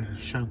God.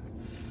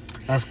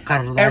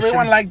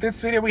 Everyone like this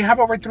video. We have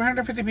over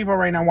 350 people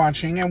right now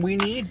watching, and we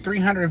need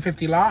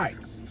 350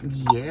 likes.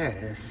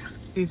 Yes.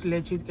 This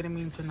leche is getting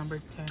me into number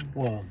 10.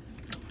 Well,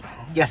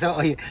 ya se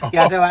va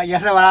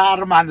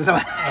armando.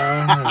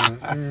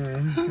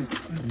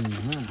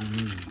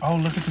 Oh,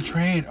 look at the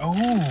trade. Oh.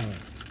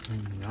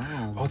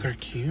 No. Oh, they're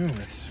cute.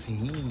 Sí,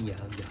 ya.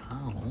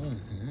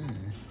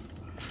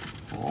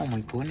 Oh,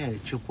 my goodness,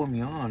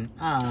 chupomión.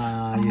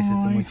 Ay, ese es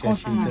tu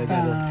muchachito.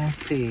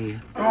 Sí.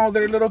 Oh,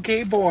 they're little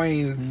gay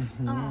boys.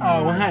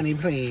 Oh, honey,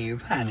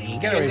 please. Honey,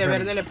 get away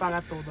from me.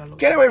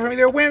 Get away from me.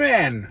 They're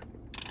women.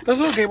 Those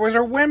little gay boys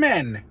are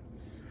women.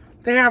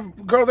 They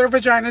have, girl, their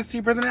vagina's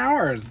deeper than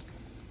ours.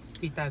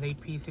 Tita, they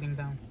pee sitting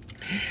down.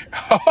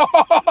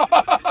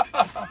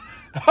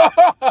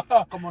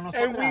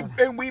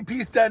 and we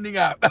pee standing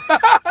up. No,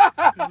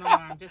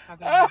 I'm just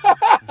talking about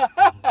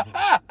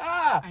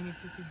I need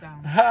to sit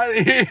down.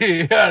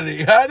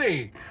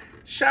 Honey.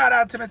 Shout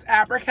out to Miss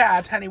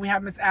Apricot, honey. We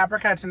have Miss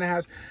Apricot in the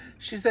house.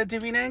 She said,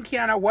 Divina and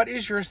Kianna, what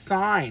is your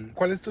sign?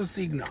 ¿Cuál es tu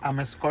signo? I'm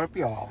a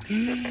Scorpio.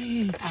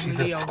 She's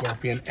a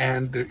Scorpion.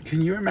 And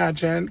can you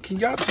imagine? Do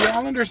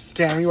y'all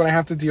understand me what I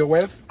have to deal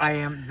with? I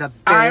am the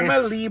best. I'm a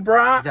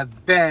Libra. The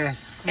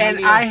best.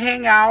 And I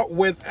hang out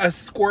with a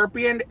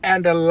Scorpion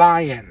and a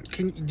Lion.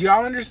 Do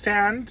y'all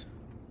understand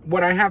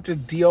what I have to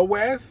deal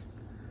with?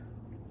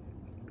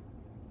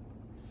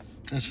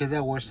 And she's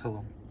the worst of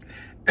them.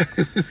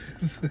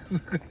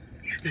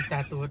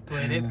 Tita, tú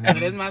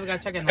eres más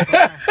gacha que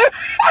nosotros.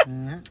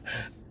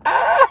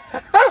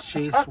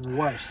 She's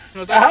worse.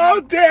 How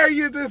dare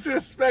you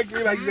disrespect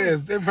me like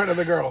this in front of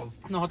the girls?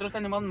 Nosotros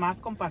tenemos más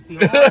compasión.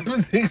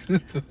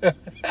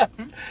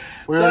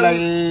 We're like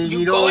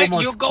little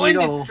mosquitoes. You go and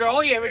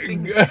destroy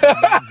everything.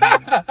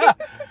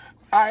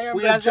 I am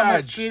the judge.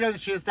 The mosquito,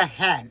 she's the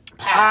hen.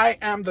 I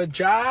am the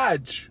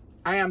judge.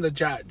 I am very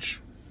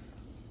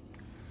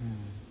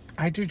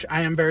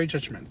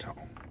judgmental.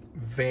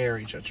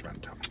 Very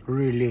judgmental.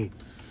 Really?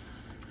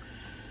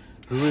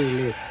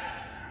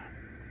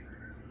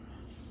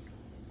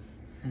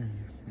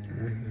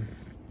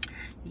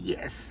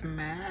 Yes,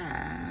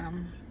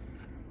 ma'am.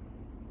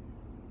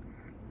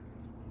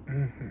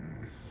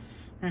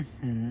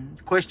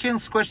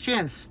 Questions.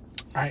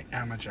 I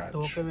am a judge.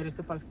 Tuvo que ver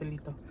este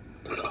pastelito.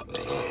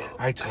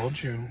 I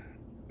told you.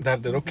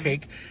 That little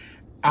cake.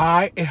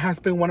 It has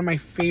been one of my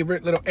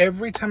favorite little.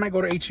 Every time I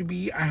go to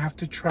HEB, I have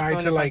to try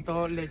to like.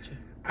 Leche.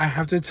 I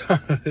have to.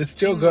 It's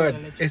still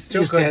good. It's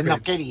still good. No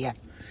quería.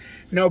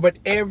 No, but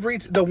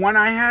the one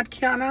I had,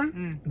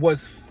 Kianna,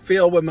 was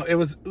filled with milk. It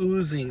was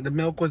oozing. The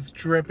milk was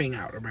dripping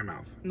out of my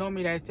mouth. No,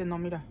 mira, no,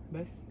 mira.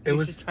 ¿Ves? It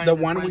was the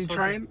one we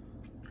tried.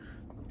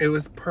 It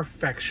was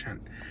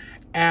perfection.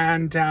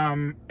 And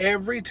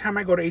every time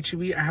I go to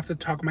H-E-B, I have to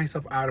talk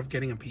myself out of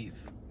getting a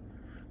piece.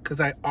 Because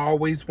I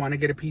always want to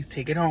get a piece,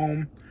 take it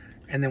home,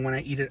 and then when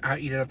I eat it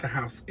at the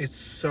house. It's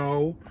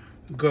so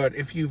good.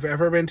 If you've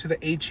ever been to the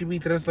H-E-B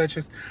Tres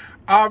Leches,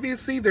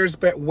 obviously there's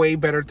way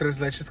better Tres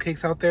Leches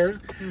cakes out there.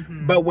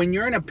 But when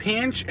you're in a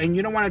pinch and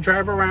you don't want to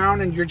drive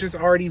around and you're just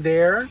already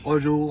there, or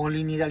you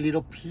only need a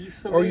little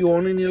piece of or it. you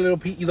only need a little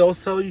piece, they'll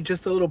sell you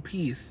just a little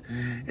piece.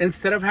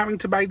 Instead of having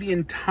to buy the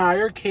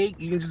entire cake,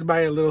 you can just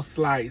buy a little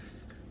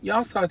slice.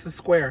 Y'all saw it's a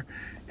square,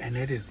 and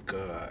it is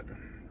good.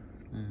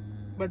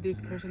 But this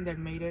person that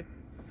made it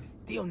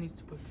still needs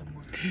to put some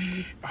more.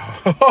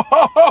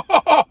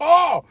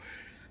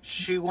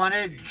 She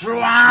wanted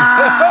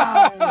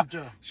drowned.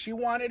 She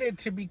wanted it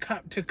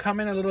to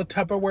come in a little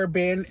Tupperware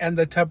bin, and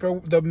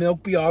the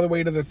milk be all the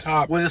way to the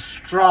top with a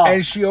straw.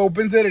 And she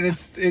opens it, and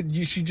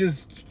she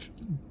just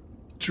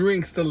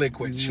drinks the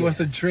liquid. She wants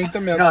to drink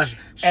the milk,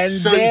 and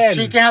so then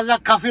she can have the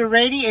coffee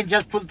ready and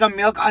just put the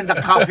milk on the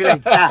coffee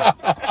like that.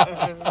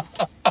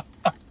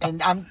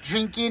 And I'm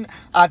drinking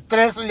a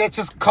Tres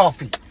Leches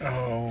coffee.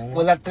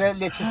 With a Tres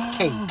Leches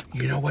cake.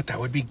 You know what? That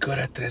would be good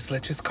at Tres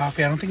Leches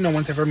coffee. I don't think no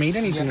one's ever made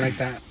anything like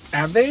that.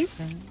 Have they?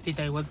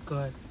 Today was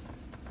good.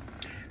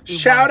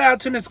 Shout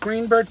out to Miss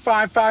Greenbird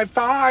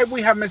 555.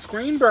 We have Miss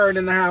Greenbird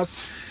in the house.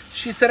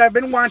 She said, I've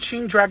been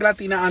watching Drag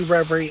Latina on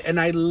Reverie, and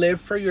I live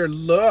for your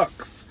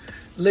looks.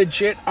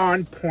 Legit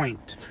on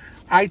point.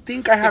 I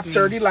think I have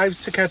 30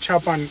 lives to catch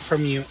up on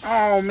from you.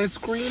 Oh, Miss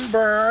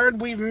Greenbird,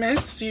 we've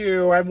missed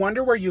you. I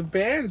wonder where you've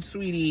been,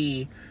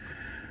 sweetie.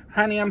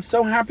 Honey, I'm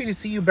so happy to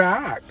see you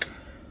back.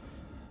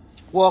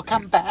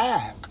 Welcome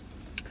back.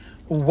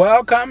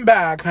 Welcome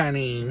back,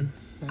 honey.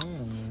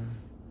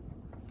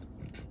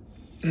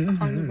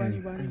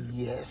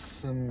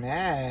 Yes,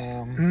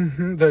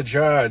 ma'am. The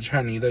judge,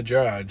 honey, the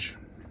judge.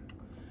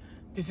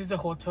 This is a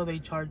hotel. They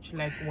charge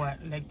like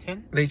what? Like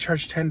 10? They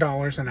charge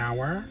 $10 an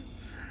hour.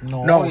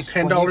 No,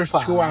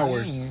 $10 2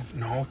 hours.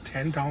 No,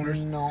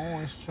 $10. No,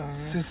 it's 25.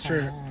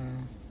 Sister.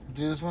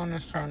 This one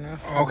is 25.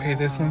 Okay,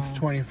 this one's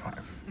 25.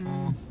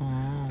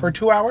 For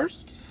 2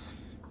 hours?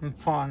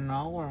 For an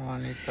hour,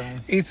 manito.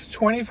 It's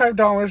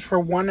 $25 for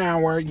 1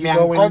 hour. You Me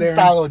go han in there.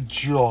 contado,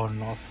 yo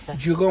no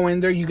sé. You go in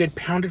there, you get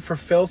pounded for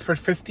filth for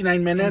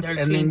 59 minutes,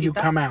 and then you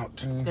come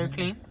out. They're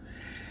clean?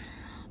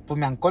 Pues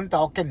me han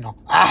contado que no.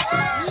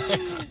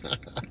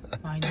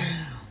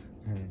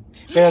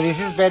 Pero this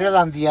is better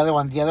than the other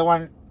one. The other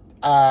one...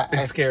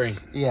 it's scary.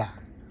 Yeah.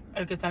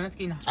 El que está en la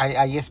esquina.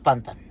 Ahí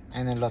espantan.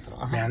 En el otro.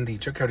 Me han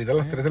dicho que ahorita a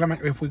las 3 de la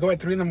mañana, if we go at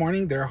 3 in the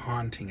morning, they're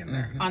haunting in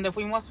there. ¿Dónde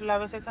fuimos la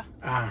vez esa?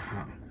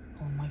 Ajá.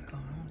 Oh my God.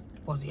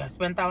 Pues ya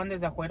espentaban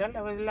desde afuera,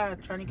 la vez la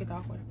Chani que estaba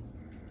afuera.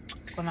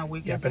 Con la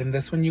wig. Yeah, but in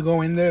this one, you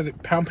go in there,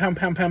 pound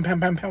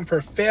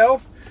for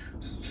filth,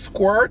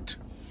 squirt,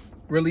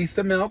 release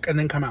the milk, and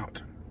then come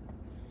out.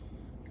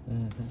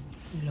 Well,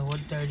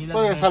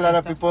 there's a lot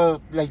of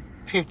people, like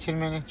 15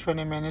 minutes,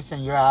 20 minutes,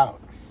 and you're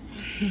out.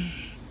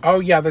 Oh,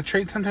 yeah, the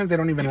trade sometimes they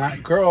don't even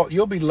last. Girl,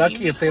 you'll be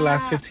lucky if they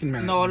last 15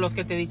 minutes. No, los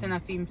que te dicen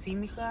así, sí,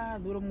 mija,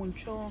 duro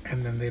mucho.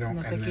 And then they don't.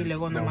 No sé and qué, then,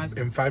 luego nomás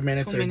in 5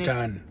 minutes, they're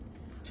done.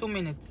 2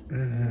 minutes.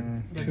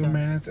 2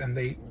 minutes, and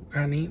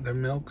honey, the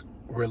milk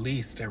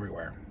released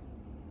everywhere.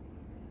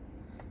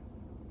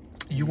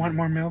 You want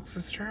more milk,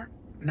 sister?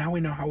 Now we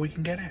know how we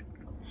can get it.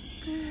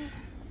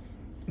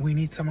 We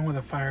need someone with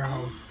a fire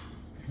hose.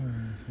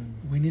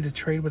 We need to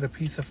trade with a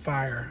piece of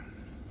fire.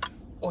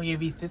 Oye,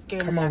 ¿viste que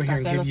Come over here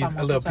and give you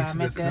a little piece of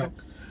this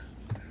milk.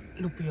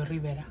 Lupillo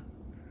Rivera.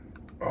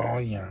 Oh,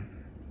 yeah.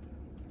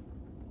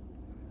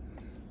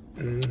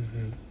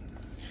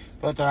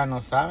 Pero todavía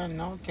no saben,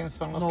 ¿no? ¿Quién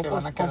son los que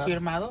van a quedar?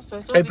 Confirmados.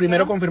 El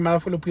primero confirmado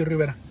fue Lupillo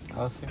Rivera.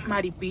 Oh, sí.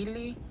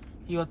 Maripili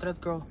y otras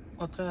girls.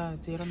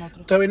 Dieron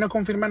otros. Todavía no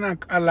confirman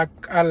a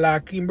la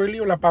Kimberly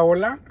o la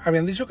Paola.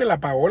 Habían dicho que la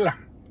Paola.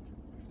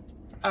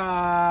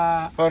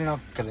 Pues no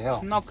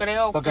creo. No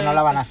creo. Porque no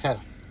la van a hacer.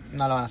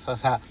 No la van a hacer. O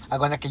sea,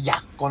 acuérdate que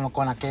ya.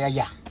 Con aquella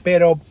ya.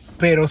 Pero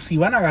si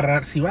van a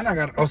agarrar.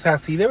 O sea,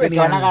 sí deberían.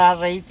 Que van a agarrar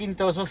rating,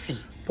 todo eso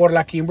sí. Por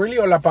la Kimberly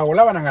o la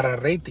Paola van a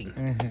agarrar rating.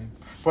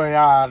 Pues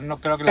ya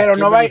no creo que pero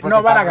la no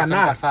van a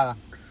ganar. Casada.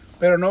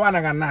 Pero no van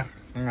a ganar.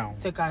 No.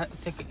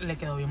 Le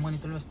quedó bien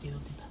bonito el vestido,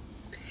 tita.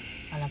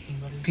 A la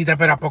Kimberly. Tita,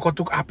 pero ¿a poco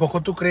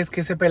tú crees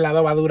que ese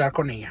pelado va a durar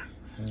con ella?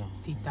 No.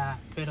 Tita,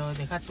 pero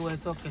deja tú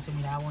eso, que se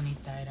miraba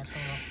bonita, era todo.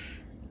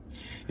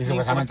 Y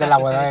supuestamente la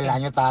boda del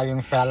año estaba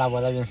bien fea, la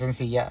boda bien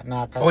sencilla.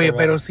 Nada que Oye, ver.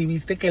 pero si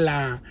viste que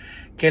la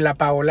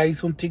Paola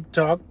hizo un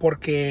TikTok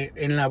porque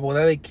en la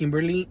boda de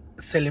Kimberly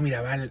se le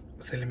miraba el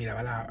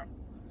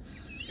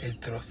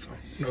trozo.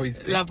 ¿No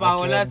viste? La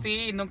Paola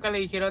sí, nunca le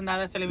dijeron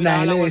nada, se le miraba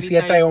Nadie la le bolita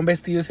decía ahí. traía un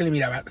vestido y se le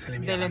miraba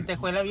De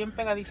lentejuela bien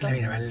pegadita.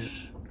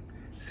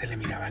 Se le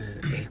miraba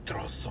el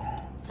trozo.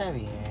 Está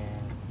bien.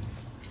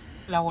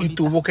 La bolita. Y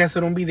tuvo que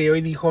hacer un video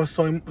y dijo,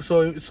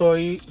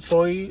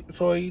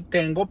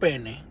 tengo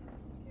pene.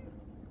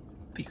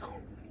 Dijo.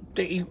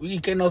 Y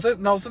que no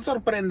se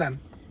sorprendan.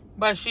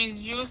 But she's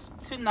used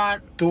to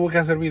not... Tuvo que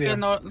hacer video.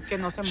 Que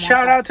no se monta.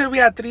 Shout out to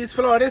Beatriz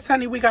Flores,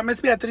 honey. We got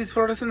Miss Beatriz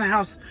Flores in the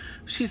house.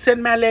 She said,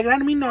 me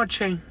alegran mi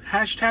noche.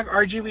 Hashtag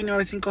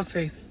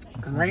RGB956.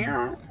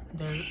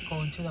 They're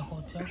going to the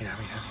hotel.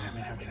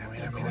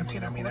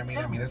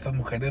 Mira estas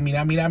mujeres.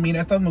 Mira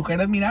estas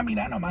mujeres.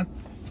 Mira nomás.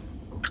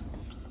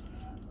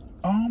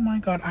 Oh my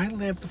God, I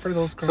lived for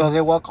those girls. So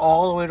they walk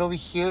all the way over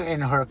here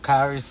and her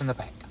car is in the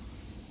back.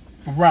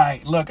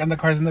 Right, look, and the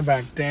car's in the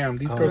back. Damn,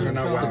 these girls are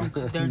not well.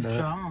 They're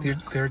drunk.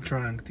 They're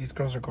drunk. These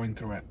girls are going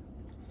through it.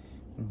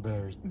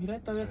 Very. Mira,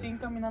 todavía siguen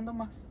caminando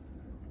más.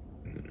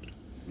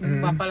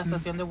 Va para la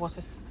estación de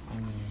buses.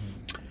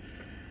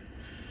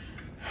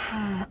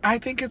 I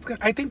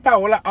think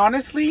Paola,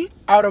 honestly,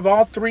 out of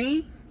all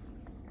three,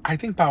 I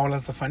think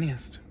Paola's the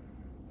funniest.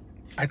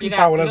 I think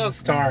Paola's the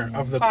star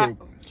of the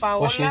group.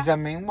 Paola, Well, she's the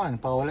main one.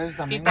 Paola is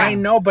the main one. I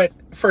know, but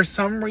for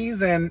some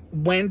reason,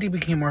 Wendy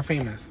became more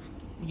famous.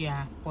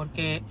 Yeah,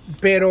 porque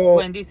Pero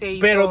Wendy se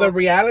hizo, the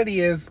reality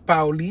is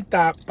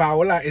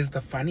Paola is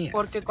the funniest.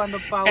 Porque cuando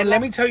Paola, and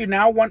let me tell you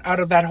now, one out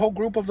of that whole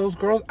group of those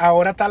girls,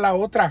 ahora está la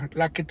otra,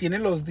 la que tiene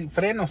los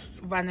frenos.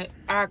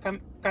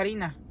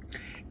 Karina.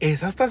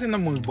 Esa está siendo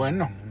muy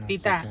bueno.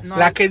 Tita, no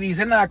la hay, que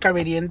dicen la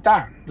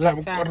caberienta, la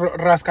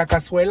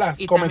rascacazuelas,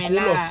 y come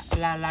también culos.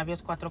 la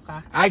labios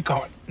 4K. Ay,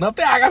 God, no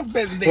te hagas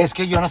pendejo. Es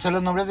que yo no sé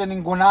los nombres de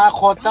ninguna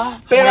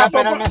J. Pero ¿a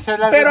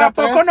 ¿a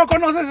poco no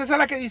conoces esa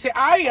la que dice,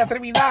 ay,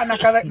 atrevida,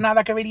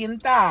 nada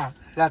caberienta?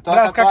 La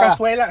toda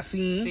Rascacazuelas,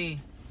 sí.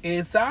 Sí.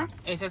 Esa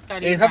es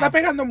Karina. Esa está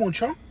pegando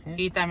mucho.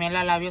 Y también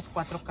la labios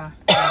 4K.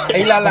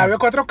 Y la labio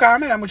 4K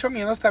me da mucho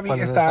miedo. Está bien.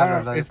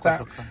 La labios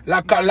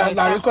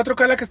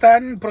 4K, la que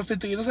están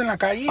prostituidos en la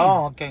calle.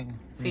 Oh, ok.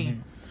 Sí.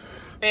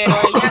 Pero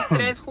ellas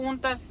tres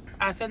juntas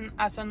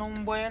hacen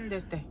un buen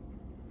de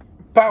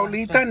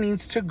Paulita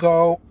needs to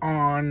go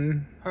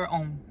on her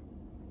own.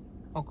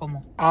 ¿O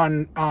cómo?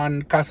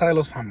 On Casa de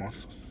los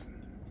Famosos.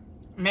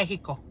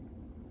 México.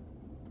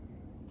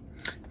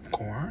 Of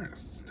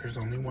course. There's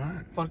only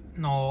one.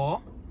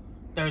 No.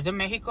 There's in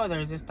México,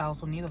 there's in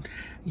Estados Unidos.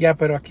 Yeah,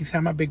 pero aquí se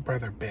llama Big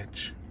Brother,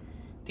 bitch.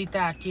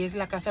 Tita, aquí es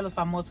la Casa de los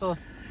Famosos,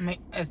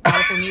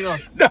 Estados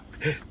Unidos. No,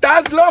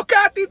 ¿estás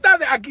loca, tita?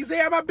 Aquí se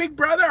llama Big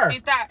Brother.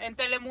 Tita, en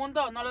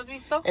Telemundo, ¿no lo has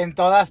visto? En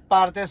todas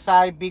partes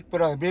hay Big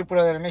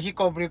Brother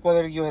México, Big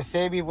Brother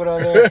USA, Big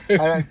Brother...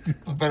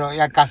 pero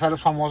la Casa de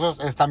los Famosos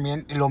es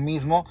también lo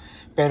mismo,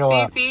 pero...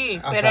 Sí,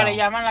 pero le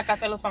llaman la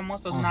Casa de los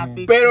Famosos, not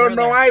Big Pero Brother.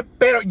 no hay,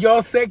 pero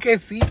yo sé que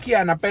sí,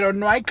 Kianna, pero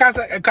no hay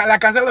la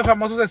Casa de los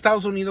Famosos de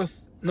Estados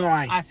Unidos, no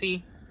hay.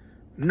 Así.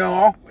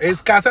 No,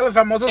 es Casa de los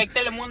Famosos. Check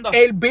Telemundo.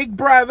 El Big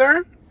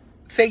Brother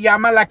se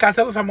llama la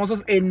Casa de los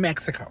Famosos en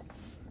México.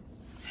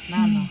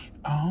 No.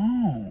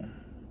 Oh.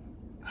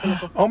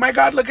 Oh my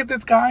God, look at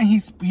this guy.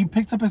 He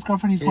picked up his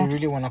girlfriend. You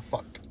really wanna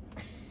fuck.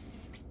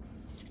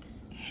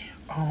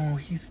 Oh,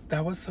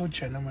 that was so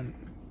gentlemanly.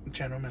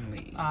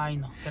 Ay,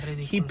 no, qué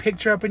ridículo. He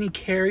picked her up and he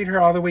carried her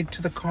all the way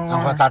to the car.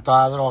 No, está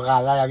toda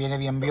drogada, ya viene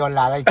bien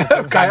violada. Y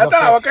Cállate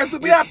la boca,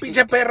 estúpida,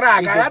 pinche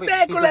perra.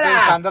 Cállate, culera.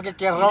 Pensando que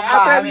quieres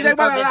robar. Atrevida y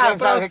balada,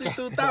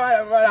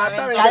 prostituta,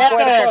 barata, vende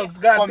cuerpos,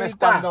 Cállate, comes gratuita.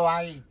 cuando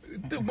hay.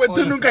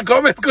 Tú nunca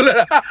comes,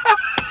 culera.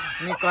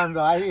 Ni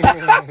cuando hay.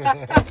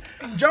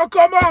 Yo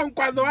como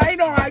cuando hay,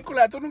 no hay,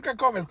 culera. Tú nunca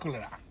comes,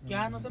 culera.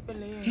 Ya, no se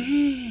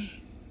peleen.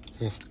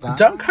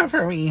 Don't come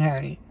for me,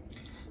 honey.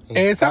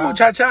 Esa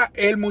muchacha,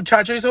 el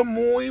muchacho hizo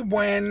muy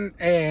buen...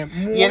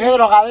 Viene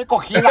drogada y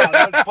cogida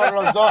por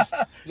los dos.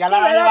 Ya la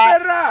van a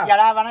llevar, ya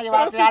la van a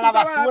llevar a la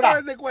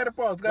basura. De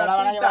cuerpos, ya la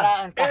van a llevar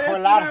a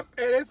encajolar.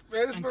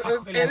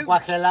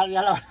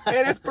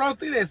 Eres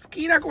prosti de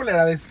esquina,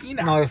 culera, de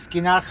esquina. No, de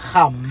esquina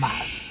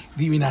jamás.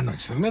 Divina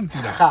noche, es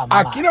mentira.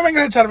 Jamás. Aquí no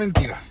vengan a echar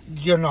mentiras.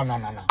 Yo no.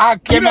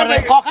 Aquí que no me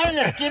recojan en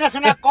la esquina es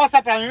una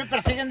cosa, pero a mí me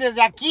persiguen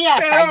desde aquí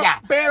hasta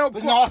allá. Pero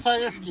pues no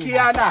soy de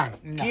esquina.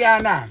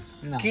 Kianna.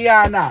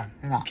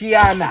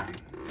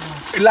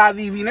 La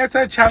Divina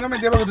está echando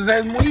mentiras porque tú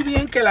sabes muy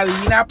bien que la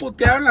Divina ha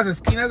puteado en las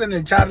esquinas en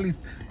el Charlie's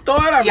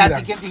toda la vida. ¿Y a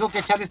ti quién dijo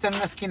que Charlie está en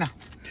una esquina?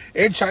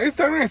 El Charlie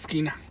está en una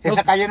esquina.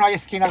 Esa calle no hay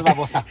esquinas,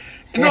 babosa.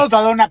 Es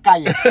toda una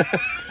calle.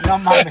 No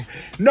mames.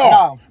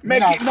 No.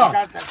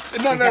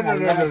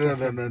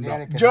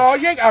 Yo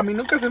a mí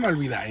nunca se me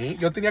olvida, ¿eh?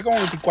 Yo tenía como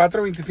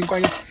 24, 25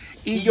 años.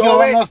 Y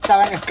yo no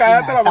estaba en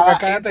esquina. Cállate la boca,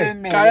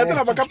 cállate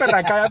la boca,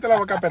 perra. Cállate la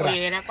boca, perra. Y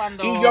era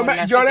cuando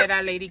yo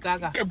era Lady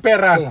Gaga.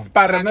 Perras,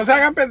 no se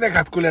hagan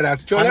pendejas,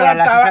 culeras. Yo cuando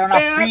levantaba...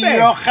 Era una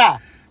pioja.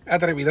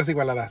 Atrevidas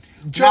igualadas.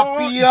 Yo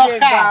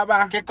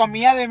llegaba... que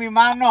comía de mi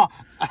mano.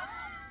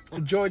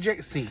 Yo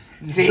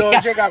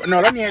llegaba, no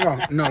lo niego,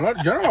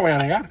 yo no lo voy a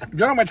negar,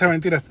 yo no me echo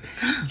mentiras.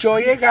 Yo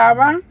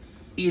llegaba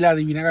y la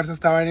Divina Garza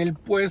estaba en el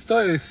puesto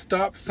del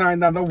stop sign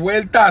dando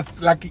vueltas,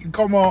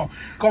 como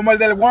el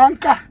del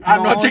Wonka.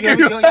 Anoche yo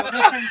me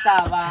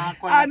sentaba.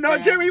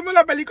 Anoche vimos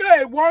la película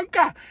del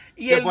Wonka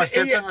y el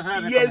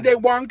de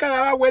Wonka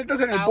daba vueltas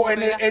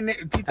en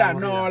el tita,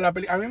 no, a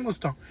mí me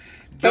gustó.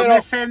 Yo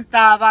me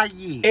sentaba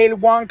allí. El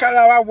Wonka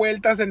daba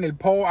vueltas en el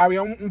pole.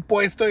 Había un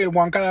puesto y el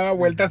Wonka daba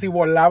vueltas y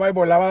volaba,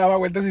 daba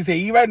vueltas y se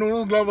iba en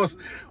unos globos.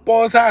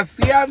 Pues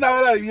así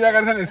andaba la Divina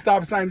Garza en el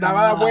stop sign.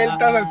 Daba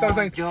vueltas al stop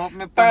sign. Yo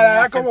me ponía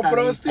parada como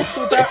sentadita.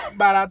 prostituta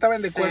barata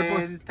vende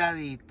cuerpos.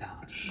 Sentadita.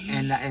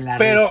 En la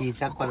Pero,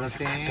 rejita,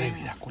 acuérdate.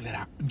 Atrevida,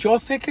 culera. Yo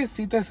sé que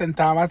sí te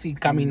sentabas y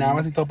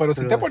caminabas y todo, pero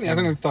sí te ponías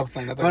en el stop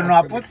sign. No te Pues das no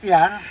a cuenta.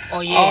 putear.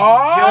 Oye,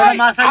 Yo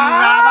nomás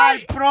ayudaba ay.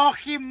 al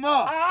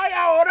prójimo. Ay,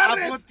 ahora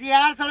A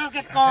putear son los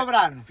que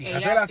cobran. Fíjate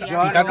ella la, hacía-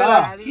 fíjate no.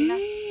 la- Divina,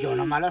 Yo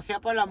nomás lo hacía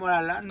por el amor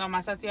al arte.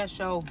 nomás hacía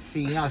show.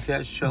 Sí,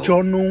 hacía show.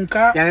 Yo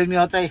nunca, Ya ves, mi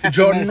otra hija.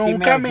 yo sí sí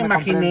nunca me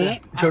imaginé,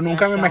 comprende. yo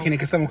nunca me show. imaginé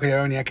que esta mujer iba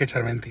a venir aquí a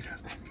echar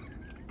mentiras.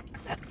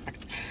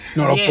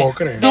 No Oye, lo puedo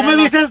creer. ¿Tú me no-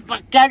 viste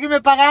que alguien me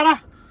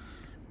pagara?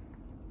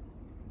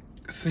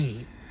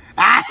 Sí.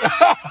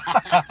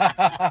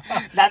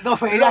 Dando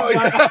feria. No,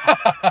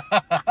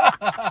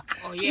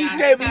 Oye, y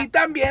antes- debí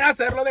también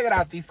hacerlo de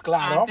gratis,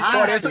 claro. Antes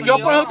Por Ah, eso, sí. yo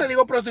por eso te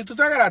digo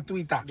prostituta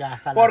gratuita. Ya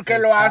está la Porque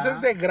lo fecha.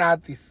 haces de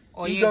gratis.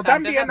 Oye, y yo antes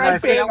también hasta no hay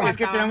Es que, pedo. es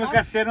que tenemos que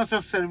hacer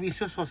nuestro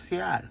servicio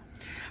social.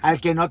 Al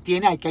que no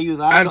tiene hay que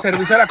ayudarlo. Al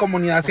servicio de la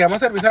comunidad, hacíamos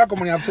servicio a la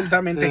comunidad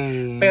absolutamente.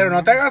 Sí. Pero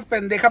no te hagas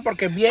pendeja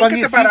porque bien Con que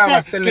te decirte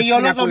parabas en la que yo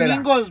esquina, los culera.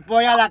 domingos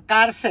voy a la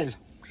cárcel.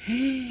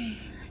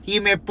 Y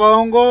me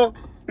pongo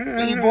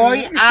y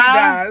voy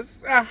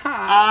Chicas,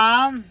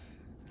 ajá.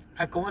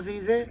 a ¿cómo se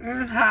dice?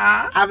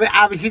 Ajá.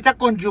 A visita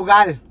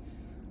conyugal.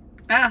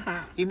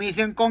 Ajá. Y me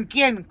dicen, ¿con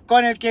quién?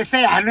 Con el que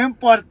sea, no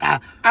importa.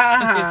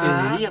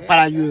 Ajá. Sí,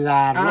 para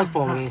ayudarlos, Ajá.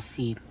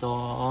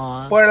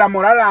 pobrecitos. Por el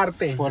amor al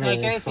arte. Por no hay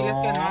que eso. decirles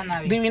que no a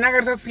nadie. Divina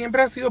Garza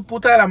siempre ha sido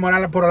puta del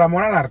amor por el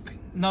amor al arte.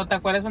 No, ¿te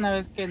acuerdas una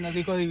vez que nos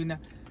dijo Divina?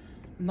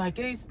 No hay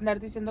que andar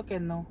diciendo que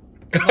no.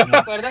 ¿No te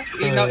acuerdas?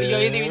 Y yo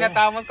y Divina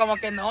estábamos como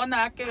que no,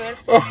 nada que ver.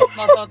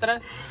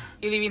 Nosotras.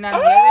 Y Divina, no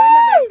le deben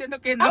andar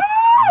diciendo que no.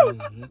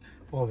 Sí,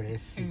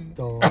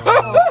 pobrecito.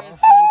 Pobrecito.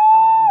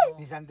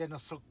 Dicen de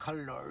nuestros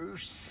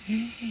colors.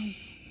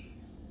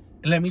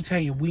 Let me tell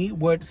you, we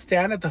would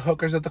stand at the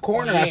hookers at the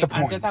corner Oye, at the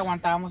point. antes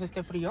aguantábamos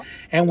este frío.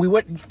 And we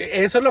would,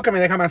 eso es lo que me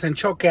deja más en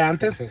shock, que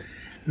antes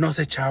nos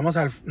echábamos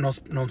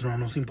no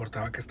nos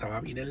importaba que estaba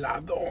bien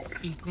helado.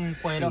 Y con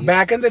cuero.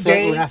 Back in the So,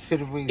 day, una it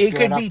servidora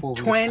could be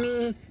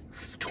pública.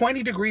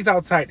 20 degrees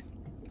outside,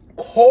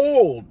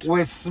 cold,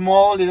 With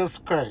small little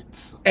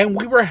skirts. and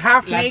we were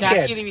half La Jackie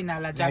naked Divina,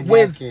 la Jackie.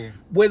 with Jackie.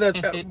 with a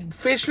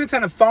fishnets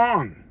and a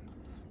thong.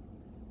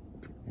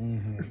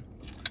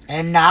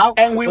 And now,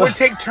 And we would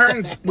take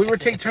turns. We would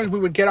take turns. We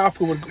would get off.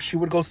 She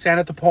would go stand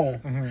at the pole,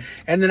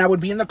 and then I would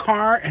be in the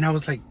car, and I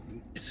was like,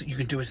 "You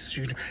can do it."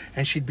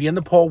 And she'd be in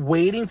the pole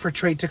waiting for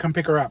Trade to come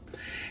pick her up,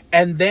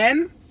 and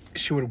then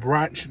she would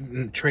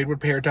run. Trade would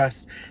pay her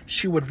dust.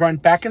 She would run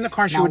back in the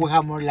car. She now would. we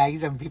have more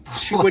likes than people.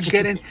 She would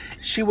get in.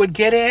 She would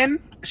get in.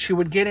 She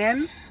would get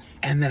in.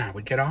 And then I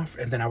would get off,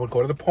 and then I would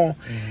go to the pole,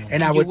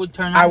 and I you would would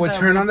turn I on would the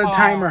turn on the RuPaul-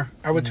 timer.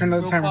 I would turn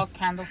on the timer. RuPaul's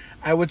candle.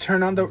 I would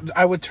turn on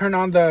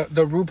the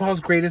RuPaul's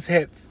greatest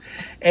hits,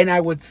 and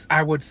I would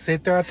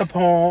sit there at the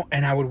pole,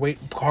 and I would wait.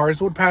 Cars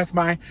would pass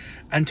by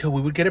until we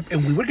would get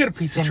and we would get a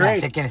piece Se of me hace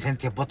trade. que en ese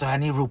tiempo todavía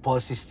ni RuPaul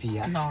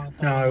existía. No,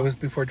 No, it was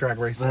before Drag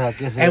Race, Pues,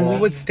 ¿qué and we será?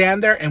 would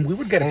stand there and we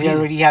would get a They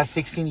already piece. have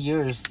 16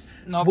 years.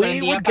 no We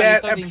prendía would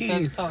get palitos a de piece,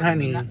 incesto,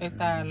 honey.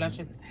 Esta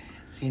Lushious.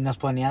 Sí, nos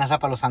ponían hasta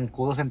para los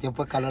zancudos en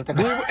tiempo de calor. ¿te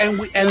We, acuerdas?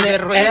 and De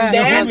rueda,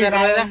 de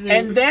rueda.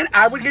 and then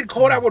I would get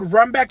cold. I would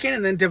run back in,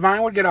 and then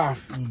Divine would get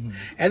off,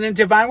 and then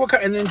Divine would come,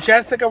 and then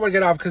Jessica would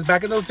get off because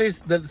back in those days,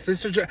 the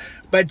sister,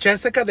 but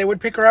Jessica, they would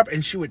pick her up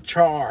and she would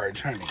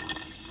charge, honey.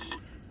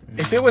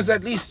 If it was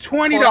at least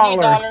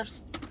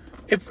 $20,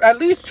 if at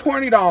least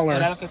 $20,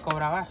 Era lo que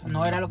cobraba.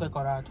 No era lo que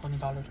cobraba,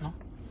 $20, ¿no?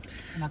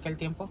 En aquel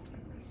tiempo.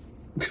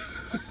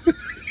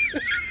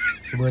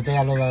 Ahorita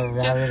ya lo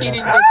Just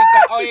kidding,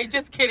 Jessica. Oye,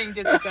 just kidding,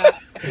 Jessica.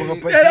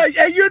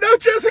 and you know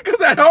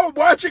Jessica's at home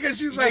watching, and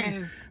she's like,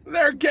 Yes.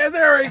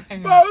 they're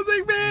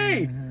exposing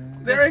me.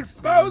 They're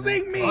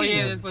exposing me.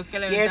 Oye, después que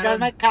le Yeah, that's aventaron-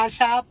 my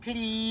CASHAPP,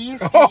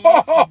 please.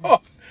 Oh.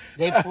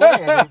 They put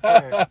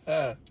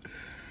it.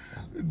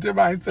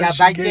 Divine said Yeah, she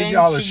back gave then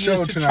y'all a she show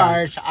used to tonight.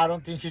 charge. I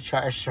don't think she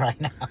charged right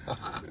now.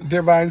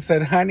 Divine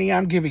said, honey,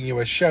 I'm giving you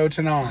a show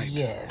tonight.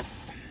 Yes.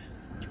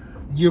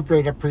 You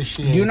great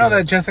appreciate You know it.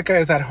 that Jessica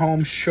is at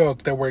home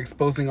shook that we're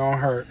exposing all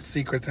her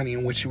secrets, honey,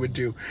 and what she would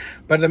do.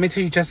 But let me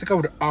tell you, Jessica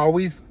would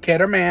always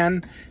get a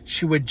man.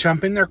 She would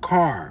jump in their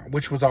car,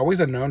 which was always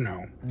a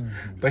no-no.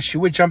 But she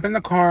would jump in the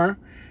car,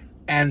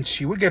 and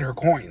she would get her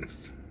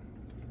coins.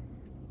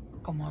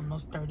 Como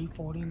unos 30,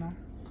 40, ¿no?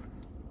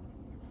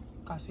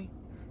 Casi.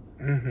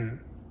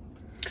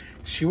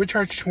 She would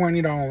charge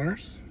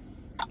 $20.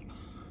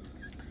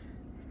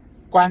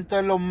 ¿Cuánto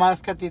es lo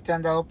más que a ti te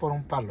han dado por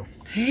un palo?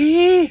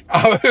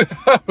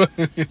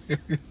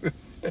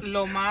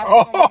 Lo más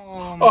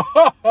como...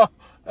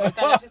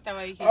 Ahorita les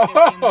estaba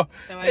diciendo.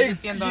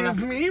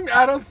 Excuse me,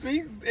 I don't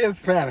speak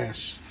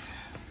Spanish.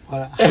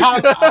 How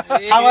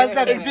was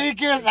the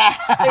biggest?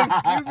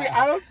 Excuse me,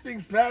 I don't speak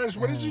Spanish.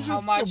 What did you How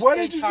just? much What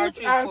they did you charge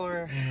just you ask?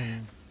 for...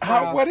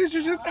 What did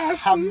you just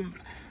ask me?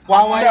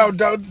 What was? No,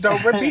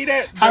 don't repeat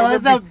it. How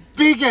was Don't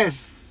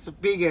the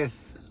biggest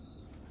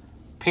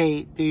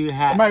pay do you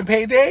have? my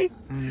payday?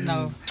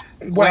 No.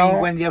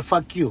 Well, when they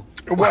fuck you.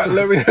 well,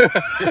 let me.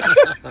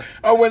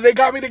 Oh, when they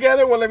got me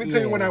together. Well, let me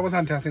tell you. When I was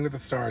on Dancing with the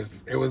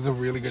Stars, it was a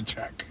really good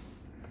check.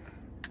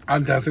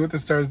 On Dancing with the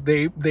Stars,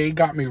 they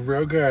got me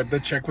real good. The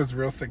check was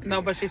real sick.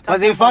 No, but she's But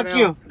talking they about fuck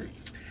you. else.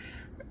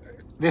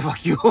 They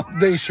fuck you.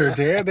 They sure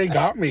did. They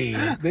got me.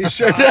 They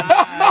sure did.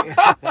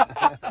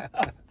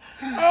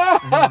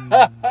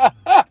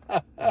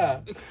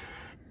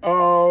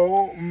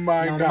 Oh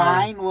my No, God.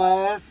 mine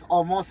was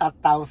almost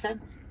 1,000.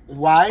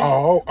 Why?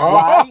 Oh.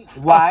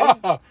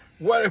 Why?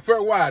 What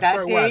for what? That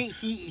For day what?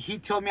 he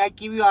told me I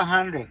give you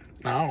 100.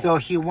 Oh. So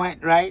he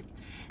went right,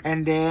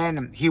 and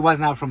then he was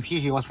not from here.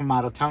 He was from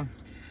out of town.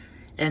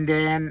 And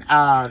then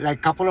like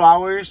a couple of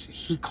hours,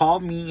 he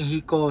called me and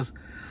he goes,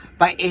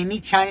 "By any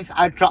chance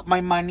I dropped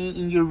my money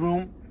in your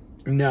room?"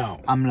 No.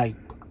 I'm like,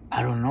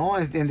 I don't know.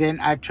 And then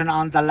I turn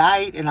on the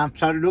light and I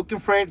start looking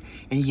for it.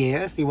 And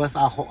yes, it was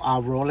a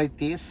roll like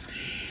this.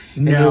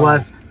 And it No.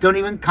 was, don't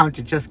even count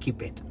it, just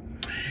keep it.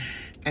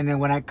 And then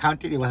when I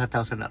counted, it was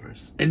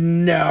 $1,000.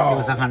 No. It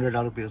was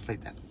 $100 bills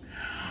like that.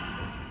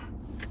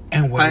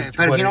 And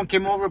But he don't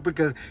came over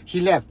because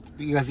he left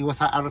because he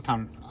was out of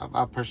town,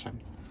 a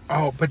person.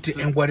 Oh, but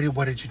what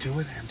did you do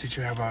with him? Did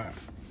you have a?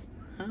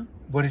 Huh?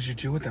 What did you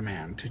do with the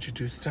man? Did you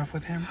do stuff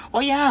with him? Oh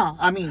yeah,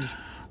 I mean,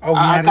 Oh,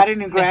 I got it in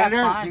They had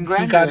Grander. fun. In He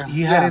Grander,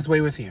 had his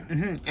way with you.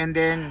 And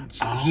then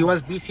he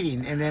was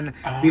visiting, and then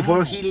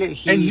before he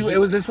And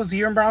this was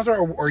here in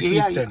Brownsville or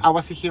yeah, Houston? I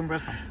was here in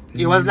Brownsville.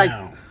 It was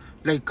No.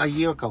 like a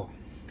year ago.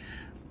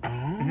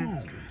 Oh.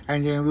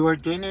 And then we were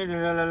doing it,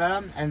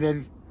 and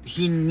then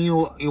he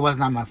knew it was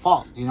not my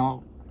fault, you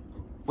know,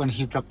 when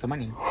he dropped the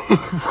money.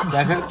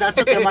 That's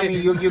okay, money.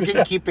 You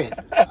can keep it.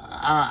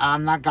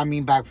 I'm not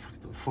coming back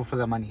for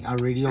the money.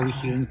 Already over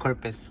here in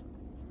Corpus.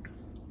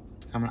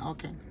 I'm like,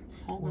 okay.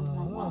 Oh,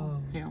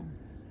 wow. Yeah.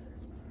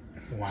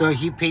 Wow. So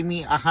he paid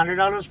me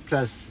 $100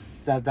 plus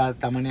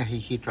the money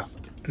he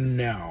dropped.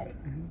 No.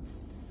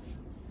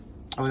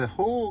 I was like,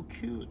 oh,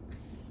 cute.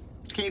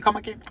 Can you come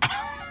again?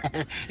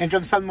 And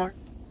drop some more?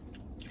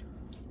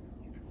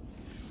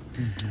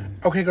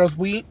 Okay, girls,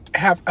 we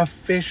have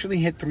officially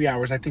hit 3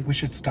 hours. I think we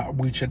should stop.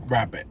 We should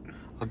wrap it.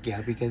 Okay,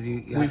 because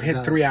We've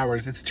hit 3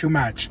 hours. It's too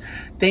much.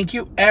 Thank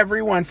you,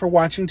 everyone, for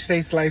watching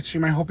today's live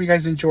stream. I hope you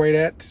guys enjoyed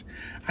it.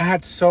 I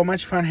had so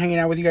much fun hanging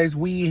out with you guys.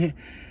 We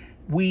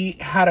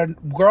had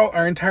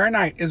our entire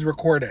night is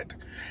recorded.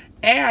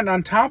 And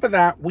on top of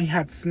that, we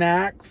had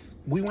snacks.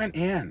 We went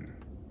in.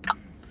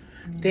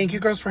 Thank you,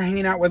 girls, for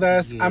hanging out with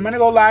us. I'm going to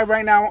go live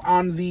right now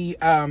on the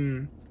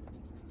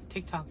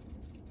TikTok.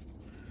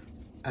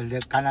 El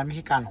del Canal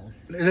Mexicano.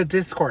 the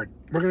Discord.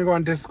 We're going to go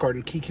on Discord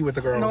and kiki with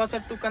the girls. No va a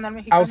ser tu canal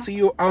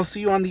mexicano. I'll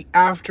see you on the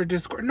after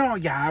Discord. No,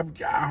 ya.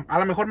 A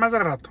lo mejor más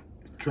al rato.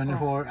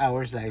 24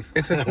 hours live.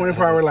 It's a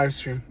 24-hour live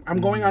stream.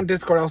 I'm going on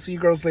Discord. I'll see you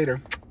girls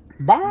later.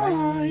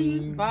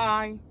 Bye.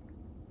 Bye.